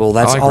lot of people,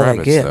 that's all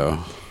rabbits, they get. though.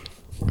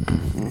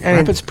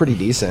 Rabbit's pretty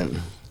decent.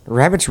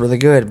 Rabbit's really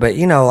good, but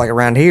like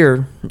around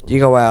here, you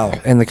go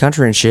out in the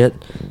country and shit,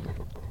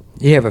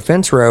 you have a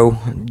fence row.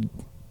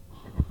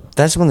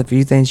 That's one of the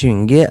few things you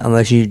can get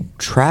unless you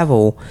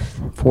travel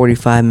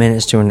 45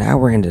 minutes to an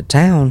hour into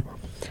town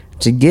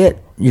to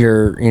get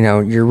your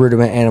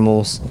rudiment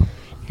animals,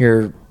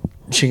 your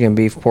chicken,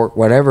 beef, pork,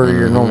 whatever,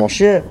 your normal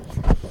shit.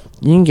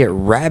 You can get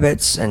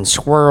rabbits and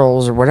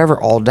squirrels or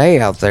whatever all day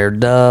out there,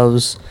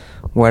 doves,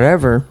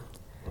 whatever.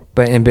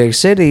 But in big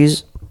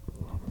cities,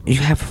 you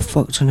have a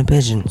fuck ton of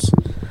pigeons.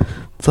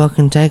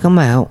 Fucking take them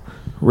out,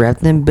 wrap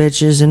them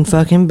bitches in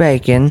fucking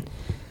bacon,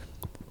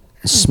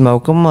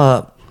 smoke them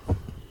up,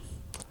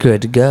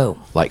 good to go.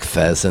 Like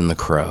Fez and the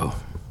Crow.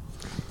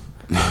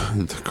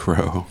 The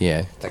Crow.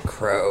 Yeah. The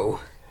Crow.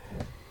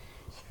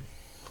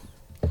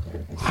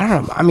 I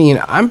don't know. I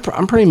mean, I'm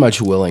pretty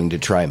much willing to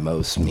try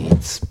most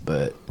meats,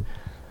 but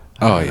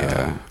Oh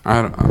yeah,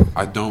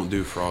 I don't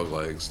do frog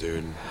legs,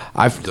 dude.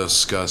 I've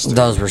disgusting.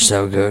 Those were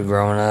so good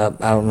growing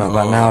up. I don't know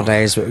about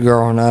nowadays, but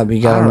growing up,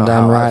 you got them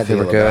done right. They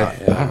were good.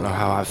 I don't know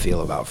how I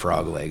feel about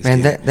frog legs.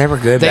 Man, dude. they were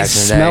good They back in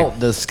the day. smelt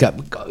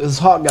disgusting. This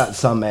hawk got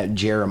some at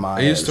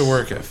Jeremiah. I used to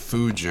work at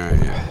Food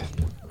Giant,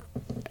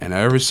 and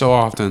every so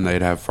often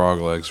they'd have frog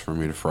legs for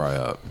me to fry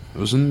up. It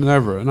was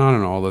not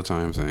an all the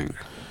time thing.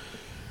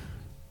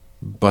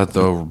 But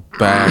the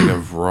bag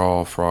of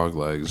raw frog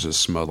legs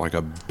just smelled like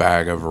a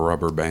bag of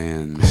rubber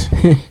bands.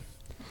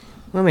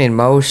 I mean,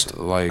 most.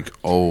 Like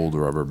old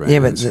rubber bands. Yeah,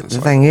 but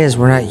the thing is,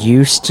 we're not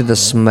used to the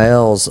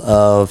smells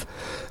of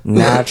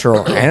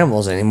natural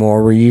animals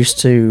anymore. We're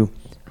used to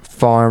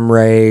farm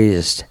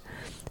raised,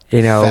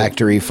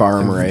 factory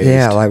farm raised.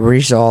 Yeah, like we're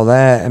used to all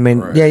that. I mean,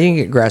 Right. yeah, you can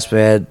get grass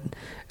fed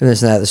and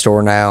this and that at the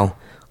store now.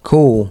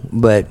 Cool,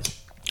 but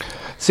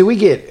See, we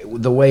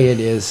get the way it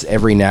is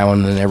every now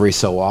and then, every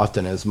so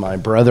often, is my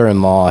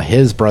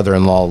his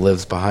brother-in-law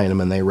lives behind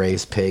him, and they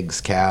raise pigs,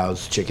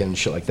 cows, chickens,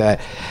 shit like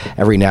that.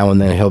 Every now and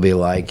then he'll be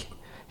like,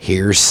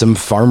 here's some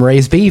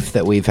farm-raised beef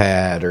that we've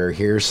had, or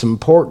here's some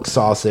pork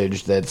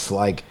sausage that's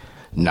like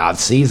not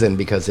seasoned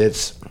because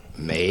it's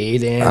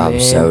made in. I'm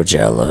so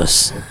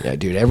jealous. Yeah,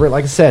 dude.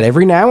 Like I said,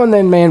 every now and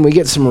then, man, we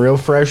get some real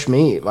fresh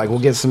meat. Like we'll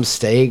get some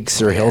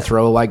steaks, or he'll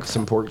throw like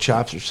some pork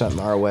chops or something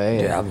our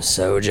way. Yeah, I'm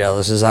so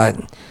jealous.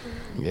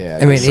 Yeah,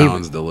 I mean,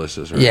 sounds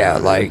delicious. Right? Yeah,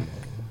 like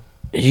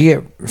you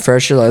get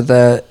fresh shit like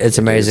that, it's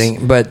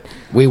amazing. But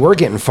we were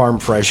getting farm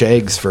fresh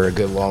eggs for a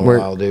good long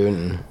while, dude.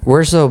 And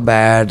we're so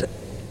bad,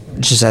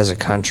 just as a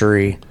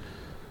country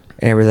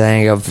and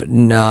everything, of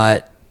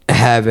not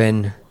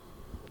having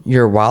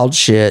your wild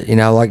shit.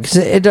 Like 'cause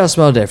it does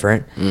smell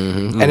different,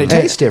 and it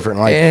tastes different.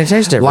 Like and it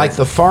tastes different. Like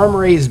the farm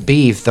raised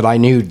beef that I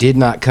knew did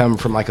not come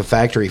from like a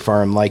factory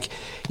farm. Like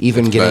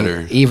even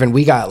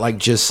we got like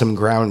just some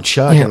ground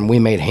chuck and we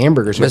made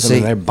hamburgers with them.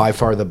 And they're by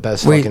far the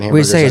best fucking hamburgers.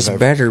 We say I've it's ever.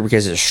 better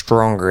because it's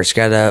stronger. It's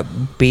got a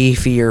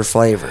beefier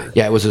flavor.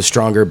 Yeah, it was a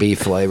stronger beef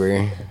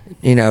flavor.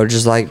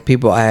 Just like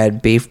people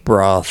add beef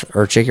broth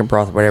or chicken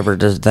broth, whatever,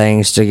 to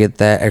things to get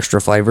that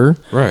extra flavor.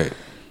 Right.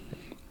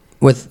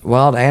 With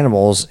wild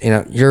animals,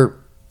 you're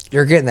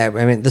getting that.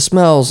 I mean, the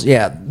smells,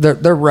 yeah,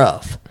 they're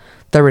rough.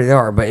 They really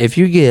are. But if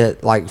you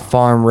get like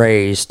farm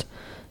raised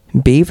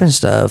beef and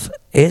stuff,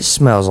 it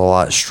smells a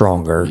lot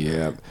stronger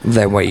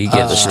than what you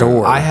get at the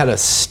store. I had a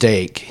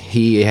steak.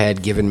 He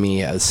had given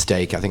me a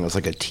steak. I think it was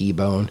like a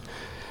T-bone.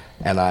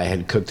 And I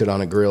had cooked it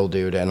on a grill,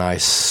 dude. And I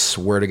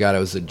swear to God, it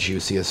was the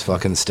juiciest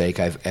fucking steak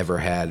I've ever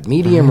had.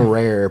 Medium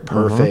rare,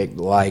 perfect,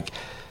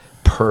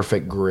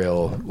 perfect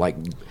grill. Like,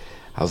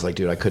 I was like,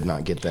 dude, I could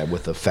not get that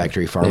with a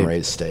factory farm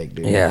raised steak,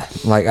 dude. Yeah,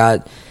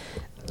 perfect,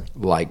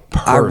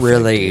 I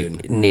really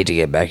need to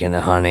get back into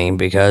hunting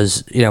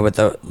because with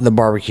the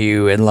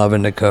barbecue and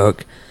loving to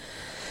cook,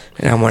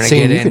 and I want to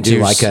get into could do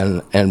like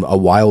a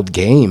wild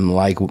game,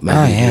 like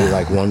maybe do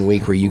like 1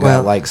 week where you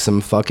got like some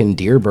fucking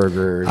deer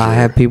burgers. I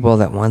have people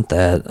that want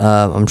that.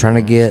 I'm trying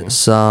to get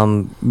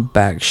some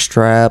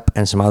backstrap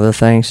and some other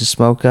things to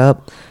smoke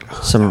up,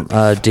 some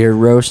deer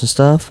roast and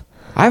stuff.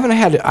 I haven't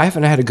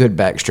had a good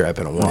backstrap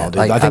in a while, dude.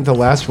 Like, I think the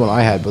last one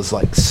I had was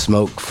like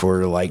smoke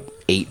for like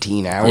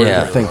 18 hours.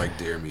 Yeah. I think. Like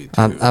deer meat too.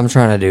 I'm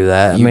trying to do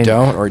that. You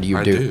don't, or do you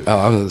I do? do. Oh,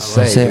 I was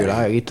gonna say, dude,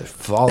 I eat the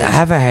fall. I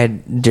haven't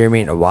had deer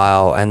meat in a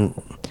while, and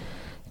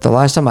the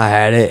last time I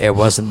had it, it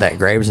wasn't that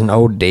great. It was an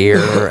old deer,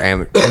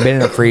 and it had been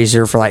in the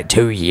freezer for like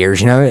 2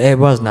 years. It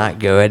was not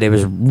good. It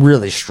was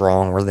really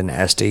strong, really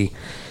nasty.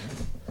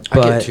 I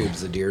get But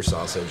tubes of deer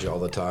sausage all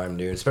the time,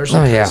 dude. Especially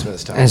oh yeah,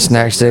 Christmas time. and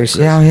snack sticks.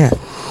 Yeah, oh,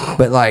 yeah.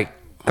 But like,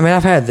 I mean,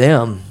 I've had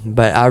them,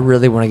 but I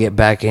really want to get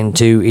back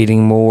into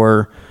eating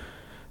more.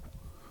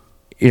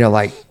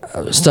 Like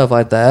stuff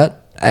like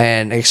that,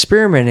 and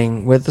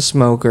experimenting with the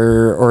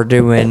smoker or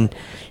doing,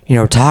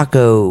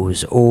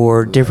 tacos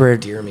or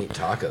different. Deer meat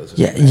tacos.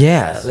 Yeah,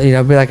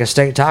 yeah. Be like a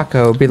steak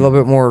taco. Be a little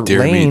bit more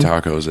Deer lean. meat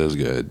tacos is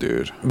good,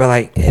 dude. But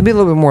like, it'd be a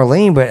little bit more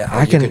lean. But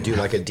I You can. could do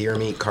like a deer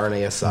meat carne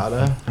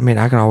asada. I mean,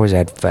 I can always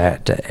add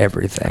fat to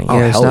everything. Oh,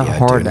 It's hell not yeah,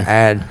 hard dude. to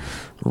add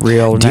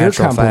real Deer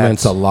natural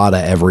complements fats. a lot of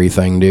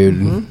everything,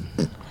 dude.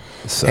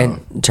 So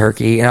And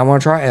turkey, and I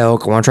want to try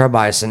elk. I want to try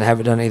bison. I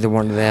haven't done either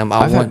one of them. I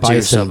I've had want to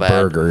so bison bad.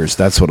 burgers.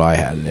 That's what I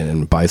had,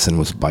 and bison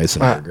was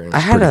bison burger. And it I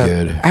was had pretty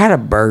a good. I had a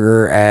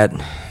burger at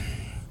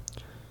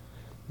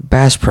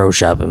Bass Pro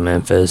Shop in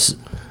Memphis.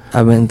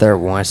 I went there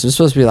once. It was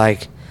supposed to be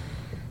like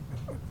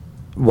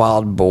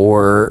wild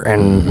boar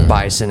and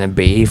bison and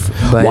beef.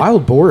 But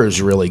Wild boar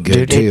is really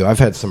good Dude, too. I've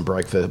had some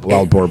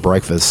wild boar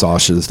breakfast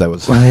sausages that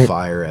was Well,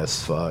 fire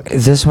as fuck.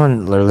 this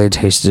one literally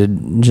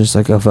tasted just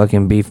like a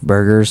fucking beef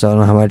burger. So I don't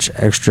know how much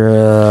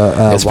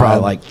extra. It's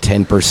probably like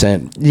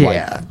 10%.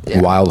 Yeah,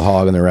 yeah. Wild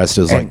hog, and the rest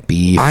is like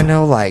beef. I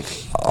know, like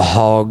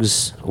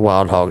hogs,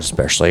 wild hogs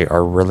especially,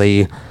 are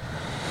really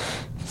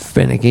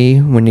finicky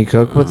when you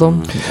cook with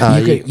them.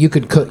 You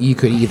could cook. You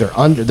could either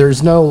under.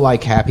 There's no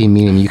like happy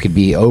medium. You could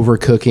be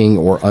overcooking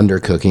or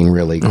undercooking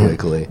really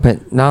quickly.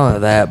 But not only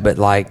that, but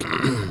like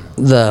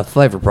the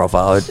flavor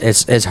profile,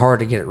 it's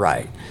hard to get it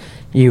right.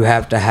 You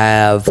have to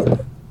have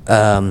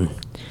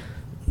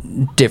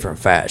different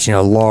fats,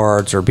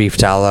 lards or beef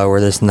tallow or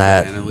this and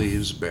that. And it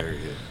leaves bury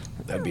it.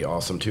 That'd be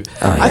awesome too.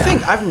 Oh, I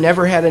think I've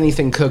never had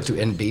anything cooked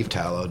in beef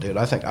tallow, dude.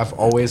 I think I've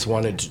always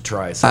wanted to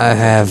try something I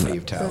cooked have in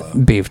beef tallow.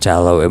 beef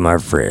tallow in my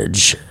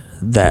fridge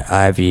that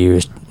I've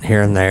used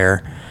here and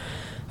there.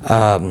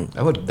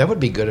 That would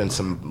be good in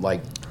some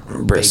like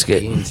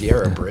Brisket. baked beans, yeah,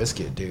 or a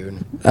brisket, dude.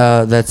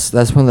 That's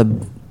one of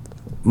the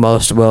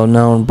most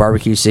well-known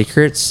barbecue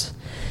secrets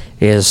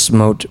is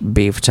smoked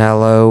beef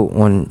tallow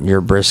on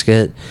your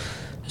brisket,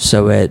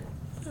 so it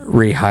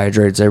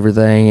rehydrates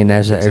everything and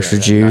has that extra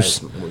Yeah,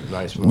 juice.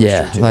 Nice moisture,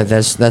 Yeah, too. like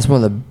that's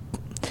one of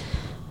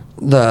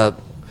the.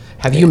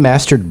 Have you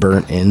mastered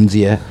burnt ends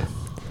yet?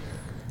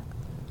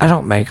 I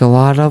don't make a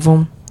lot of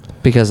them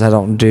because I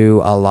don't do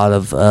a lot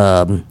of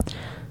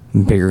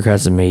bigger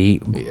cuts of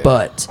meat, Yeah.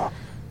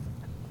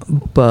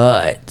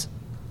 but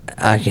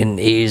I can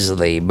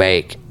easily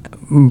make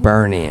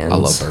burn ends. I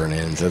love burnt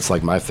ends. That's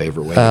like my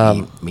favorite way to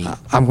eat meat.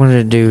 I'm going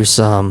to do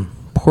some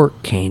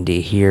pork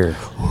candy here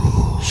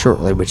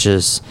shortly, which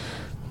is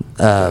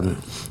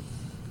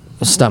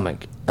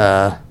stomach,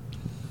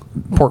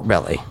 pork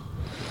belly,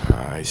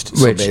 Nice.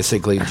 So which-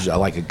 basically, just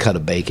like a cut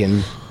of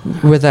bacon.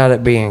 without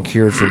it being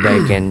cured for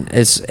bacon.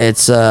 It's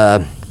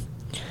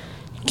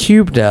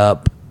cubed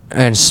up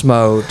and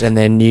smoked, and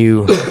then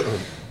you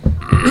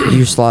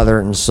slather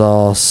it in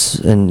sauce,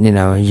 and you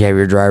have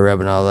your dry rub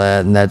and all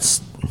that, and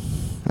that's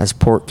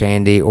pork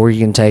candy. Or you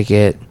can take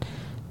it.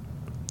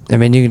 I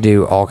mean, you can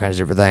do all kinds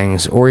of different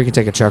things, or you can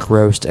take a chuck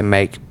roast and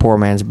make poor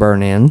man's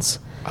burn ends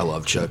I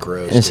love chuck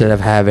roast. instead of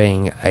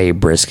having a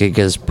brisket,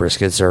 because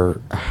briskets are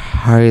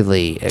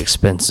highly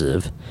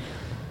expensive.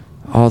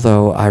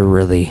 Although I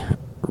really,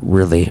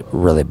 really,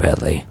 really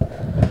badly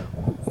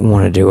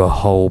want to do a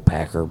whole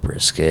packer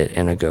brisket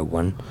and a good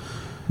one.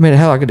 I mean,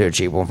 hell, I could do a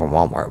cheap one from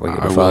Walmart. We I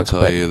give a will fuck,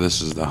 tell but- you,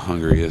 this is the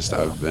hungriest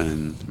I've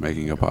been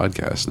making a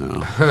podcast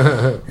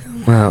now.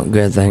 Well,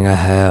 good thing I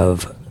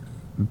have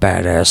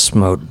badass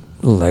smoked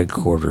leg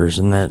quarters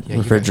in that Yeah,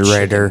 you got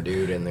refrigerator chicken,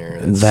 dude, in there.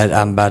 That's- that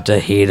I'm about to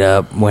heat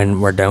up when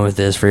we're done with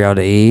this for y'all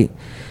to eat.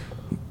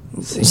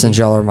 Since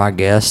y'all are my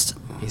guest.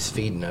 He's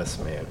feeding us,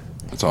 man.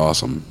 It's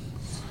awesome.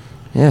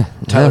 Yeah.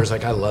 Tyler's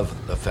like, I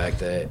love the fact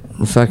that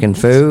fucking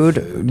food,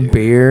 dude.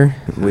 beer,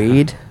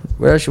 weed.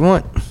 What else you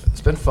want?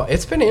 it's been fun.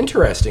 It's been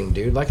interesting,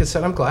 dude. Like I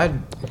said, I'm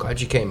glad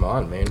you came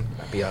on, man.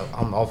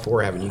 I'm all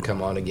for having you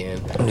come on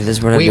again. This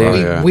is what I We, do.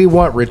 we, yeah. we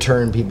want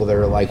return people that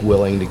are like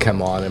willing to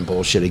come on and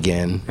bullshit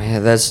again. Yeah,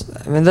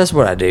 that's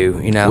what I do.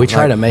 We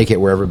try like, to make it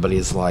where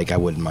everybody's like, I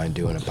wouldn't mind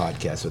doing a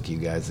podcast with you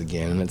guys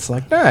again, and it's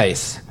like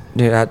nice.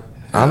 dude.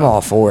 I'm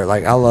all for it.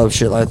 Like, I love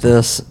shit like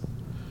this,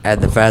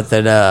 and the fact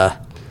that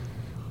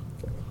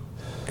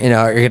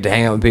I get to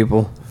hang out with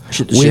people.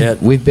 Shoot the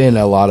shit. We've been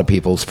a lot of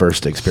people's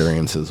first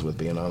experiences with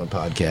being on a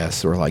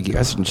podcast. We're like, you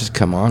guys can just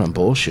come on and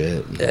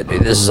bullshit. Yeah,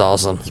 dude, this is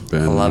awesome.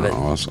 Been I love it.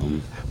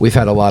 awesome. We've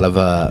had a lot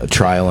of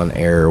trial and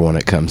error when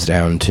it comes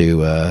down to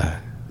This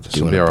will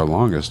doing be it. our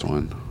longest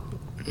one.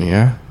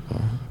 Yeah,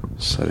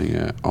 Setting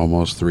at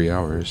almost 3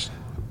 hours.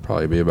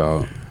 Probably be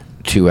about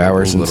 2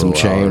 hours and some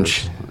little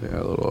change. hours. Yeah,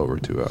 a little over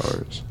 2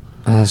 hours.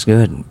 Oh, that's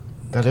good.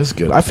 That is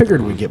good. I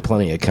figured we'd get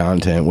plenty of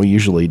content. We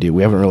usually do.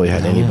 We haven't really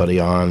had anybody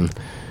on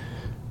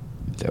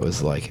that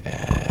was like,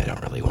 I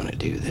don't really want to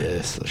do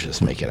this. Let's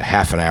just make it a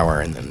half an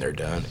hour and then they're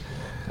done.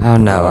 Oh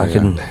no, I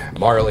can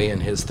Marley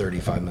and his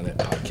 35-minute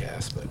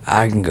podcast. But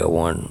I can go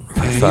one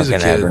for He's a fucking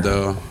kid, ever.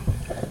 though.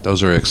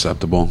 Those are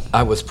acceptable.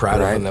 I was proud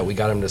of Right. him that we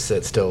got him to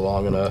sit still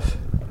long enough.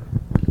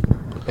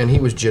 And he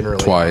was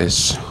generally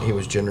Twice. He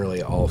was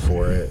generally all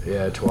for it.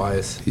 Yeah,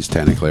 twice. He's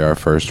technically our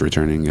first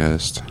returning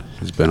guest.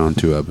 He's been on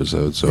 2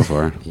 episodes so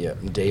far. Yeah,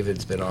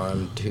 David's been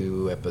on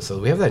 2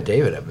 episodes. We have that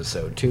David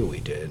episode too. We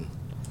did.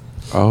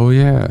 Oh,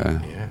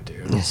 yeah. Yeah,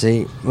 dude. You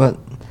see, but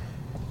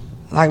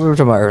like we were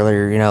talking about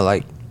earlier, you know,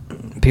 like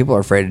people are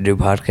afraid to do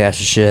podcasts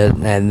and shit,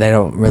 and they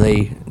don't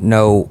really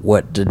know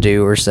what to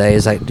do or say.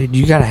 It's like, dude,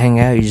 you gotta hang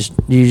out.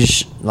 You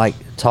just like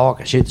talk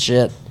and shoot the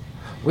shit.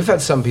 We've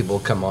had some people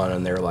come on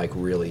and they're like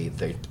really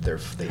they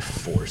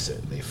force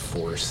it.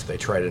 They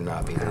try to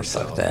not be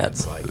themselves. that.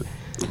 It's like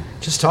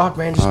just talk,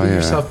 man. Just be yeah.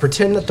 yourself.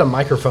 Pretend that the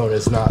microphone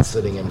is not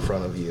sitting in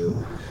front of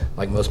you.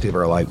 Like most people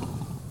are like,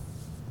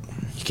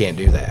 you can't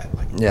do that.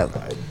 Like, Yeah.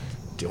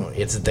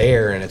 it's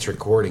there and it's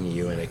recording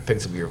you and it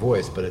picks up your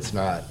voice, but it's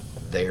not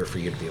there for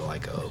you to be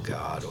like, oh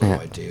God, what do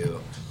I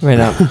do? I mean,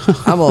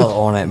 I'm a little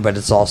on it, but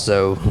it's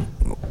also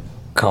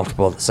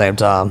comfortable at the same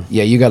time.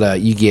 Yeah, you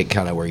get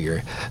kind of where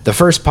you're. The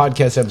first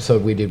podcast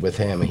episode we did with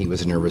him, he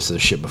was nervous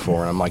as shit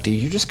before, and I'm like,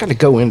 dude, you just got to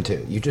go into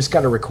it. You just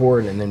got to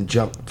record and then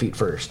jump feet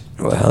first.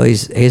 Well,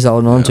 he's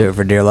holding on to it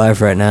for dear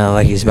life right now,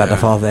 like he's about to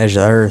fall off the edge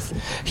of the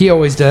earth. He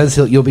always does.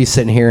 You'll be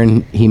sitting here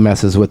and he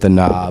messes with the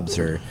knobs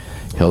or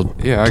he'll.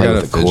 Yeah, I play got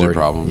with a the fidget cord.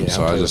 problem, Yeah,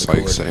 so I play just with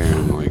the like cord. sit here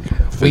and like.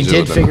 We fidget did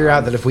with the figure knob.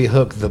 out that if we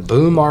hook the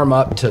boom arm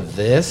up to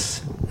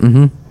this,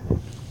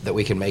 that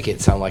we can make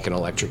it sound like an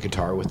electric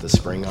guitar with the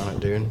spring on it,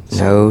 dude.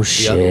 No One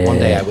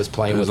day I shit. was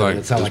playing It with was it, like and it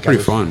it's sounded like pretty I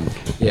was,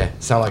 fun, Yeah,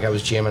 it sounded like I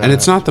was jamming. and on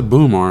it's a- not the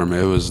boom arm.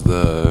 It was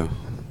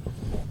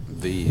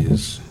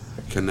these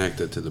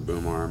connected to the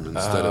boom arm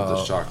instead of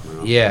the shock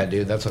mount. Yeah,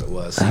 dude, that's what it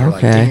was. So you're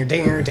like, Okay. dinger,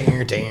 dinger,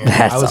 dinger, dinger.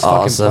 That's I was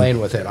awesome. fucking playing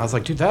with it. I was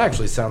like, dude, that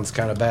actually sounds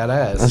kind of The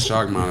badass.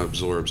 shock mount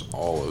absorbs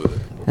all of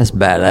it. That's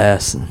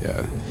badass.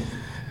 Yeah,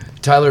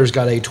 Tyler's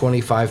got a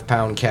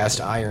 25-pound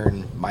cast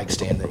iron mic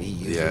stand that he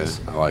yeah. uses.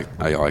 I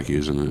like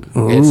using it.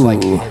 It's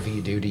like Ooh. heavy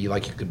duty. You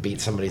could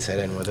beat somebody's head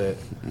in with it.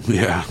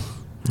 Yeah.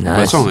 But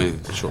Nice. it's only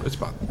short. It's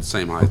about the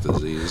same height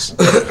as these.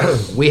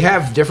 We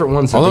have different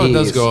ones of Although it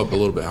these, does go up a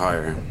little bit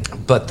higher.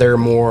 but they're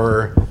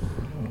more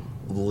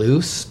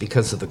loose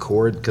because of the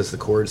cord. Because the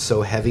cord's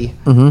so heavy,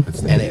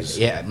 It's and these.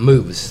 it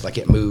moves. Like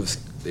it moves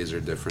These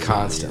are different. than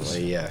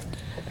constantly. Yeah.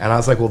 And I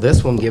was like, well,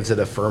 this one gives it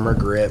a firmer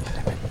grip.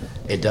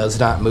 It does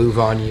not move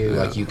on you.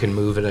 Yeah. Like you can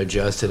move and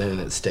adjust it, and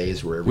it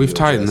stays wherever. We've you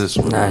tightened adjust.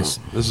 this one. Nice.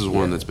 Out. This is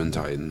one that's been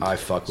tightened. I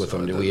fuck with So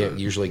them. it Do we doesn't-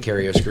 usually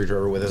carry a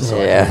screwdriver with us so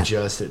I Yeah. can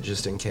adjust it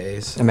just in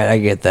case? I mean, I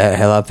get that.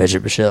 Hell, I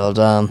fidget with shit all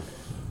the time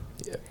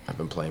Yeah, I've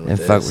been playing with and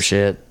this. fuck with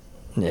shit.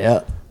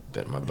 Yeah.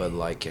 Bent my Bud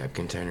Light cap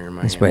container in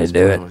my That's hand. the way to was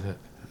do playing it. with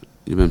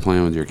You've been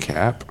playing with your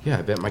cap? Yeah,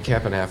 I bent my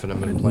cap in half and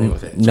I've been playing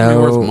with it. It's No.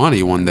 worth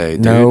money one day,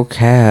 dude. No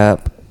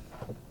cap.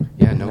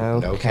 Yeah, no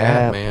No cap,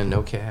 cap. man,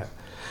 no cap.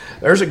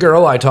 There's a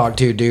girl I talked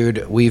to,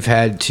 dude. We've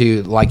had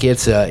to like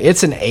it's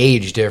an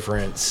age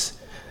difference.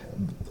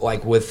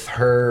 Like with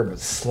her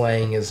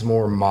slang is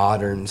more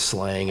modern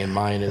slang and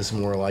mine is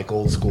more like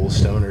old school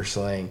stoner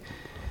slang.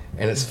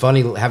 And it's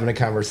funny having a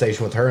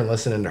conversation with her and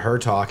listening to her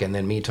talk and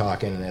then me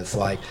talking, and it's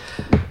like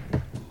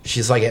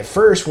she's like, at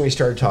first when we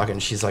started talking,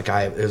 she's like,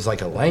 it was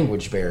like a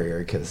language barrier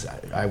because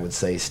I would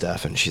say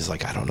stuff and she's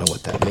like, I don't know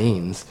what that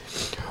means.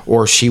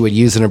 Or she would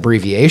use an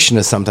abbreviation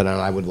of something and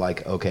I would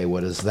like, okay,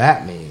 what does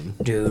that mean?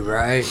 Dude,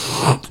 right?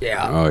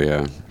 Yeah. Oh,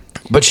 yeah.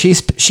 But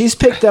she's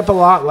picked up a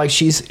lot. Like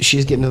she's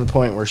getting to the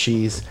point where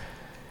she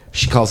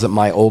calls it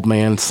my old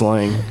man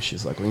slang.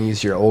 She's like, we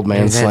use your old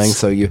man Yeah, slang. that's-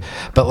 So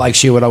but like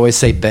she would always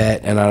say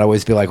bet, and I'd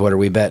always be like, what are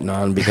we betting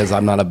on? Because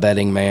I'm not a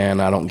betting man.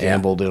 I don't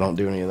gamble. I don't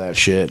do any of that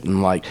shit.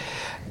 And like,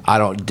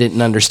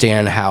 didn't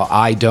understand how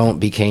I don't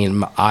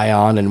became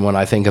ion. And when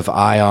I think of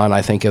ion,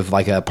 I think of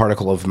like a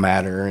particle of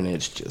matter, and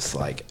it's just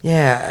like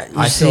Yeah.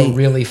 I feel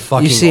really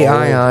fucking. You see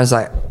old. ions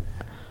like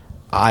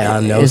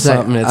Ion knows it's like,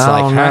 something. It's I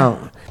like, don't huh?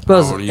 know.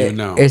 But I don't even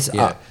know. It's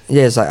Yeah.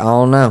 yeah, it's like I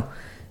don't know.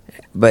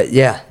 But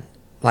yeah,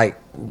 like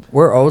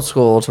we're old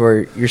school to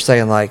where you're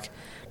saying like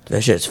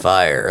that shit's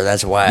fire or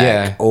that's whack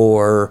Yeah.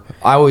 or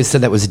I always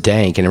said that was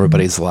dank, and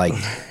everybody's like,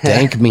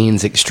 dank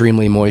means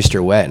extremely moist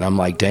or wet. And I'm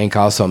like, dank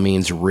also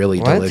means really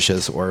What?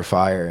 delicious or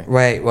fire.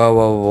 wait,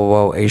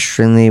 whoa,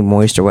 extremely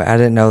moist or wet. I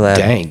didn't know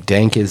that.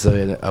 Dank is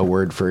a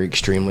word for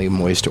extremely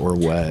moist or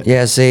wet.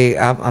 Yeah, see,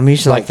 I'm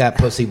used to Like like that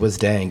pussy was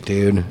dank,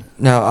 dude.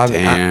 No,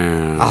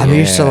 Damn. I'm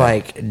used to Yeah.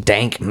 like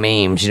dank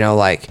memes. You know,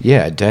 like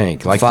Yeah,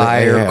 dank. Like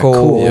fire, yeah,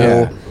 cool,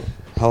 Yeah.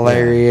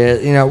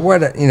 hilarious. You know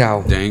what? You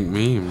know, Dank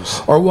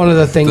memes. Or one of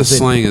the things The that,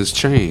 slang has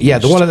changed. yeah,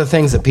 one of the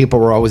things that people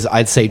were always,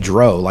 I'd say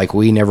dro. Like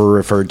we never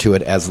referred to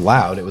it as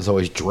loud. It was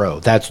always dro.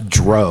 That's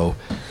dro.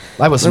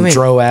 That was some mean-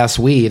 dro ass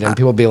weed, and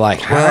people would be like,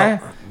 huh?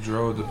 well,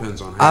 Dro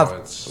depends on how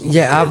it's.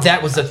 yeah,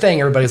 That was the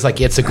thing. Everybody's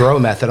like, it's a grow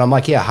method. I'm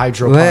like, yeah,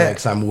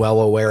 hydroponics. I'm well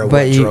aware of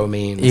but what dro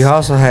means. you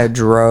also had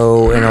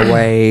dro in a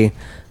way,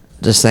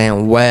 just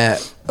saying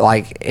wet,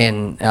 like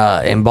in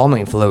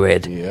embalming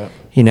fluid. Yeah.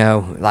 You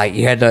know, like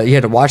you had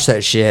to watch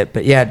that shit.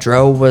 But yeah,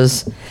 Dro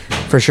was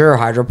for sure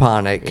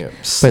hydroponic. Yeah,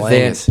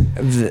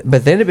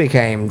 but then it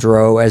became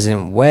Dro as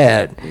in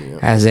wet,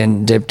 as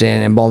in dipped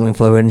in bowling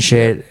fluid and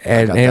shit.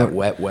 And Got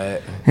that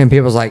wet. And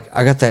people's like,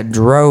 I got that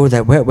Dro,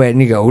 that wet, and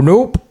you go,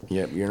 nope.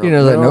 Yep, you're You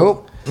know, like,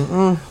 nope.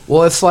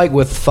 Well, it's like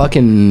with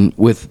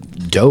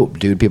dope,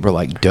 dude. People are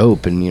like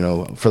dope, and you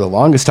know, for the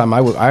longest time,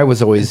 I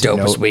was always Dope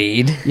is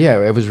weed. Yeah,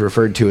 it was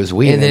referred to as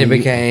weed, And then it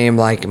became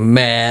like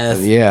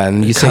meth. yeah,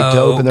 and you say dope,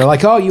 coke. and they're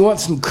like, "Oh, you want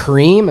some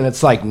cream?" And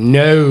it's like,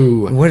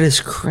 no. What is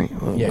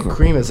cream? Yeah,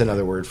 cream is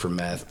another word for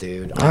meth,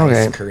 dude.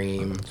 Okay. Ice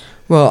cream.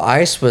 Well,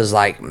 ice was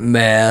like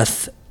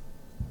meth,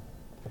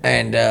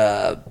 and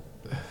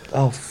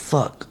oh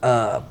fuck,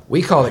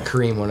 We called it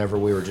cream whenever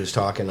we were just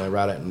talking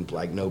about it, and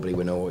like nobody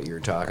would know what you were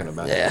talking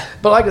about. Yeah.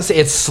 But like I say,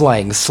 it's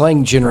slang.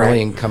 Slang generally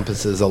Right.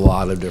 encompasses a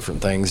lot of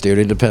different things, dude.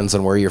 It depends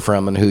on where you're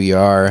from and who you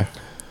are.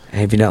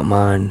 Hey, if you don't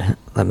mind,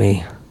 let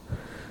me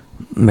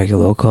make a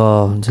little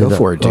call to Go the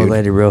for it, old dude.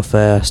 lady real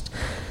fast.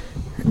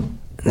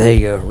 There you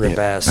go, rip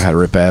ass. I had a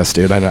rip ass,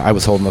 dude. I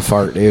was holding the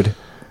fart, dude.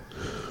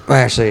 Well,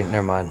 actually,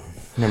 never mind.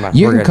 You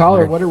We're can good. call We're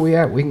her. good. What are we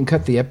at? We can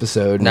cut the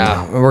episode.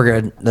 No, we're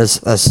good. That's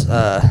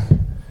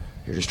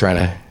You're just trying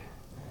to.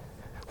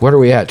 What are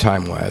we at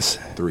time wise?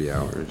 3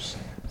 hours.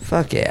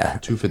 fuck yeah.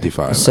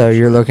 2:55. So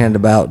you're looking at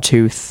about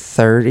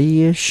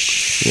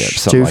 2:30ish, Yeah,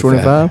 something like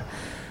 2:25.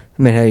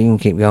 I mean, hell, you can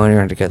keep going. You're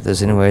going to have to cut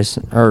this anyways,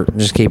 or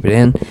just keep it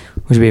in,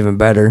 which would be even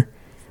better.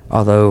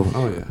 Although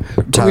Oh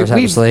yeah. Tyler's half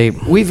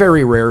asleep. We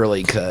very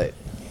rarely cut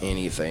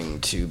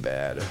anything too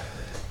bad.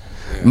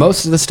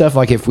 Most of the stuff,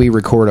 like if we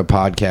record a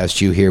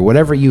podcast, you hear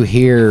whatever you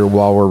hear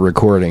while we're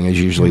recording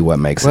is usually what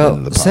makes it Well,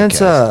 into the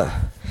podcast.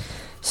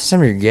 since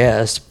I'm your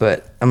guest,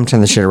 but I'm gonna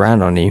turn the shit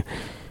around on you.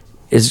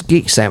 It's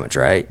Geek Sandwich,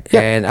 right?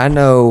 Yeah. And I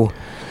know,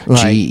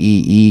 like,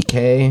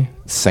 GEEK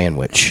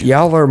sandwich.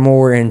 y'all are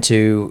more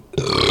into.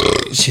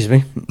 Excuse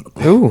me.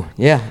 Ooh,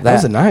 yeah, That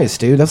was a nice,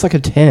 dude. That's like a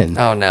 10.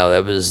 Oh no,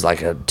 that was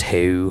like a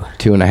 2.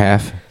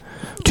 2.5.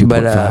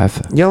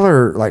 2.5. But y'all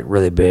are like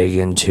really big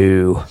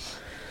into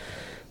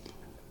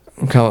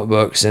comic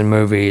books and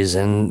movies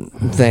and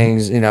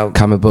things, you know,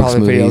 Comic books,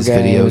 probably movies,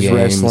 video games.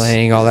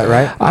 wrestling, all that,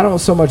 right? I don't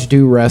so much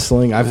do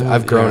wrestling.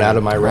 I've grown out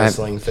of my Right.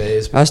 wrestling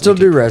phase. I still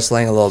do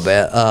wrestling a little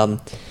bit.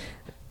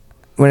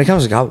 When it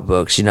comes to comic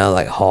books, you know,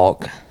 like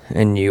Hulk,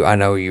 and I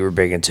know you were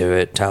big into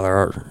it,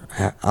 Tyler.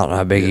 I don't know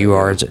how big you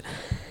are.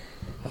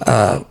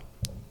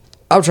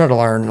 I'm trying to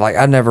learn. Like,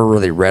 I never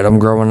really read them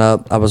growing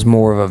up. I was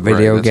more of a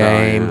video that's how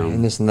I game am.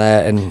 and this and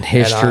that and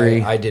history.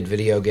 And I did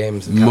video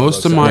games. And comic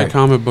Most of books. my I-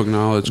 comic book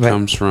knowledge But-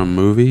 comes from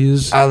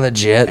movies I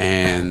legit,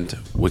 and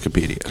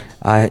Wikipedia.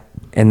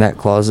 in that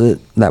closet,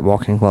 that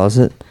walk-in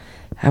closet,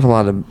 have a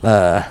lot of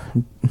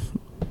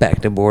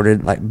back to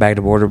boarded,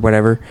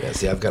 whatever. Yeah,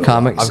 see, I've got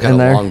comics I've got in a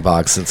there. long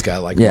box that's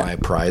got like Yeah. my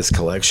prize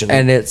collection.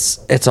 And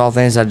it's all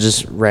things I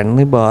just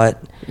randomly bought,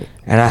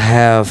 and I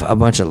have a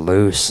bunch of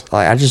loose.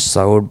 Like, I just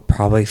sold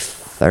probably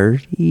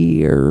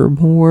 30 or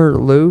more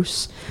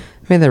loose.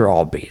 I mean, they were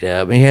all beat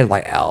up. And he had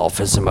like Alf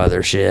and some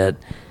other shit.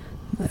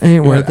 It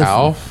ain't worth the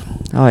Alf?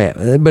 Oh yeah,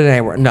 but it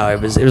ain't worth. No, it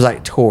was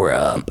like tore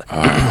up,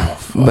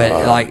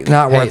 but like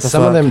not hey, worth the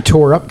some fuck. of them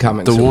tore up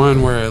comics. The are-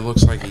 one where it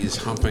looks like he's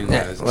humping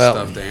that well,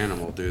 stuffed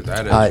animal, dude.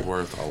 That is I-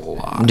 worth a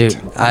lot. Dude,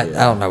 I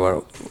don't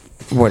know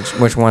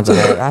which ones I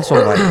had. I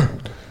sold like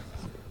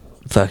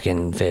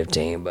fucking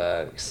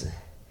 $15,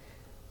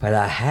 but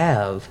I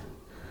have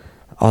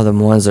all them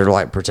ones that are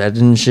like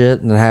protected and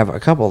shit, and I have a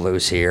couple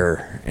loose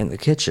here in the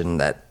kitchen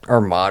that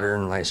are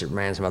modern, like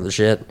Superman, some other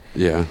shit.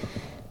 Yeah.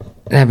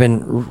 And I've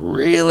been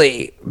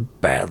really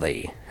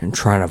badly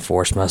trying to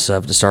force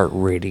myself to start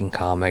reading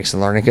comics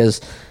and learning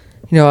because,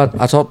 you know,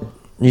 I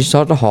used to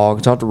talk to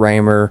Hog, talk to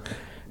Raymer,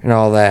 and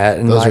all that.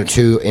 And Those like, are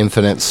two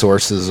infinite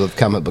sources of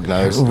comic book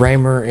knowledge.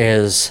 Raymer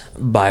is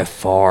by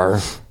far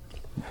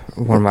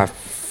one of my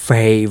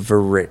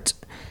favorite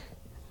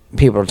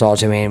people to talk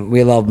to. I mean,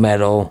 we love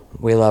metal,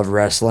 we love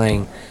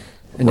wrestling,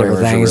 and different Raymer's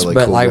a things. really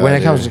But cool like when guy,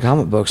 it comes dude. to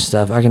comic book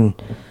stuff, I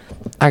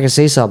can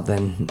see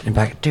something and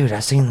be like, dude, I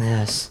seen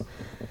this,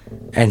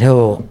 and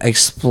he'll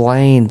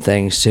explain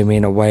things to me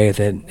in a way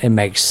that it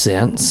makes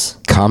sense.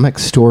 Comic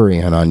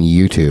Storian on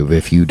YouTube.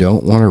 If you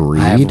don't want to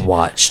read,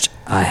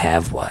 I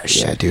have watched.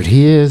 yeah, dude,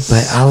 he is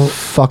But I'll-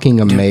 fucking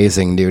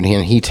amazing, dude.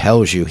 And he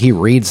tells you, he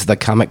reads the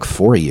comic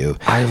for you.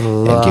 I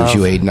and gives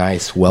you a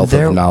nice wealth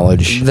of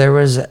knowledge. There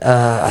was,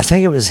 I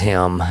think it was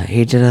him.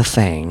 He did a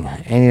thing,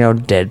 and you know,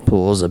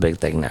 Deadpool's a big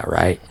thing now,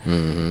 right?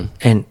 Mm-hmm.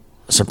 And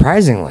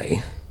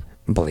surprisingly,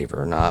 believe it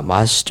or not,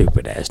 my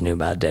stupid ass knew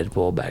about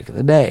Deadpool back in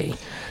the day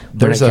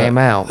when it came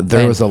out. There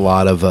And was a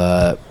lot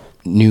of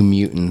New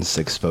Mutants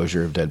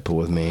exposure of Deadpool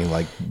with me,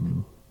 like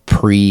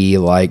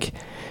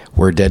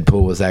where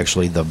Deadpool was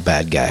actually the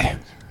bad guy.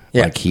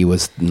 Yeah. Like he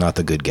was not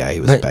the good guy, he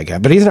was the But- bad guy.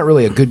 But he's not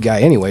really a good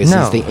guy anyways.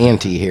 No. He's the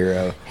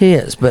anti-hero. he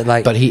is, but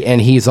like, But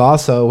he's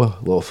also, a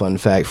little fun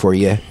fact for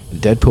you,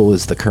 Deadpool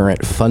is the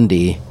current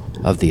fundee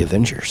of the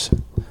Avengers.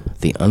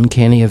 The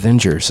Uncanny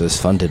Avengers is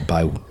funded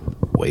by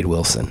Wade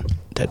Wilson,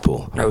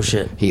 Deadpool. no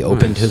shit. He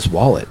opened his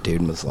wallet, dude,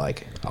 and was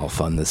like, I'll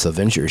fund this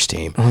Avengers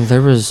team. Well,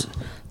 there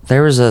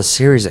was a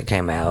series that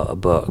came out, a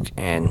book,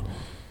 and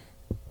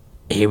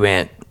he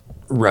went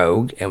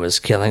rogue and was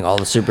killing all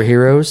the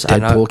superheroes.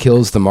 Deadpool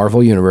kills the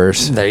Marvel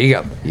Universe. There you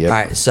go. Yep. All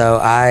right, so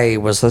I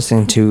was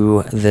listening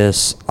to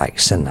this like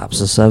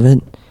synopsis of it,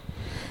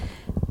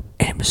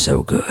 and it was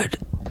so good.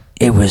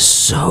 It was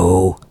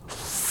so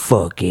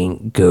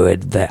fucking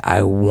good that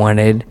I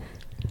wanted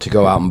To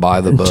go out and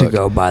buy the book. to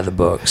go buy the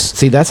books.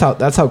 See, that's how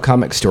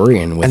Comic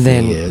Storian with And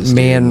then me is.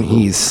 me and-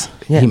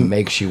 he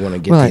makes you want to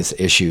get Well, these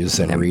issues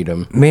and read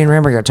them. Me and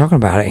Rambo got talking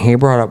about it, and he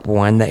brought up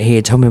one that he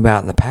had told me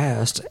about in the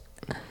past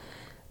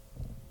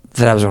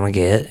that I was going to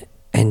get,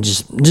 and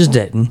just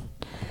didn't.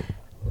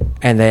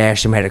 And they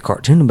actually made a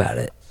cartoon about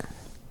it.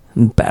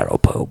 Battle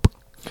Pope.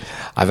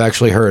 I've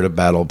actually heard of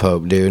Battle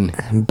Pope, dude.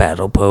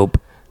 Battle Pope.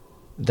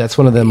 That's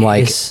one of them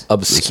like It's-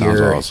 obscure. That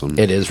sounds awesome.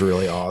 It is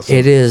really awesome.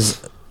 It is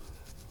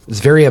It's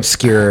very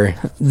obscure.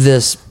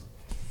 this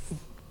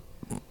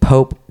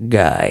Pope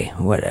guy,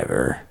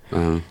 whatever,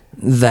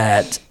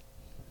 that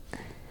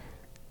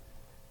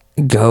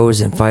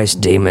goes and fights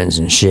demons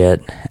and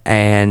shit,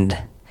 and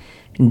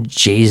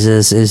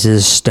Jesus is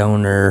his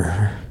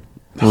stoner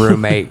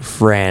roommate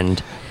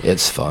friend,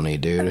 It's funny,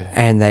 dude.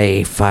 and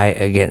they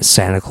fight against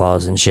Santa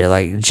Claus and shit.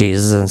 Like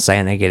Jesus and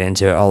Santa get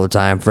into it all the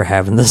time for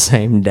having the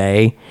same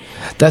day.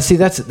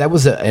 That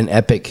was an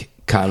epic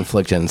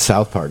conflict in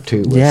South Park too,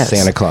 with Yes.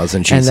 Santa Claus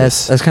and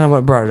Jesus. And that's kind of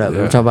what brought it up.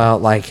 We're talking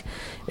about like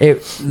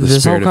this whole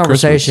spirit of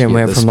conversation Christmas.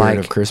 went the from spirit like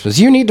of Christmas.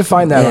 You need to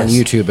find that on Yes.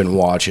 YouTube and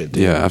watch it,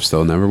 dude. Yeah, I've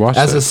still never watched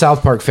As it. a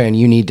South Park fan,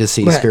 you need to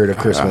see But- Spirit of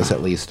Christmas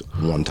at least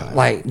one time.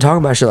 like talk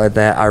about shit like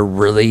that. I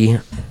really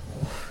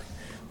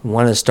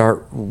want to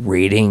start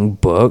reading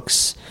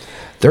books.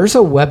 There's a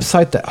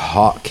website that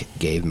Hawk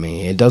gave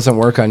me. It doesn't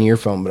work on your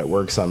phone, but it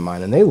works on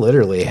mine. And they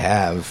literally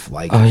have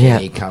like Oh, yeah.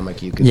 any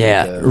comic you could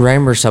Yeah, think of.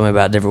 Rainbow told me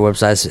about different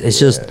websites. It's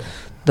just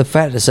the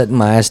fact of setting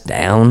my ass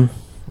down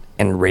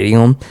and reading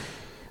them.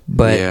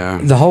 But Yeah.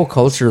 the whole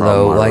culture, Problem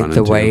though, I like run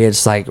the way into.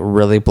 it's like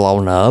really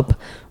blown up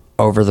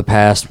over the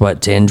past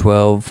 10,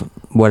 12,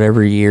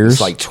 whatever years.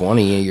 It's like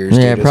 20 years.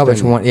 yeah, dude. It's probably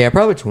been- 20. Yeah,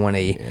 probably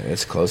 20.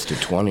 It's close to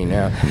 20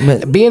 now.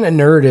 But- Being a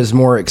nerd is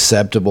more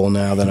acceptable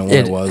now than it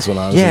It- was when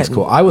I was yeah. in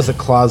school. I was a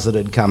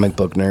closeted comic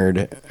book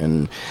nerd.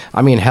 And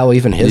I mean, hell,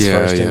 even his Yeah,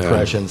 first yeah.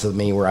 impressions of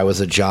me where I was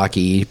a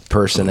jockey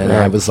person and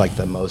I was like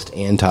the most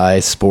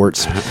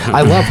anti-sports.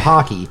 I love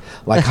hockey.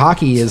 Like,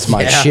 hockey is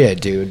my Yeah.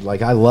 shit, dude.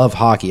 Like, I love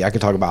hockey. I could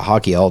talk about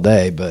hockey all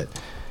day, but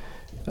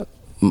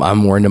I'm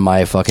more into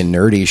my fucking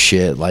nerdy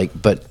shit. Like,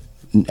 but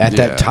at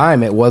Yeah. that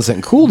time, it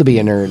wasn't cool to be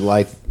a nerd.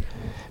 Like,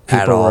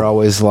 At people all. were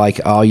always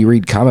like, "Oh, you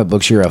read comic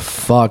books? You're a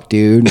fuck,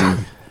 dude."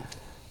 And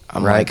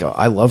I'm Right. like,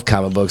 I love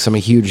comic books. I'm a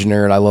huge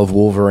nerd. I love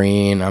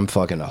Wolverine. I'm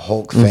fucking a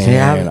Hulk fan.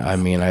 Yeah. I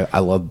mean, I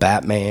love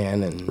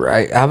Batman. And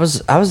Right. I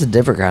was a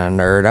different kind of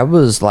nerd. I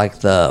was like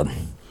the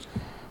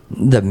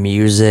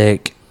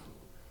music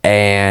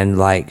and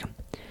like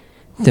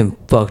them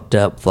fucked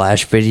up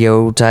Flash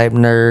video type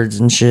nerds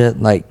and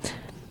shit. Like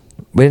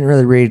we didn't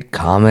really read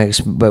comics,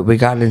 but we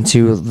got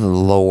into the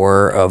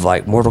lore of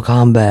like Mortal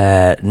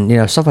Kombat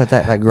and stuff like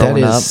that. Like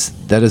growing up.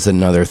 that is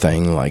another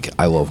thing. Like,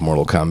 I love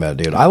Mortal Kombat,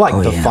 dude. I like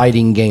the yeah.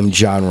 fighting game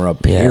genre.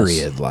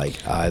 Period. Yes. Like,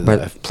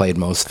 But- I've played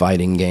most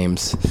fighting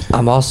games.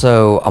 I'm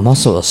also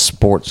a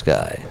sports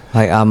guy.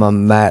 Like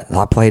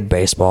I played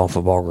baseball and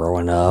football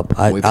growing up.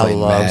 I Played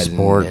love Madden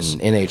sports.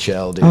 and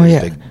NHL, dude. Oh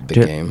yeah, big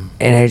Dude, game.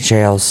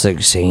 NHL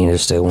 16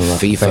 is still one of my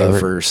FIFA favorite.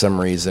 for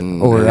some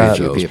reason. Or, a uh,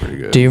 few NHL's people-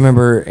 pretty good. Do you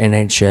remember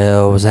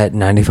NHL? Was that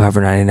 95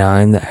 or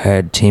 99 that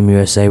had Team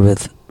USA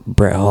with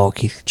Brett Hall,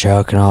 Keith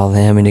Chuck, and all of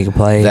them, and you could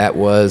play That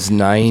was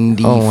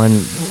 95, on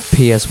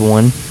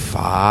PS1?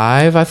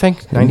 I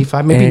think.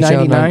 95, maybe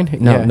NHL 99?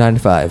 No, Yeah.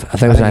 95. I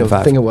think it was 95.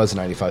 I think it was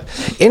 95.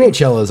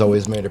 NHL has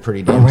always made a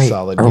pretty damn Wait,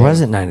 solid or game.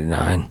 was it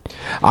 99?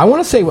 I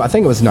want to say, I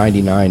think it was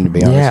 99, to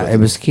be honest Yeah, with it you.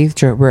 was Keith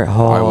Chuck, Brett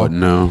Hall. I wouldn't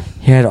know.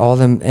 He had all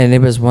them, and it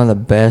was one of the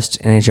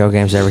best NHL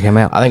games that ever came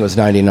out. I think it was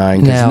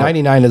 99, because Now-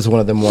 99 is one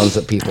of them ones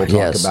that people talk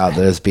Yes. about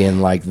as being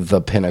like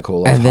the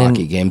pinnacle of And then-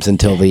 hockey games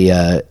until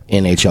the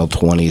NHL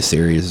 20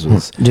 series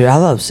was. Dude, I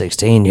love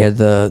 16. You had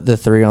the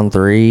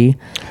 3-on-3.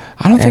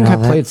 I don't think And I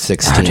all that. played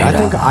 16. Oh, I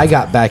dude, think I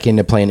got back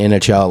into playing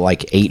NHL at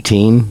like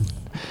 18.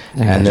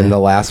 And then the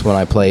last one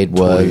I played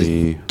was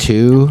 20.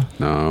 2.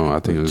 No, I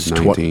think it was It's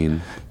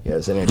 19. Yeah, it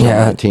was NHL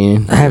Yeah,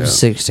 19. I have Yeah.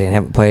 16. I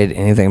haven't played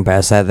anything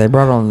past that. They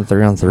brought on the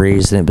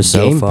 3-on-3s, and it was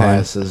so Game fun.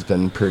 Pass has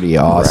been pretty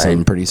awesome,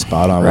 Right. pretty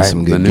spot on with Right.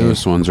 some The good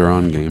newest ones are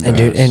on Game Pass. And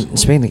dude, and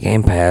speaking of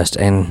Game Pass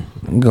and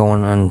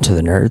going on to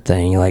the nerd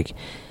thing, like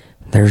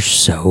there's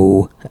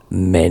so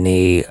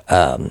many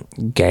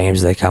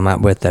games they come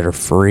out with that are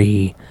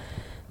free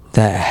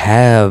that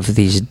have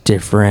these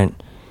different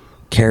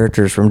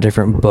characters from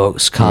different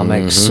books,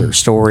 comics, or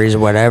stories, or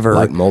whatever.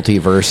 like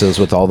multiverses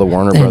with all the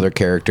Warner Brother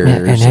characters.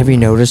 And have you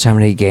noticed how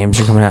many games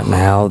are coming out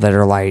now that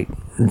are like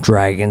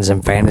dragons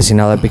and fantasy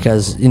and all that?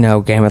 Because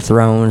Game of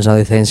Thrones and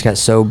other things got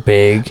so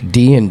big.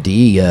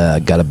 D&D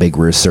got a big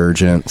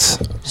resurgence.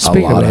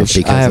 Speaking a lot of which,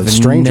 because I have of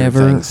Stranger never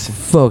Things.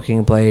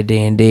 fucking played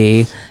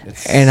D&D.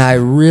 And I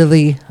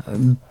really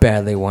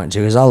badly want to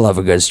because I love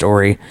a good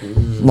story.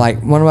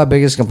 Like, one of my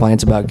biggest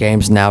complaints about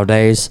games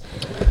nowadays,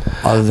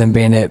 other than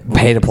being at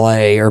pay to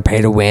play or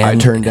pay to win. I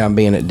turned down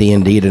being at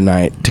D&D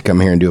tonight to come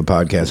here and do a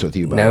podcast with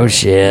you. No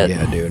shit.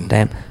 Yeah, dude.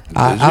 Damn.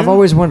 I've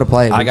always wanted to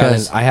play it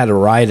I had a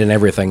ride and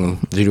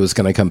everything. Dude was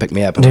going to come pick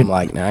me up, and I'm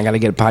like, nah, I got to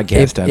get a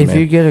podcast done, if man.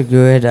 you get a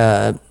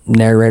good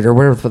narrator,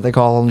 whatever they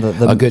call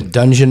them, A good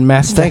dungeon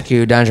master? Thank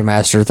you, Dungeon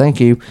Master. Thank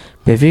you.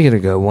 But if you get a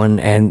good one,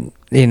 and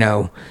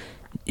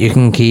you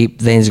can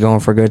keep things going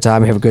for a good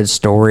time, have a good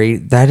story,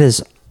 that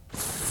is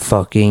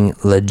fucking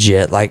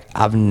legit. Like,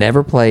 I've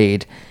never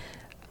played.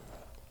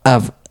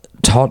 I've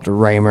talked to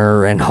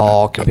Raymer and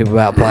Hawk and people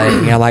about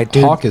playing. Like,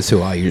 dude, Hawk is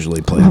who I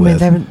usually play I mean,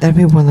 with. that'd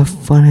be one of the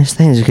funnest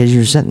things because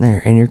you're sitting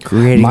there and you're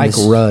creating. Mike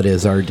Rudd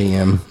is our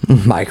DM.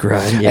 Mike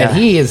Rudd, yeah. And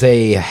he is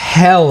a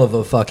hell of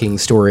a fucking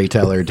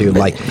storyteller, dude.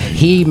 Like,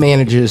 he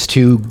manages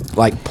to,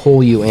 like,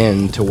 pull you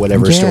into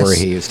whatever Yes. story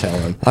he is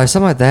telling. Like,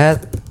 something like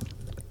that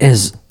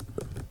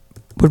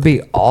would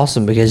be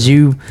awesome because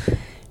you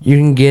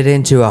can get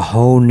into a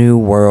whole new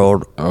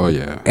world. Oh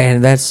yeah.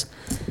 And that's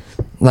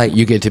like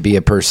You get to be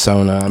a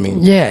persona. I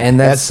mean, Yeah, and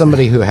that's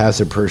somebody who has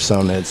a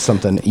persona. It's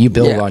something you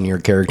build Yeah. on your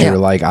character. Yeah.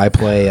 Like, I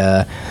play,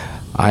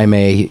 I'm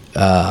a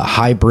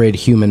hybrid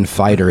human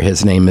fighter.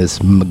 His name is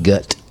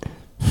Magut.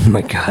 oh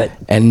my god.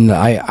 And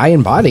I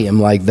embody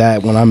him like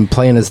that. When I'm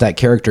playing as that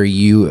character,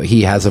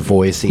 he has a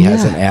voice, he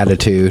has Yeah. an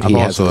attitude. I've He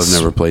has also a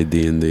never played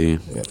D&D.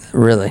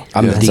 Really?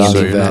 I'm the That's D&D So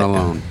awesome. you're not vet.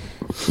 alone.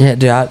 Yeah,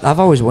 dude, I've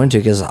always wanted to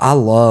because I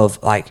love,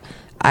 like,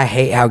 I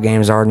hate how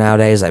games are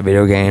nowadays, like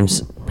video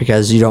games,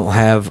 because you don't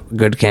have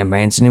good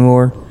campaigns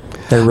anymore.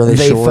 They're really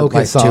They short,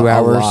 like focus 2 a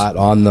hours. lot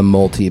on the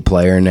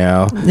multiplayer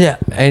now. Yeah,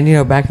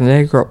 and back in the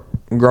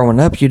day, growing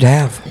up, you'd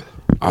have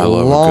I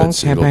love a long good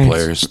single campaigns.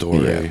 player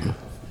story.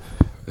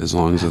 As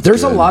long as it's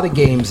There's good. a lot of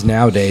games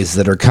nowadays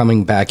that are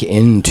coming back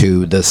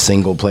into the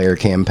single player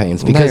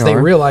campaigns because they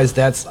are. realize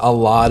that's a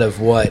lot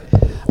of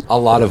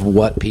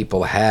what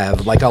people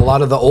have. Like, a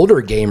lot of the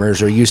older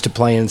gamers are used to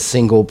playing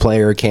single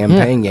player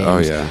campaign games. Oh,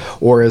 yeah.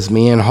 Or as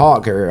me and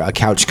Hawk are a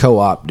couch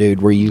co-op,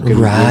 dude, where you can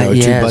Right, two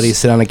yes. buddies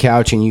sit on a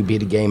couch and you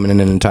beat a game in an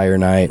entire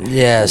night.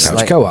 Yes, couch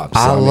like, co-op. So,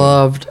 I mean,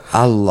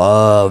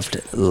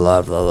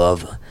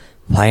 loved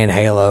playing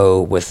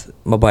Halo with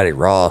my buddy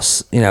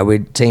Ross.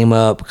 We'd team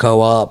up,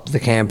 co-op the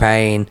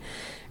campaign,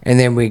 and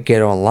then we'd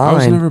get I was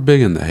online. never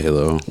big into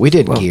Halo. we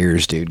did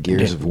Gears, dude.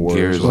 Gears of War.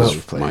 Gears is what was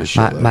we played. my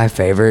shit. My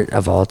favorite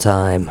of all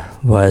time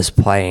was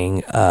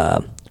playing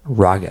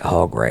Rocket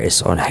Hog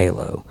Race on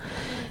Halo.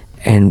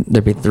 And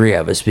there'd be three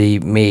of us, be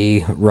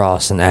me,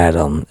 Ross, and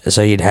Adam.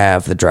 So you'd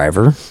have the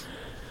driver,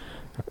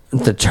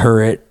 the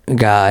turret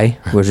guy,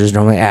 which is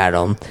normally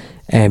Adam,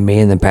 and me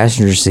in the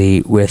passenger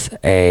seat with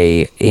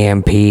a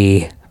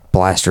EMP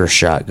blaster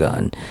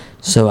shotgun.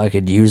 So I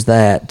could use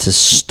that to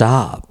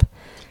stop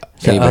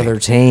the Anybody. other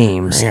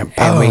teams, Bam,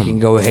 and we boom. can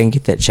go ahead and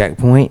get that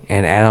checkpoint,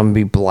 and Adam would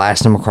be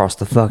blasting them across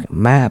the fucking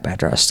map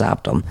after I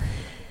stopped them.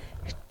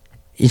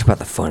 It's about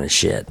the funnest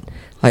shit.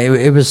 Like,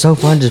 it was so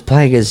fun just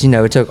playing because,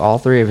 it took all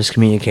three of us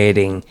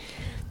communicating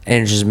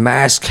and just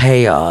mass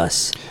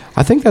chaos.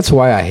 I think that's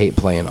why I hate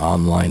playing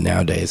online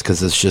nowadays,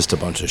 because it's just a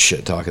bunch of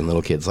shit talking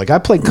little kids. Like, I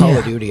played Call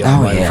of Yeah. Duty Oh,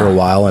 online yeah. for a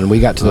while, and we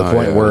got to the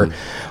point yeah. where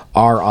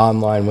our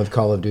online with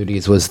Call of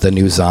Duties was the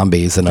new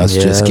zombies, and us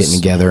Yes. just getting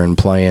together and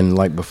playing,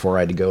 like, before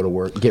I had to go to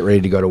work, get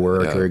ready to go to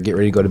work, Yeah. or get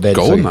ready to go to bed.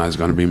 So- GoldenEye's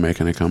going to be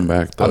making a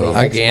comeback, though. on the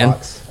Again.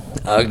 Xbox.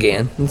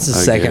 Again. It's the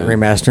second Again.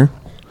 remaster.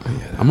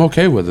 I'm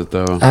okay with it,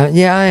 though.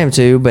 Yeah, I am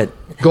too, but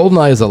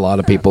GoldenEye is a lot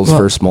of people's Well,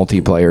 first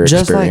multiplayer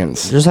just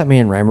experience. like me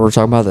and Raymer were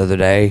talking about the other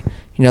day,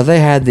 they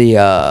had the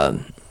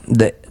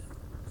That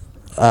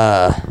dude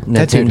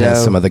Nintendo.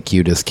 has some of the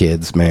cutest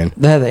kids, man.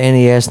 They had the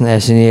NES and the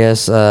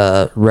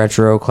SNES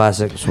retro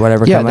classics,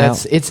 whatever Yeah, come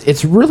out.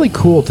 it's really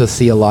cool to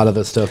see a lot of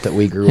the stuff that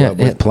we grew up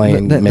with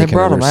playing, They making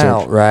brought them research.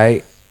 out,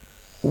 right?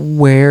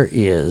 Where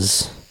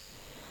is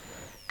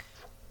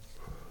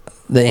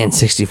the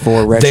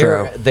N64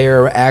 retro?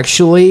 They're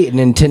actually,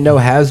 Nintendo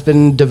has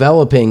been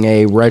developing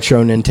a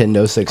retro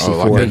Nintendo 64.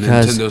 Oh, like a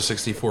because- Nintendo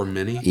 64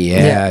 Mini?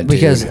 Yeah, dude.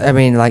 because I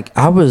mean, like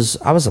I was a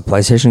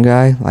PlayStation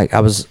guy. Like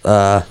I was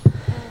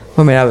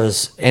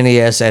NES,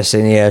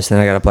 SNES, then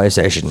I got a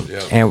PlayStation.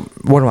 Yep. And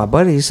one of my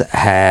buddies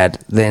had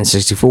the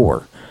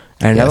N64,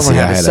 and Yeah, another one see,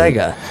 had I a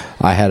Sega.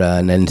 I had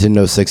a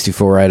Nintendo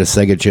 64, I had a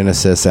Sega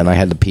Genesis, and I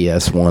had the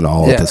PS1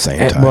 all at the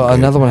same time. Well, dude.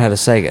 another one had a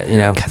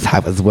Sega. 'Cause I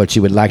was what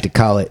you would like to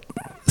call it,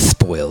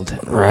 spoiled.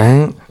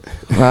 Right?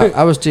 Well,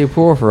 I was too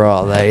poor for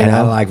all that. And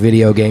I like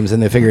video games,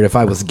 and they figured if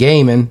I was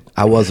gaming,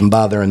 I wasn't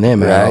bothering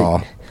them at Right.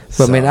 all.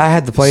 But I mean, I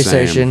had the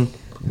PlayStation,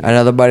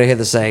 another buddy had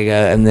the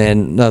Sega, and then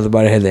another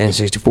buddy had the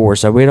N64.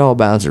 So we'd all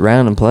bounce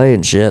around and play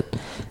and shit.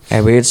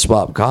 And we'd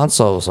swap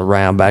consoles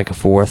around back and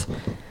forth.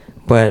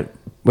 But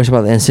what's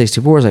about the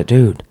N64? Is like,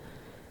 dude,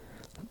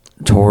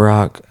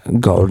 Turok,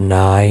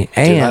 GoldenEye, Dude,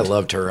 I and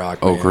love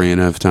Turok. Man.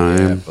 Ocarina of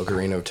Time.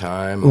 Ocarina of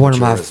Time. one of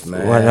Majora's my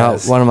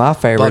Mask. one of my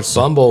favorites.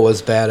 Buck Bumble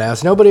was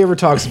badass. Nobody ever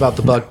talks about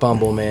the Buck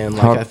Bumble, man.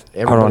 Like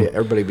Hold on.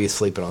 everybody be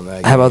sleeping on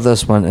that. How about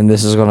this one? And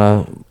this is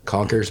gonna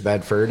Conker's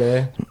Bad Fur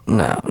Day?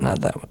 no,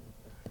 not that one.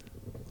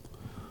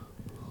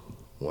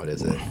 What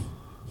is it?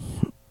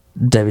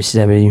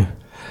 WCW,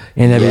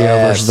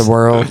 NWO versus the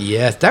world.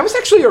 Yes, that was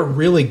actually a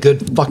really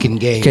good fucking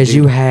game. Because dude.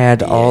 you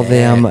had all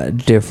them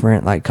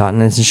different like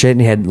continents and shit,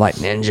 and you had like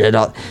ninja. And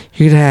all,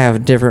 you could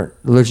have different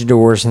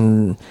luchadors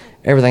and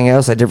everything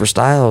else, like different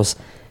styles.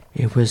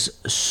 It was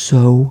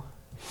so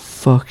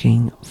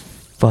fucking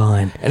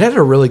fun. It had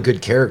a really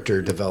good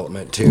character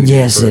development too.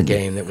 Yes, for a it-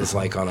 game that was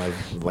like on a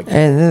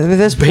And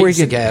that's before you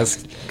basic could.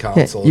 ass Yeah,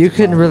 console. you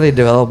couldn't really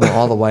develop them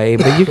all the way,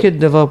 but you could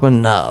develop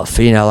enough.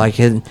 You know, like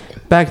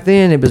back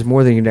then, it was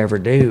more than you'd ever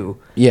do.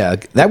 Yeah,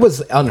 that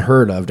was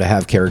unheard of to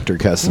have character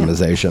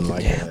customization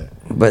like that.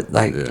 But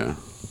like, Yeah.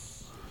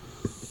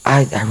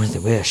 I really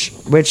wish.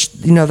 Which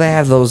they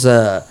have those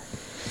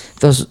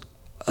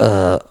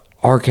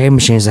arcade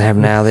machines they have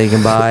now that you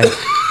can buy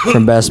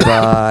from Best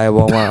Buy,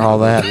 Walmart, all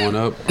that. One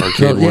up.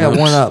 Arcade Yeah, one-ups.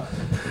 one up.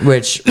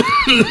 Which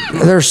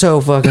they're so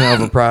fucking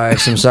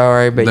overpriced. I'm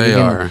sorry, but They you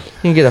are.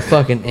 can get a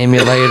fucking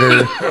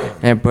emulator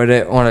and put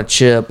it on a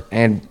chip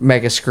and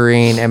make a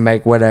screen and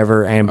make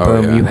whatever, and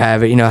boom, yeah. you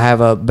have it.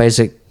 Have a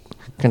basic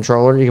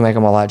controller. You can make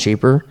them a lot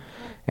cheaper,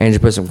 and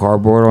just put some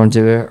cardboard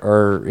onto it,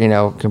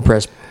 or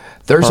compress.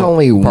 There's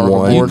only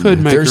one. You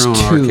could make There's your own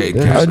two. arcade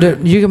There's- cabinet.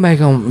 Dude, you can make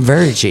them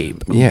very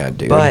cheap. Yeah,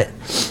 dude. But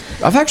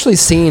I've actually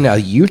seen a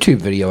YouTube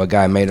video. A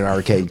guy made an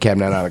arcade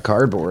cabinet out of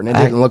cardboard, and it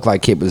didn't look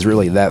like it was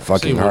really that See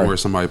fucking one hard. where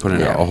somebody put in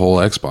Yeah. a whole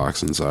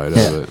Xbox inside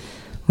Yeah. of it.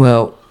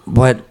 well,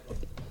 but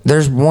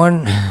there's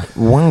one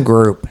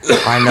group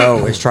I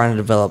know is trying to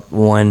develop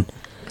one,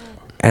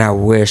 and I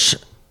wish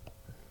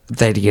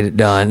they'd get it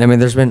done. I mean,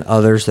 there's been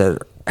others that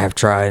have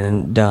tried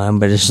and done,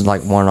 but it's just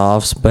like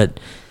one-offs. But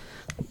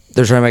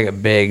they're trying to make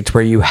it big to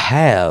where you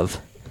have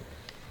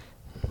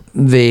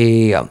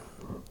the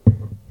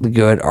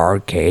good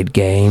arcade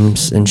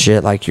games and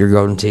shit, like your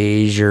Golden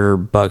Tees, your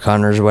Buck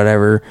Hunters,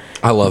 whatever.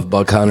 I love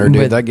Buck Hunter,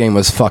 dude. But- That game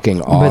was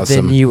fucking awesome. But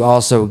then you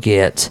also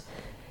get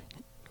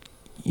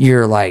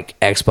your like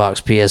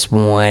Xbox,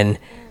 PS1,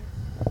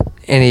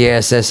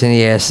 NES,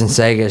 SNES, and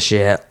Sega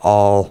shit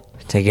all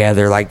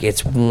together. Like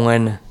it's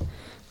one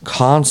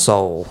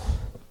console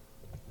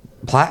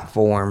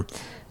platform,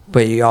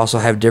 but you also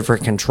have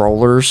different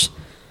controllers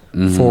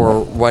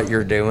for what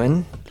you're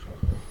doing.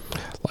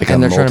 like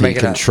and a they're trying to make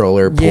it a-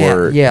 multi-controller Yeah,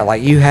 port. yeah,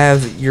 like you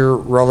have your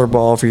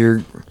rollerball for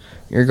your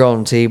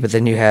Golden Tee, but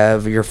then you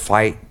have your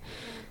fight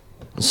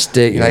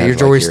stick, like have, your like,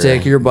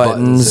 joystick, your your buttons,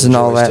 buttons and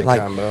and all that. joystick Like,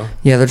 combo.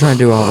 yeah, they're trying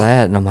to do all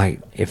that, and I'm like,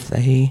 if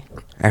they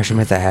actually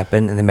make that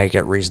happen and they make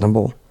it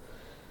reasonable,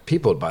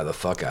 People would buy the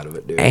fuck out of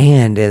it, dude.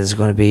 and it's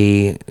going to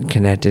be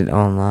connected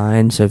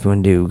online, so if you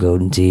want to do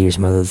Golden Tee or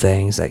some other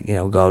things like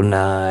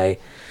GoldenEye,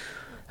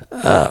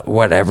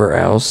 whatever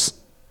else.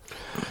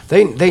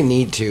 They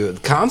need to.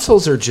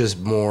 Consoles are just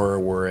more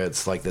where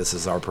it's like, this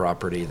is our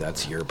property,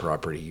 that's your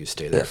property, you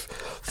stay there.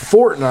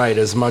 Fortnite,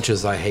 as much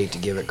as I hate to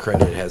give it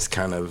credit, has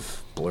kind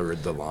of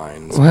blurred the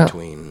lines Well,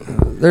 between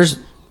There's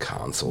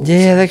consoles.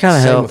 Yeah, they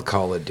kinda Same help. with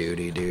Call of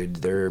Duty, dude.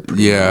 They're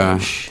pretty Yeah,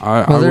 much-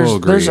 I Well, will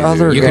agree. there's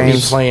other dude. you could be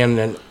games. playing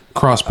an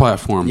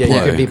Cross-platform yeah, play.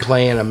 you could be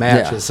playing a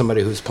match Yeah. with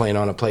somebody who's playing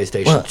on a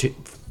PlayStation Well-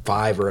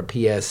 5 or a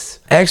PS.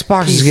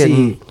 Xbox is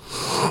PC.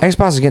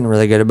 getting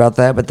really good about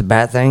that, but the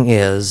bad thing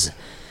is,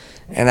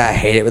 and I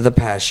hate it with a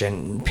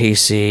passion,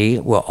 PC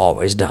will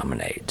always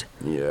dominate.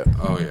 Yeah.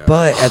 Oh yeah.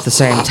 But at the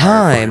same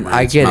time,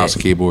 I get mouse it.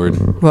 and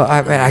keyboard. Well,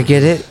 I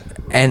get it,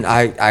 and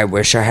I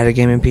wish I had a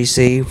gaming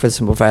PC for the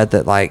simple fact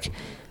that like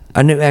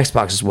a new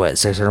Xbox is what,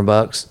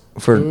 $600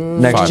 for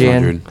next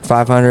gen, 500.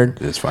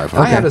 500. It's I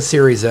 500. had a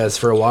Series S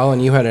for a while,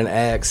 and you had an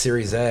X,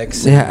 Series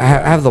X. Yeah,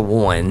 I have the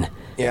one,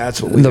 Yeah,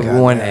 that's what we the got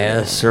one now.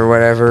 S or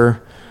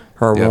whatever,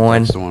 or Yep,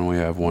 one, that's the one we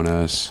have.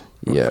 1S.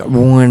 Yeah.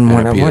 one,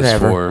 And a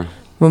whatever. PS4.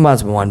 Well,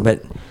 mine's one,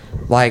 but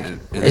like And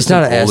it's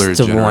not an S, older it's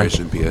a one.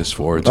 generation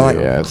PS4 too. But like,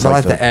 Yeah, it's but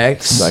like like the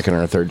X, second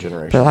or third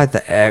generation. but like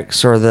the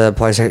X or the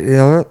PlayStation,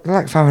 they're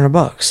like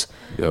 $500.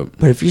 Yep.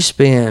 But if you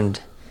spend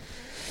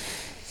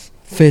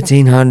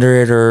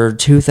 1,500 or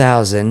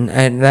 2,000,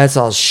 and that's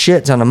a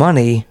shit ton of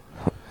money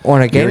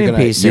on a gaming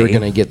PC, You're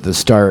gonna get the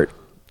start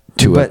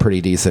to a But-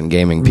 pretty decent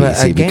gaming but a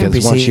PC, gaming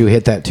because once PC you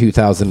hit that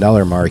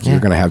 $2,000 mark, Yeah. you're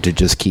gonna have to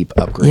just keep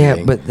upgrading.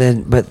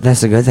 yeah, but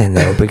that's a good thing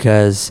though,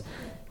 because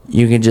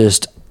you can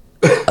just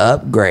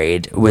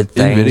upgrade with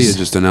things. Nvidia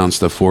just announced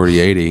the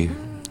 4080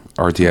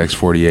 RTX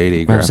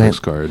 4080 I'm saying-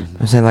 graphics card.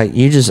 I'm saying like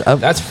you just up.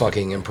 that's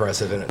fucking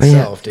impressive in But yeah,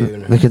 itself,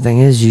 dude. the good thing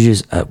is you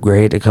just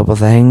upgrade a couple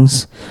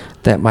things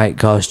that might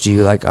cost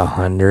you like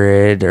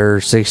 100 or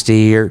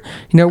 60 or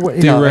what.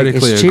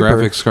 Theoretically, it's a cheaper.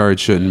 graphics card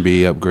shouldn't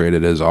be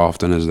upgraded as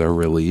often as they're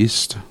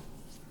released,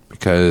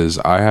 because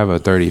I have a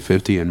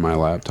 3050 in my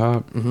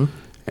laptop, Mm-hmm.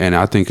 And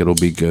I think it'll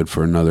be good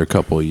for another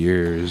couple of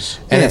years.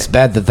 And it's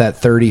bad that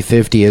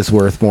 3050 is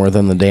worth more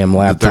than the damn The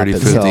laptop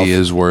 3050 itself.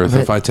 is worth,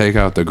 if I take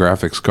out the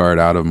graphics card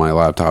out of my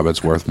laptop,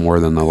 it's worth more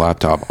than the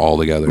laptop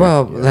altogether.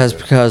 Well, that's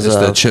because it's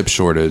the chip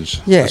shortage.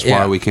 Yeah, That's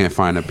why we can't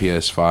find a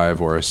PS5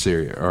 or a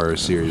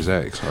Series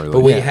X. Hardly. But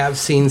we have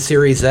seen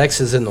Series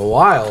X's in the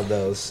wild,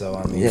 though. So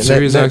I mean,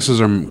 Series X's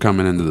are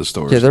coming into the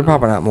stores. Yeah, they're now.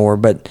 popping out more,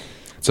 but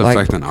It's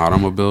affecting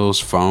automobiles,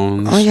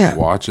 phones,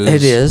 watches.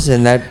 It is,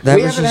 and that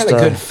we was haven't just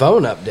had a good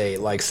phone update,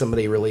 like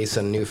somebody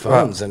releasing new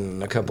phones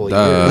in a couple of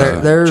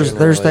years. there's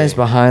generally. things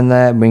behind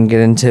that. We can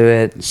get into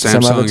it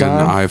some other Samsung time.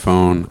 and the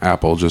iPhone,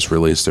 Apple just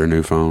released their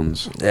new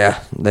phones. Yeah,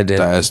 they did.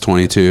 The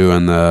S22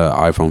 and the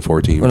iPhone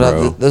 14 Well,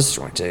 Pro. no, this is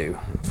 22.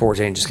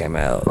 14 just came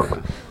out.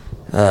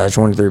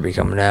 23 will be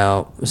coming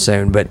out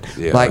soon. But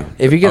like,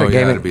 if you get a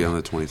gaming, it'll be on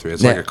the 23.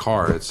 It's like a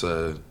car. It's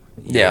a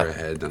year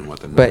ahead than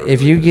what the. But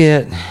if you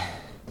get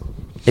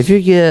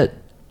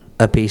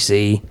a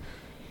PC,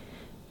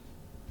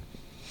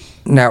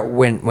 now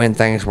when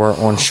things were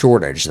on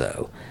shortage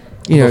though,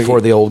 before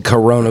the old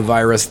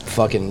coronavirus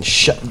fucking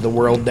shut the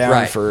world down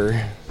Right. for.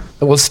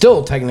 It was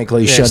still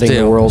technically shutting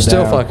the world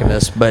still down. fucking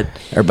us, but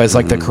Everybody's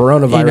like, the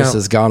coronavirus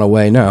has gone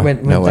away. No,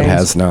 when no, it things-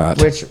 has not.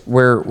 Which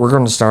we're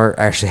going to start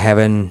actually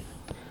having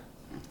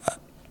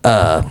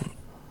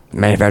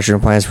manufacturing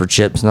plants for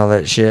chips and all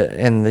that shit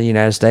in the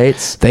United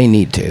States. They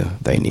need to.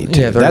 They need to.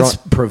 Yeah, they're That's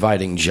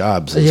providing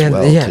jobs as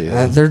well,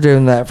 too. they're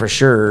doing that for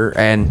sure,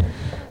 and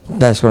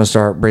that's going to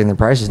start bringing the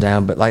prices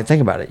down. But like,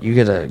 think about it: you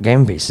get a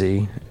game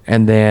PC,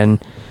 and then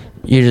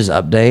you just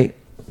update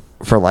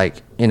for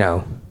like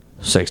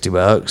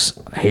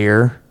 $60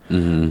 here,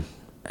 and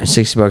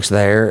 $60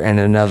 there, and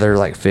another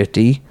like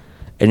 50,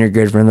 and you're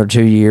good for another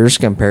 2 years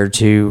compared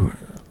to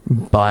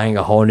buying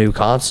a whole new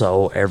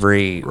console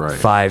every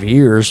 5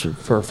 years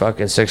for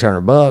fucking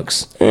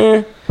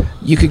 $600.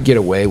 You could get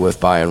away with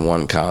buying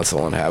one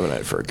console and having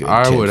it for a good.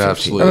 I 10, would 15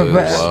 absolutely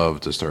years.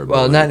 love to start.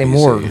 Well, building not a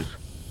anymore. PC.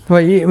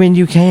 Well, I mean,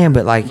 you can,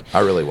 but like, I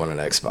really want an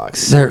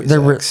Xbox. they're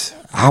Series X.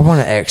 I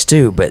want an X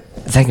too, but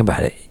think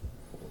about it.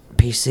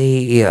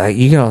 PC, like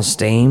you get on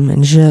Steam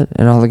and shit,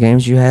 and all the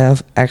games you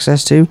have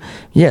access to.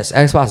 Yes,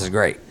 Xbox is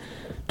great.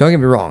 Don't get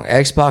me wrong,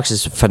 Xbox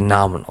is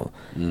phenomenal.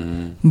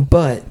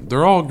 But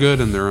They're all good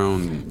in their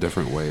own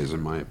different ways,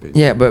 in my opinion.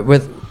 yeah, but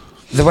with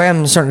the way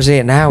I'm starting to see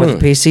it now with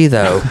the PC,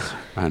 though,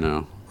 I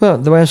know. well,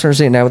 the way I'm starting to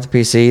see it now with the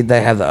PC,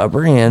 they have the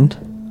upper end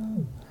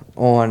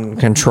on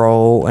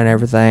control and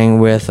everything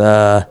with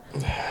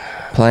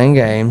playing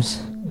games.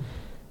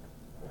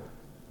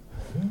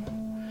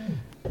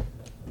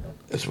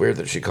 It's weird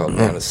that she called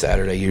me on a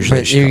Saturday.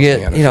 Usually, But she you calls me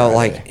get, on a you know,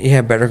 Friday. like you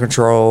have better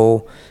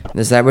control, and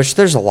this that. Which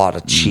there's a lot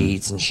of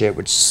cheats and shit,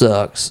 which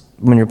sucks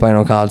when you're playing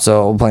on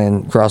console,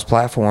 playing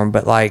cross-platform.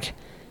 But like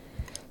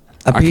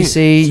a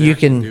PC, you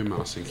can. do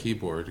mouse and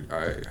keyboard.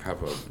 I have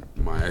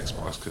my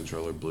Xbox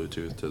controller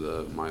Bluetooth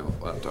to my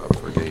laptop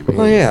for gaming.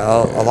 Well, yeah,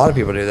 a lot of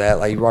people do that.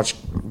 Like you watch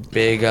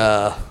big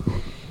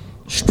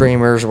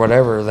streamers or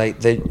whatever, they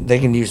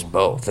can use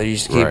both. They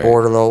use the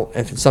keyboard, or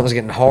if something's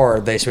getting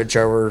hard, they switch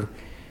over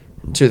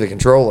to the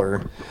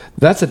controller.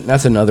 That's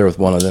another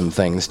one of them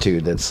things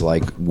too. That's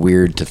like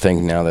weird to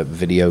think now that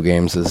video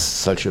games is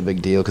such a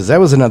big deal, because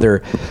that was another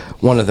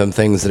one of them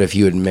things that if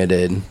you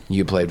admitted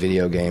you played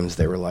video games,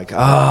 they were like,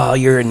 "Oh,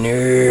 you're a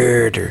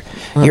nerd or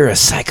you're a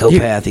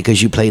psychopath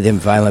because you play them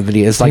violent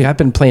videos." Like I've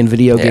been playing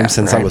video games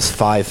since I was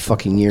 5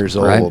 fucking years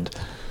old.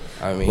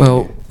 I mean,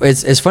 Well,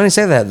 it's funny to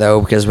say that though,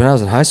 because when I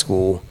was in high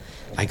school,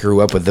 I grew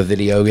up with the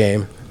video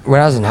game. when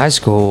I was in high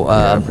school,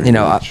 I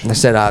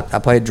said I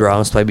played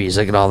drums, played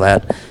music, and all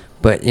that.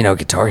 But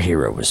Guitar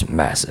Hero was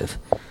massive,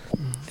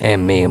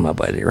 and me and my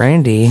buddy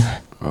Randy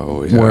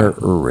were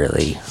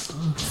really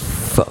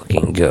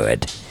fucking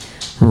good,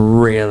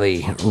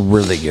 really,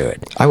 really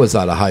good. I was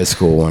out of high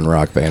school when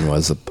Rock Band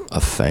was a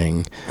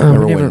thing. We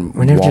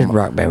Remember never did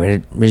Rock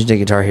Band. We just did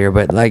Guitar Hero,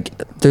 but like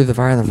Through the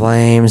Fire and the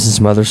Flames and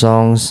some other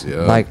songs,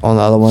 like on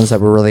the other ones that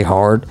were really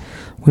hard,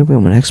 we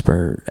became an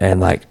expert and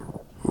like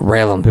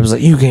railing. People's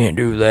like, you can't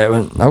do that.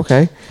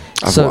 Okay.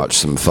 I've watched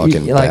some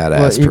fucking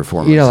badass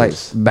performances. You know, like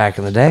back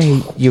in the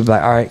day, you'd be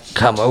like, all right,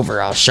 come over,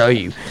 I'll show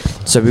you.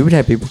 So we would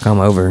have people come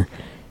over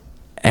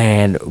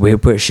and we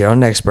would put shit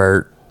on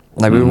expert.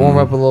 Like we would warm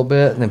up a little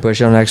bit and then put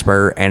shit on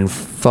expert and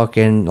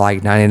fucking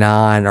like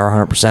 99 or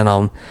 100%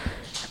 on them.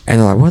 And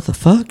they're like, what the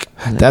fuck?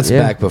 That's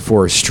back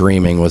before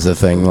streaming was a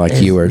thing,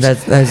 like you were.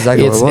 That's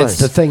exactly what it was.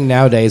 It's the thing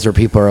nowadays where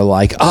people are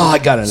like, oh, I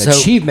got an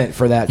achievement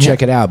for that.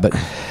 Check it out. But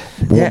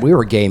when we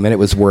were gaming, it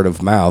was word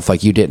of mouth.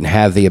 Like you didn't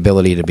have the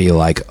ability to be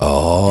like,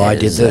 oh, I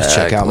did this.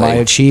 Check out my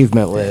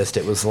achievement list.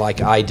 It was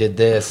like, I did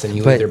this. And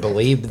you either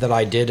believed that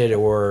I did it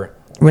or...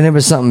 When it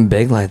was something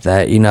big like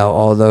that,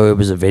 although it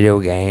was a video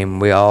game,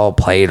 we all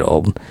played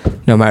them.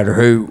 No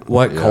matter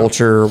what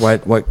culture,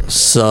 what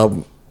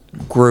subgroup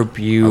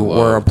you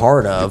were a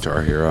part of.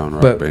 Guitar Hero and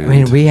Rock But Band. I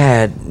mean, we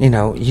had,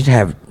 you'd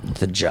have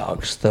the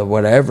jocks, the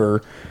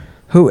whatever,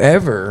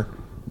 whoever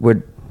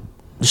would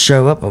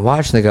show up and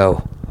watch and they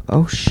go,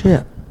 oh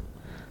shit,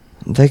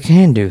 they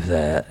can do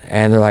that.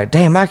 And they're like,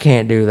 damn, I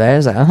can't do that.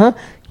 It's like, uh-huh,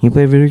 you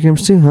play video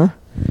games too, huh?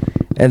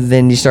 And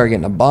then you start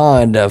getting a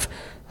bond of,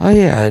 oh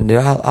yeah, dude,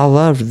 I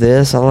loved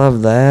this, I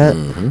loved that. I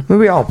mean,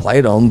 we all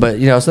played them, but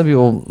you know, some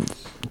people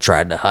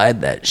tried to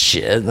hide that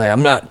shit. Like,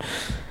 I'm not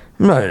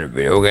into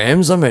video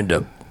games. I'm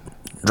into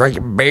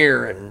drinking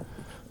beer and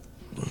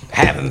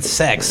having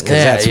sex, because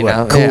Yeah, that's you what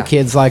know, cool yeah.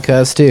 kids like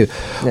us do.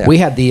 Yeah. We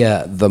had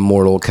the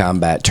Mortal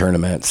Kombat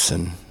tournaments,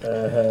 and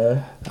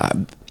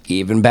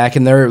even back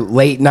in their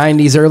late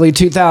 90s, early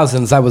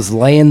 2000s, I was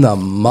laying the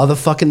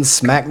motherfucking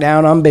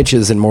smackdown on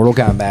bitches in Mortal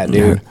Kombat,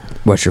 dude.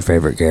 What's your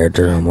favorite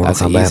character in Mortal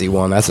That's an Kombat? easy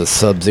one. That's a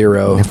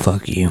Sub-Zero. Yeah,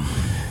 fuck you.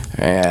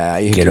 Yeah,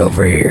 you Get could-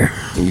 over here.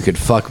 You could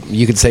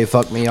say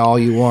fuck me all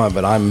you want,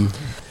 but I'm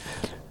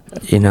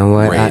You know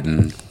what?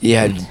 Raiden.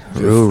 yeah.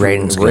 Ooh,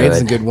 Raiden's Raiden's a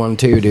good. good one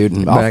too,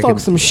 dude. I I'll fuck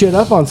could- some shit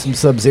up on some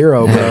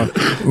Sub-Zero, bro.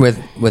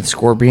 With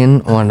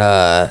Scorpion on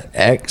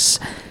X,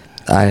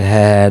 I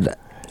had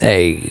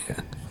a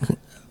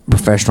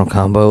professional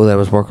combo that I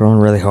was working on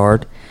really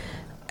hard,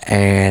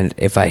 and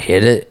if I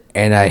hit it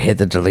and I hit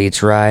the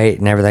deletes right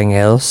and everything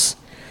else,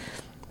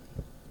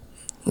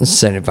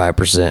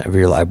 75% of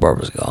your life bar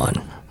was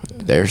gone.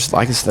 There's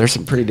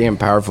some pretty damn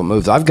powerful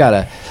moves. I've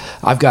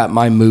got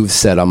my move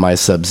set on my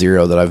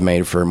Sub-Zero that I've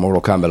made for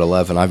Mortal Kombat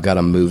 11. I've got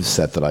a move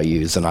set that I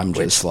use, and I'm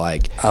just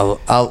like,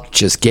 I'll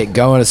just get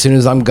going as soon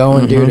as I'm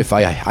going, dude. If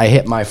I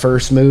hit my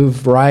first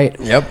move right,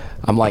 Yep.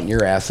 I'm lighting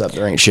your ass up.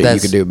 There ain't shit you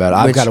That's- can do about it.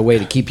 I've which- got a way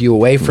to keep you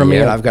away from me,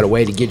 Yep. and I've got a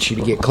way to get you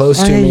to get close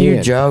to Hey, me. you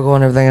and- juggle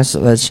and everything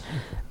else.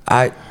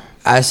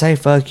 I say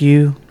fuck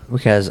you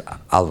because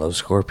I love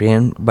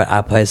Scorpion, but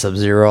I play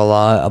Sub-Zero a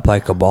lot. I play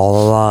Cabal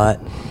a lot,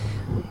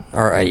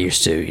 or I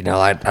used to. You know,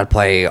 I'd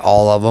play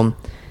all of them,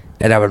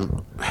 and I would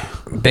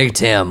Big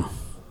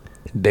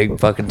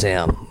fucking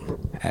Tim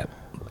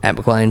at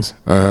McLean's.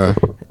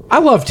 I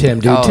love Tim,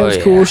 dude. Oh, Tim's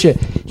yeah. cool shit.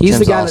 He's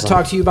the Tim's guy awesome. that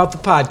talked to you about the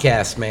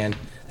podcast, man.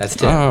 That's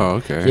Tim.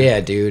 Oh, okay.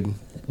 Yeah, dude.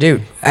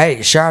 Dude,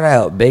 hey, shout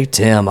out Big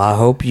Tim. I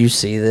hope you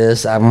see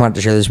this. I want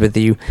to share this with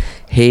you.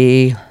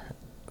 He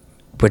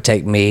would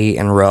take me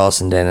and Russ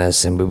and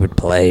Dennis, and we would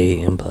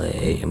play and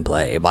play and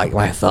play. Like,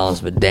 my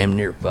thumbs would damn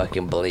near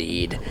fucking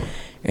bleed.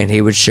 And he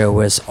would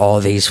show us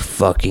all these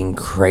fucking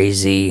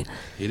crazy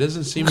He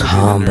doesn't seem to be the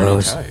nerdy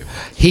combos. type.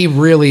 He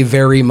really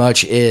very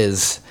much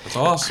is. That's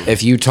awesome.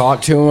 If you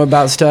talk to him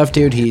about stuff,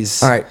 dude,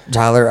 he's... All right,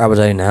 Tyler, I would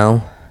tell you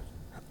now,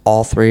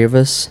 all three of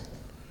us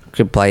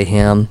could play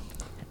him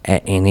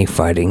at any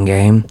fighting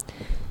game,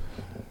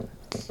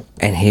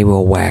 and he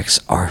will wax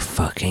our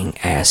fucking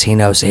ass. He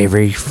knows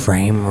every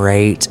frame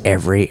rate,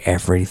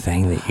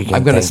 everything that you can.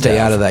 I'm gonna think stay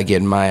out of that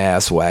getting my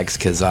ass waxed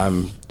because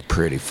I'm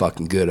pretty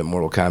fucking good at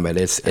Mortal Kombat.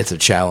 It's a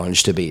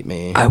challenge to beat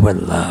me. I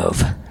would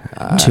love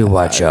to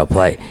watch y'all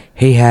play.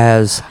 He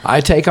has.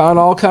 I take on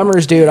all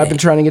comers, dude. I've been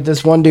trying to get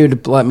this one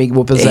dude to let me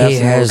whoop his ass He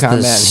in Mortal has the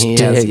Kombat, and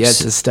he has yet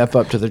sticks. to step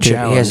up to the Dude,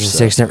 challenge. he has the so-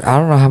 six. I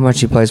don't know how much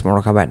he plays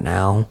Mortal Kombat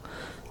now,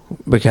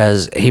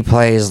 because he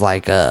plays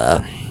like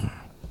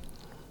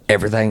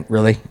everything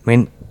really. I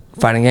mean,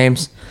 fighting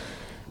games.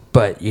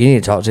 But you need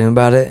to talk to him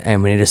about it,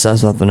 and we need to set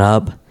something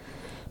up.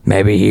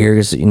 Maybe here,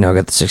 because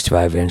got the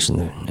 65-inch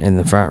in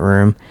the front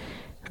room.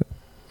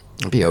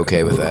 I'd be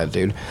okay with that,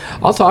 dude.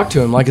 I'll talk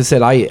to him. Like I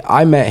said,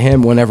 I met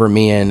him whenever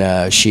me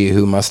and she,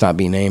 who must not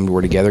be named,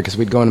 were together because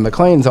we'd go into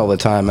McLean's all the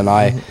time. And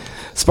I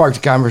sparked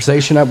a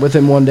conversation up with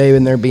him one day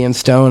when they're being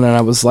stoned. And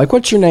I was like,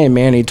 "What's your name,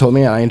 man?" He told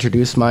me. I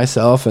introduced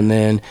myself. And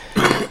then,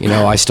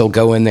 I still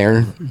go in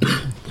there,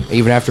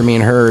 even after me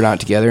and her are not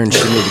together and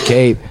she moved to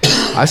Cape.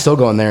 I still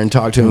go in there and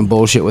talk to him and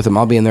bullshit with him.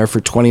 I'll be in there for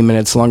 20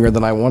 minutes longer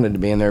than I wanted to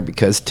be in there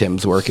because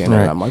Tim's working.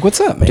 Right. And I'm like,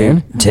 "What's up,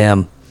 man?"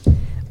 Tim,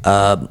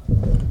 I'm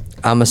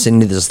going to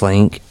send you this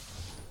link,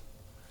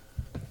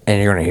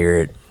 and you're going to hear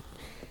it.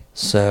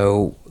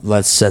 So,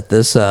 let's set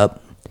this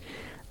up.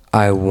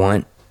 I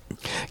want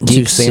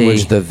Geek to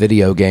Sandwich, see... the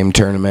video game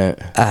tournament.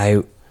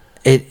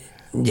 You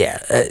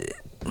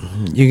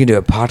can do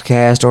a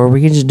podcast, or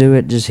we can just do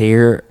it just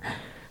here,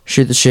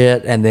 shoot the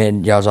shit, and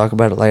then y'all talk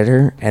about it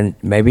later, and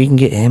maybe you can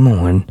get him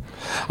on.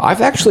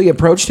 I've actually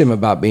approached him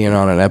about being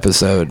on an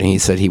episode, and he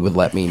said he would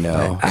let me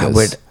know. I 'cause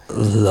would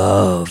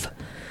love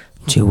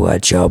to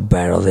watch y'all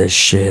battle this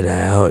shit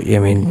out.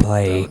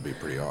 Play be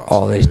pretty awesome,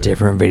 all these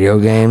different video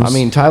games. I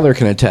mean, Tyler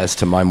can attest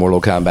to my Mortal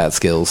Kombat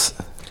skills.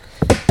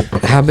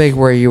 how big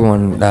were you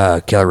on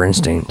Killer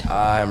Instinct?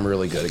 I'm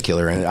really good at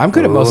Killer Instinct. I'm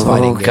good at most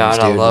fighting games, God,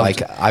 I dude. love-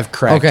 Like, I've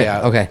cracked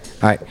out. Okay,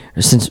 all right.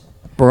 Since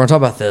we're gonna talk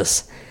about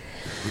this,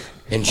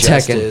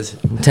 Injustice.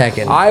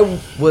 Tekken. I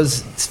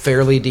was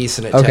fairly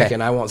decent at Okay.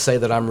 Tekken. I won't say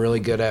that I'm really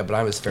good at, but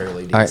I was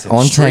fairly right, decent.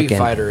 on Street Tekken.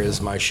 Fighter is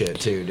my shit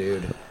too,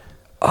 dude.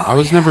 I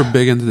was never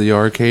big into the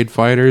arcade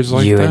fighters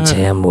like you that. and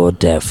Tim will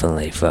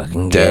definitely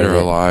fucking Dead get or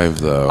it. Alive,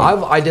 though.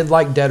 I did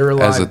like Dead or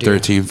Alive. As a dude.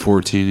 13,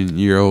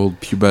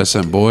 14-year-old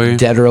pubescent boy,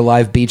 Dead or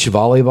Alive beach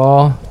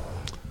volleyball.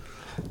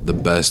 the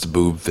best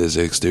boob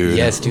physics, dude.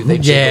 Yes, dude. They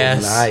jiggle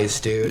Yes. nice,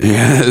 dude.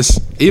 Yes.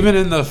 Even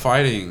in the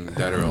fighting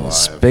Dead or Alive.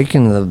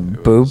 Speaking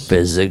of boob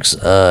physics,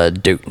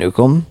 Duke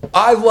Nukem.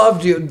 I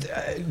loved you.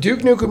 Duke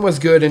Nukem was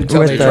good until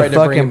With they the tried to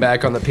bring fucking- him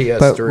back on the PS3.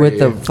 But with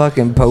the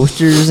fucking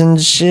posters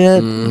and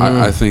shit.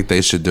 I think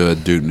they should do a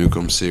Duke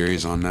Nukem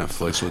series on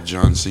Netflix with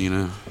John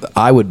Cena.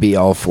 I would be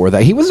all for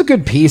that. He was a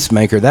good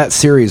peacemaker. That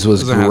series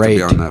was Doesn't great.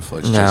 have to be on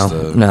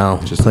Netflix. No,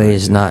 just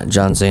please, not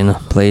John Cena,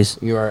 please.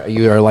 You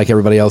are like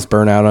everybody else,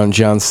 burnt out on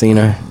John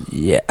Cena.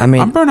 Yeah, I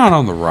mean, I'm burnt out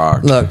on The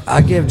Rock. look, I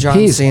give John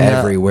He's Cena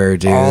everywhere,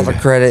 dude. all the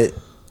credit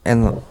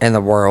in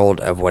the world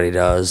of what he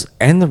does,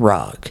 and The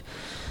Rock.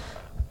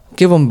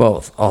 Give them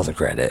both all the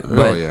credit.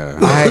 But yeah.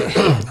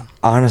 I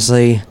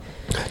honestly,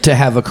 To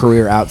have a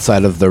career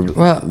outside of the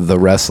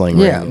wrestling.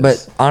 yeah, ring but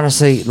is-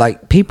 honestly,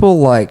 like people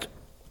like,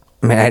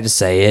 I mean, I had to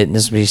say it, and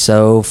this would be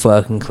so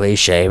fucking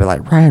cliche, but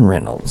like Ryan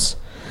Reynolds,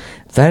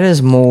 that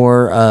is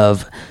more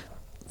of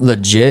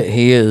legit.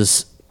 He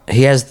has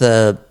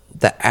the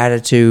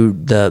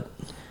attitude, the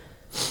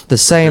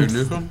same.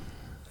 Duke Nukem?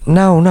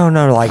 No,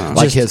 like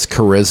like just his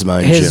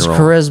charisma in his general.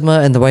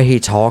 charisma and the way he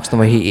talks, the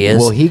way he is.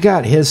 Well, he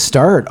got his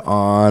start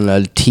on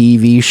a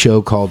TV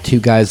show called Two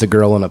Guys, a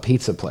Girl, and a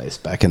Pizza Place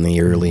back in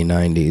the early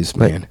 90s,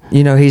 but man.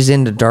 you know, he's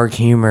into dark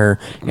humor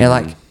and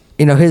like,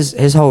 you know,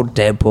 his whole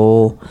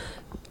Deadpool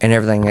and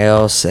everything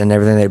else and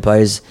everything that he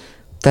plays,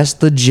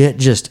 that's legit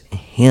just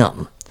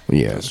him.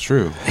 Yeah. That's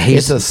true.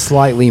 It's a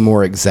slightly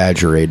more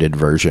exaggerated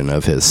version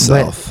of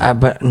himself.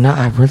 But no,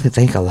 I really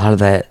think a lot of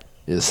that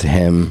Is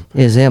him.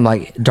 is him,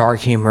 like dark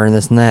humor and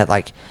this and that.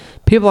 Like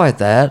people like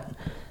that,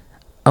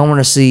 I want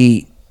to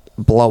see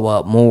blow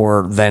up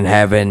more than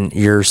having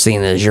your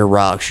seen as your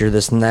rocks, your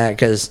this and that,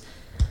 because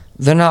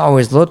they're not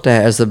always looked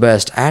at as the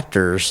best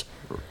actors.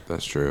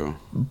 That's true.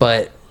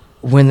 But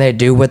when they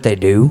do what they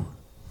do,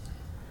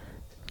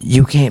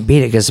 you can't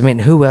beat it. Because I mean,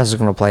 who else is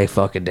going to play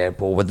fucking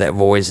Deadpool with that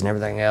voice and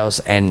everything else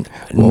and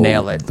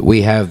nail it?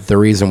 The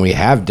reason we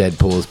have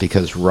Deadpool is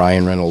because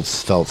Ryan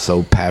Reynolds felt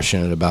so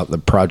passionate about the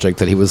project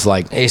that he was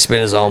like, He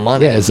spent his own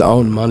money. yeah, his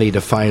own money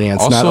to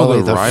finance not Also, only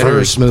the the writers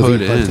first movie,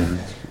 put but in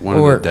one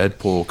Or- of the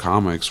Deadpool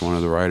comics. One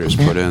of the writers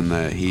put in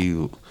that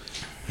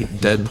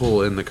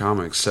Deadpool in the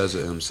comics says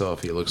it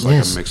himself. He looks like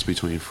Yes. a mix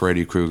between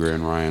Freddy Krueger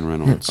and Ryan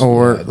Reynolds.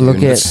 Or look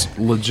at It's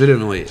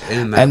legitimately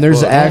in that. and there's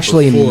book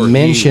actually before he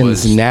mentions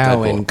was now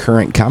Deadpool. in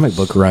current comic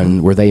book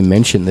run where they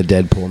mention the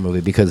Deadpool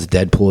movie because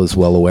Deadpool is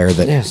well aware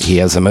that Yes. he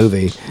has a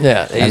movie.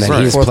 Yeah, and he's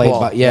then he's fourth played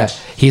wall. by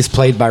he's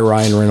played by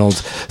Ryan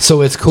Reynolds.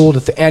 So it's cool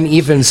to and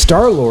even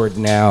Star-Lord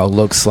now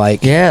looks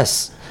like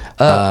yes.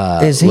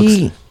 What's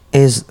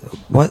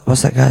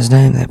that guy's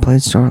name that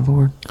played Star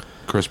Lord?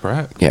 Chris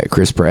Pratt. yeah,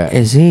 Chris Pratt.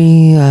 Is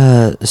he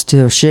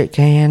still shit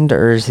canned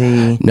or is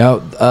he? No,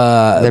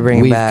 They bring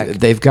him back.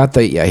 They've got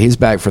he's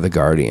back for the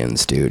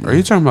Guardians, dude. Are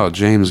you talking about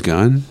James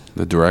Gunn,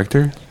 the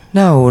director?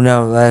 No,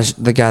 that's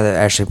the guy that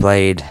actually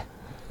played.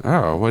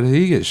 Oh, what did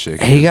he get shit?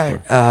 He got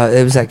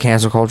it was that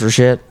cancel culture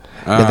shit.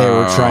 Yeah, they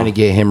were trying to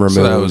get him removed.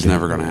 So that was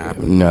never going to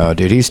happen. No,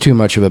 dude, he's too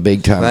much of a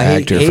big time But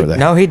actor for that.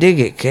 No, he did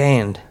get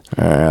canned.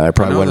 I I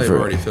probably know went they've for.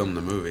 already filmed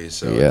the movie,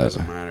 so it Yeah.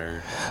 doesn't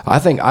matter. I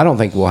don't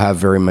think we'll have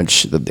very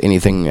much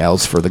anything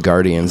else for the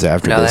Guardians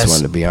after No, this that's-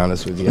 one. To be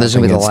honest with you, This I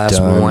will be think the it's last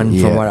done. one,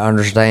 Yeah. from what I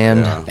understand.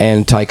 Yeah.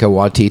 And Taika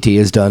Waititi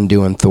is done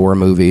doing Thor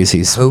movies.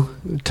 He's Who?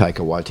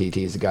 Taika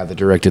Waititi is the guy that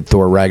directed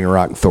Thor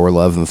Ragnarok, Thor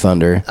Love and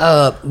Thunder.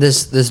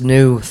 This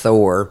new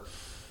Thor.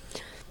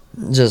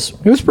 Just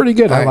It was pretty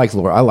good. I Alright.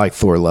 like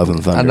Thor Love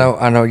and Thunder.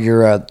 I know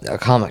you're a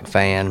comic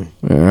fan.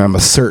 I'm a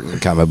certain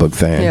comic book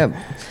fan. Yeah,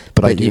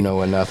 but I but do you-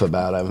 know enough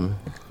about him.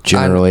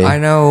 Generally, I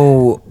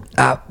know.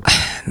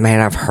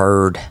 Man, I've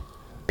heard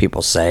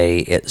people say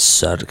it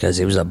sucked because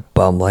he was a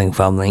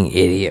fumbling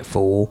idiot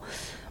fool.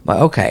 But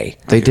okay,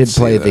 they can did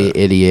play see the that.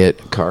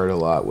 idiot card a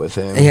lot with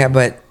him. yeah,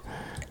 but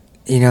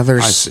you know, I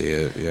see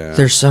it. Yeah,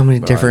 there's so many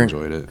but I different,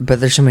 enjoyed it. but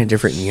there's so many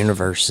different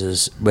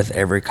universes with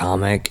every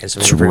comic and so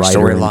many It's different writer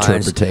storylines.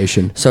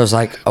 interpretation. So it's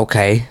like,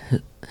 okay,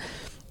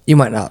 you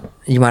might not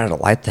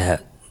like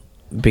that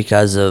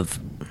because of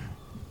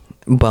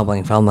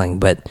fumbling,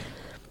 but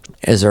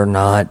is there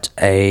not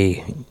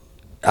a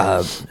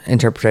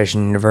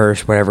interpretation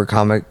universe, whatever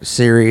comic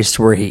series,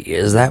 to where he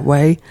is that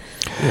way?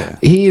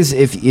 He is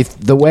if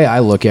the way I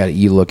look at it,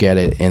 you look at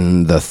it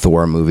in the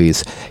Thor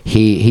movies,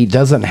 he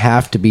doesn't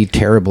have to be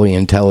terribly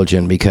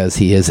intelligent because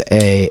he is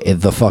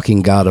the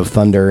fucking god of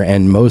thunder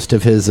and most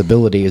of his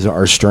abilities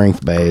are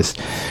strength based.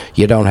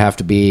 You don't have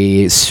to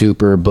be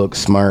super book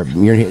smart.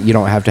 You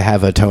don't have to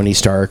have a Tony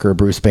Stark or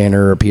Bruce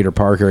Banner or Peter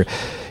Parker.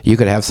 You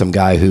could have some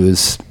guy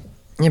who's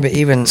Yeah, but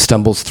even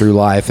stumbles through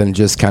life and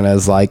just kind of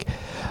is like,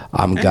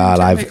 I'm And God.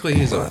 technically,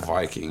 he's a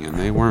Viking, and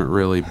they weren't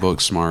really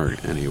book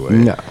smart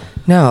anyway.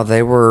 no,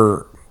 they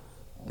were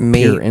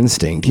pure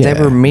instinct. Yeah.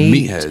 They were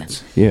meat,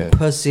 Meatheads. Yeah.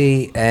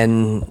 pussy,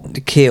 and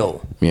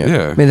kill. Yeah.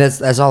 Yeah. I mean,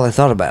 that's all they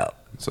thought about.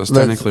 So that's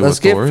technically let's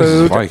what get Thor is,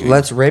 food. Viking.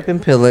 Let's rape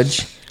and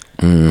pillage,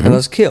 Mm-hmm. and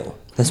let's kill.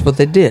 That's what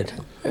they did.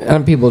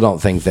 And people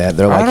don't think that.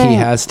 They're I like, he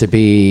don't- has to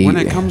be. When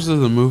it comes to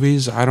the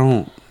movies, I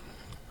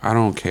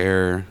don't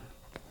care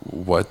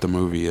what the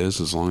movie is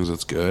as long as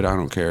it's good. I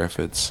don't care if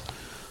it's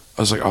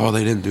I was like, oh,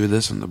 they didn't do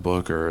this in the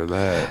book or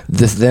that.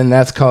 Then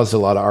that's caused a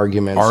lot of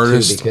arguments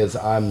Artists- too, because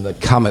I'm the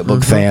comic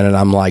book fan and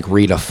I'm like,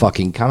 read a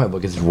fucking comic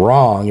book. It's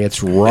wrong.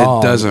 It's wrong.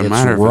 It doesn't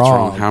matter if it's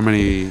wrong. How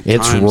many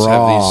It's times have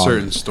wrong. these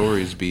certain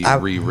stories be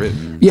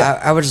rewritten? Yeah,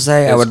 I would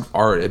say I It's would.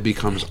 art. It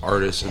becomes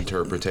artist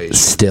interpretation.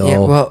 Still, Yeah,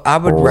 well, I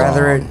would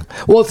rather it.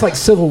 Well, it's like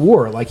Civil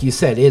War, like you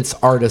said. It's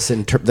artists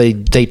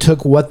they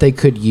took what they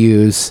could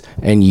use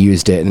and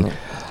used it. And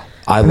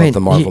I love the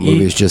Marvel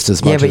movies just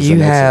as much. Yeah, but as you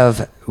the next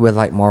have with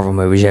like Marvel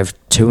movies, you have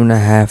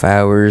 2.5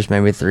 hours,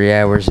 maybe 3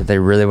 hours if they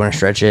really want to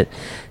stretch it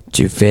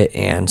to fit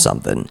in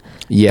something.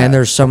 Yeah. And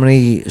there's so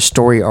many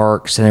story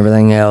arcs and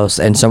everything else,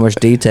 and so much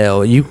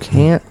detail. You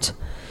can't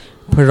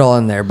put it all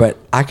in there. But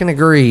I can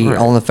agree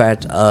on the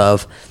fact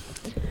of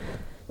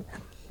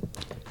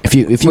If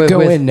you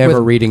go in never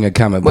with- reading a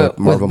comic book, with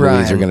Marvel movies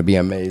Brian. are going to be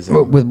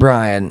amazing. with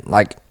Brian,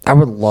 like I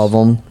would love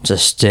them to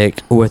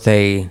stick with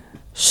a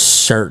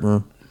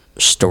certain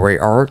story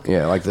arc.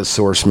 Yeah, like the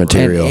source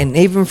material. And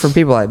even for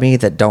people like me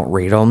that don't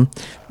read them,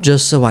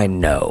 just so I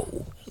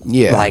know.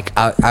 Yeah. Like,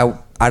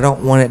 I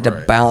don't want it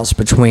to bounce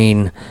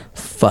between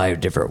 5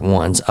 different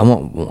ones. I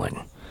want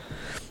one.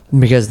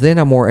 Because then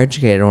I'm more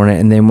educated on it.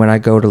 And then when I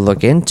go to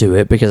look into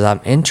it, because I'm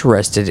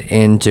interested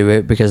into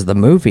it because of the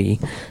movie,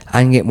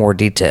 I can get more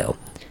detail.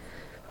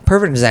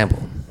 Perfect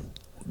example.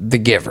 The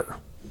Giver.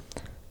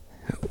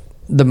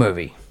 The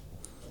movie.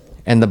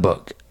 And the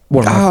book.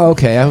 One of my Oh,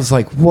 okay. I was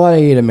like,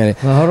 wait a minute.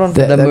 Well, hold on.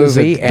 The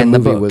movie and the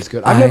movie book. was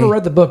good. I've never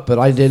read the book, but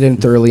I didn't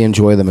thoroughly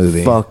enjoy the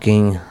movie.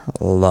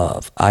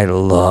 I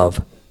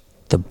love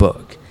the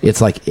book. It's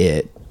like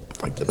it.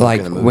 Like the book Like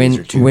and the movies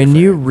are two when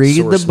you different read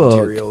the source book,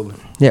 material.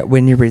 yeah,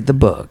 when you read the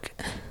book,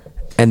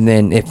 and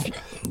then if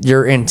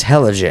you're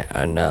intelligent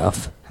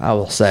enough, I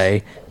will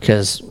say,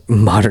 because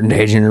modern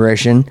day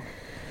generation,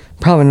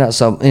 probably not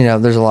so.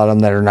 There's a lot of them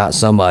that are not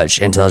so much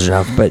intelligent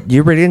enough, but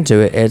you read into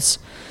it, it's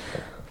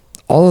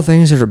all the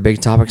things that are big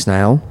topics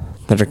now,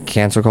 that are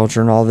cancel culture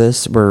and all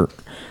this, were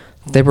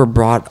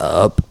brought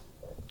up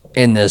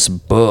in this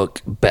book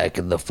back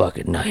in the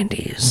fucking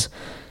 90s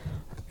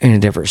in a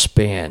different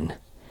spin.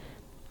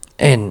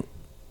 And,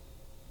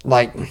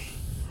 like,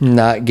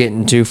 not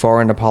getting too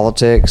far into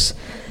politics,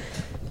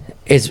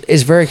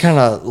 it's very kind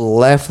of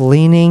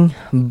left-leaning,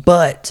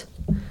 but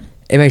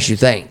it makes you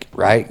think,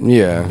 right?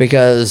 Yeah.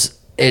 Because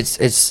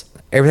it's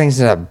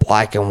everything's in a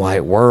black and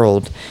white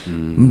world,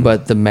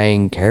 but the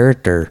main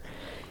character,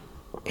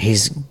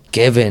 he's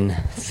given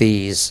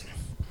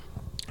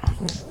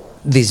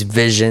these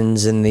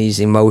visions and these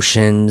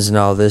emotions and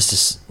all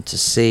this to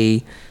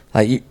see.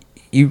 Like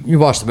you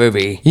watch the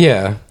movie,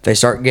 Yeah. they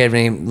start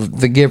giving him,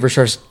 the Giver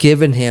starts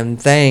giving him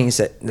things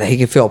that he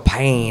can feel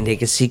pain, he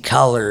can see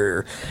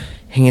color,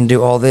 he can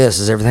do all this,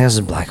 as everything else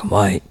is black and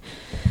white.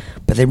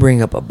 But they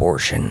bring up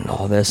abortion and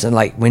all this, and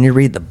like when you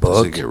read the Does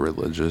book, it get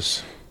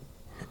religious?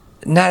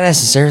 not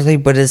necessarily,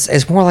 but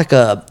it's more like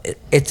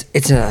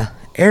it's an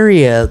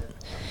area.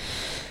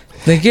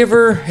 The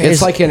Giver It's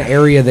is like an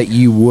area that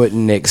you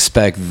wouldn't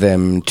expect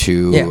them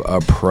to Yeah.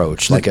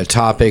 approach. Like a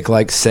topic,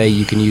 like say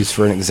you can use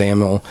for an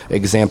example,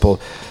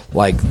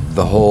 like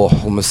the whole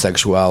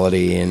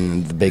homosexuality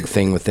and the big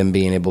thing with them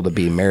being able to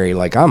be married.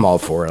 Like I'm all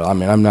for it. I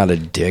mean, I'm not a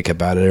dick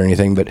about it or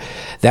anything, but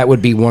that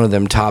would be one of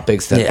them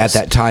topics that Yes. at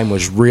that time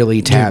was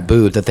really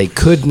taboo that they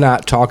could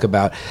not talk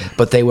about,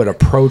 but they would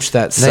approach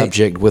that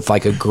subject with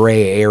like a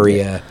gray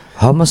area.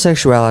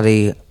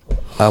 homosexuality,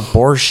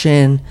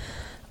 abortion,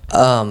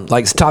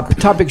 Like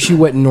topics you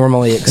wouldn't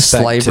normally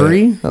expect.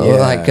 slavery, Yeah.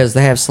 like because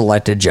they have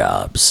selected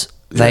jobs.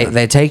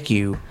 They take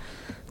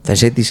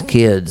these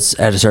kids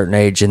at a certain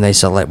age and they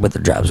select what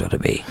their job's going to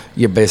be.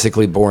 You're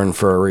basically born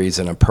for a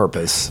reason, a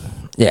purpose.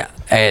 Yeah,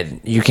 and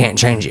you can't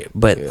change it.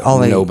 But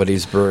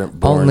Nobody's born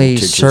only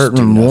to just certain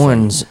do nothing.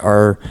 ones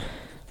are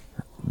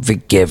the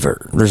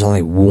Giver. There's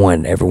only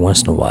one every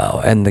once in a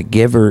while, and the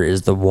Giver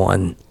is the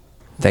one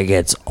that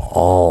gets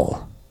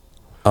all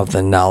of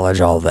the knowledge,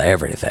 all the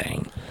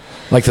everything.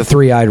 Like the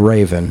three-eyed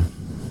raven.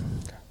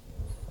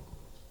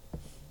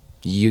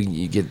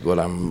 You get what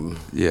I'm.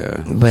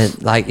 Yeah.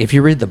 But like, if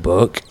you read the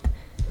book,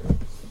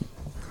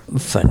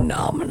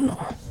 phenomenal.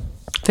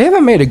 They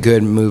haven't made a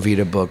good movie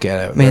to book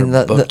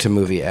the- to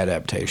movie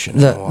adaptation.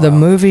 in a The while.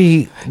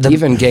 movie,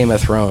 even Game of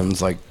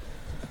Thrones, like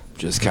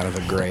just kind of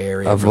a gray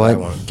area Of for what? that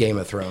one. Game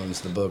of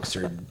Thrones, the books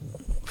are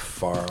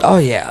far. Off. oh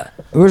yeah,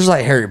 it was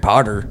like Harry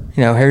Potter.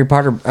 Harry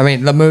Potter. I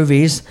mean, the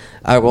movies,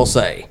 I will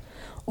say,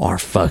 are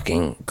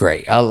fucking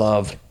great. I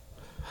love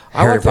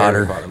I Harry like the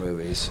Potter. Harry Potter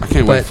movies. I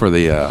can't wait But- for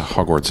the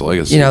Hogwarts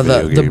Legacy. The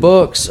video game.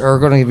 books are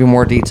going to give you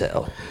more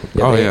detail.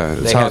 Oh they- yeah,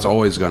 they that's how have- it's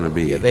always going to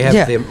be. They have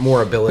Yeah. the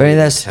more I ability. mean, to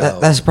that's tell.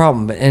 that's the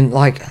problem. And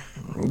like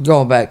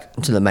going back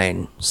to the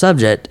main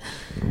subject,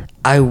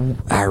 I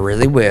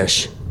really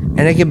wish,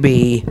 and it could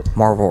be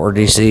Marvel or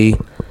DC,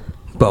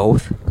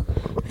 both,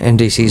 and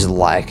DC's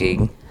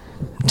lacking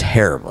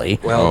terribly.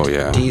 Well, Oh,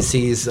 yeah.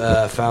 DC's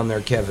found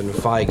their Kevin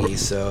Feige,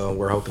 so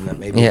we're hoping that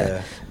maybe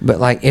Yeah, but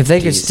like if they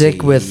could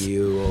stick with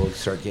DCU will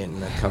start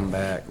getting a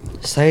comeback.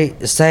 say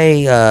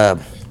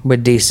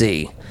with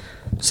DC,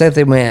 say if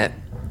they went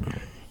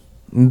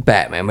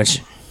Batman,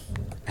 which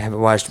haven't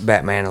watched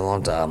Batman in a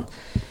long time.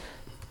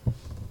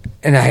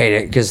 And I hate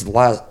it because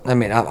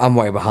I'm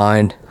way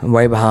behind. I'm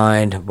way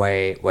behind.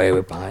 Way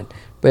behind.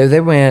 But if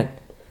they went,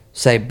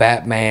 say,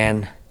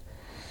 Batman,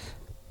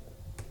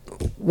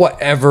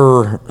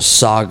 whatever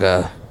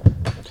saga.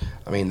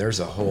 I mean, there's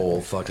a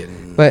whole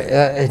fucking. But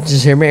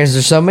just hear me,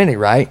 there's so many,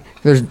 right?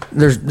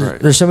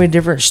 There's so many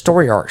different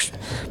story arcs.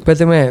 But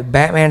then went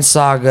Batman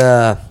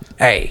Saga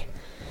A,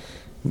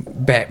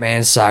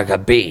 Batman Saga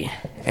B,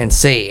 and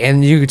C,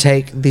 and you could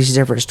take these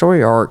different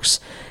story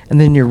arcs,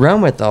 and then you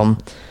run with them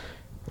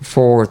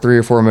for 3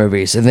 or 4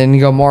 movies, and then you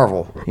go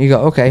Marvel. You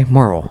go, okay,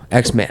 Marvel,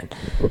 X-Men.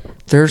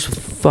 There's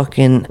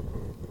fucking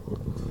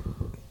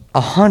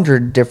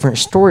 100 different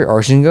story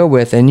arcs you can go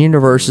with, and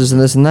universes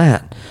and this and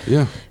that.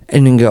 Yeah.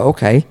 And then go,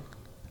 okay,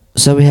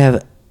 so we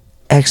have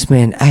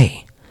X-Men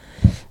A,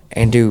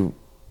 and do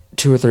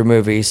 2 or 3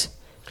 movies.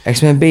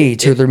 X-Men B,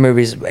 2 or 3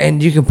 movies,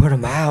 and you can put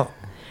them out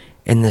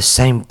in the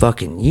same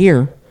fucking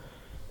year.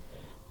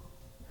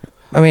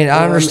 I mean,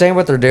 I understand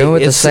what they're doing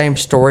with the same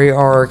story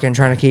arc and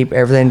trying to keep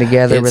everything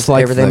together It's with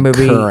like everything the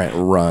movie. current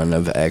run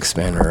of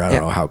X-Men, or I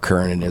don't know how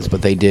current it is,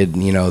 but they did,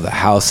 the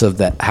House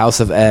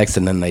of X,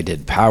 and then they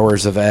did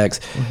Powers of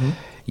X.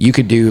 You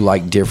could do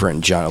like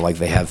different genre, like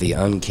they have the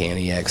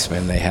Uncanny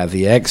X-Men, they have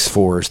the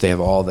X-Force, they have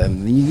all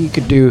them. You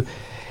could do.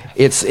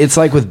 It's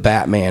like with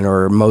Batman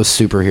or most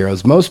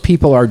superheroes. Most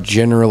people are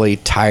generally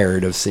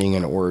tired of seeing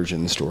an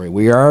origin story.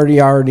 We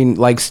already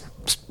like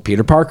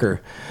Peter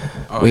Parker.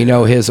 We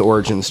know his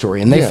origin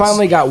story, and they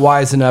finally got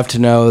wise enough to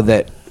know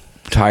that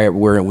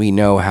where we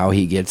know how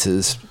he gets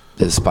his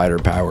spider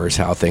powers,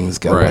 how things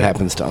go, what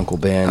happens to Uncle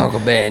Ben. Uncle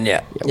Ben,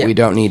 yeah. We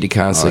don't need to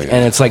constantly.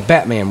 And it's like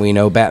Batman. We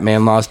know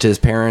Batman lost his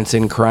parents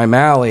in Crime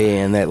Alley,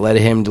 and that led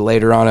him to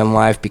later on in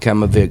life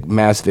become a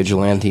mass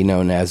vigilante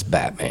known as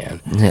Batman.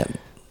 Yeah.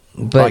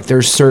 But Like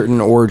there's certain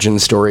origin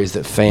stories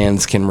that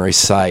fans can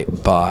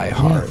recite by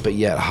heart, but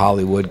yet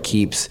Hollywood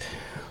keeps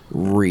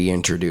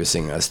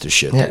reintroducing us to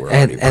shit that we're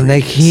already and they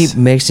keep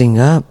mixing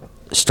up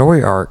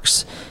story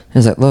arcs.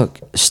 It's like, look,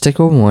 stick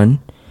with one,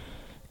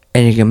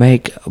 and you can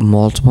make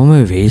multiple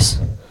movies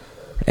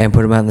and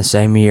put them out in the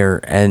same year,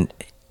 and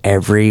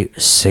every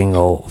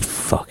single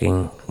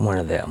fucking one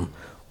of them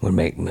would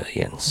make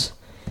millions.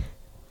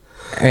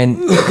 And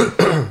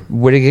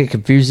would it get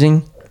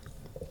confusing?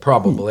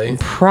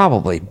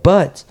 Probably,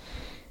 but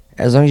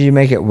as long as you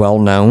make it well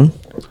known,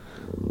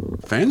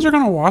 Fans are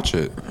going to watch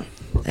it.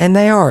 and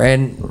they are,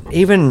 and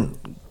even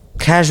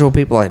casual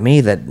people like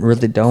me that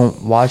really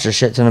don't watch a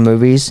shit ton of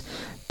movies,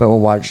 but will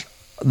watch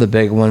the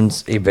big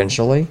ones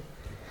eventually.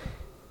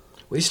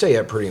 We stay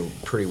up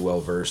pretty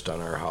well versed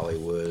on our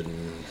Hollywood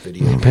and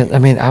video games. But I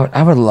mean,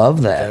 I would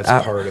love that.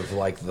 That's part of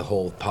like the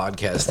whole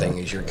podcast thing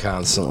is you're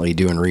constantly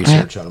doing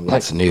research on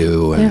what's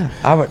new. And Yeah,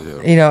 I would.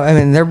 I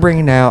mean, they're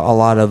bringing out a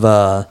lot of.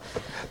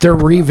 they're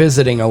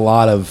revisiting a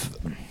lot of,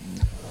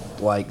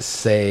 like,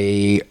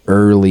 say,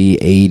 early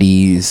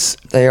 80s.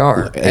 They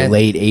are.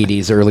 Late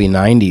 80s, early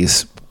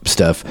 90s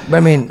stuff.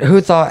 I mean,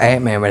 who thought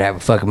Ant-Man would have a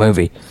fucking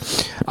movie?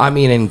 I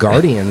mean, and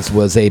Guardians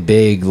was a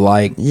big,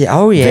 like,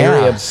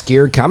 very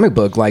obscure comic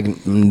book. Like,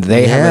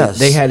 they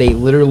had a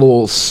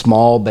literal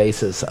small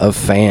basis of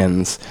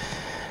fans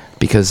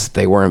because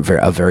they weren't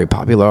very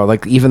popular.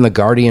 Like, even the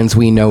Guardians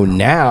we know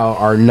now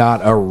are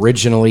not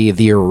originally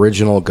the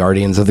original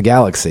Guardians of the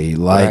Galaxy.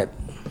 Like,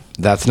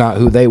 that's not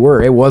who they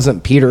were. It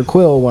wasn't Peter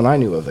Quill when I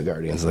knew of the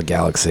Guardians of the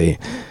Galaxy.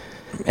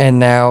 And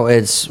now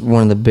it's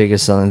one of the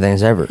biggest selling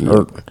things ever.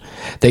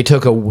 They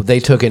took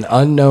an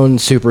unknown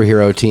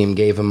superhero team,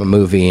 gave them a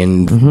movie,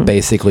 and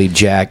basically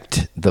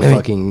jacked the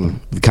fucking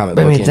comic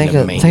book into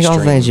mainstream. Think all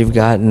the things you've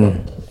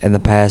gotten in the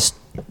past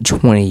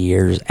 20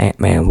 years.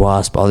 Ant-Man,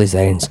 Wasp, all these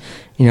things.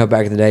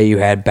 Back in the day, you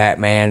had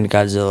Batman,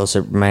 Godzilla,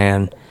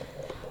 Superman.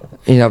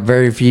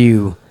 Very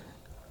few.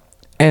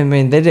 And I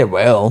mean, they did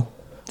well.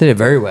 They did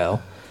very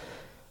well.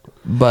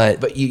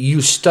 But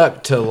you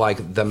stuck to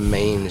like the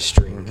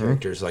mainstream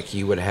characters. Like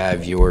you would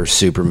have your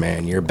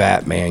Superman, your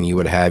Batman, you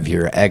would have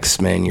your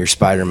X-Men, your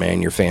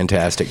Spider-Man, your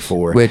Fantastic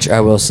Four. Which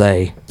I will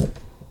say,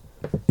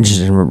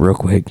 just real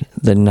quick,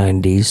 the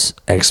 90s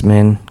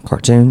X-Men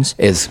cartoons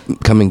is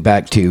coming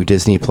back to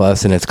Disney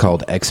Plus, and it's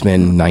called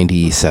X-Men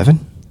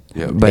 97.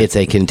 Yeah, but it's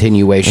a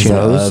continuation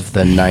of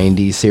the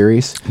 90s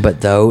series.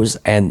 But those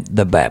and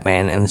the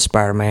Batman and the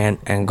Spider-Man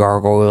and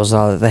Gargoyles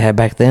and all that they had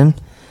back then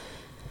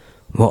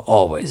will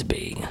always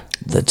be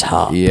the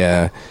top.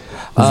 Yeah.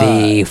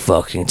 The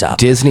fucking top.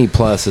 Disney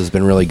Plus has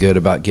been really good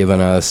about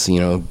giving us,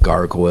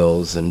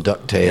 Gargoyles and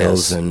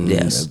DuckTales and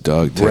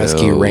DuckTales.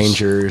 Rescue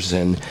Rangers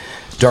and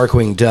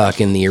Darkwing Duck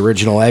and the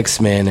original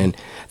X-Men, and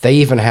they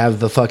even have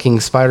the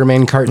fucking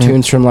Spider-Man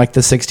cartoons from like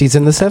the 60s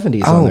and the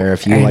 70s on there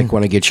if you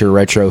want to get your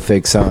retro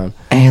fix on.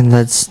 And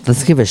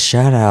let's give a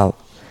shout out,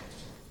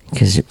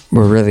 because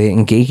we're really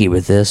getting geeky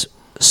with this,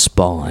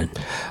 Spawn.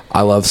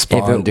 I love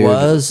Spawn, If it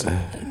was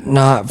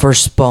not for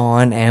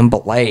Spawn and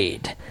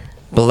Blade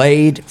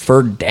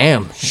for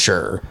damn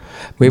sure.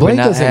 Blade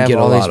doesn't get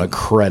a lot of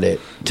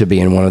credit to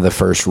being one of the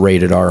first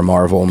rated R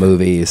Marvel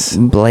movies.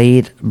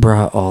 Blade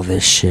brought all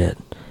this shit.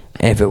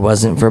 if it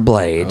wasn't for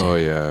Blade. Oh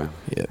yeah.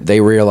 Yeah, they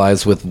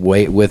realized with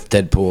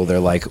Deadpool, they're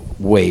like,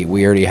 wait,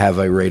 we already have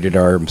a rated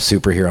R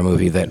superhero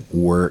movie that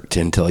worked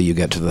until you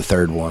get to the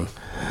third one.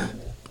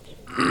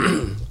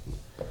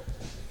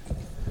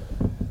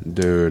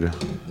 Dude,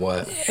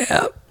 What?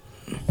 Yeah.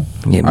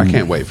 I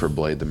can't wait for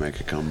Blade to make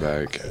a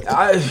comeback.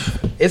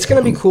 It's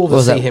gonna be cool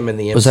to see him in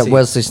the MCU. Was that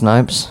Wesley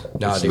Snipes?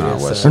 No, It's dude. not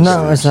It's, Wesley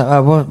No, it's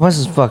not. What's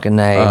his fucking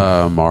name?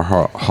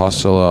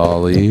 Mahershala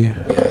Ali.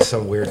 yeah,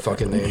 some weird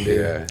fucking name, dude.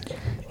 Yeah.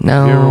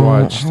 no. You ever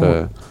watched?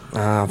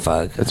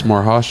 Fuck. It's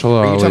Mahershala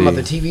Are Ali. you talking about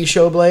the TV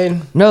show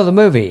Blade? No, the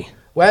movie.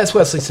 Well, that's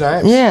Wesley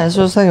Snipes. Yeah, that's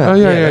what I was thinking Oh about.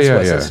 yeah, that's yeah,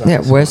 Wesley yeah.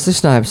 Snipes. Yeah, Wesley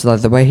Snipes,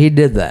 like the way he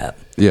did that.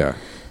 Yeah.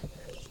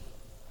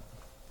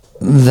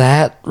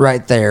 That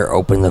right there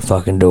opened the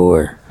fucking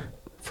door.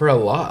 For a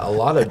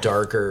lot of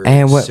darker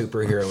And what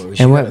superhero movies.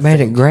 And you what gotta made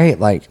think. it great,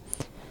 like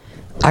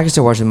I can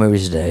still watch the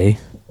movies today.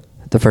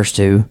 The first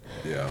two.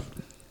 Yeah.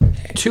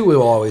 2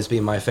 will always be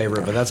my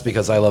favorite, but that's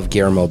because I love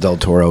Guillermo del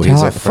Toro. I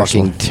He's like a the first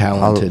fucking one.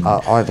 talented,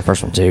 I like the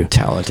first one too.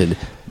 talented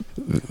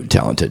I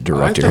like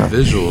director. the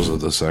visuals of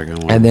the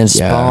second one. And then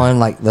Yeah. Spawn,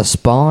 like the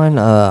Spawn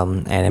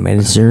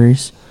animated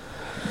series.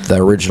 The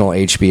original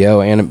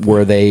HBO, and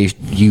where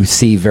you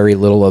see very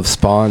little of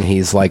Spawn.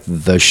 He's like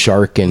the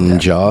shark in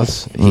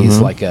Jaws. He's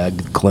like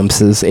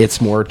glimpses. It's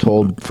more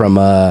told from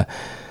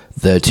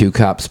the two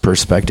cops'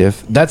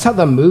 perspective. That's how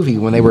the movie,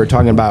 when they were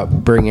talking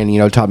about bringing,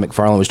 Todd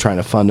McFarlane was trying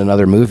to fund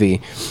another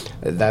movie.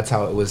 That's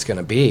how it was going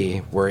to be,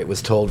 where it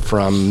was told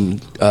from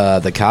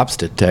the cops'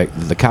 I point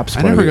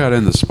of never view. got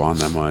into Spawn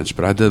that much,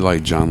 but I did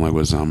like John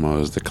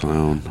Leguizamo as the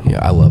clown. Yeah,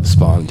 I love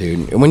Spawn,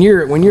 dude. When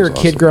you're a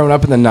kid awesome. growing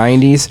up in the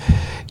 '90s,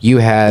 you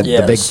had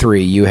the big Yes.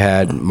 three. You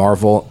had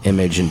Marvel,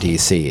 Image, and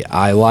DC.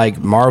 I like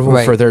Marvel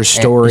for their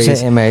stories.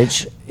 Is it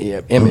Image?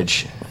 Yeah,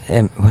 Image.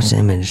 What's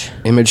Image?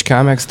 Image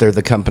Comics. They're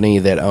the company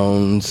that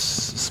owns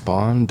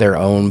Spawn. They're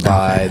owned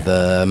by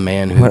the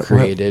man who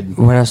created.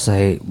 What else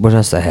they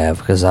have?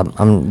 Because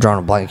I'm drawing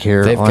a blank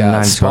here They've on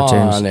got 90s Spawn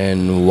cartoons.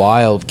 and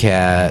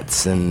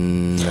Wildcats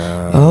and.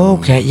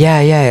 Okay,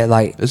 yeah,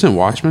 like Isn't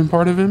Watchmen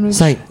part of Image?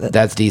 it's like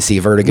That's DC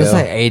Vertigo. it's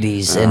like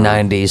 80s and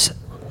 90s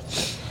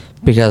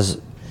because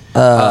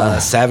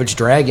Savage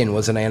Dragon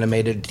was an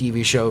animated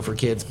TV show for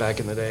kids back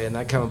in the day, and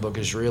that comic book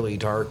is really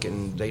dark,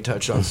 and they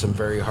touch on some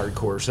very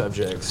hardcore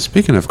subjects.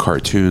 Speaking of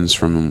cartoons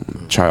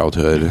from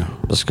childhood,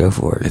 let's go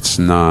for it. it's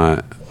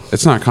not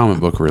comic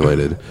book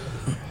related.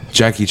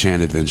 Jackie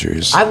Chan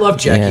Adventures. I love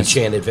Jackie Yes.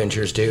 Chan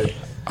Adventures, dude.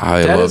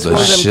 I That love is the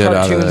one of them shit out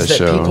of cartoons that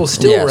show. people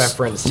still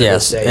reference to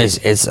yes, this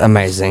day. it's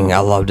amazing. I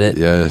loved it.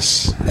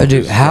 Yes.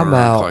 Dude, how Running around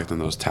about collecting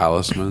those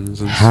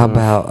talismans? And how stuff.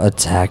 about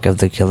Attack of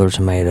the Killer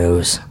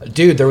Tomatoes?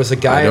 Dude, there was a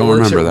guy I who don't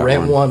works at remember that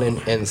Rent one. One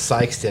in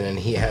Sykeston, and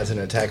he has an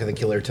Attack of the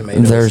Killer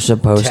Tomatoes. They're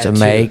supposed tattoo. to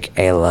make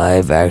a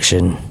live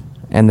action,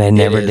 and they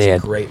never It is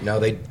did. Great.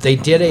 No, they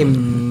did a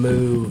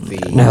movie.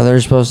 No,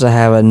 they're supposed to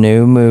have a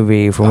new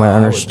movie, from what I I would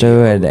be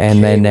understood, and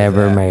okay they with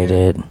never that. made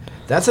it.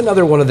 That's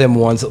another one of them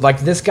ones.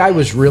 Like, this guy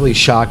was really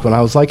shocked when I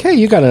was like, hey,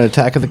 you got an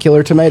Attack of the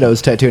Killer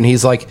Tomatoes tattoo. And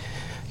he's like,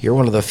 you're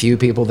one of the few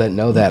people that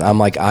know that. I'm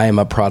like, I am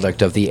a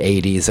product of the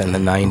 80s and the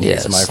 90s,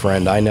 Yes. my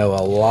friend. I know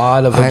a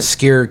lot of I-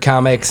 obscure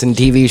comics and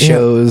TV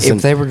shows. If and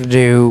they were to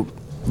do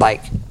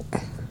like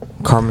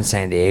Carmen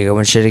San Diego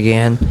and shit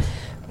again,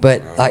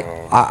 but like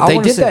I they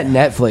wanna did see- that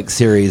Netflix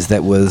series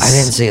that was. I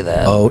didn't see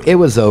that. Oh, it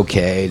was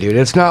okay, dude.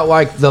 It's not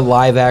like the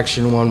live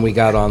action one we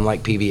got on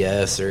like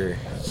PBS or.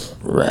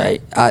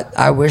 Right.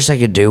 I wish I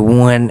could do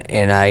one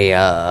in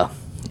a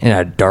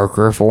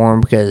darker form,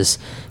 because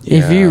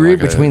if Yeah, you read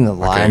like between the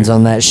like lines a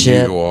on that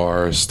shit,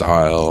 noir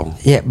style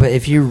yeah. But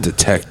if you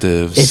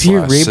detective. If you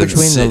slash read Sin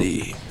between the-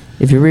 City.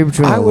 if you read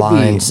between I the would be-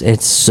 lines,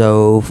 it's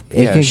so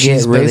it Yeah, can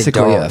she's get really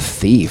basically dark. a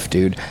thief,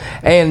 dude.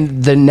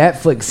 And the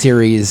Netflix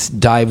series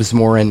dives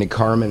more into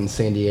Carmen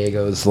San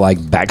Diego's like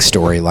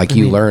backstory. Like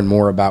you learn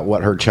more about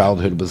what her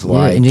childhood was Yeah,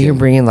 like. and you can and-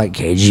 bring in like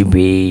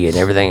KGB and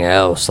everything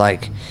else,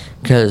 like,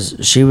 because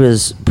she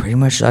was pretty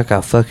much like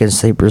a fucking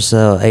sleeper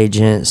cell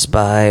agent,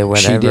 spy,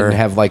 whatever. she didn't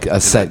have like a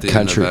And set at the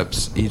country. end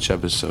of each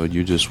episode,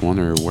 you just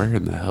wonder, where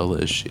in the hell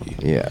is she?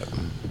 Yeah.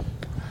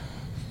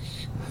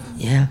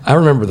 Yeah. I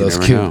remember those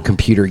never know.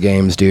 computer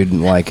games, dude.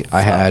 And like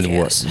I had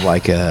yes.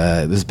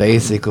 it was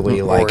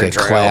basically like Oregon a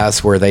Trail.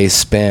 class where they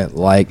spent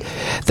like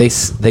they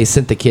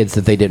sent the kids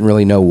that they didn't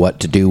really know what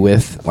to do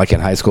with. Like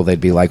in high school,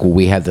 they'd be like, "Well,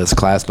 we had this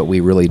class, but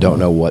we really don't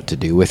know what to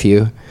do with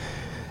you."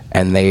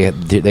 And they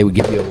would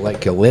give you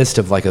like a list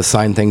of like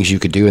assigned things you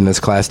could do in this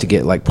class to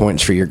get like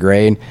points for your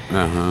grade.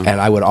 Uh-huh. And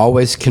I would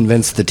always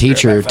convince the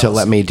teacher to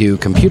let me do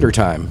computer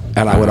time,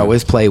 and I would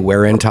always play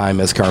Where in Time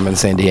as Carmen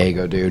San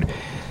Diego, dude.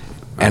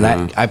 And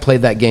I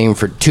played that game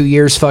for 2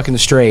 years fucking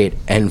straight,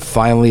 and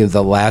finally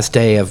the last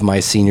day of my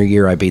senior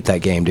year I beat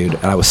that game, dude,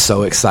 and I was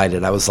so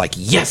excited. I was like,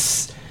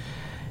 yes,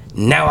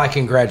 now I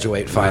can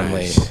graduate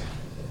finally. Nice.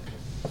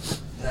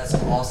 That's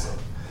awesome.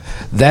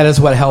 That is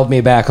what held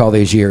me back all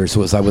these years.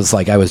 I was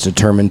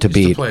determined to Used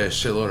to beat. play a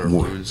shitload of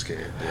RuneScape,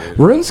 dude.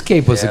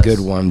 RuneScape was a Yes. good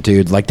one,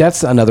 dude. Like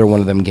that's another one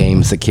of them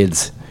games that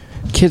kids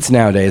Kids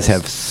nowadays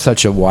have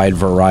such a wide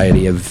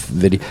variety of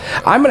video.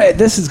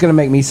 This is gonna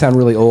make me sound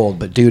really old,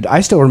 but dude,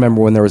 I still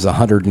remember when there was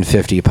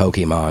 150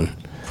 Pokemon.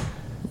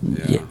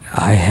 Yeah,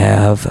 I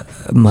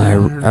have my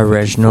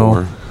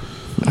original.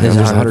 There's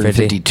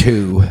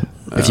 152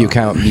 if you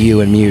count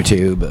Mew and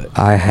Mewtwo. But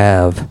I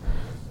have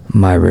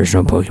my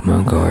original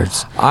Pokemon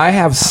cards. I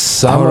have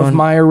some of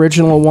my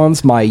original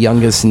ones. My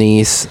youngest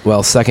niece,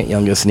 second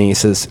youngest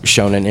niece, has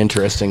shown an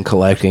interest in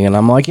collecting, and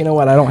I'm like, you know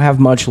what? I don't have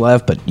much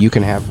left, but you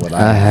can have what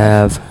I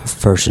have.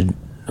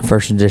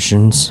 First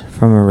editions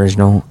from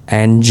original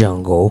and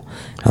jungle,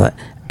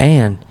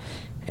 and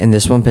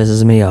this one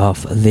pisses me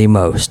off the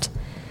most.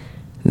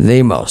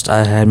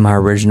 I had my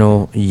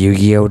original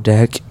Yu-Gi-Oh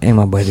deck and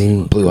my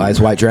buddy Blue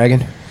Eyes White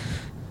Dragon.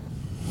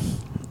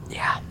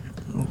 Yeah,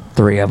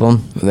 3 of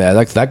them.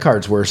 Yeah, that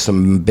card's worth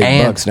some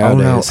big bucks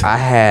nowadays. I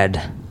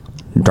had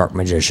Dark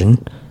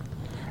Magician.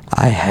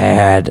 I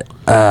had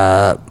What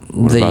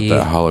about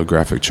that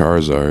holographic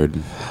Charizard?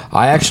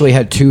 I actually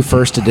had 2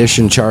 first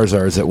edition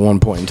Charizards at one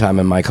point in time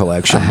in my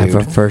collection. I have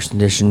a first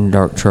edition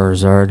Dark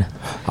Charizard.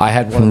 I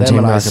had one of them,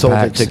 and I sold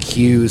it to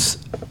Q's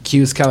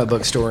comic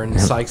book store in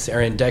Sykes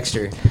or in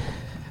Dexter.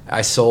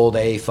 I sold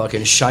a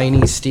fucking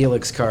shiny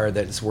Steelix card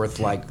that's worth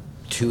like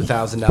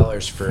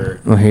 $2,000 for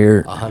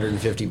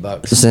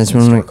 $150. Since we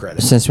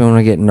want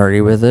to get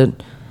nerdy with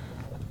it,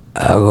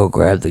 I'll go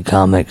grab the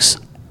comics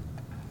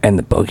and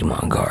the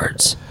Pokemon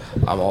cards.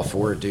 I'm all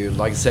for it, dude.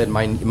 Like I said,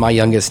 my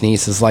youngest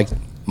niece is like,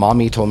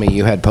 Mommy told me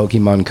you had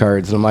Pokemon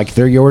cards, and I'm like,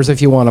 they're yours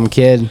if you want them,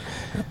 kid.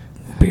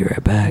 Be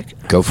right back.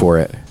 Go for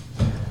it.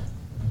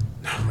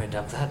 I'm gonna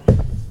dump that.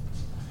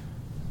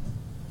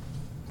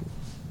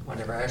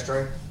 Whatever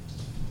ashtray.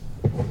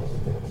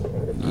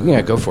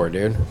 Yeah, go for it,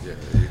 dude.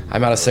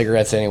 I'm out of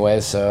cigarettes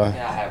anyway, so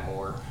Yeah, I have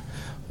more.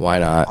 why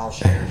not? I'll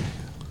share.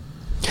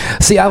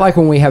 See, I like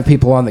when we have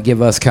people on that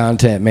give us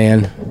content,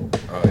 man.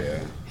 Oh yeah.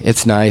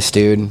 It's nice,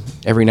 dude.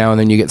 Every now and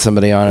then you get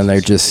somebody on,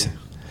 and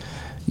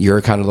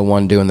you're kind of the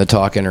one doing the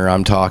talking, or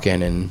I'm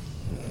talking, and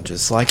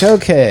just like,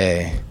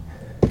 okay.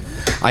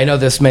 I know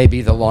this may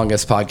be the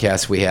longest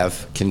podcast we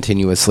have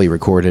continuously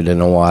recorded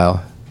in a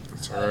while.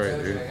 That's all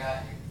right, dude.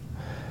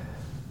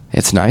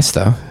 It's nice,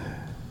 though.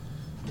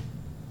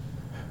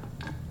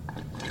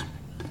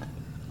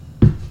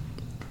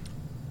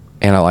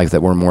 And I like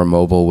that we're more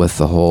mobile with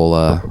the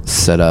whole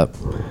setup.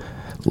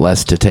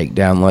 Less to take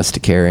down, less to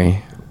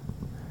carry.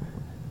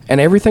 And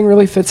everything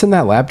really fits in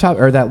that laptop,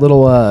 or that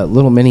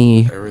little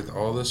mini.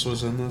 All this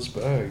was in this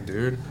bag,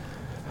 dude.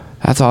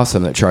 That's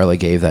awesome that Charlie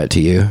gave that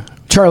to you.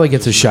 Charlie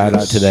gets a shout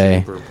out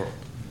today. Super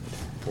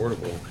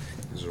portable.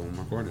 There's one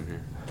more cord in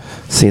here.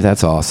 See,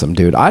 that's awesome,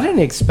 dude. I didn't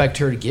expect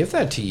her to give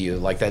that to you.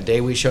 Like that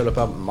day we showed up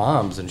at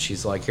Mom's, and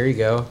she's like, "Here you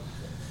go,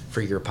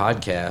 for your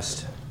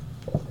podcast."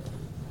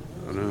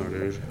 I know,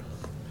 dude.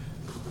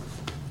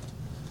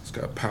 It's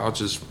got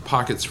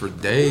pockets for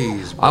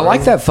days, bro. I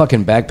like that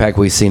fucking backpack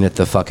we seen at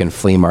the fucking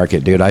flea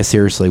market, dude. I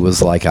seriously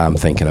was like, I'm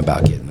thinking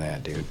about getting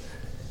that, dude.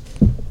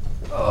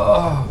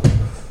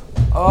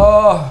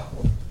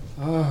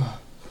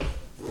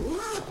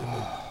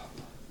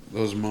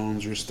 Those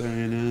moans are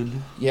staying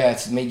in. Yeah,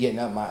 it's me getting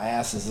up. My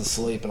ass is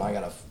asleep, and I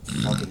got a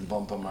fucking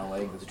bump on my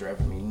leg that's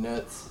driving me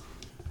nuts.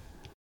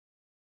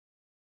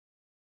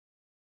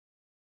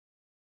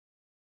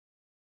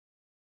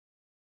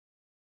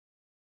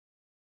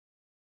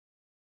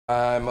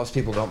 Most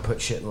people don't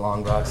put shit in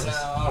long boxes. No,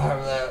 I don't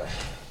have that.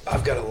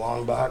 I've got a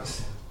long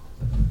box.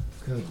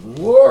 Good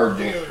Lord,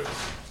 dude.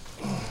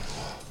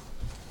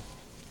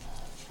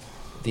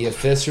 The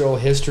official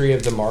history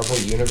of the Marvel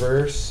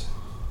Universe.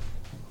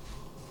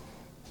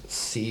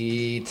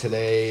 See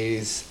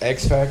today's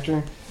X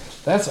Factor.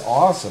 That's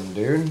awesome,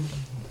 dude.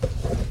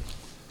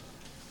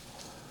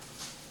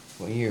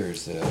 What year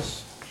is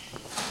this?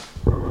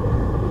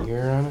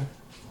 Year on it?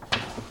 I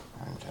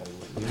can tell you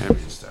what year. Hand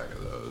me a stack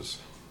of those.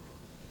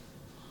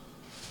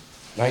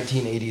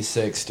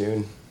 1986,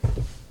 dude. I'm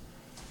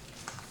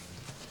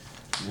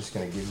just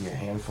gonna give you a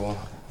handful.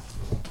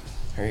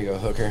 Here you go,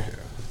 hooker.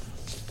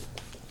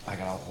 I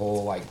got a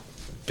whole, like,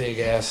 big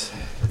ass.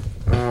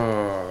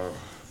 Oh.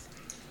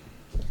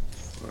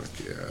 Fuck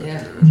yeah.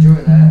 Yeah, Dude. enjoy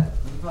that.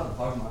 You probably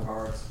plug my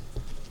cards.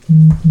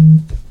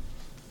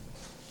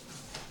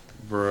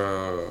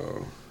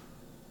 Bro.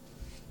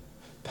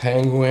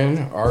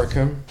 Penguin,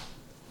 Arkham.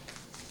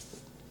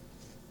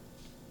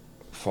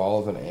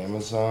 Fall of an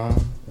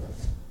Amazon.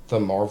 The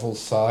Marvel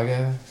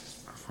Saga.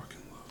 I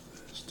fucking love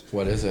this, dude.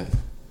 What is it?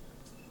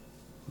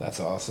 That's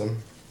awesome.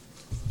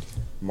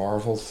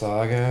 Marvel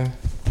Saga.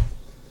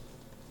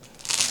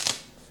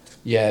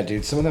 Yeah,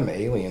 dude, some of them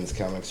Aliens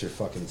comics are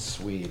fucking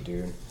sweet,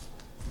 dude.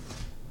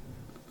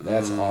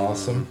 That's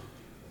awesome.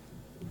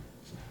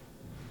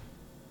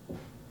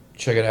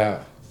 Check it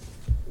out.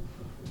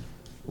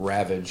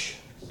 Ravage.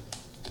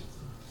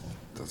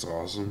 That's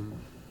awesome.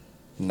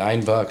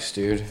 $9,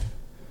 dude.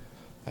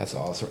 That's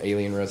awesome.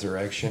 Alien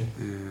Resurrection.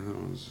 Yeah, that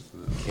was.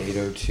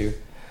 Kato 2.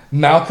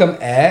 Malcolm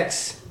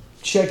X.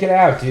 Check it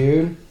out,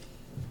 dude.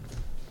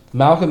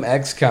 Malcolm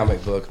X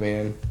comic book,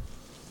 man.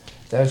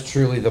 That's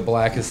truly the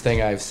blackest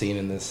thing I've seen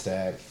in this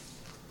stack.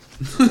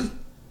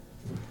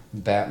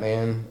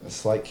 Batman, A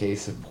Slight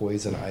Case of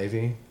Poison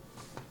Ivy.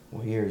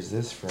 What year is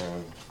this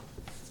from?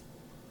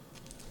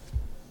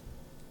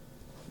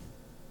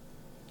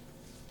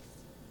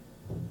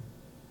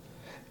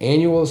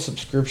 Annual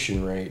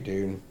subscription rate,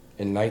 dude,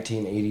 in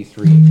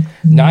 1983.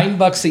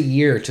 $9 a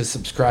year to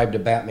subscribe to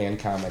Batman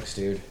comics,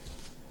 dude.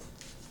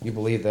 You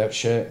believe that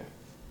shit?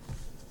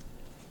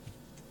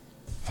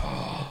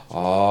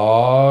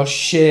 Oh,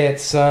 shit,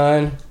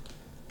 son.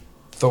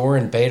 Thor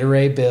and Beta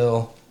Ray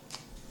Bill.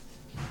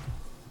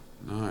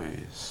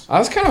 Nice. I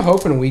was kind of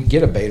hoping we'd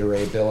get a Beta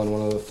Ray Bill in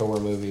one of the Thor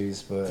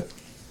movies, but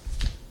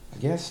I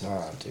guess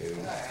not, dude.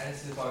 I didn't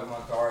see the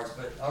Pokemon cards,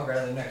 but I'll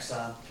grab them next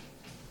time.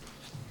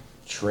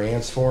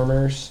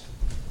 Transformers.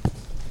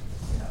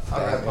 I'll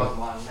grab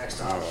Pokemon next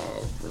time.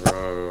 Oh,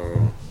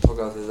 bro. We'll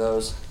go through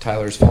those.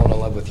 Tyler's falling in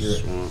love with your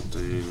Swamp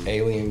Thing.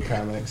 Alien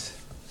comics.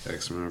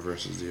 X-Men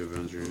versus the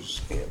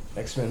Avengers. Yeah,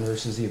 X-Men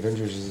versus the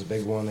Avengers is a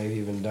big one. They've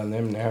even done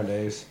them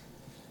nowadays.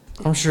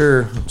 I'm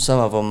sure some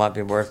of them might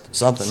be worth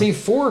something. See,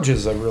 Forge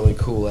is a really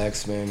cool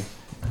X-Men.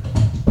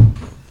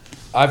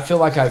 I feel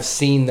like I've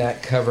seen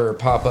that cover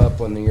pop up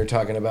when you're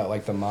talking about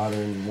like the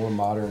more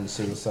modern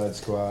Suicide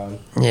Squad.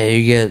 Yeah,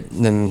 you get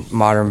them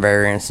modern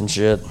variants and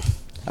shit.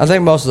 I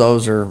think most of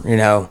those are,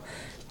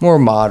 more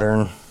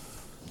modern.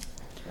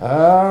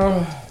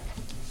 I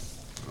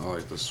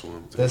like the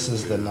Swamp Thing. This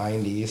is the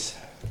 90s.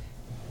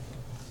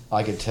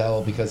 I could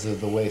tell because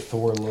of the way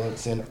Thor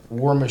looks. And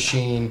War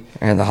Machine,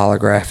 And the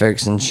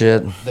holographics and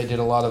shit. they did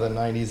a lot of the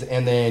 90s.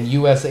 And then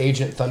U.S.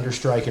 Agent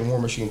Thunderstrike and War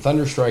Machine.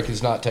 Thunderstrike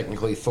is not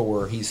technically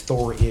Thor. He's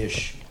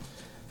Thor-ish.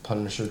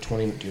 Punisher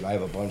 20. Dude, I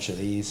have a bunch of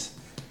these.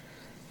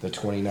 The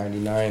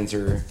 2099s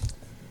are...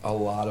 A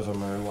lot of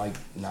them are, like,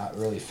 not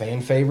really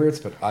fan favorites,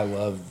 but I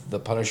love the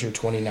Punisher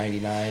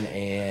 2099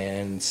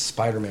 and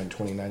Spider-Man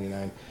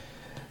 2099.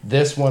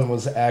 This one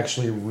was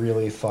actually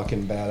really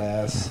fucking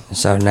badass.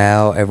 So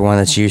now everyone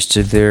that's used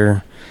to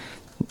their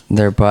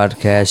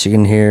podcast, you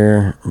can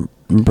hear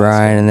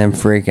Brian and them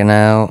freaking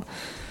out.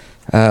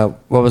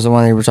 What was the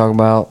one that you were talking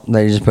about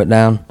that you just put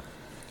down?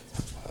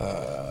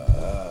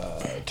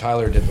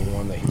 Tyler did the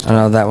one that he... I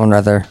know that one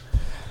right there.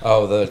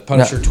 Oh, the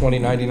Punisher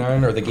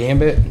 2099 or the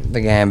Gambit?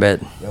 The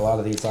Gambit. A lot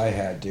of these I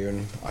had,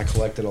 dude. I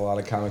collected a lot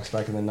of comics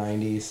back in the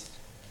 90s.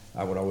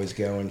 I would always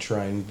go and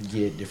try and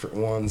get different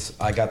ones.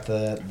 I got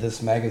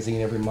this magazine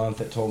every month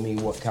that told me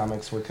what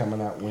comics were coming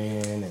out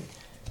when. And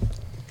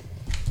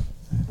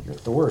your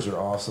Thors are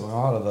awesome. A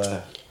lot of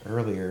the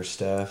earlier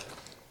stuff.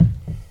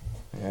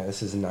 Yeah,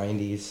 this is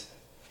 90s.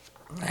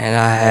 And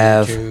I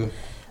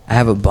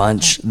have a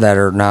bunch that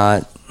are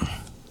not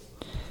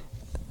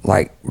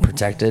like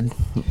protected.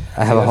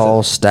 I have a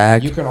whole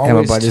stack You can at my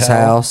always buddy's tell.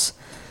 house.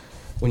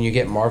 When you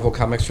get Marvel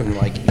comics from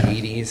like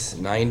 80s,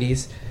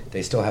 90s,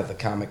 they still have the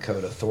Comic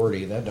Code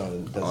Authority. That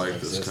doesn't I like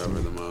exist. this cover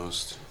the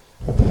most.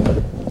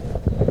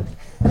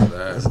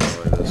 That's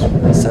probably this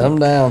one. Set them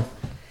down.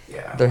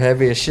 Yeah. They're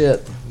heavy as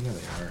shit. Yeah,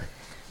 they are.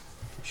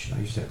 I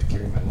used to have to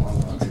carry my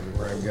long box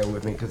everywhere I go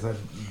with me because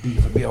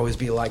I'd always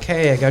be like,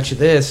 hey, I got you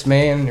this,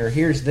 man, or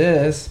here's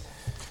this.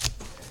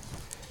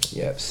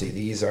 Yep, see,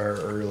 these are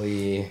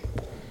early,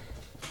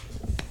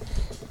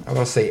 I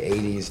want to say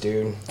 80s,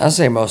 dude. I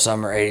say most of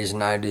them are 80s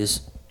and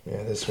 90s.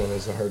 Yeah, this one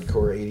is a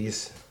hardcore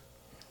 80s.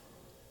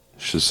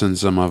 Should send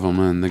some of them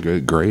in. They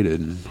get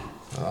graded.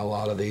 A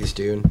lot of these,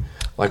 dude.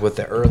 Like with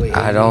the early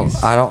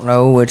 80s. I don't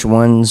know which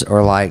ones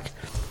are like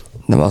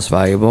the most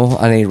valuable.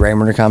 I need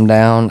Raymer to come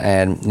down,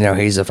 and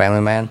he's a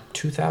family man.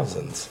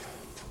 2000s.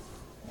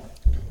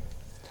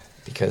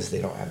 Because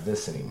they don't have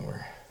this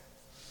anymore.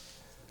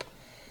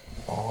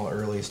 All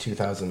earliest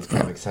 2000s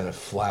comics had a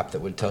flap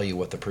that would tell you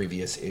what the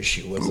previous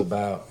issue was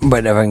about.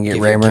 But if I can get Give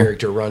you a Raymer,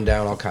 character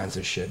rundown, all kinds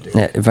of shit, dude.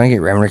 if I can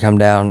get Raymer to come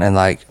down and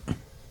like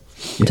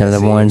tell the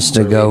see, ones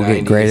to early go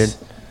get 90s, graded,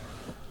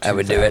 I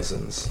would do it.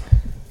 2000s.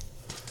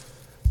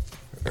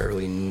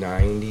 Early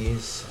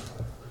 90s.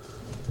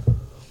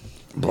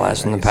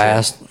 Blast from the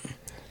past.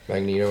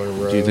 Magneto and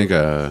Rogue. Do you think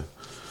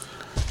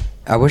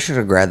I wish I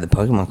could grab the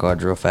Pokemon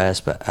cards real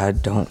fast, but I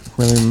don't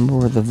really remember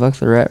where the fuck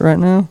they're at right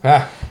now.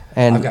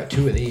 And I've got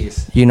 2 of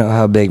these. you know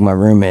how big my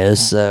room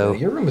is, so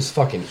Your room is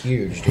fucking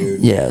huge,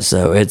 dude. yeah,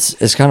 so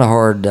it's kind of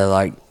hard to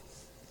like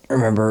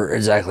remember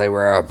exactly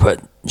where I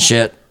put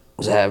shit.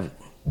 I have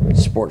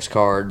sports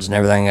cards and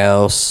everything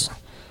else,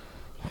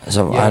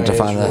 so I have to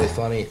find really the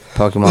funny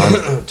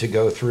Pokemon. to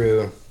go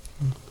through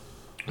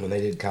when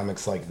they did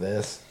comics like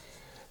this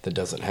that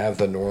doesn't have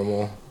the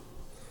normal.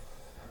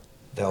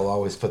 They'll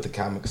always put the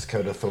Comics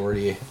Code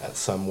Authority at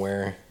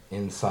somewhere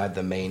inside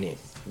the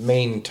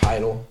main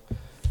title.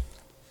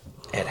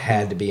 It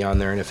had to be on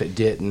there, and if it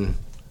didn't,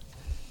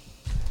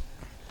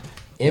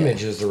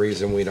 Image is the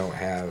reason we don't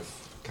have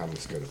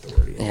Comics Code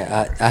Authority.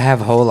 Yeah, I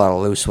have a whole lot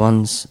of loose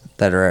ones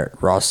that are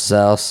at Ross's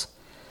house,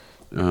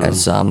 and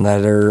some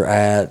that are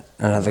at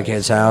another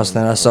kid's house.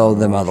 Then I sold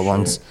them other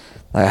ones.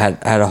 Like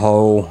I had a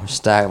whole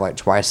stack like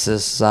twice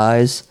this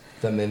size.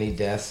 The mini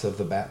deaths of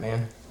the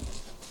Batman.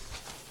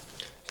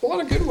 There's a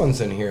lot of good ones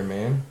in here,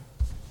 man.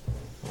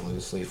 A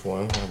loose leaf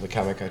one, the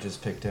comic I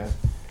just picked up.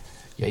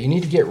 Yeah, you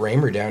need to get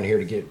Raymer down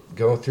here to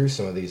go through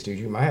some of these, dude.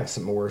 You might have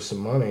some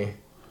money.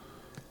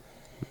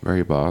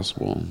 Very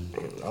possible.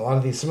 A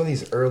lot of some of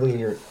these early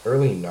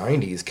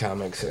 '90s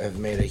comics have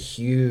made a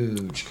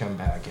huge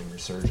comeback and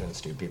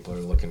resurgence, dude. People are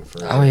looking for.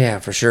 Oh yeah,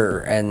 for sure.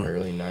 And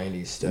early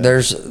 '90s stuff.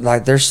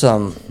 There's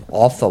some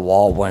off the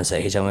wall ones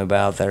that he told me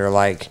about that are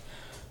like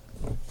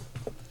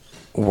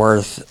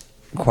worth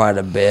quite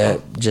a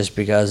bit just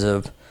because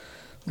of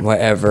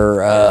whatever.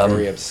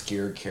 Very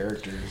obscure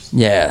characters.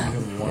 Yeah.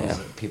 Even ones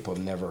that people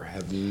have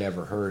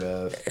never heard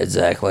of.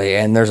 Exactly,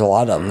 and there's a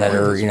lot of them that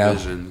are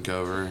Vision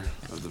cover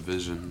of the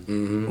Vision.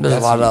 Mm-hmm. There's a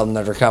lot of them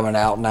that are coming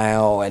out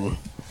now,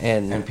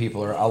 and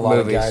people are a lot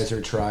of guys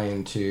are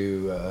trying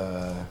to.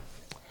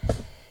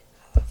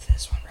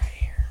 This one right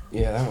here.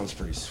 Yeah, that one's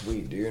pretty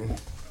sweet, dude.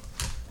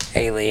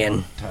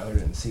 Alien. Tyler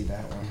didn't see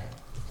that one.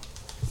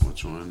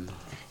 Which one?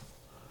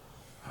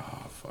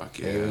 Oh fuck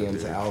yeah!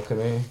 Aliens dude.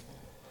 Alchemy.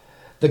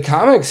 The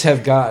comics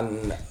have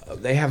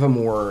they have a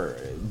more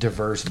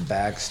diverse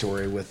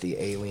backstory with the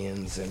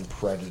aliens and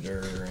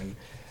Predator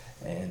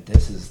and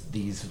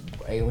these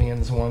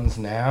aliens ones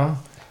now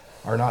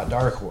are not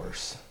Dark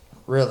Horse.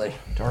 Really?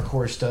 Dark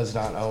Horse does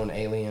not own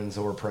Aliens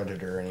or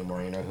Predator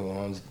anymore. You know who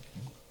owns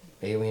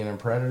Alien and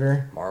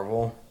Predator?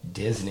 Marvel.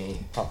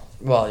 Disney. Oh,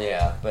 well,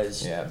 yeah,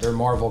 but Yeah, they're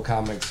Marvel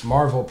comics.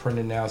 Marvel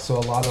printed now, so a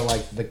lot of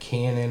like the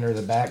canon or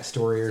the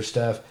backstory or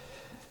stuff.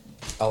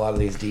 A lot of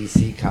these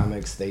DC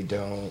comics they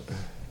don't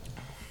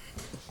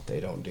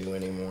do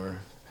anymore.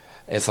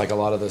 It's like a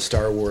lot of the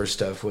Star Wars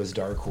stuff was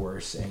Dark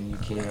Horse, and you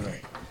can't.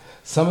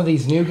 Some of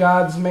these new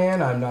gods,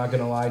 man, I'm not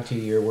gonna lie to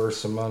you, you're worth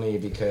some money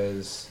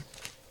because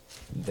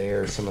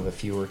they're some of the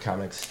fewer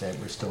comics that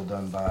were still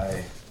done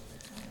by.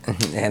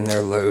 and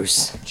they're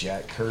loose.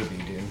 Jack Kirby,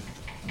 dude.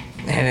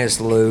 And it's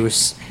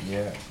loose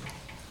Yeah.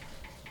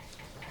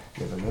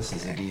 Yeah, but this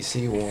is a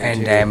DC one and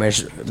too.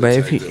 damaged. But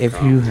if you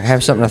Comics,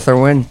 have something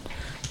to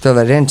throw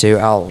that into,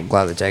 I'll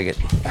gladly take it.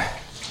 Hey,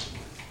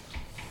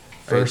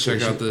 First check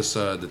issue- out this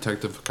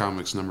Detective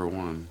Comics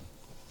 #1.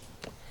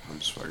 I'm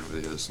just fucking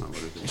with you. That's not what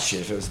it is.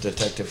 Shit, if it was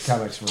Detective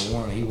Comics for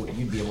one,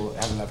 you'd be able to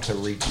have enough to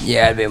reach.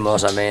 Yeah, it'd be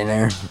most of me in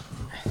there.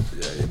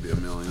 Yeah, you'd be a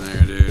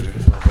millionaire, dude.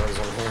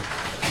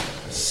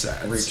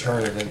 Sad.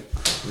 Return it.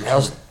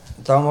 I'll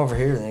throw them over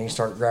here, and then you can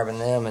start grabbing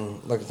them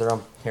and looking through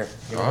them. Here.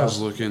 I was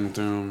looking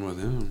through them with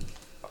him.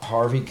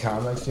 Harvey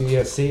Comics.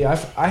 Yeah, see, I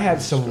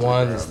had some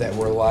ones that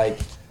were like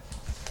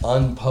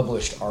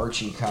unpublished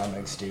Archie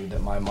comics, dude,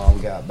 that my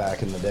mom got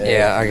back in the day.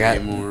 Yeah, I got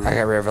Namor.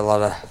 rid of a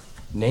lot of.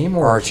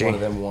 Namor Archie. is one of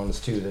them ones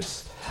too.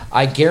 That's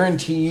I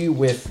guarantee you,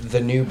 with the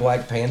new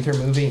Black Panther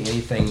movie,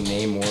 anything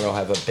Namor will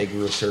have a big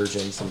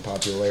resurgence in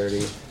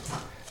popularity.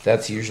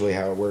 That's usually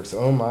how it works.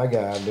 Oh my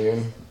god,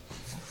 dude!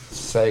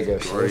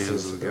 Sega. Guardians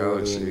this is of the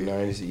early Galaxy.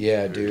 90s.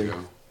 Yeah, There you dude. go.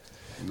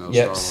 No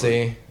Yep. Star-Lord.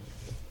 See,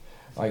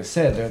 like I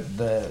said,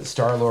 the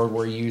Star Lord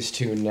we're used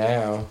to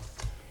now.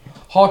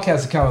 Hulk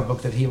has a comic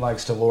book that he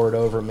likes to lord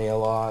over me a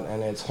lot,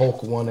 and it's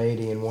Hulk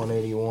 180 and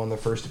 181, the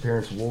first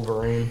appearance of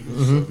Wolverine.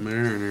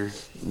 Mariner.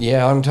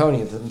 Yeah, I'm telling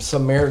you, the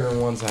Submariner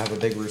ones have a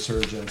big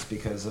resurgence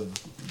because of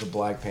the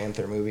Black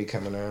Panther movie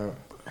coming out.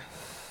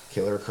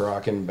 Killer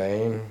Croc and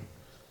Bane.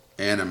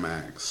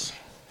 Animax.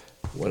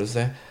 What is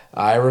that?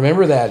 I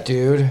remember that,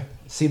 dude.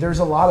 See, there's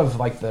a lot of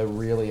like the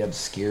really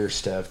obscure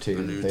stuff too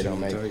The that new they don't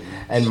Teen make. Titans.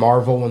 And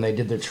Marvel, when they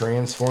did the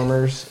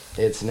Transformers,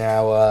 it's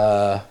now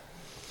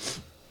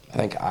I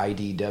think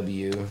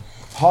IDW.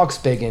 Hawk's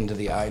big into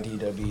the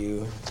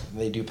IDW.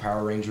 They do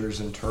Power Rangers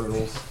and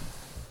Turtles.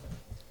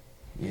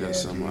 You got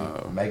some, dude.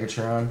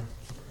 Megatron.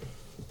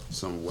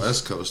 Some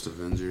West Coast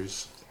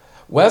Avengers.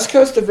 West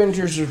Coast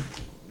Avengers,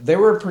 they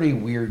were a pretty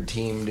weird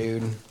team,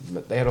 dude.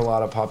 But they had a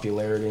lot of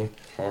popularity.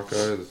 Hawkeye,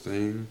 The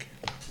Thing.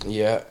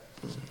 Yeah.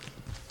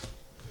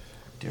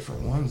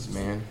 Different ones,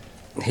 man.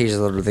 He's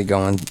literally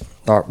going.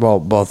 Well,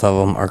 both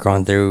of them are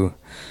going through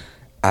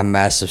a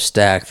massive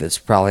stack that's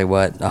probably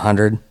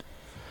 100,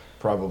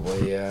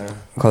 Probably, yeah.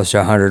 close to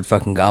 100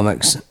 fucking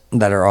comics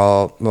that are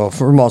all. Well,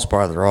 for the most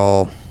part, they're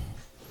all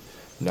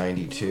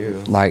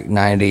 92. like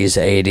 90s,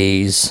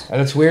 80s,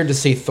 And it's weird to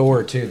see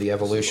Thor, too, the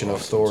evolution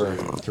of Thor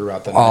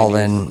throughout the 90s. all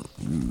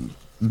in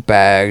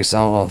bags. I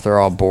don't know if they're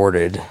all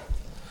boarded.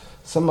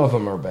 Some of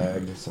them are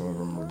bagged, some of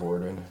them are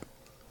boarded.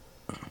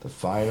 The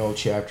final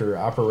chapter,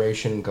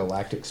 Operation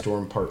Galactic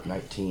Storm Part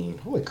 19.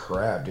 Holy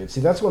crap, dude.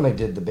 See, that's when they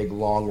did the big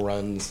long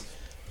runs,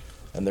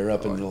 and they're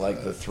up into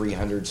like the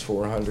 300s,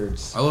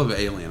 400s. I love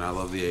Alien. I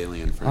love the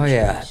Alien Oh,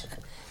 franchise.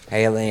 yeah.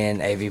 Alien,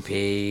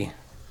 AVP.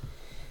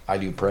 I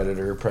do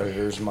Predator.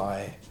 Predator's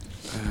my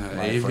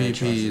My AVP's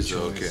franchise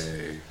of choice.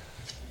 okay.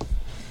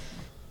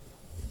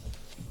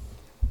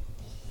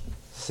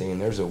 Seeing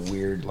there's a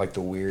weird, like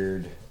the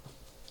weird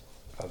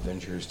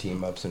Avengers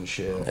team ups and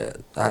shit.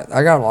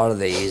 I got a lot of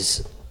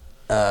these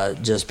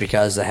just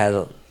because they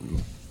had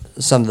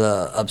some of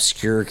the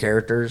obscure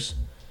characters.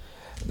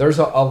 There's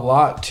a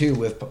lot too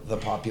with the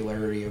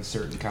popularity of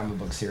certain comic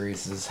book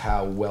series is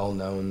how well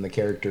known the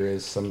character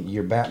is. Some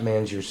your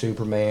Batmans, your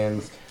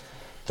Supermans,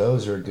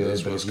 Those are good,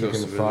 Those but West if you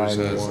Coast can Avengers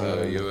find has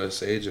one.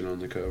 U.S. Agent on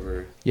the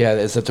cover. Yeah,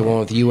 is that the one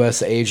with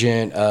U.S.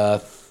 Agent?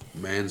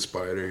 Man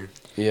Spider.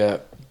 Yeah.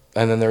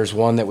 And then there's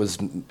one that was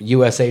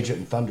U.S. Agent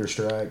and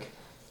Thunderstrike.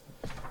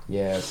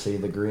 Yeah, see,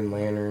 the Green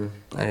Lantern.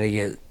 I need to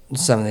get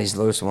some of these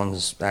loose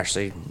ones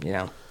actually,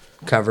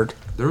 covered.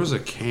 There was a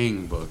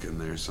Kang book in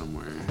there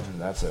somewhere.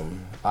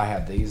 I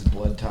have these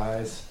Blood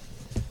Ties.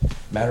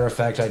 Matter of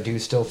fact, I do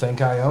still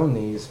think I own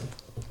these.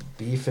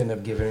 Beef ended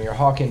up giving me, or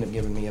Hawk ended up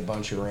giving me a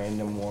bunch of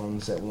random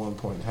ones at one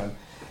point in time.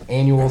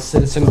 Annual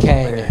Citizen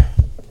Kang.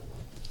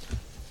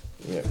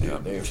 Yeah,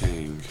 Yep,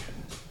 Kang.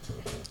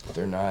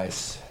 they're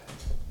nice.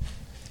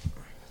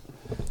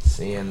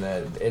 Seeing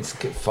that, it's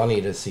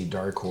funny to see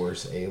Dark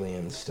Horse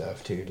Alien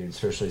stuff too, dude.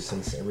 Especially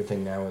since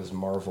everything now is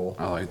Marvel.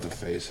 I like the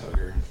face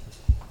hugger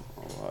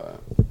a lot.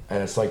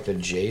 And it's like the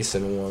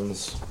Jason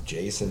ones.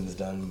 Jason's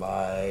done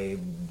by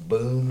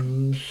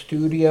Boom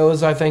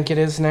Studios, I think it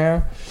is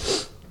now.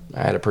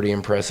 I had a pretty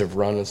impressive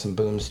run with some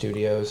Boom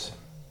Studios.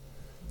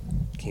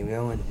 Keep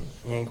going.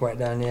 You ain't quite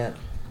done yet.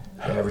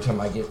 Yeah, every time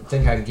I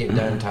think I can get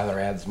done, Tyler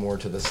adds more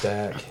to the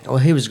stack. Well,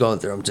 he was going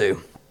through them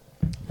too.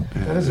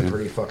 That is a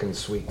pretty fucking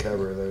sweet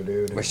cover, though,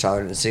 dude. Wish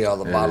Tyler didn't see all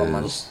the bottom is.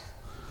 ones.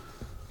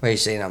 Well,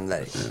 he's seen them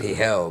that he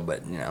held,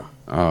 but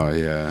Oh,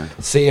 yeah.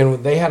 See,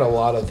 and they had a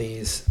lot of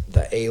these,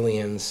 the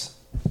aliens.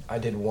 I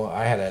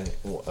had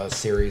a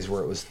series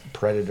where it was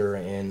Predator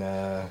in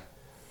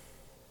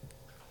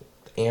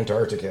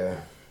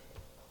Antarctica.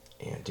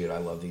 And dude, I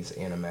love these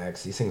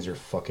Animax. These things are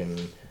fucking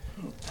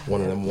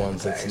one of them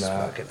ones that's bag's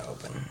not. fucking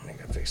open. I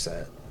gotta fix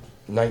that.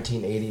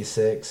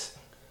 1986.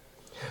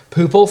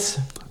 Pooples.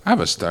 I have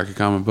a stack of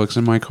comic books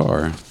in my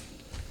car.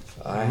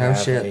 I No have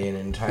shit. an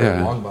entire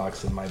Yeah. long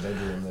box in my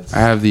bedroom. That's I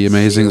have the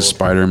Amazing sealed.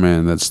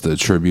 Spider-Man. That's the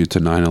tribute to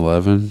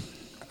 9/11.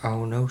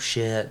 Oh no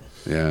shit!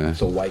 Yeah.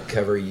 The white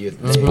cover.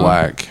 It's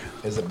black.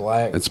 Is it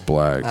black? It's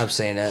black. I've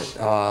seen it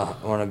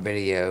on a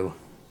video.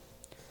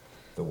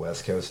 The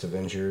West Coast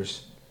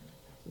Avengers.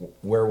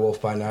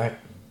 Werewolf by Night.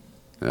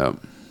 Yep.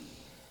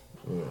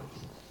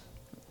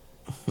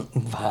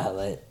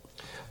 Violet.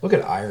 Look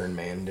at Iron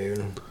Man,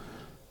 dude.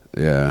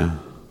 Yeah.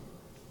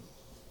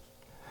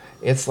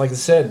 It's like I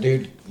said,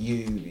 dude.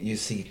 You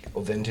see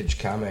vintage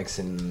comics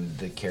and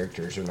the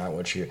characters are not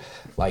what you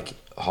like.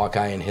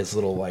 Hawkeye and his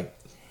little like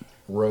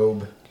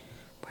robe.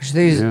 Which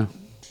these Yeah.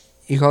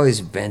 you call these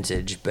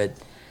vintage, but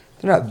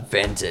they're not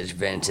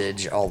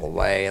vintage all the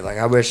way. Like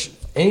I wish.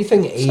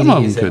 Anything 80s Some of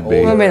them and could be.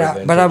 older I mean,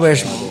 are but I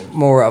vintage wish now, dude.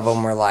 more of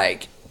them were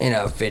like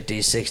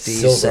 50s, 60s,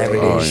 Silver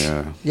 70s. Oh, Age.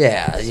 yeah.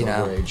 Yeah,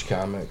 Silver Age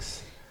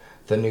comics.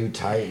 The New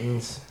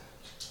Titans.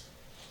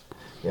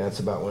 Yeah,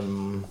 it's about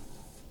when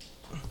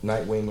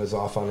Nightwing was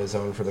off on his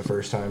own for the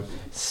first time.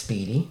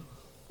 Speedy.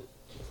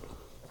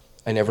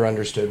 I never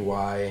understood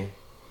why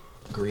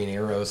Green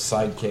Arrow's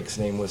sidekick's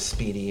name was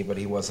Speedy, but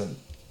he wasn't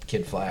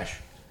Kid Flash.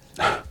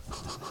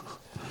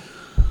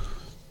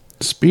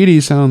 Speedy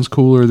sounds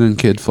cooler than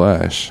Kid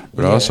Flash,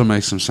 but Yeah. also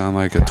makes him sound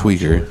like a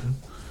tweaker. Jordan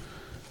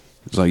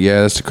It's like,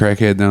 yeah, that's the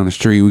crackhead down the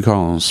street. We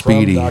call him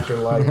Speedy. From Dr.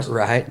 Light.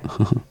 right.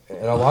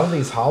 And a lot of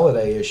these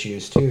holiday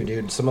issues, too,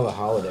 dude. Some of the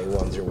holiday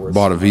ones are worth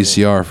Bought a some money.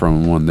 VCR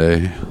from him one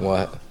day.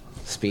 What?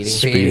 Speedy?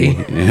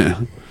 Speedy.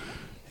 Yeah.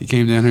 He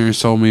came down here and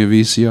sold me a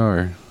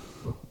VCR.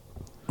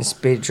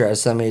 Speed tried to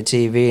sell me a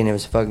TV and it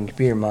was a fucking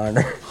computer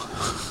monitor.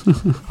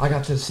 I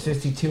got this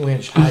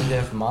 52-inch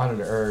high-def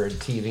monitor or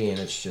TV, and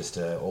it's just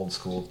an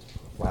old-school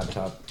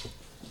laptop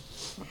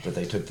that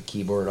they took the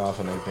keyboard off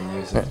and they've been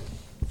using.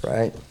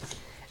 Right?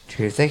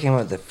 Dude, if they came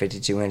out with a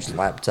 52-inch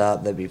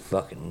laptop, that'd be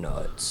fucking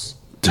nuts.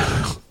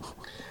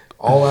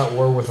 All out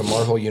war with the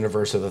Marvel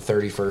Universe of the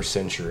 31st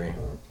century.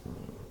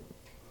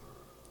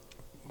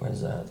 What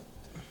is that?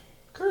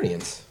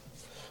 Guardians.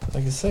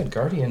 Like I said,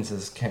 Guardians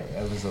has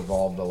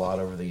evolved a lot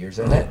over the years,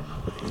 and it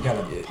got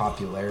a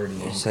popularity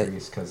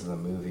increase because of the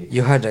movie.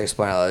 You had to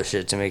explain all that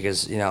shit to me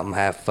because, I'm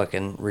half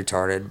fucking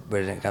retarded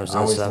when it comes I to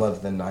always this stuff.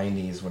 loved the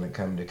 90s when it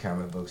came to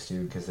comic books,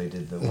 too, because they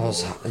did the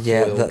Those- little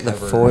yeah, foil the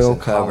covers foil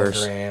and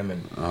covers. hologram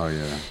and Oh,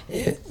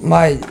 yeah.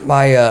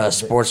 My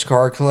sports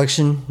car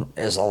collection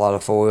is a lot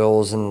of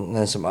foils and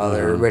then some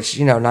other, which,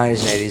 90s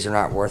and 80s are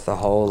not worth a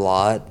whole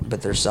lot,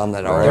 but there's some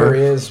that there are.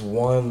 is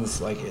ones,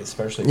 like,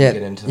 especially if Yeah, you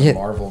get into the yeah.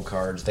 Marvel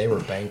cards, they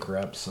were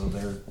bankrupt, so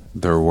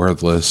They're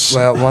worthless.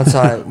 Well, once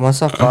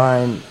I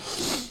find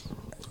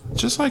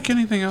Just like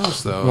anything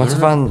else, though. once I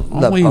They're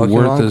find the only worth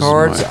Pokemon as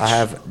cards, much. I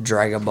have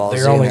Dragon Ball Z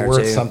they're in only there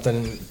worth too.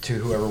 something to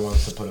whoever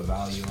wants to put a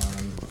value on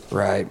them.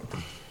 Right.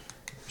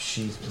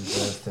 She's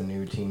possessed the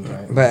new Teen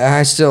Titans. But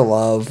I still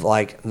love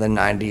like the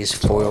 90s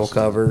foil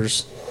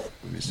covers.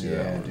 Let me see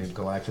Yeah, that one. dude,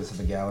 Galactus of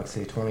the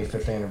Galaxy,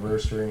 25th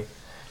anniversary.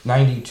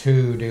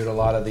 92, dude, a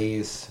lot of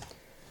these,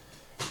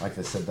 like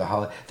I said,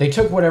 they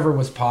took whatever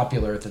was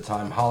popular at the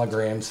time,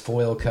 holograms,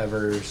 foil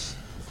covers.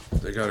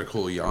 They got a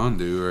cool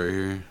Yondu right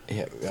here.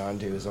 Yeah,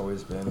 Yondu has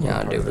always been.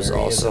 Yondu was There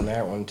he is awesome. in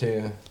that one,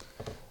 too.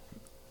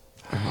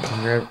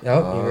 You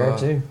grabbed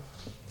two.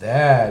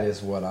 That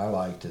is what I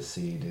like to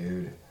see,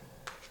 dude.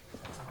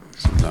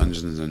 Some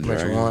Dungeons and Which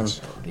Dragons.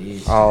 one?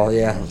 These. Oh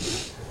yeah.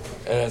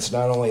 And it's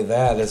not only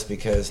that, it's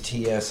because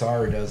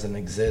TSR doesn't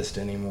exist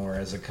anymore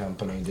as a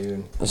company,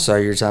 dude. So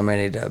you're telling me I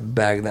need to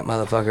bag that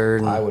motherfucker?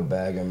 And... I would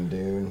bag them,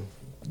 dude.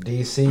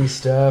 DC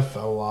stuff, a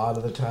lot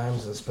of the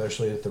times,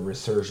 especially at the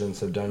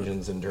resurgence of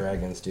Dungeons and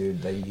Dragons,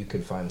 dude, you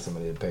could find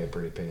somebody to pay a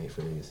pretty penny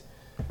for these.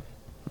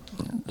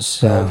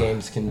 So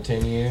games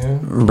continue.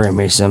 Bring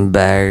me some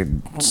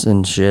bags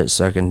and shit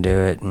so I can do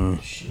it. And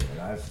shit,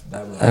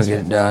 I'll get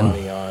it done.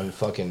 Money on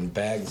fucking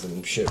bags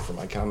and shit for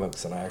my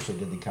comics, and I actually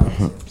did the comics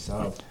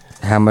myself.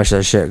 How much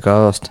that shit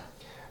cost?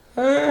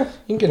 You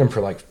can get them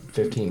for like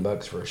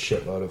 $15 for a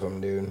shitload of them,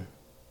 dude.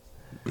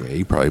 Yeah,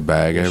 you probably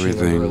bag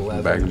everything.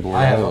 Bag and board.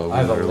 I have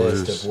a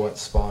list of what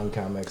Spawn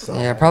comics are.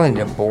 Yeah, I probably need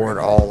to board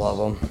all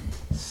of them.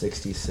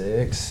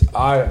 66.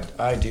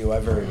 I do. I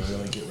very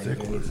rarely get rid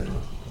of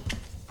anything.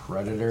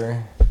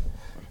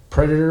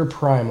 Predator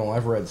Primal.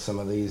 I've read some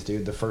of these,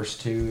 dude. The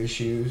first 2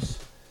 issues.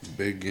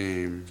 Big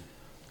game.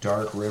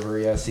 Dark River.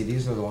 Yeah, see,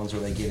 these are the ones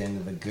where they get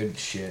into the good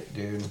shit,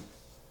 dude.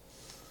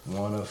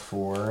 1 of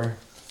 4.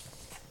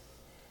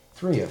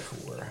 3 of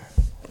 4.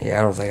 Yeah,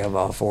 I don't think I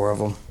bought 4 of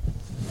them.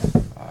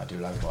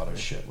 Dude, I bought a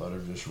shitload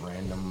of just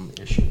random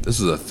issues. This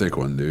is a thick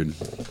one, dude.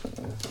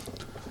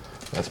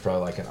 That's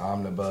probably like an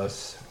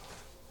omnibus.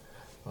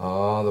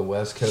 Oh, the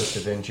West Coast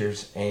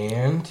Adventures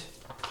and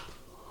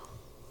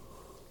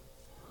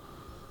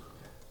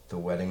The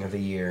Wedding of the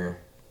Year.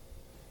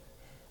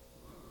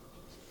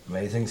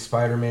 Amazing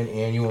Spider-Man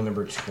Annual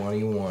number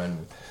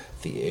 21.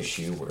 The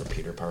issue where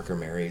Peter Parker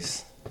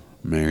marries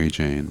Mary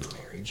Jane.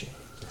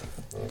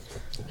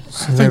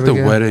 So I think the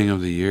wedding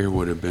of the year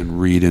would have been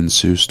Reed and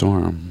Sue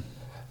Storm.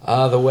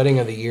 The Wedding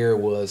of the Year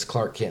was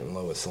Clark Kent and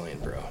Lois Lane,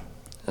 bro.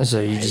 So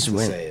you I hate just to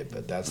went. say it,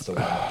 but that's the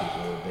one that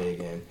people were big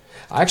in.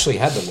 I actually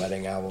had the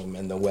Wedding album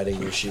and the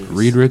Wedding issues.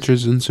 Reed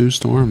Richards and Sue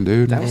Storm,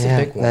 dude. That was Yeah,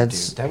 a big one,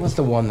 that's- dude. That was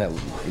the one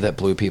that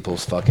blew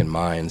people's fucking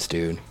minds,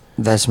 dude.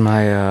 That's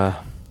my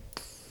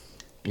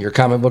Your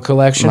comic book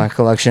collection? my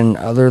collection.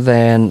 Other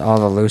than all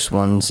the loose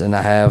ones, and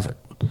I have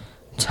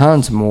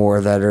tons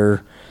more that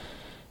are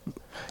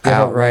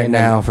out right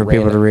now for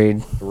people to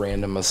read.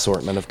 Random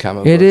assortment of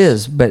comic books. It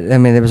is, but I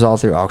mean, it was all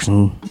through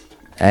auction,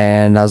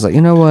 and I was like,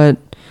 you know what?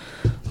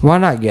 Why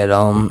not get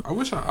them? I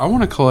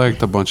want to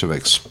collect a bunch of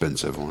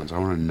expensive ones. I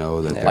want to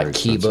know that they're Like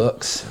key expensive.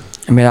 books.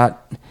 I mean,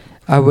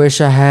 I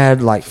wish I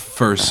had like.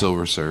 First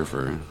Silver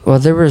Surfer. Well,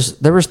 there was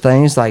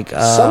things like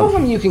Some of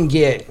them you can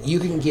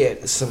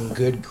get some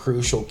good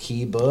crucial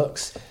key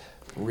books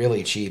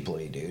really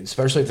cheaply, dude.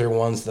 Especially if they're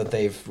ones that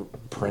they've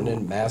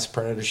printed, mass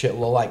printed or shit.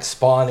 Well, like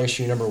Spawn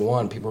issue number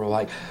 1, people were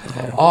like,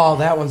 "Oh,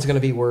 that one's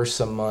gonna be worth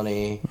some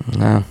money."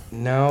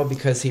 No,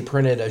 because he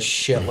printed a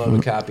shitload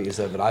of copies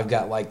of it. I've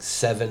got like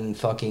 7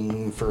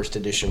 fucking first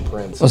edition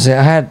prints. Well, see,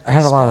 I had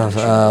a lot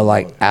of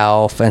like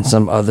Alf and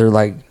some other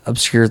like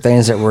obscure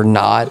things that were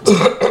not.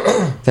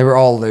 They were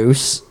all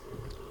loose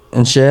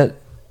and shit,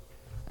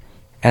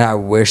 and I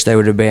wish they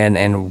would have been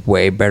in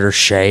way better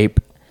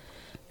shape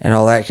and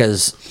all that,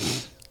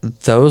 because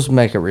those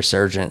make a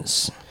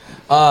resurgence.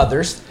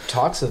 There's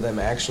talks of them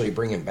actually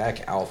bringing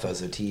back Alpha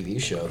as a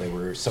TV show.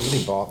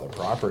 Somebody bought the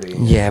property.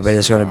 Yeah, but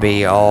it's going to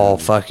be all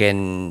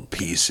fucking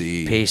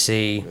PC.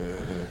 PC.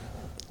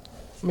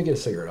 Let me get a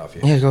cigarette off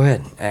you. Yeah, go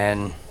ahead,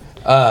 and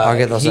I'll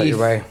get those out your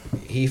way.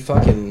 He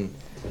fucking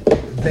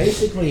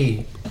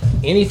basically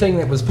anything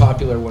that was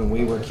popular when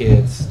we were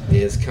kids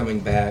is coming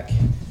back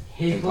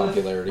in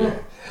popularity.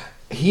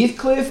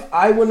 Heathcliff,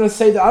 I wouldn't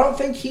say that. I don't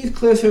think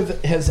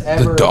Heathcliff has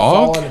ever The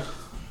dog? fallen.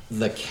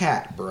 The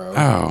cat, bro.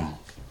 Oh.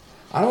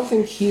 I don't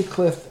think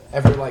Heathcliff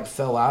ever like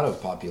fell out of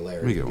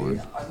popularity. Let me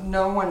get one.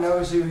 No one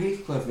knows who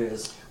Heathcliff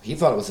is. He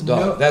thought it was a dog.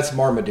 No. That's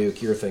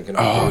Marmaduke you're thinking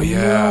of. Oh, dude.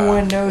 yeah. No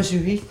one knows who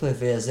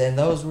Heathcliff is, and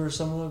those were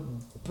some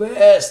of the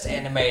best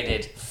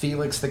animated.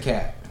 Felix the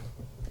cat.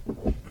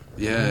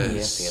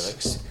 Yes. Yeah,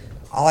 Felix.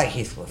 I like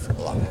Heathcliff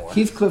a lot more.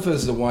 Heathcliff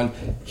is the one.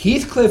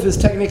 Heathcliff is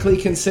technically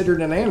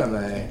considered an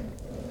anime.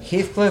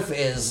 Heathcliff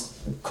is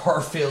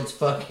Garfield's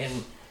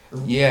fucking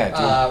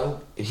Yeah,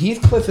 dude.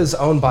 Heathcliff is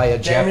owned by a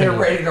damn near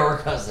Japanese. rated R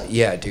cousin.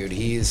 Yeah, dude.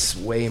 He's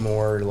way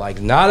more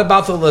like not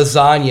about the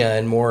lasagna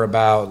and more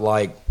about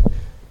like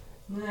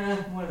Nah,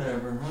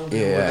 whatever. I'll do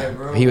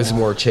whatever I He was want.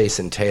 more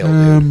chasing tail,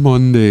 dude.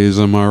 Mondays,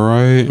 am I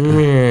right?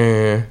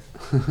 Yeah.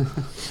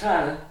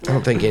 Kinda. I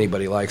don't think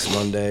anybody likes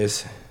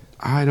Mondays.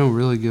 I don't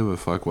really give a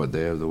fuck what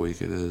day of the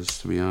week it is,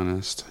 to be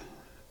honest.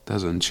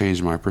 Doesn't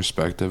change my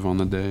perspective on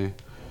the day.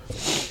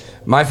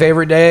 My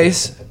favorite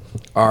days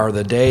are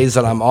the days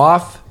that I'm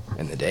off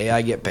and the day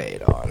I get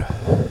paid on.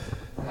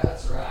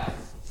 That's right.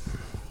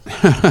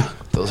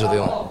 Those are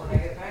the only. When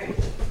I get paid.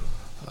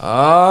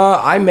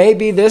 I may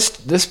be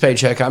this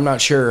paycheck. I'm not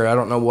sure. I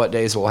don't know what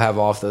days we'll have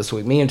off this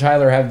week. Me and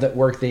Tyler have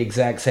worked the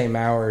exact same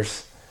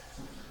hours,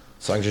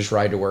 so I can just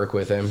ride to work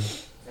with him.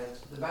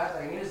 The bad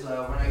thing is,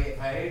 though, when I get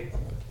paid,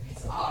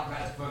 it's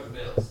automatic to put the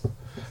bills.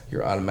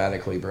 You're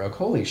automatically broke.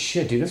 Holy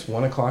shit, dude! It's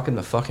 1 o'clock in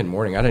the fucking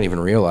morning. I didn't even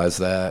realize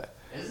that.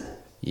 Is it?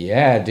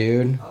 Yeah,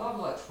 dude. I love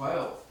like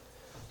 12.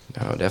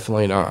 No,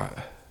 definitely not.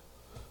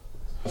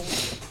 Do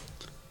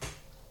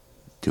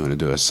you want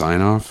to do a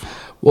sign off?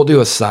 We'll do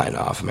a sign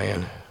off,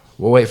 man.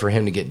 We'll wait for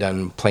him to get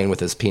done playing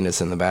with his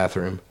penis in the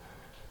bathroom.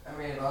 I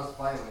mean, if I was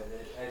playing with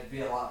it, it'd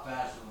be a lot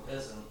faster than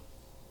pissing.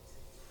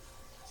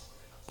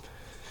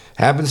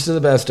 Happens to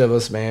the best of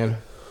us, man.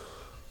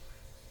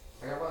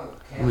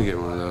 Let me get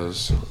one of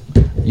those.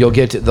 They'll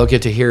get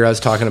to hear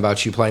us talking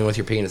about you playing with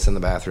your penis in the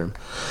bathroom.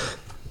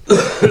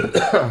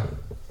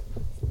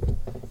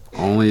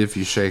 Only if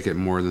you shake it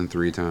more than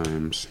 3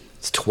 times.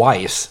 It's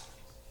twice.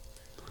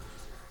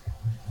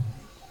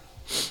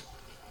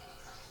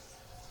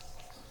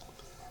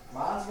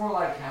 Mine's more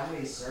like how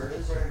many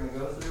surgeons are you going to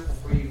go through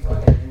before you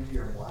fucking empty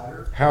your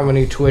bladder. How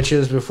many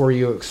twitches before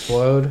you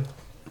explode?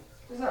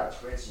 It's not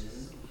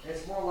twitches.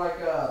 It's more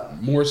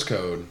like Morse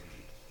code.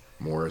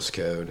 Morse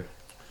code.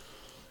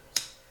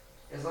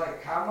 It's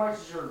like how much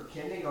is your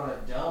kidney going to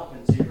dump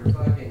into your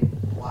fucking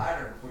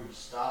bladder before you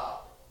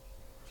stop?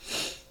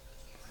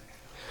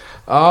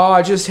 Oh,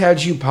 I just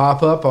had you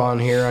pop up on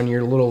here on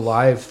your little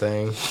live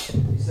thing. You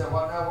said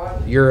what now,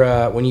 what?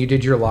 Your when you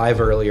did your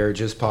live earlier, it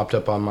just popped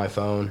up on my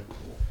phone.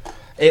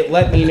 It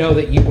let me know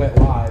that you went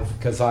live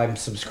because I'm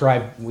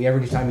subscribed.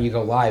 Every time you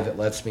go live, it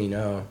lets me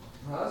know.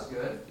 Oh, that's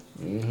good.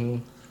 Mm-hmm.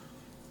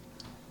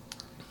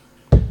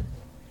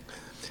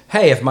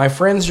 Hey, if my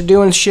friends are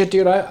doing shit,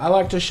 dude, I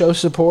like to show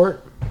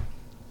support.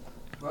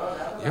 Well,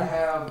 now that I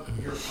have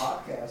your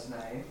podcast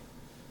name.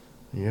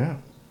 Yeah.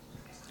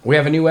 We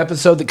have a new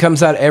episode that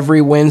comes out every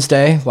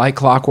Wednesday, like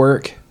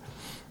clockwork.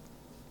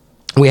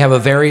 We have a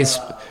very...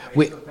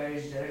 Facebook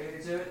page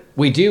dedicated to it?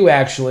 We do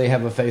actually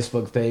have a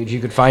Facebook page. You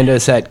could find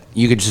us at...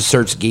 You could just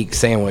search Geek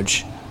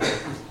Sandwich.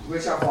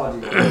 Which I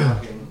followed you on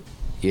fucking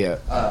Yeah.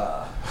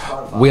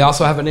 Spotify. We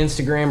also have an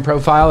Instagram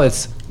profile.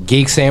 It's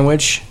Geek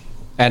Sandwich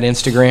at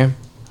Instagram.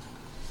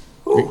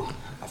 Ooh,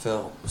 I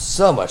feel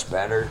so much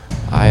better.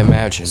 I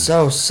imagine.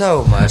 So much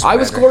better. I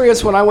was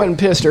glorious when I went and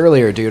pissed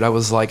earlier, dude. I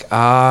was like,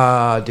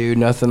 dude,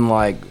 nothing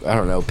like, I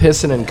don't know,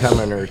 pissing and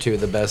coming are two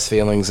of the best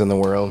feelings in the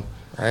world.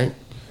 Right?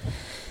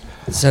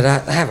 Said I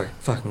have a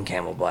fucking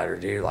camel bladder,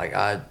 dude. Like,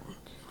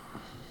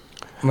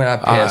 when I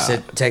piss,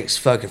 it takes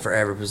fucking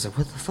forever. It's like,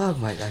 what the fuck,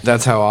 Mike?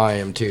 That's how I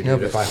am, too, dude. No,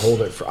 but- If I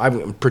hold it for, I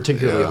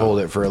particularly hold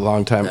it for a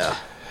long time. Yeah.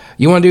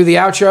 You want to do the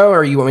outro,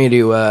 or you want me to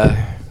do,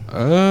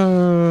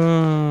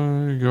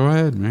 Go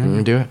ahead,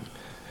 man. do it?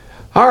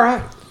 All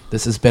right.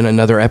 This has been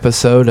another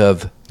episode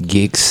of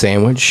Geek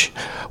Sandwich.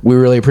 We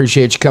really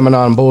appreciate you coming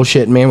on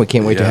bullshit, man. We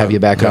can't wait to Yeah, have you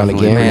back on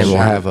definitely, again, man. and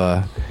we'll have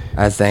a.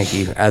 I thank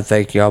you. I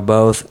thank y'all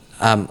both.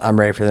 I'm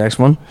ready for the next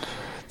one.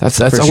 That's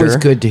For always sure.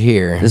 good to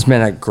hear. It's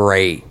been a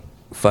great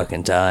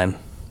fucking time.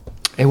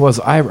 It was.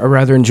 I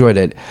rather enjoyed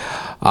it.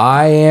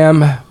 I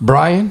am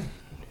Brian,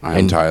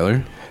 I'm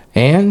Tyler.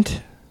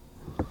 and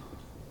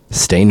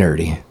stay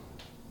nerdy.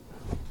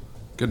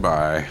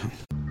 Goodbye.